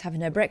colleague was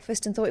having her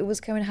breakfast and thought it was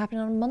going to happen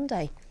on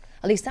Monday.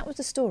 At least that was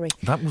the story.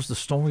 That was the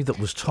story that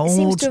was told to us.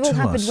 It seems to have all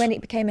happened when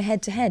it became a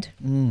head-to-head.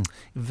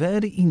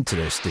 Very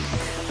interesting.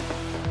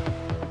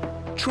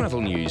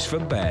 Travel news for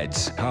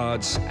beds,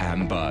 cards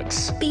and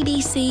bugs.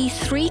 BBC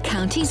Three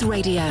Counties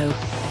Radio.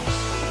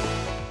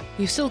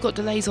 We've still got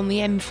delays on the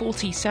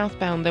M40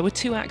 southbound. There were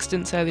 2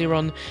 accidents earlier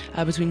on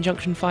between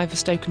junction 5 for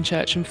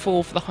Stokenchurch and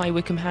 4 for the High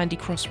Wycombe Handy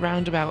Cross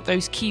roundabout.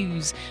 Those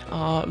queues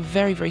are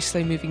very, very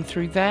slow moving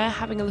through there.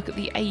 Having a look at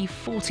the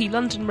A40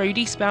 London Road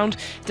eastbound,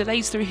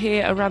 delays through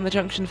here around the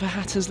junction for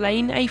Hatters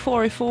Lane.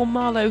 A404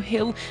 Marlow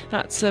Hill,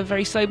 that's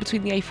very slow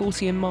between the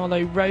A40 and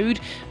Marlow Road.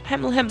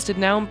 Hemel Hempstead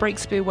now on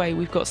Breakspear Way,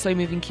 we've got slow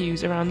moving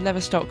queues around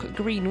Leverstock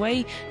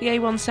Greenway. The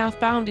A1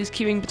 southbound is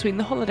queuing between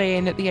the Holiday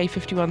Inn at the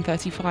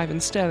A5135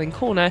 and Stirling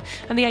Corner,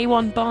 and the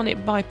A1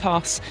 Barnet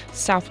Bypass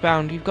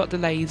southbound. You've got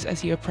delays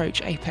as you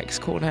approach Apex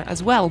Corner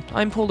as well.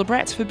 I'm Paula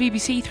Brett for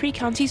BBC Three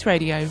Counties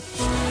Radio.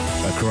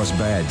 Across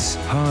beds,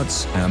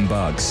 hearts and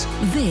bugs.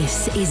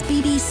 This is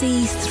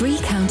BBC Three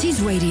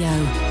Counties Radio.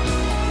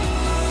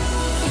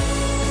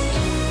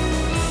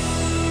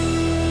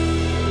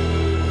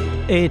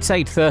 It's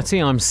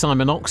 8:30. I'm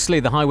Simon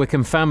Oxley. The High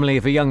Wycombe family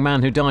of a young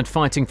man who died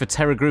fighting for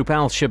terror group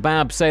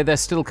Al-Shabaab say they're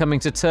still coming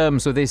to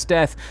terms with his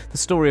death. The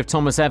story of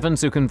Thomas Evans,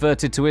 who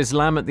converted to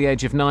Islam at the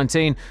age of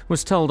 19,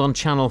 was told on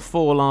Channel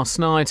 4 last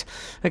night.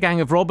 A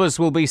gang of robbers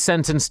will be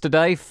sentenced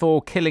today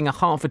for killing a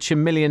Hertfordshire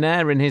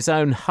millionaire in his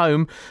own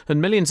home, and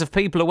millions of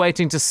people are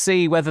waiting to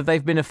see whether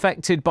they've been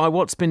affected by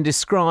what's been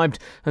described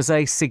as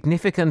a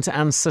significant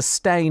and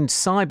sustained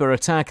cyber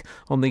attack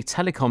on the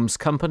telecoms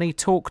company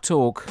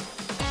TalkTalk.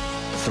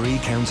 Three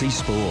Counties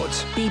Sport.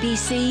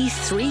 BBC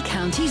Three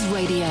Counties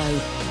Radio.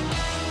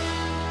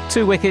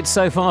 2 wickets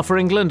so far for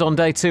England on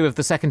day 2 of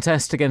the second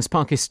test against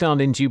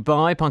Pakistan in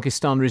Dubai.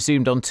 Pakistan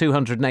resumed on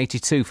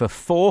 282 for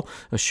 4.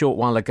 A short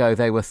while ago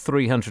they were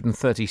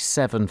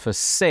 337 for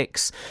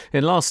 6.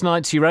 In last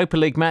night's Europa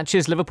League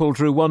matches, Liverpool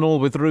drew 1-1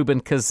 with Rubin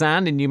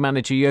Kazan in new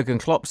manager Jurgen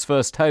Klopp's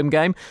first home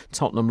game.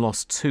 Tottenham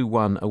lost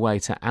 2-1 away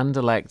to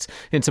Anderlecht.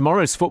 In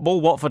tomorrow's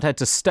football, Watford head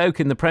to Stoke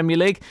in the Premier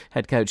League.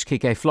 Head coach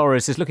Quique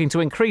Flores is looking to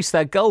increase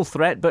their goal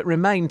threat but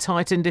remain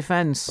tight in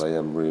defence. I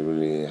am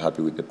really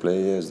happy with the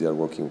players. They are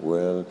working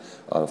well.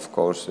 And of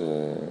course,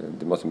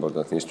 the most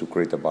important thing is to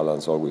create a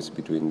balance always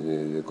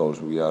between the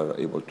goals we are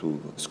able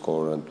to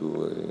score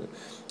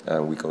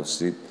and we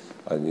concede.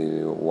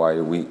 And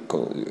while we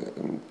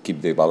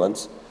keep the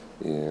balance,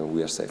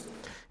 we are safe.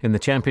 In the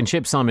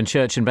Championship, Simon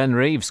Church and Ben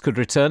Reeves could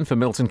return for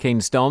Milton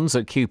Keynes Dons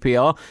at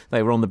QPR.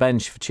 They were on the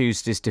bench for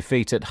Tuesday's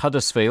defeat at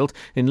Huddersfield.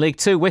 In League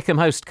Two, Wickham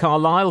host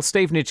Carlisle,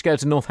 Stevenage go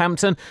to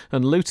Northampton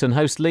and Luton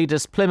host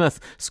leaders Plymouth.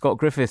 Scott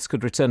Griffiths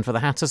could return for the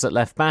Hatters at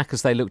left back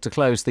as they look to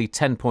close the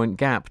 10-point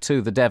gap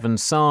to the Devon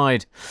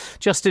side.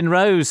 Justin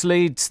Rose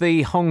leads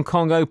the Hong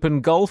Kong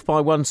Open Golf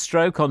by 1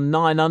 stroke on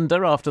 9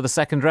 under after the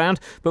second round,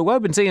 but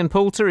Woburns Ian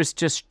Poulter is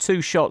just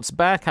 2 shots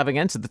back, having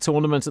entered the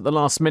tournament at the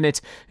last minute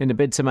in a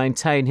bid to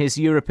maintain his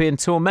European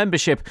Tour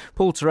membership.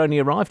 Poulter only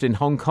arrived in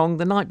Hong Kong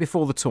the night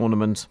before the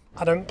tournament.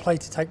 I don't play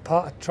to take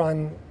part, I try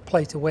and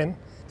play to win.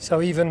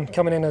 So even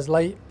coming in as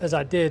late as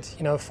I did,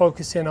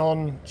 focusing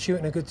on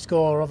shooting a good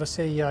score,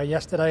 obviously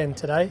yesterday and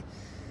today,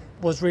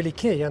 was really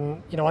key.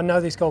 And I know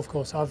this golf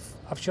course. I've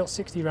shot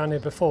 60 around here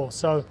before,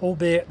 so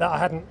albeit that I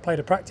hadn't played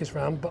a practice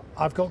round, but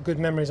I've got good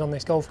memories on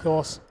this golf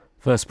course.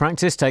 First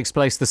practice takes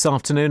place this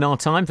afternoon our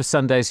time for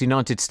Sunday's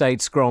United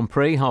States Grand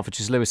Prix.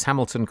 Hertfordshire's Lewis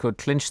Hamilton could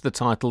clinch the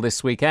title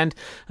this weekend,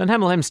 and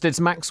Hemel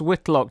Hempstead's Max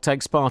Whitlock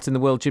takes part in the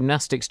World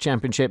Gymnastics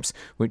Championships,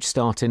 which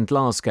start in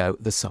Glasgow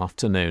this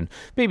afternoon.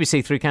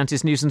 BBC Three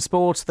Counties News and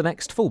Sport, the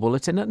next full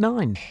bulletin at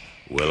 9.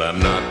 Well, I'm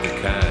not the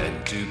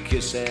kind to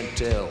kiss and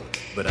tell,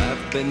 but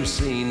I've been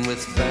seen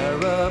with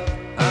fire up.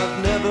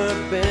 I've never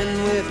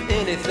been with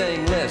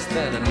anything less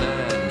than a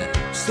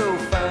 9. So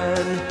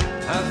fine.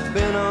 I've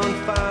been on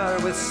fire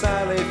with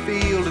Sally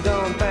Field,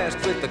 gone past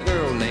with a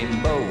girl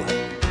named Bo,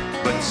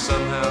 but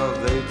somehow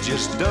they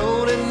just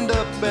don't end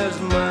up as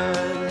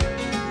mine.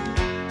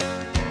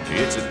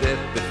 It's a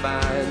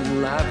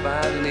death-defying life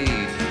I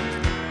lead.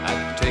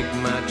 I take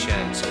my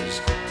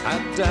chances. I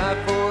die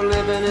for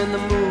living in the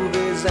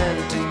movies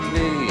and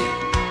TV.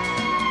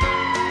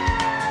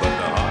 But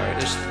the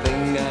hardest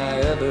thing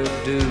I ever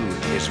do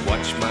is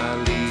watch my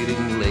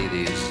leading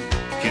ladies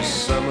kiss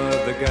some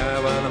other guy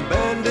while I'm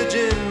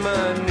bandaging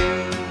my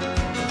knee.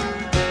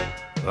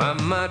 I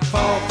might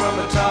fall from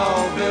a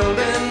tall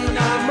building,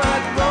 I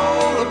might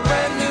roll a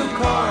brand new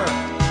car,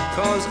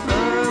 'cause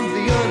I'm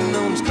the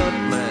unknown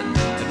stuntman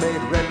that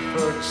made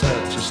Redford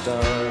such a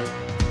star.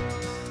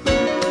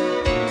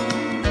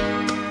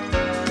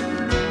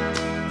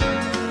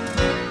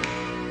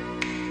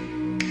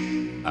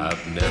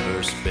 I've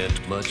never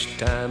spent much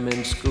time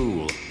in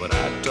school, but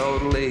I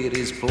taught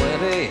ladies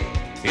plenty.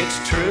 It's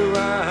true,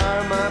 I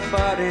hire my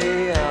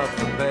body out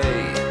for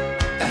pay.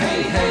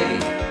 Hey, hey,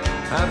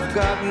 I've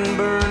gotten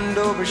burned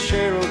over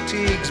Cheryl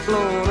Teague's,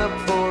 blown up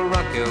for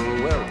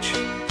Raquel Welch.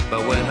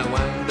 But when I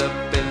wind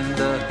up in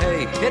the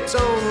hay, it's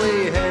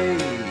only hay.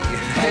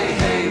 Hey,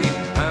 hey,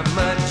 I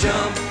might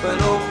jump an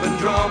open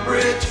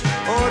drawbridge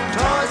or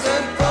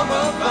Tarzan from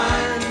a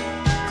vine,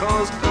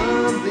 'cause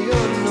I'm the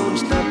unknown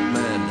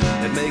stuntman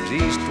that makes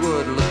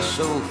Eastwood look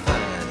so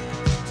fine.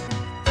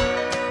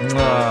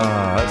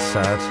 Ah, that's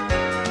sad.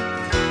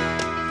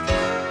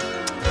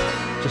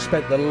 Just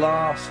spent the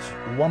last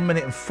 1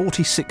 minute and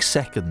 46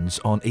 seconds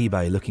on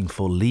eBay looking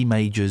for Lee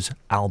Majors'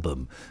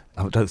 album.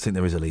 I don't think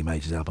there is a Lee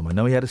Majors album. I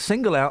know he had a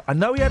single out. I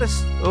know he had a...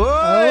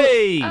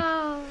 Oi!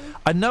 Oh.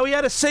 I know he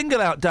had a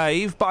single out,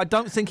 Dave, but I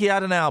don't think he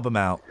had an album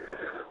out.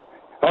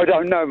 I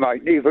don't know,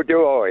 mate. Neither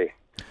do I.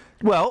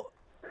 Well,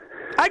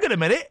 hang on a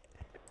minute.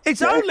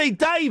 It's only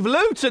Dave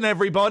Luton,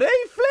 everybody.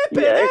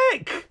 Flippin'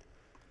 heck!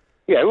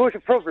 Yeah, what's the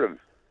problem?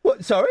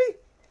 What, sorry?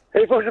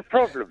 It was a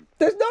problem.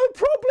 There's no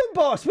problem,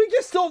 boss. We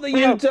just thought that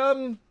you'd.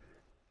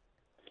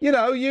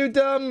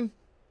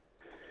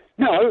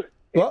 No.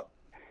 What?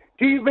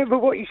 Do you remember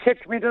what you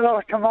said to me the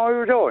last time I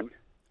was on?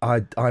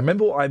 I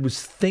remember what I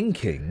was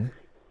thinking.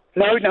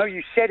 No,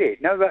 you said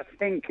it. No, that's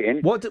thinking.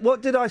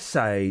 What did I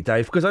say,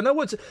 Dave? Because I know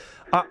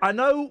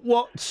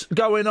what's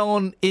going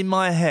on in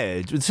my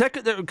head. The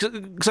second,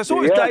 because I saw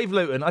it was Dave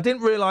Luton, I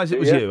didn't realise it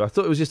was you. I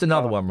thought it was just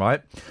another one,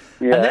 right?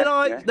 Yeah, and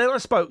then I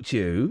spoke to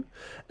you,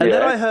 and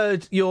then I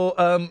heard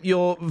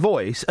your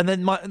voice, and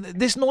then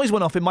this noise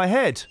went off in my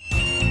head.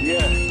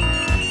 Yeah.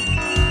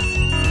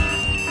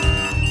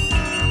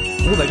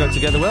 Oh, they go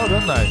together well,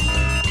 don't they?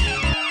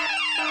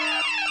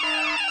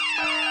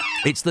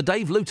 It's the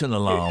Dave Luton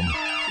alarm.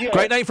 Yeah.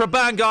 Great name for a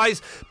band,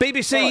 guys.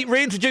 BBC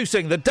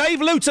reintroducing the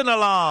Dave Luton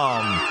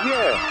alarm.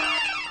 Yeah.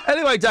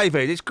 Anyway,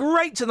 David, it's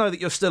great to know that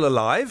you're still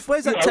alive.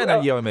 Where's that tenner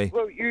you owe me?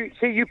 Well,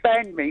 you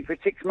banned me for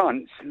 6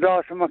 months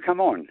last time I come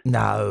on.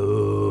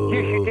 No.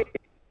 Yes, you did.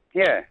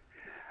 Yeah.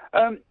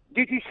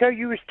 Did you say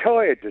you was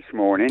tired this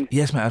morning?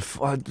 Yes, mate.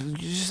 I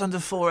just under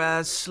 4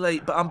 hours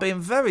sleep, but I'm being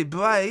very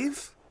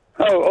brave.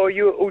 Oh, are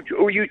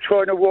you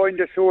trying to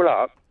wind us all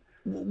up?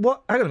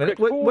 What? Hang on a minute.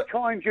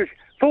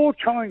 Four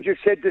times you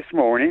said this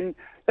morning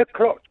the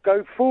clocks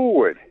go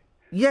forward.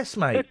 Yes,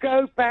 mate. They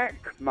go back,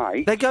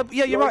 mate. They go.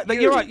 Yeah, you're right.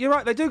 You're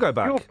right. They do go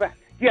back.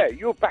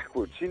 You're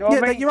backwards. You know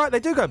what I mean? You're right.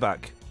 They do go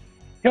back.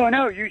 No, I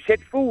know. You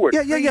said forward.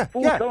 Yeah.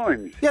 Four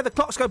times. Yeah, the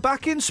clocks go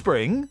back in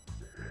spring.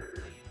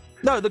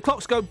 No, the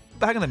clocks go.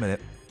 Hang on a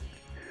minute.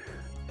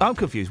 I'm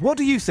confused. What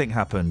do you think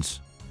happens?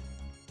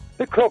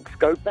 The clocks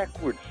go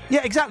backwards.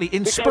 Yeah, exactly.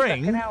 In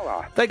spring, go back an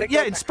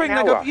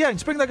hour. In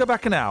spring they go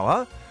back an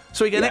hour,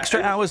 so you get an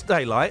extra hour's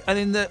daylight, and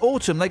in the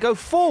autumn they go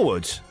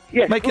forward.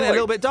 Yes, Making it a right.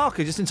 little bit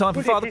darker just in time for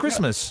Well, Father this is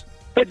Christmas.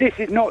 But this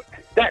is not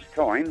that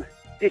time.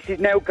 This is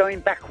now going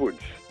backwards.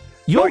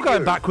 You're Like going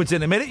you. backwards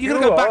in a minute. You're You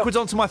going to go are. backwards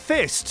onto my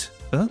fist.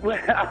 Huh?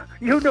 Well,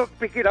 you're not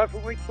picking up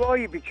on me. Why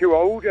you be too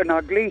old and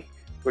ugly?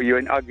 Well, you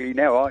ain't ugly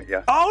now, aren't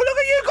you? Oh, look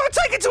at you! Got to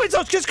take it to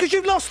its just because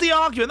you've lost the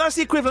argument. That's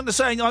the equivalent to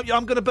saying I'm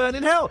going to burn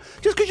in hell.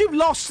 Just because you've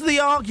lost the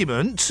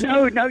argument.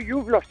 No,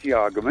 you've lost the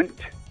argument.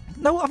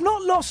 No, I've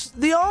not lost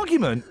the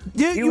argument.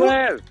 You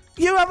have.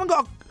 You haven't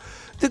got.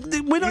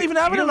 We're not even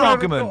having an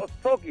argument. You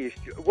haven't got a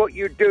froggiest what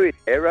you're doing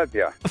here, have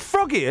you? A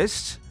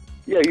froggiest?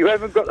 Yeah, you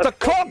haven't got the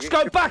clocks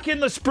go back in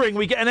the spring.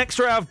 We get an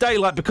extra hour of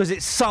daylight because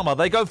it's summer.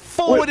 They go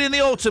forward in the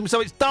autumn, so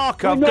it's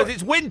darker because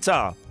it's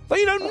winter. So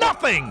you know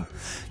nothing.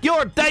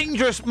 You're a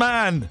dangerous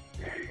man.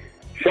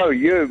 So are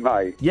you,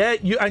 mate. Yeah,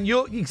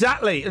 you're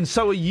exactly, and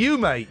so are you,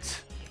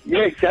 mate.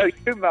 Yeah, so are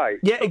you, mate.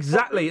 Yeah,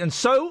 exactly, and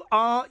so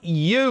are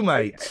you,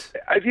 mate.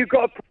 Have you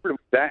got a problem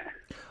with that?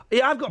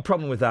 Yeah, I've got a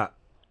problem with that.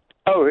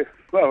 Oh,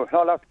 well,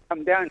 I'll have to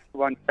come down to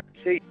one to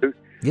see you.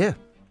 Yeah.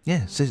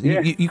 Yeah, so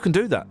you can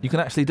do that. You can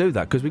actually do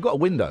that because we've got a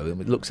window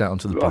and it looks out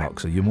onto the park.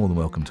 So you're more than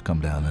welcome to come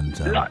down and.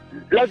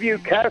 Love you,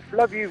 Kath.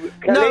 Love you,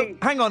 Kelly. No,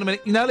 hang on a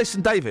minute. Now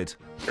listen, David.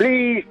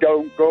 Please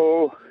don't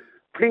go.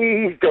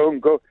 Please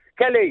don't go,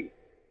 Kelly.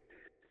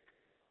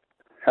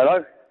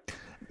 Hello.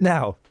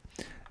 Now,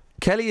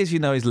 Kelly, as you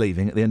know, is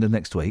leaving at the end of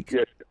next week.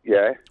 Yes.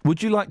 Yeah.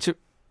 Would you like to?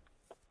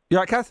 You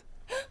all right, Kath?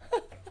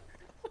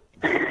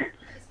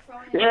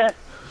 Yeah.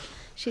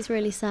 She's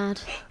really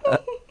sad.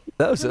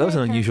 That was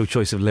an unusual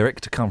choice of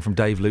lyric to come from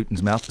Dave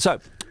Luton's mouth. So,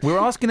 we're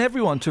asking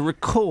everyone to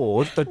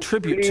record a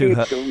tribute to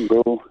her. Don't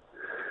go.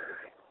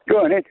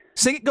 Go on, Ed.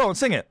 Sing it. Go on,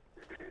 sing it.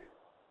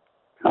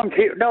 I've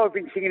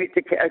been singing it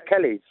to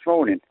Kelly this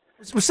morning.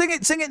 Well, sing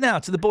it now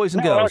to the boys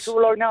and No, girls. that's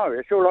all I know.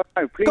 That's all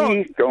I know.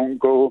 Please don't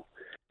go.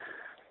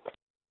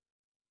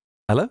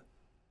 Hello?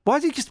 Why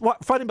did he just...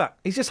 phone him back.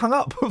 He's just hung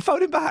up.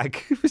 Phone him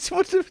back.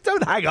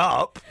 Don't hang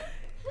up.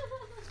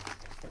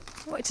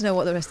 I wanted to know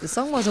what the rest of the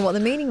song was and what the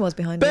meaning was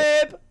behind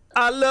it. Babe,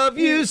 I love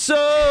you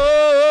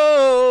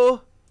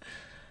so,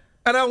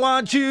 and I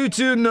want you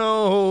to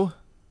know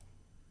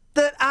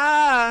that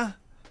I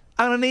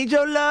don't need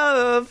your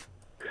love.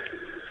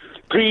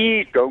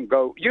 Please don't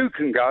go. You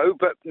can go,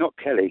 but not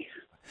Kelly.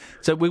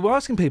 So we were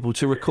asking people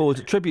to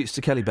record tributes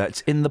to Kelly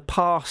Betts in the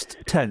past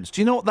tense. Do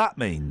you know what that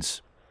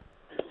means?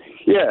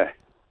 Yeah.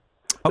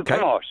 Okay.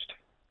 The past.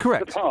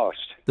 Correct. The past.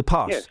 The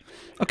past. Yes.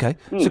 Okay.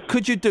 So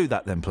could you do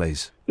that then,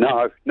 please?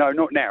 No,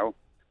 not now.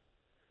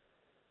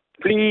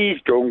 Please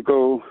don't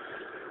go.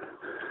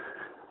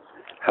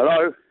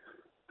 Hello?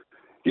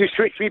 You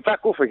switch me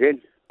back off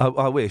again.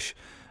 I wish.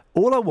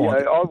 All I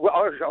want... Yeah,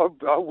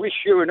 I wish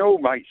you and all,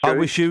 mate. I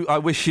wish you.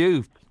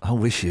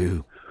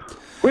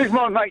 Where's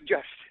my mate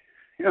Just?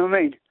 You know what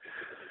I mean?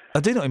 I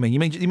do know what you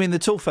mean. You mean the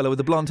tall fellow with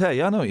the blonde hair?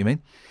 Yeah, I know what you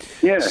mean.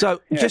 Yeah.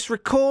 So yeah. just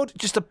record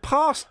just a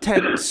past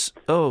tense...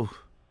 Oh.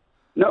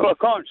 No, I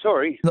can't,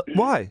 sorry. No,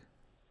 why?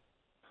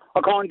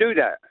 I can't do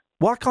that.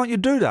 Why can't you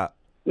do that?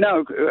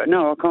 No,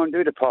 I can't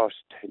do the past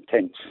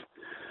tense.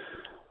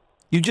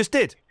 You just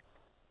did?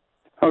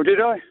 Oh, did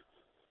I?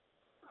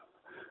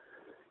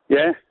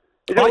 Yeah.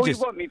 Is that all you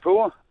want me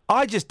for?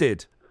 I just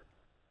did.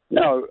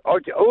 No,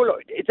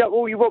 is that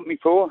all you want me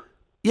for?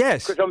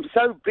 Yes. Because I'm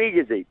so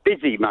busy,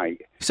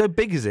 mate. So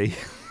busy?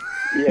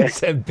 Yeah.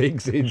 So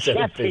busy instead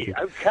of busy.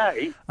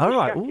 Okay. All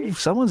right. Ooh,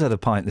 someone's had a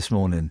pint this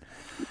morning.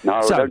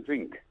 No, So, I don't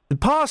think. The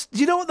past. Do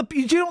you know what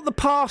the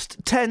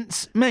past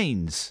tense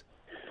means?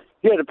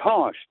 Yeah, the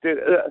past.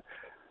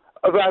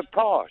 About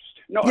past,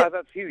 not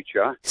about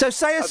future. So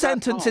say a About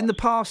sentence in the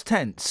past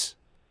tense.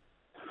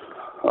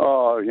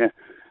 Oh, yeah.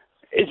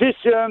 Is this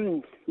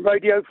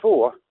Radio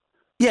 4?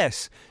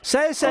 Yes.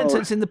 Say a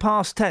sentence in the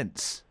past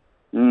tense.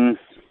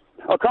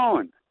 I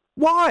can't.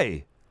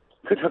 Why?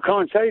 Because I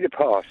can't say the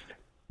past.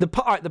 The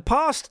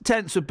past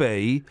tense would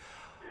be,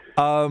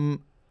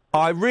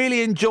 I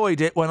really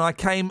enjoyed it when I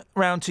came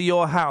round to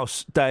your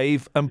house,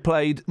 Dave, and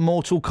played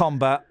Mortal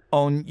Kombat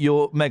on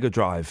your Mega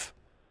Drive.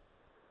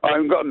 I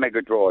haven't got a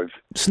Mega Drive.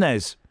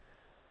 SNES.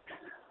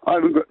 I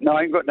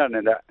ain't got none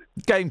of that.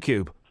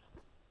 GameCube.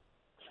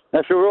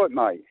 That's all right,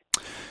 mate.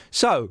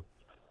 So,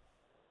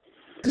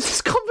 is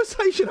this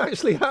conversation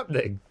actually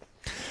happening?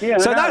 Yeah.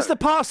 So I know. that's the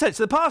past tense.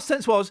 The past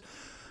tense was,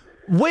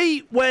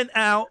 we went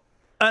out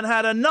and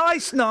had a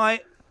nice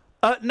night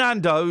at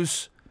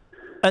Nando's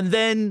and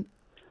then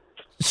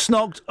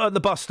snogged at the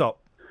bus stop.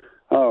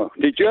 Oh,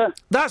 did you?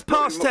 That's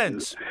past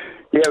tense.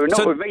 Yeah, well,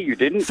 not with me, you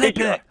didn't, did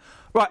you?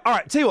 Right, all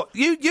right, tell you what,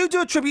 you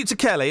do a tribute to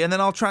Kelly and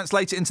then I'll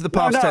translate it into the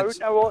past tense.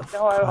 No,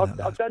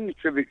 I've done the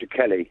tribute to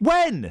Kelly.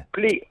 When?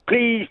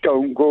 Please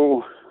don't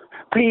go.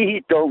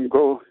 Please don't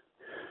go.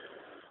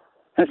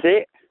 That's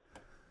it.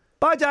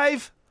 Bye,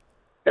 Dave.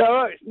 All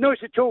right, nice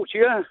to talk to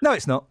you. No,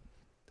 it's not.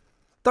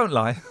 Don't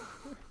lie.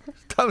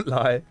 Don't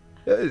lie.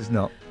 It is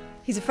not.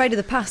 He's afraid of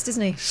the past,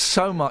 isn't he?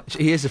 So much.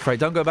 He is afraid.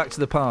 Don't go back to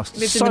the past.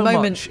 Lives so in the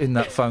moment. much in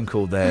that phone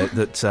call there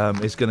that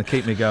is going to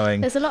keep me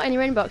going. There's a lot in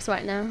your inbox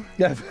right now.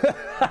 Yeah.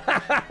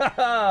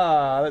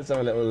 Let's have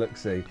a little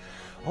look-see.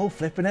 Oh,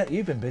 flipping it,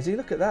 you've been busy.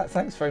 Look at that.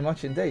 Thanks very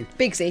much indeed.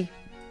 Bigsy.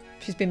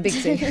 She's been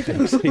Bigsy.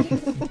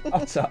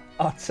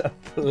 utter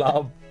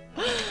plum.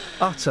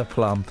 Utter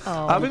plum.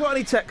 Oh. Have we got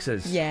any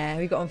texters? Yeah,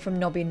 we got one from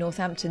Nobby in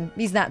Northampton.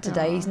 He's that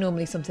today. He's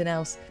normally something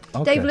else.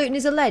 Okay. Dave Luton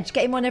is alleged.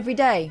 Get him on every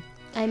day.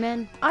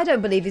 Amen. I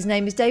don't believe his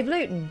name is Dave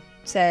Luton,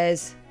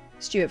 says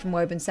Stuart from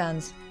Woburn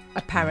Sands,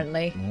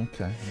 apparently.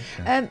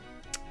 Okay.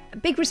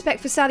 Big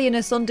respect for Sally and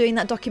her son doing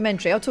that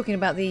documentary. I was talking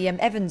about the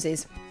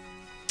Evanses.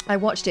 I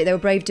watched it. They were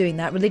brave doing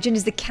that. Religion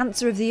is the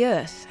cancer of the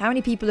earth. How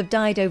many people have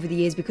died over the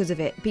years because of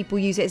it? People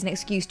use it as an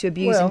excuse to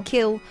abuse and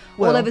kill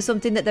all over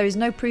something that there is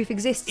no proof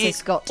exists, says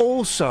Scott.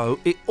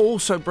 It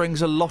also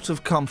brings a lot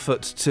of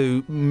comfort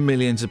to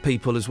millions of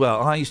people as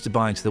well. I used to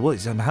buy into the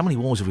wars. How many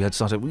wars have we had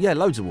started? Well, yeah,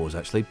 loads of wars,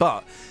 actually.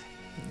 But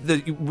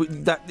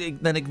that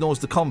then ignores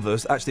the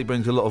converse. Actually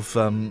brings a lot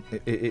of...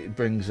 it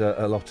brings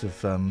a lot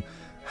of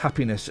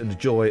happiness and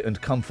joy and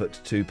comfort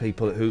to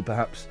people who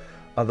perhaps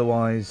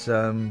otherwise...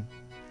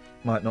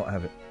 might not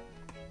have it.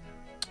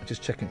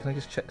 Just checking. Can I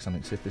just check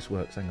something, see if this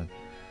works? Hang on.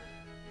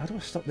 How do I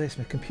stop this?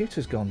 My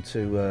computer's gone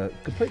to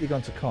completely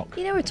gone to cock.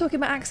 You know, we were talking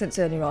about accents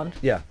earlier on.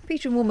 Yeah.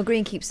 Peter and Walmer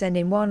Green keep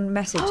sending one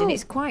message, and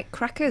it's quite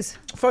crackers.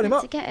 Phone him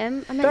up. To get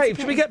him. Dave,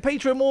 should we get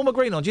Peter and Walmer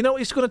Green on? Do you know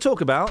what he's going to talk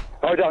about?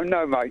 I don't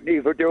know, mate.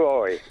 Neither do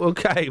I.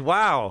 Okay.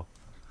 Wow.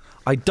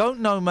 I don't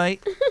know,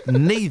 mate.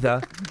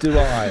 Neither do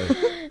I.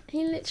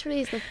 He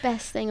literally is the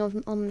best thing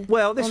on.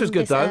 Well, this was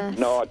good though. Earth.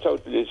 No, I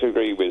totally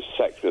disagree with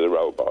sex with a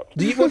robot.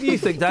 What do you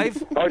think,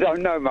 Dave? I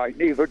don't know, mate.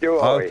 Neither do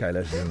I. Okay,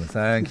 ladies and gentlemen,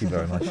 thank you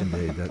very much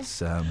indeed.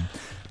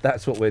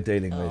 That's what we're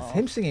dealing with.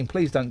 Him singing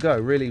 "Please Don't Go"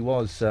 really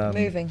was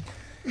moving.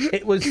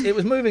 It was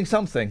moving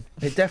something.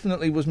 It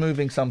definitely was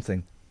moving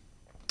something.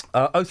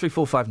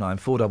 03459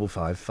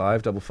 455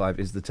 555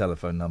 is the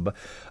telephone number.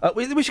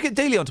 We should get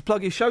Dealey on to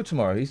plug his show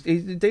tomorrow.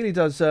 Dealey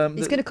does.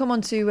 He's going to come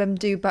on to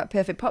do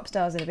Perfect Pop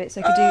Stars in a bit,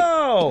 so he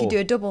could do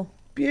a double.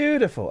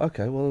 Beautiful.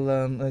 Okay.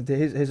 Well,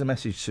 here's a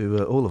message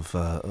to all of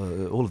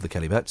the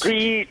Kelly Bets.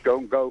 Please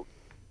don't go.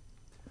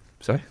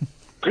 Sorry.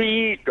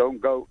 Please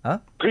don't go. Huh?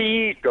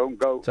 Please don't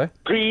go. Sorry.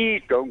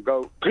 Please don't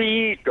go.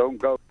 Please don't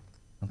go.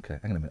 Okay.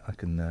 Hang on a minute. I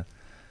can.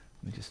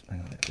 Let me just hang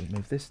on. Let me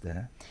move this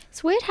there.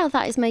 It's weird how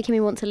that is making me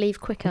want to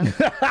leave quicker.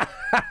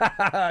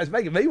 It's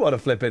making me want to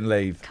flip and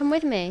leave. Come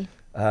with me.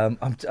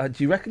 Do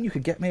you reckon you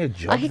could get me a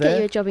job? I could get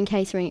you a job in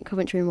catering at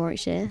Coventry and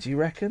Warwickshire. Do you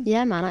reckon?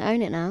 Yeah, man, I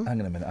own it now.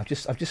 Hang on a minute. I've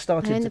just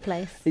started. I own the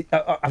place.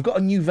 I've got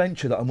a new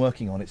venture that I'm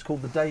working on. It's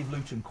called the Dave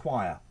Luton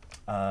Choir.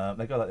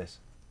 They go like this.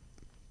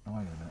 Oh,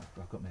 hang on a minute.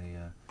 I've got me.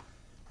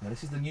 No,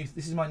 this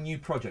is my new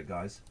project,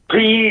 guys.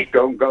 Please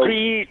don't go.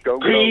 Please don't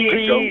go.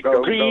 Please don't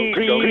go. Please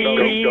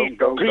don't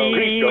go.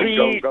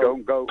 Please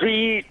don't go.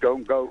 Please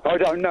don't go. I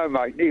don't know,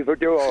 mate. Neither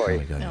do I. There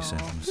we go. You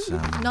sounds,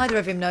 Neither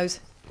of him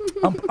knows.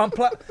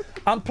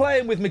 I'm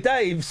playing with my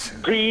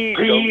Daves. Please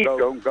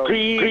don't go.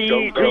 Please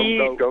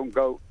don't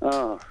go.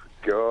 Oh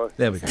God.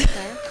 There we go.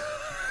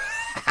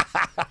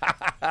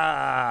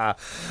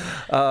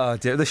 Oh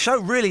dear, the show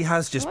really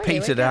has just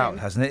petered out,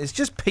 hasn't it? It's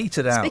just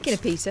petered out. Speaking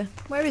of Peter,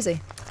 where is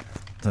he?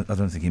 I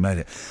don't think he made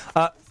it.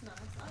 I'm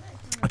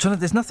trying to.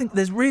 There's nothing.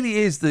 There really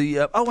is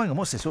the. Oh, hang on.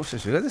 What's this?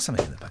 There's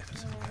something in the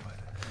papers.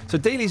 So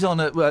Dealey's on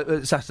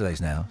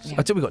Saturdays now. Yeah.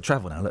 Until we've got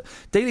travel now. Look,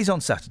 Dealey's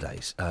on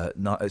Saturdays,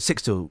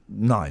 6 till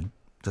 9.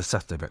 The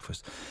Saturday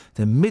breakfast.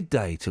 Then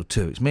midday till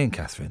 2. It's me and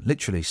Catherine,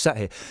 literally sat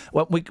here.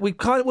 Well, we'll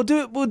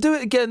do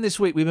it again this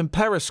week. We've been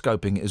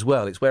periscoping it as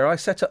well. It's where I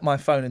set up my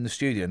phone in the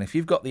studio, and if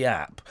you've got the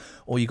app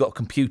or you've got a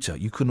computer,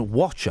 you can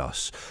watch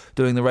us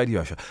doing the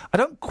radio show. I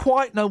don't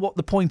quite know what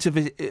the point of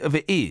it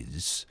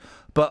is,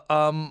 but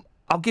I'll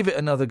give it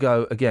another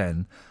go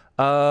again.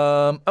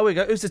 Oh, we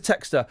go. Who's the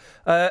texter?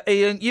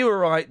 Ian, you were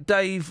right.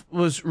 Dave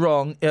was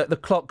wrong. The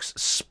clocks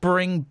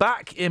spring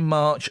back in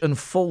March and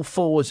fall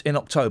forwards in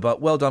October.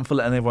 Well done for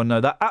letting everyone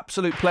know that.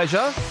 Absolute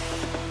pleasure.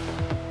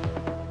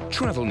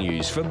 Travel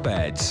news for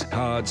beds,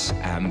 cards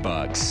and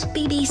bugs.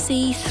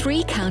 BBC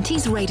Three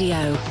Counties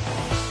Radio.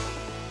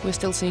 We're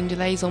still seeing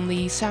delays on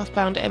the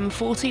southbound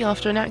M40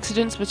 after an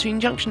accident between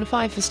Junction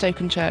 5 for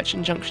Stokenchurch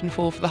and Junction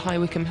 4 for the High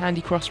Wycombe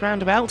Handy Cross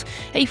roundabout.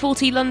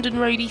 A40 London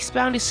Road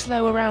eastbound is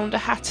slow around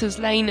Hatters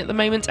Lane at the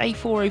moment.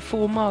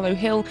 A404 Marlow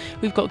Hill,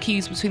 we've got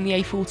queues between the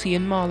A40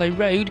 and Marlow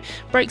Road.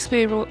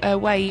 Breakspear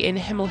Way in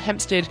Hemel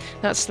Hempstead,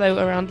 that's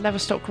slow around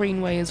Leverstock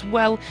Greenway as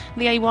well.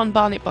 The A1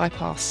 Barnet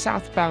Bypass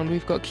southbound,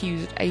 we've got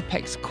queues at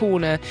Apex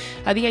Corner.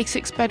 The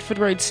A6 Bedford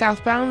Road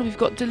southbound, we've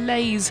got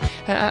delays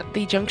at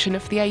the junction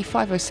of the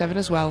A507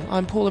 as well.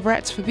 I'm Paula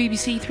Brett for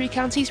BBC Three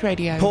Counties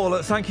Radio.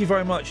 Paula, thank you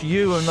very much.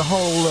 You and the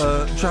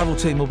whole travel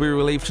team will be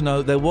relieved to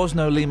know there was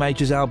no Lee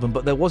Majors album,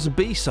 but there was a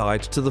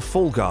B-side to The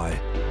Fall Guy.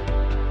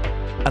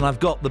 And I've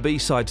got the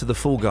B-side to The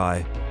Fall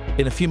Guy.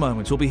 In a few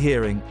moments, we'll be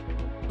hearing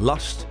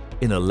Lust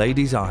in a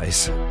Lady's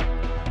Eyes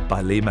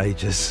by Lee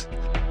Majors.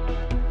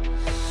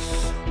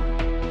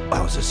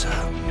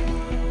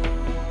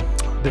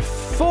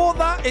 Before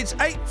that, it's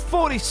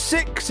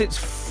 8:46. It's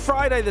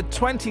Friday, the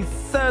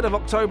 23rd of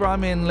October.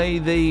 I'm Iain Lee.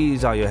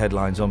 These are your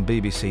headlines on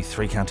BBC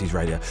Three Counties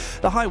Radio.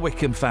 The High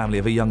Wycombe family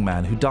of a young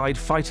man who died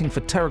fighting for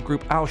terror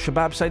group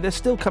Al-Shabaab say they're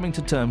still coming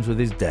to terms with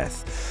his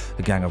death.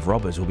 A gang of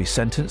robbers will be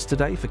sentenced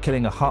today for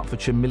killing a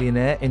Hertfordshire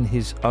millionaire in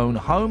his own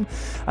home.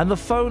 And the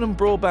phone and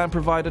broadband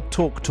provider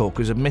TalkTalk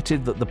has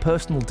admitted that the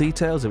personal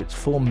details of its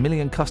 4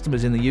 million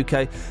customers in the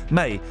UK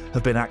may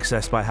have been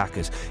accessed by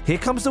hackers. Here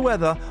comes the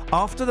weather.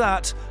 After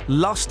that,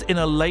 Lust in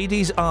a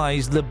Lady's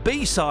Eyes, the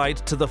B-side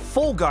to the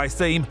Fall Guy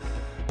theme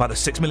by the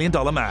 $6 Million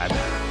Man.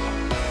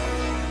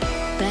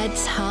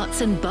 Beds,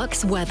 Herts and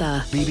Bucks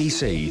weather.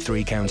 BBC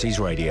Three Counties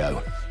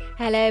Radio.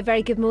 Hello,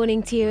 very good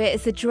morning to you.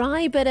 It's a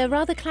dry but a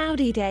rather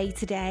cloudy day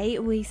today.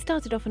 We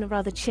started off on a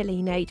rather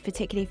chilly note,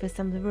 particularly for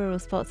some of the rural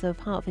spots of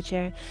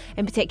Hertfordshire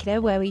in particular,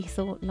 where we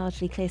saw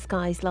largely clear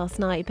skies last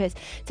night. But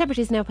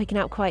temperatures now picking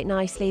up quite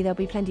nicely. There'll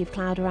be plenty of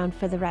cloud around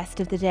for the rest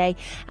of the day,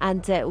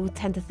 and it will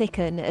tend to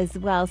thicken as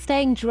well.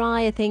 Staying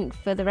dry, I think,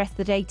 for the rest of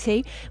the day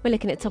too. We're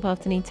looking at top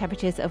afternoon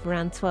temperatures of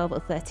around 12 or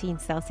 13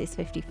 Celsius,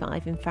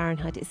 55 in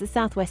Fahrenheit. It's a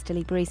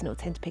southwesterly breeze, and it will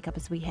tend to pick up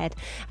as we head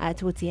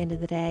towards the end of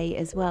the day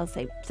as well.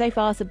 So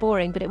far, so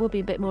boring, but it will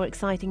be a bit more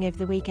exciting over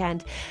the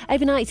weekend.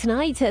 Overnight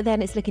tonight,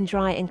 then it's looking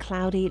dry and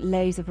cloudy,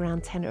 lows of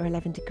around 10 or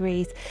 11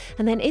 degrees.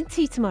 And then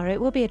into tomorrow, it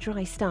will be a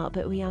dry start,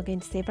 but we are going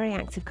to see a very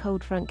active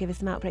cold front give us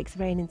some outbreaks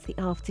of rain into the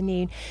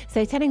afternoon.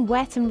 So turning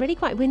wet and really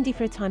quite windy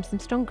for a time, some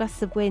strong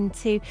gusts of wind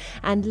too,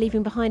 and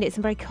leaving behind it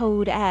some very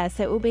cold air.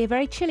 So it will be a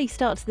very chilly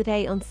start to the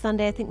day on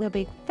Sunday. I think there'll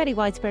be fairly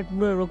widespread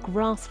rural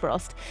grass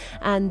frost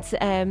and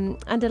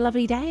a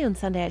lovely day on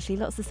Sunday actually.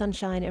 Lots of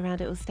sunshine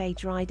around. It will stay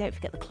dry. Don't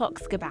forget the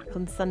clocks go back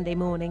on Sunday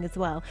morning as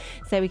well.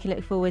 So we can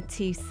look forward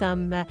to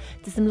some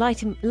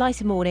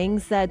lighter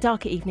mornings,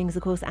 darker evenings,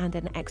 of course, and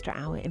an extra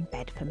hour in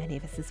bed for many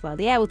of us as well.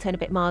 The air will turn a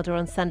bit milder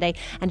on Sunday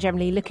and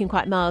generally looking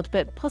quite mild,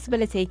 but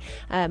possibility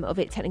of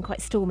it turning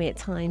quite stormy at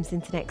times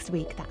into next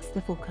week. That's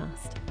the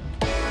forecast.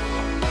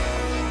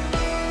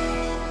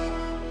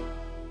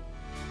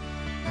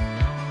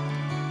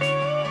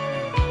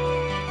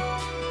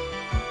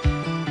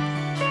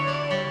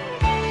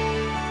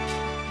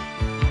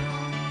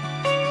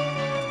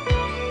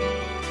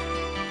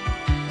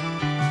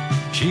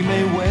 She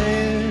may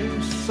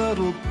wear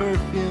subtle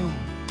perfume,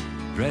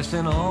 dressed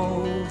in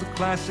all the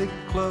classic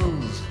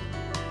clothes,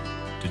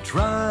 to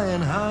try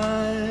and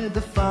hide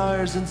the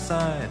fires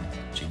inside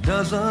she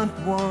doesn't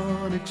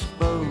want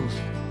exposed.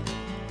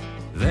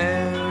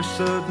 There are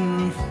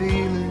certain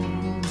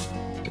feelings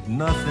that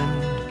nothing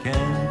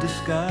can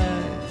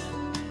disguise.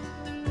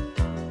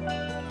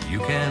 You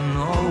can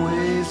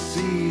always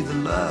see the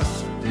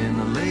lust in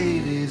a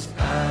lady's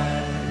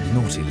eyes.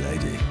 Naughty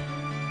lady,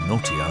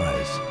 naughty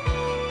eyes.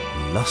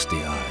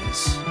 Lusty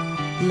eyes,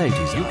 ladies'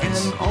 eyes. You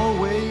can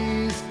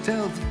always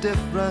tell the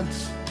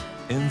difference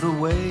in the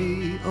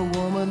way a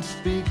woman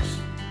speaks.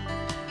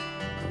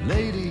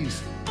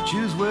 Ladies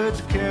choose words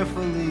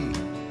carefully,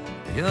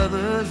 the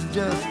others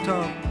just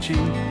talk cheap.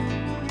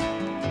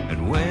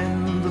 And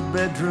when the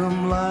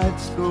bedroom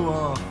lights go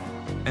off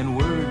and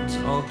words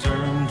all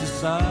turn to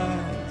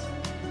sighs,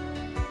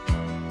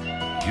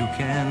 you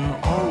can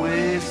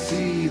always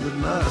see the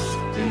lust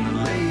in the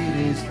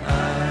lady's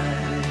eyes.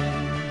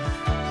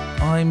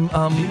 She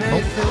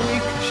may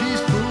think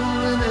she's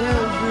fooling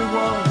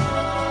everyone,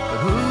 but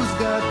who's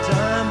got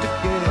time to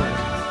care?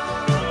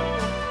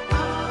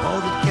 All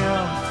that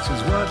counts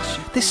is what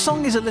she... This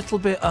song is a little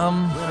bit, When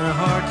her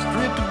heart's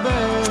stripped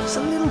bare, it's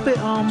a little bit,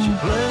 she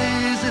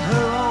plays it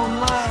her own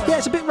life. yeah,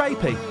 it's a bit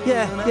rapey.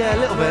 Yeah, a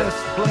little bit.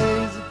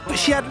 But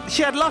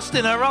she had lust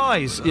in her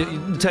eyes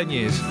 10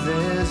 years.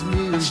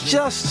 It's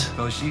just...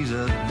 Cause she's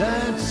a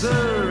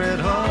dancer at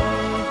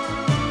heart.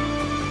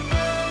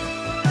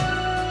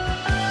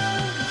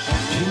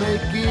 She may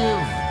give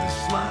the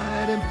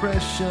slight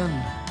impression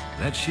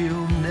that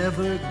she'll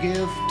never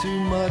give too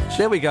much.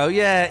 There we go,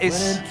 yeah, it's...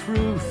 When in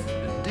truth,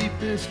 the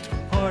deepest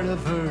part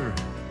of her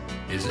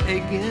is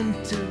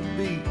aching to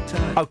be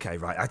touched. Okay,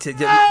 right,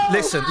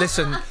 listen.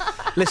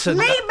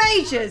 Lee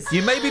Majors!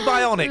 You may be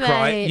bionic, Mate,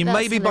 right? You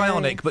may that's be bionic,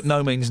 hilarious. but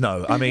no means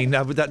no. I mean,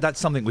 that's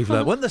something we've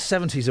learned. Weren't the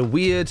 70s a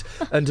weird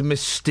and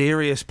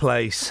mysterious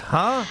place,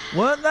 huh?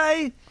 Weren't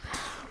they?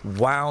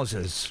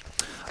 Wowzers.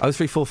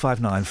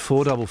 03459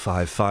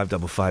 455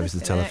 555 is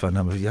the telephone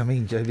number. I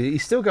mean,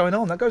 he's still going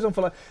on. That goes on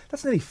for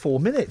that's nearly 4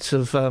 minutes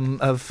of Been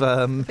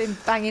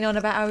banging on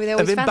about how they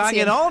always I've been fancy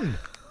banging him.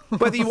 on.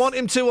 Whether you want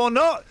him to or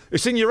not,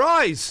 it's in your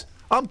eyes.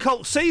 I'm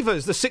Colt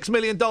Seavers, the $6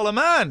 Million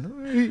Man.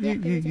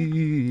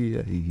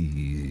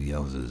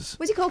 Yowzers.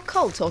 Was he called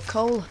Colt or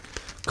Cole?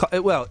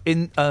 Well,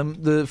 in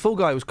the Fall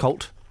Guy was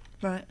Colt,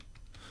 Right.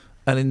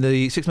 and in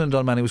the $6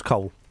 Million Man it was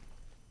Cole.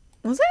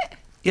 Was it?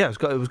 Yeah, it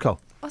was Cole.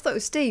 I thought it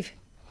was Steve.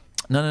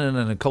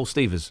 No, Cole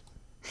Stevers.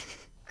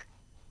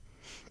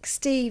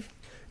 Steve.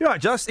 You're right,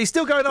 Just. He's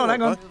still going on.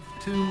 Hang on.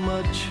 Too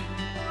much,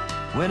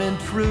 when in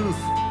truth,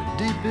 the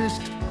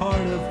deepest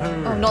part of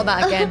her. Oh, not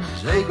that again.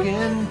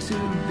 Aching to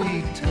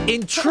be touched.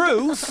 In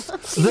truth,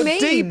 the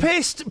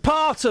deepest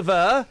part of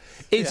her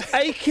is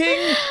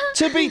aching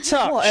to be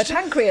touched. What, a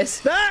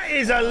pancreas? That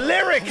is a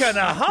lyric and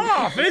a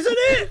half, isn't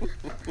it?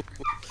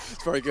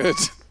 It's very good.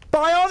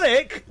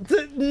 Bionic,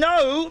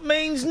 no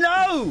means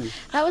no.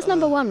 That was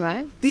number one,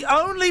 right? The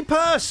only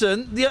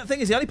person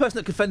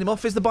that could fend him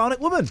off is the Bionic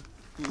Woman.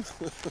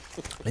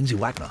 Lindsay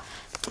Wagner.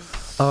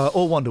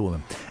 Or Wonder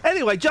Woman.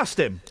 Anyway,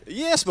 Justin.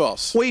 Yes,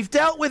 boss. We've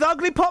dealt with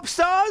ugly pop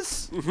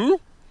stars. Mm-hmm.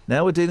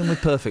 Now we're dealing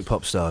with perfect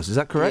pop stars. Is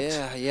that correct?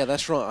 Yeah,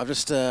 that's right. I've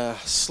just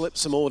slipped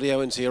some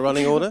audio into your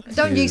running order.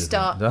 Don't you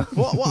start.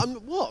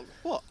 What?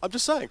 I'm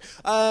just saying.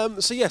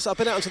 So, yes, I've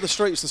been out into the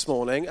streets this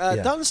morning.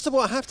 Dunstable,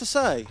 I have to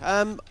say,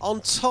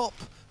 on top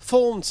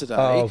form today.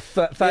 Oh,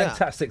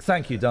 fantastic. Yeah.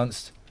 Thank you,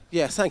 Dunst.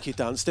 Yeah, thank you,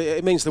 Dunst.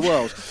 It means the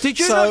world. Did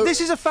you know, this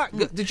is a fact,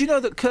 did you know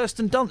that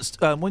Kirsten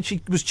Dunst, when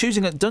she was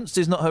choosing it, Dunst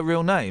is not her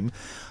real name,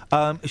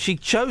 she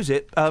chose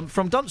it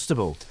from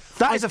Dunstable.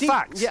 That is a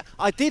fact. Yeah,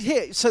 I did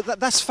hear. So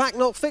that's fact,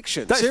 not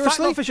fiction. That's Seriously?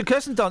 fact, not fiction.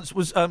 Kirsten Dunst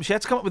was. She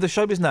had to come up with a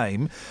showbiz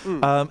name,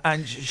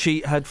 and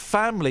she had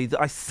family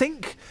that I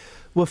think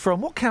were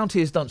from. What county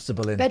is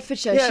Dunstable in?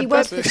 Bedfordshire. Yeah, she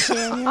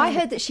Bedfordshire. was. I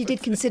heard that she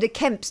did consider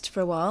Kempst for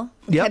a while,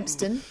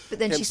 Kempston, but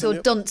then she saw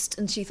Dunst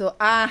and she thought,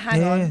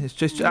 hang on. Yeah, it's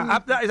just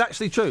that is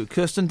actually true.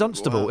 Kirsten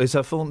Dunstable is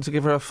her full, to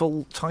give her a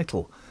full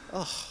title.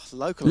 Oh,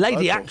 local.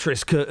 Lady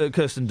actress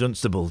Kirsten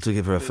Dunstable, to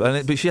give her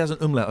a... but she has an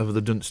umlaut over the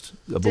Dunst.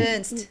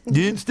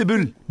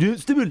 Dunstable.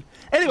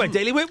 Anyway,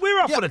 Daly,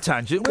 we're off on a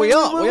tangent. We're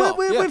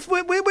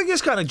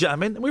just kind of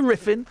jamming. We're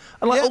riffing.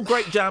 And like all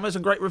great jammers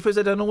and great riffers,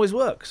 they don't always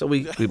work. So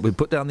we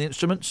put down the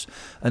instruments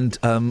and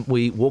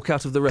we walk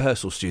out of the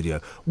rehearsal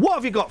studio. What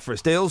have you got for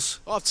us,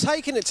 Deals? I've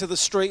taken it to the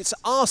streets,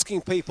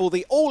 asking people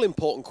the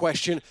all-important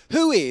question,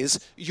 who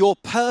is your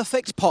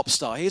perfect pop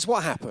star? Here's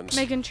what happened.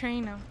 Meghan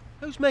Trainor.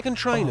 Who's Meghan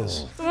Trainor?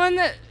 The one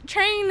that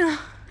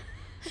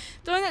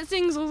the one that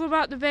sings all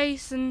about the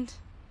bass and...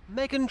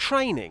 Meghan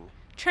Trainor?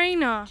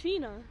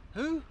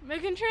 Who?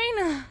 Meghan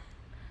Trainor.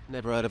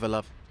 Never heard of her,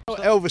 love. Oh,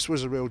 Elvis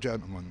was a real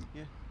gentleman.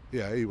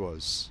 Yeah, he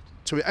was.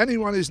 To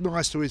anyone who's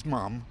nice to his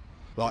mum,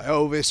 like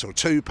Elvis or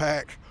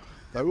Tupac,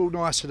 they're all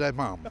nice to their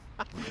mum.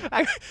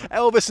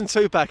 Elvis and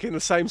Tupac in the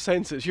same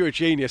sentence. You're a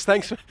genius.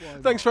 Thanks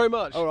very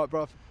much. All right,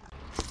 bruv.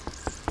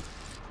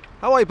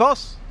 How are you,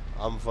 boss?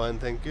 I'm fine,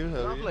 thank you.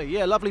 How lovely,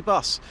 yeah, lovely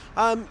bus.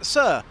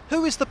 Sir,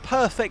 who is the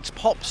perfect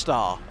pop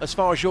star as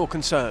far as you're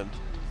concerned?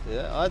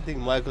 Yeah, I think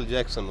Michael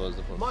Jackson was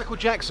the first. Michael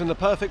Jackson, the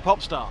perfect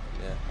pop star?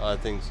 Yeah, I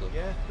think so.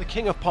 Yeah, the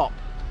king of pop.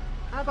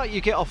 How about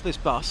you get off this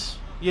bus,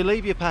 you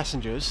leave your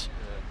passengers,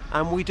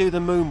 and we do the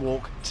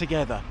moonwalk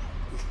together?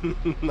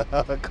 No,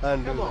 I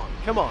can't do that.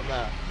 Come on.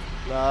 No,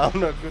 I'm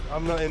not good.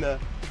 I'm not in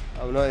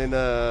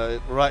a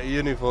right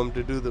uniform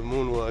to do the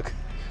moonwalk.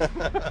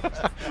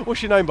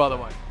 What's your name, by the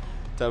way?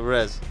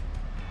 Tavrez.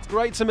 It's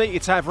great to meet you,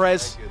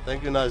 Tavrez.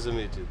 Thank you. Nice to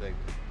meet you. Thank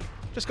you.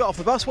 Just got off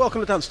the bus. Welcome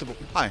to Dunstable.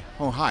 Hi.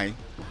 Oh, hi.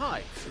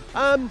 Hi.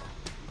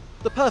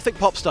 The perfect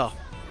pop star.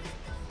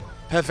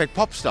 Perfect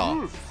pop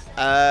star?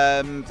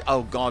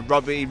 Oh, God.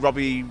 Robbie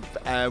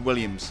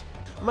Williams.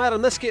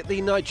 Madam, let's get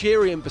the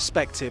Nigerian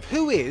perspective.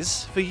 Who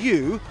is, for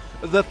you,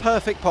 the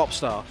perfect pop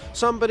star?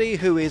 Somebody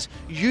who is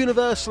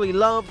universally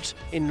loved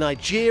in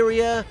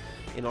Nigeria,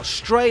 in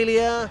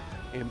Australia,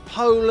 in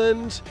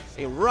Poland,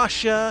 in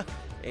Russia,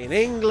 in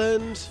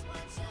England.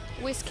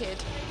 Wizkid.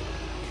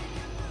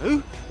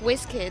 Who?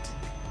 Wizkid.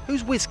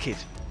 Who's Wizkid?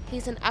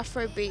 He's an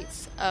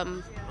Afrobeats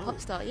pop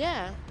star,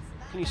 yeah.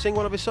 Can you sing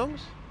one of his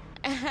songs?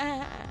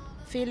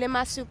 Feeling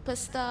my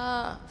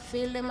superstar,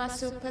 feeling my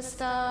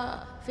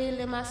superstar,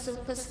 feeling my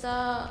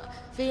superstar,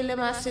 feeling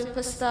my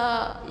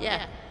superstar,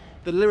 yeah.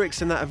 The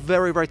lyrics in that are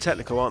very, very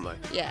technical, aren't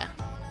they? Yeah.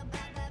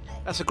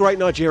 That's a great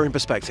Nigerian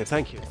perspective,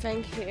 thank you.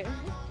 Thank you.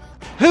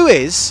 Who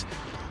is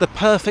the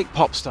perfect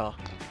pop star?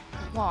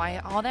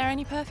 Why? Are there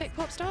any perfect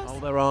pop stars? Oh,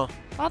 there are.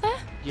 Are there?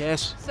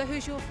 Yes. So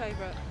who's your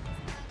favourite?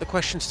 The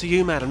question's to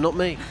you, madam, not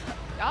me.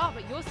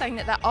 But you're saying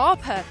that there are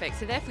perfect,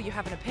 so therefore you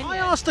have an opinion. I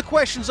asked the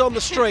questions on the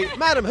street.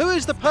 Madam, who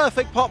is the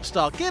perfect pop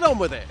star? Get on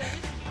with it.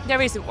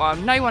 There isn't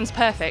one. No one's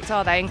perfect,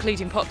 are they,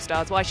 including pop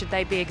stars? Why should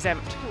they be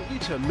exempt? You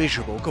two are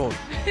miserable. Go on.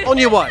 On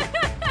your way.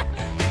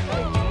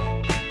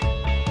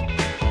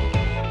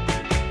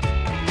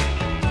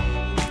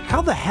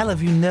 How the hell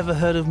have you never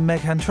heard of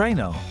Meghan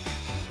Trainor?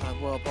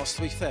 Well, boss,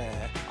 to be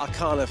fair, I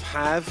kind of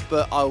have,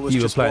 but I was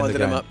You just were playing winding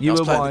the him game. up. You I was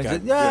were playing the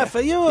winding.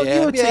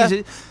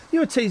 game. You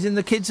were teasing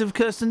the kids of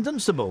Kirsten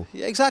Dunstable.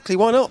 Yeah, exactly.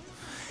 Why not?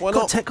 Why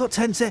not? Got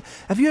tense.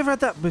 Have you ever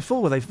had that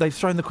before, where they've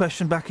thrown the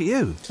question back at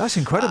you? That's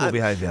incredible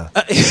behaviour.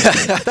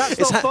 That's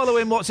not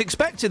following what's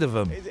expected of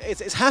them.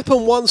 It's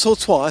happened once or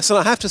twice, and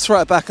I have to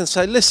throw it back and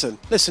say, listen,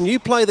 you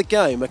play the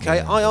game, okay?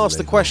 I ask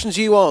the questions,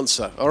 you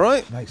answer, all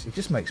right? It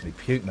just makes me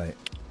puke, mate.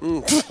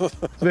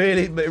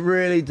 Really, it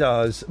really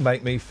does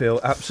make me feel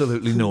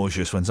absolutely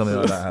nauseous when something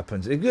like that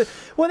happens.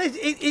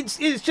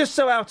 It's just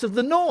so out of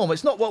the norm.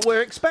 It's not what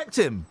we're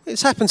expecting.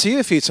 It's happened to you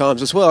a few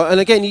times as well. And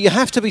again, you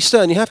have to be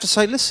stern. You have to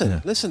say,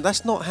 listen,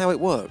 that's not how it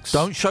works.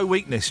 Don't show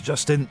weakness,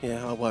 Justin.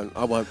 Yeah, I won't,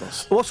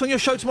 boss. What's on your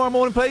show tomorrow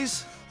morning,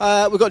 please?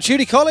 We've got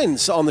Judy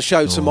Collins on the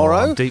show tomorrow.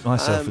 I'm deep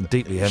myself and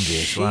deeply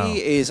envious. She Wow.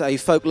 is a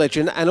folk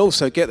legend, and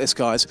also, get this,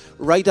 guys,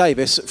 Ray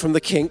Davis from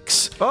the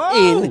Kinks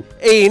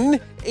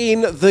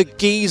in the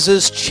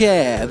Geezer's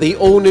chair, the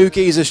all-new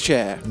Geezer's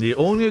chair. The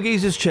all-new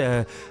Geezer's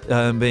chair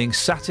being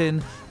sat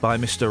in by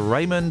Mr.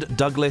 Raymond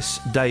Douglas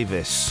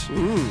Davis.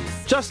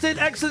 Justin,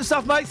 excellent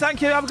stuff, mate.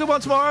 Thank you. Have a good one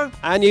tomorrow.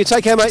 And you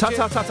take care, mate.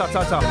 Ta-ta.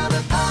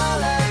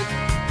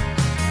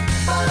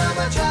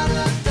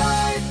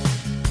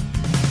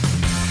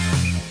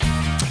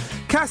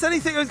 Cass,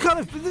 anything?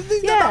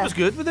 That was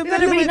good. We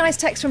had a really nice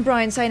text from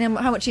Brian saying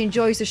how much he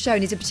enjoys the show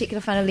and he's a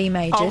particular fan of Lee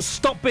Majors. Oh,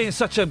 stop being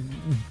such a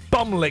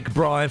bumlick,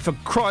 Brian, for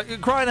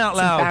crying out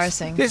loud.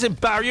 Embarrassing.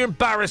 You're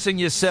embarrassing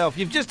yourself.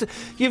 You've just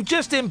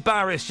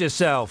embarrassed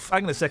yourself.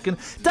 Hang on a second.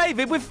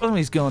 David,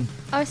 he's gone.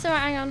 Oh, sorry,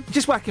 hang on.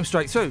 Just whack him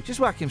straight through. Here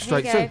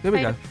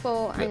we go.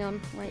 Hang on.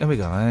 Wait. Here we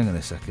go. Hang on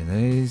a second.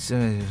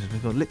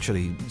 We've got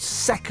literally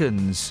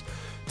seconds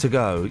to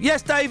go.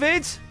 Yes,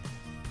 David?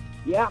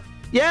 Yeah.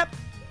 Yep.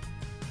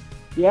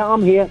 Yeah,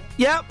 I'm here.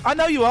 Yep, I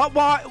know you are.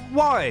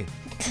 Why?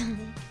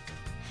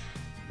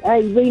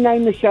 Hey,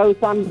 rename the show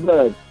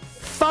Thunderbird.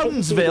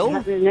 Funsville?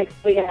 In the next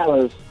 3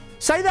 hours.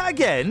 Say that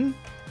again.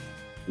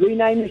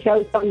 Rename the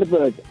show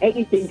Thunderbird.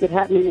 Anything could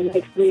happen in the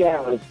next 3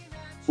 hours.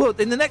 Well,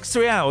 in the next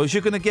 3 hours,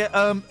 you're going to get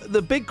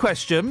the big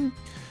question,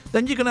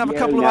 then you're going to have a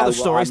couple of other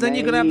stories, then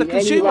you're going to have the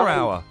consumer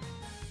hour.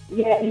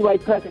 Yeah, anyway,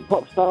 perfect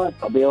pop star. It's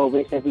got to be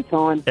Elvis every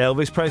time.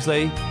 Elvis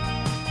Presley.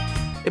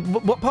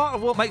 Part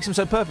of what makes him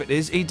so perfect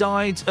is he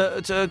died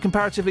at a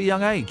comparatively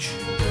young age.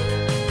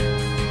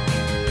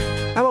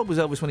 How old was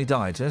Elvis when he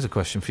died? There's a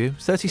question for you.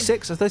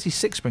 36 or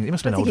 36 spring? He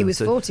must have been older. I think he was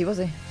 40, was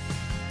he?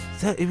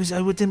 He was.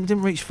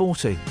 Didn't reach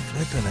 40. A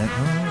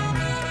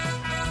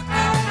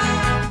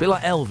bit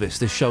like Elvis,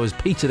 this show has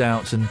petered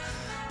out and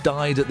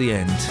died at the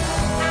end.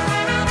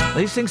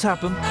 These things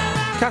happen.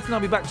 Kath and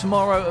I'll be back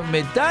tomorrow at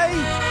midday.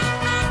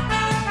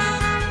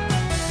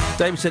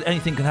 David said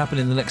anything can happen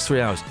in the next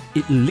 3 hours.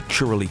 It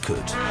literally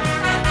could.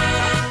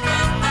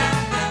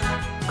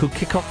 Could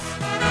kick off.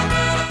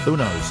 Who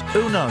knows?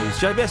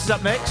 JBS is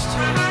up next.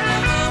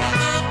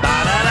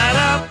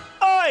 Ba-da-da-da.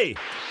 Oi!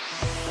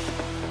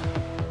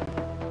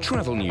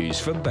 Travel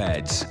news for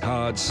beds,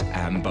 cards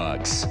and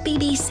bugs.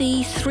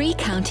 BBC Three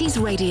Counties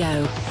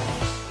Radio.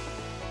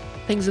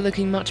 Things are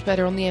looking much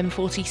better on the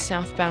M40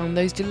 southbound.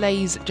 Those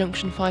delays at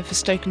Junction 5 for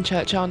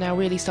Stokenchurch are now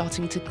really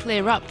starting to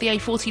clear up. The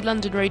A40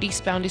 London Road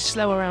eastbound is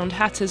slow around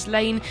Hatters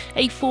Lane.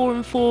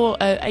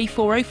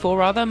 A404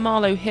 rather,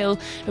 Marlow Hill.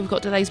 We've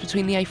got delays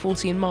between the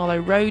A40 and Marlow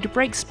Road.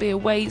 Breakspear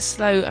Way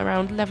slow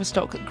around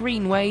Leverstock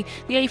Greenway.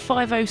 The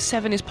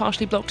A507 is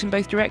partially blocked in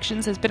both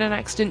directions. There's been an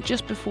accident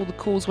just before the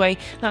causeway.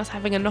 That's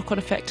having a knock-on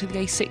effect to the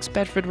A6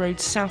 Bedford Road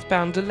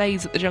southbound.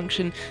 Delays at the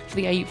junction for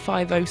the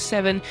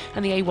A507,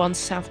 and the A1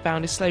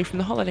 southbound is slow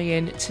from the Holiday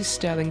Inn to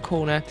Stirling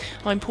Corner.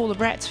 I'm Paula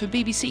Brett for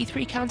BBC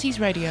Three Counties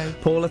Radio.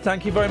 Paula,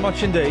 thank you very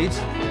much indeed.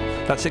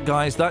 That's it,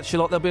 guys. That's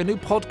your lot. There'll be a new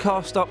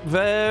podcast up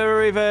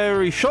very,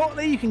 very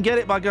shortly. You can get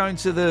it by going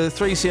to the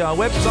 3CR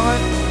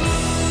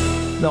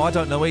website. No, I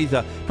don't know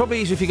either.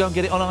 Probably easier if you go and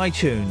get it on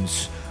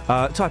iTunes.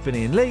 Type in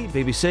Iain Lee,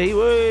 BBC,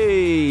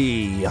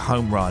 whee,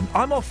 home run.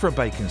 I'm off for a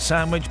bacon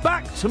sandwich.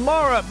 Back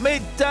tomorrow at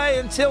midday.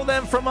 Until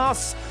then, from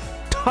us,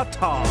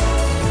 ta-ta.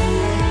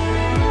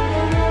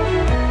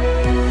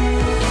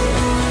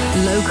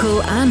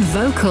 Local and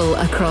vocal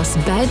across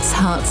beds,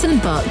 hearts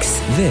and bucks.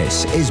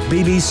 This is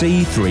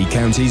BBC Three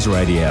Counties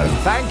Radio.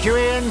 Thank you,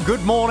 Iain.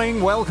 Good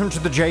morning. Welcome to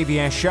the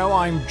JVS show.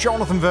 I'm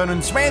Jonathan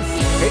Vernon Smith.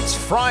 It's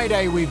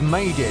Friday. We've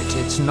made it.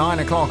 It's 9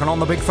 o'clock and on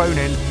the big phone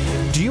in.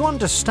 Do you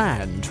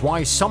understand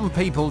why some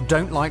people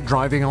don't like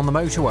driving on the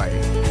motorway?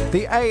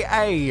 The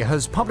AA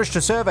has published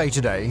a survey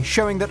today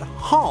showing that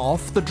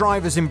half the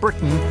drivers in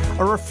Britain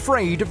are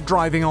afraid of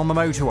driving on the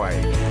motorway.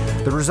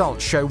 The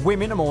results show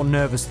women are more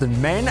nervous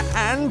than men,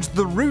 and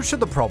the root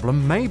of the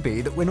problem may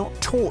be that we're not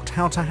taught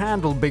how to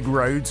handle big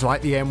roads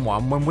like the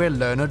M1 when we're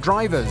learner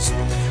drivers.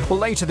 Well,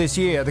 later this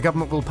year, the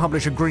government will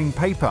publish a green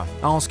paper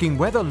asking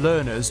whether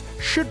learners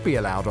should be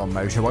allowed on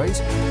motorways.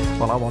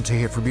 Well, I want to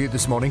hear from you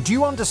this morning. Do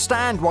you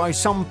understand why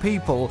some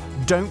people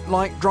don't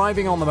like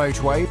driving on the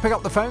motorway? Pick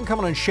up the phone, come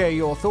on and share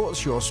your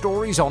thoughts, your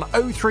stories on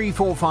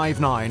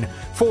 03459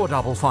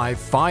 455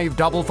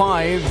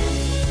 555.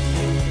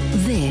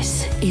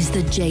 This is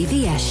the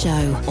JVS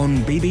Show on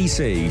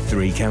BBC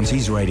Three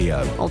Counties Radio.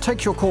 I'll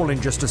take your call in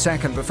just a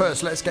second, but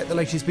first let's get the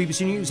latest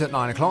BBC News at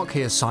 9 o'clock.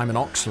 Here's Simon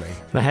Oxley.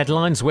 The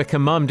headlines: Wicker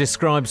mum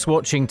describes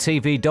watching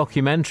TV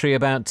documentary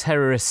about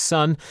terrorist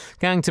son.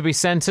 Gang to be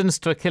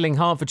sentenced for killing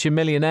Hertfordshire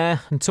millionaire.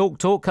 And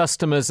Talk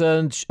customers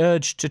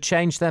urged to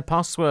change their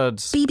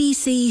passwords.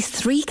 BBC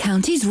Three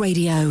Counties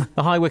Radio.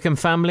 The High Wycombe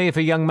family of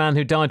a young man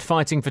who died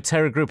fighting for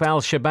terror group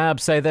Al-Shabaab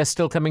say they're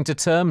still coming to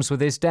terms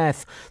with his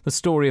death. The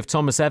story of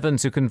Thomas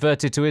Evans, who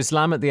converted to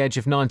Islam at the age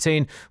of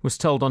 19, was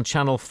told on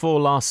Channel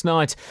 4 last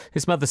night.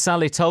 His mother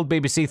Sally told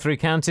BBC Three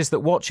Counties that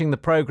watching the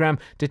programme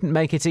didn't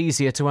make it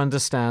easier to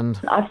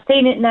understand. I've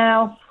seen it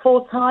now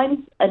 4 times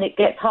and it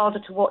gets harder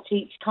to watch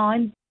each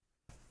time.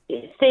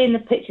 Seeing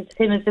the pictures of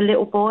him as a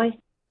little boy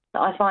that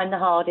I find the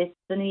hardest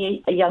than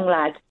a young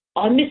lad.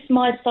 I miss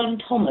my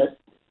son Thomas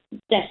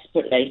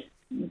desperately,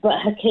 but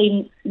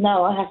Hakeem,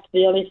 no, I have to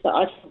be honest, that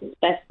I think it's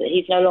best that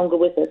he's no longer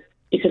with us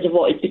because of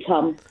what he's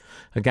become.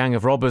 A gang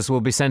of robbers will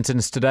be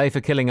sentenced today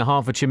for killing a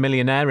Hertfordshire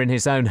millionaire in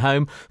his own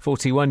home.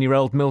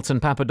 41-year-old Milton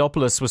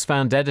Papadopoulos was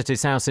found dead at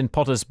his house in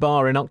Potter's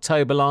Bar in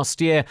October last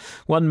year.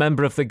 One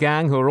member of the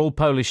gang, who are all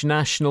Polish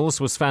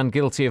nationals, was found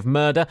guilty of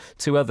murder.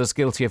 2 others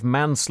guilty of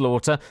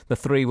manslaughter. The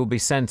 3 will be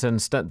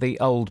sentenced at the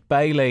Old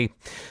Bailey.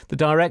 The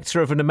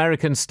director of an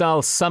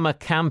American-style summer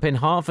camp in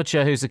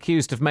Hertfordshire, who's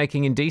accused of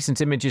making indecent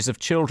images of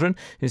children,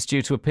 is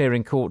due to appear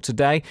in court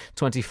today.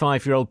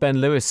 25-year-old Ben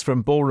Lewis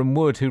from Boreham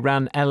Wood, who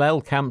ran LL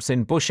camps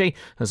in Bushey,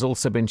 has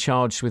also been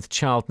charged with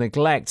child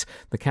neglect.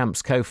 The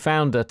camp's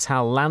co-founder,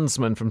 Tal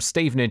Landsman from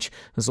Stevenage,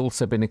 has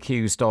also been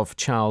accused of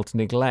child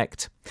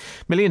neglect.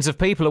 Millions of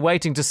people are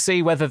waiting to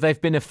see whether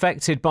they've been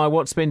affected by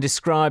what's been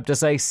described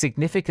as a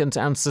significant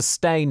and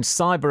sustained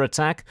cyber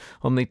attack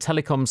on the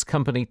telecoms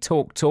company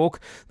TalkTalk.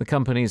 The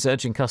company is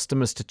urging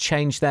customers to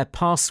change their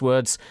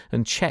passwords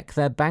and check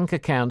their bank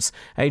accounts.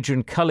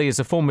 Adrian Cully is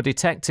a former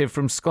detective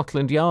from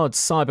Scotland Yard's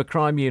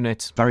cybercrime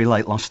unit. Very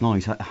late last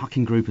night, a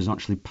hacking group has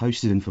actually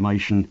posted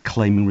information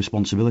claiming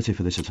responsibility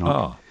for this attack.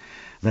 Oh.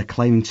 They're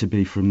claiming to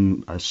be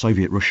from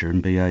Soviet Russia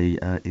and be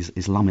a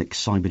Islamic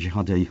cyber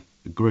jihadi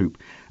group,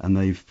 and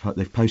they've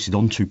posted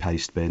onto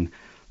Pastebin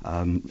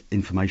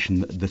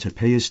information that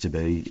appears to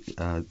be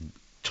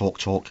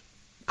TalkTalk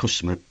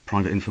customer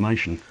private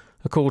information.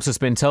 A court has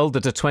been told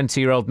that a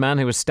 20-year-old man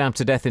who was stabbed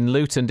to death in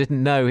Luton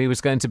didn't know he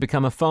was going to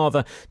become a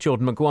father.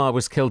 Jordan Maguire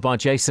was killed by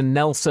Jason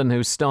Nelson,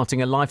 who's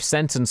starting a life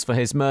sentence for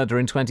his murder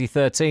in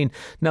 2013.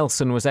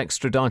 Nelson was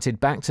extradited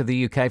back to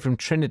the UK from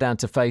Trinidad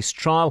to face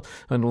trial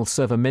and will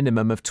serve a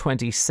minimum of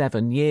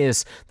 27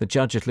 years. The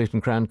judge at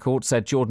Luton Crown Court said Jordan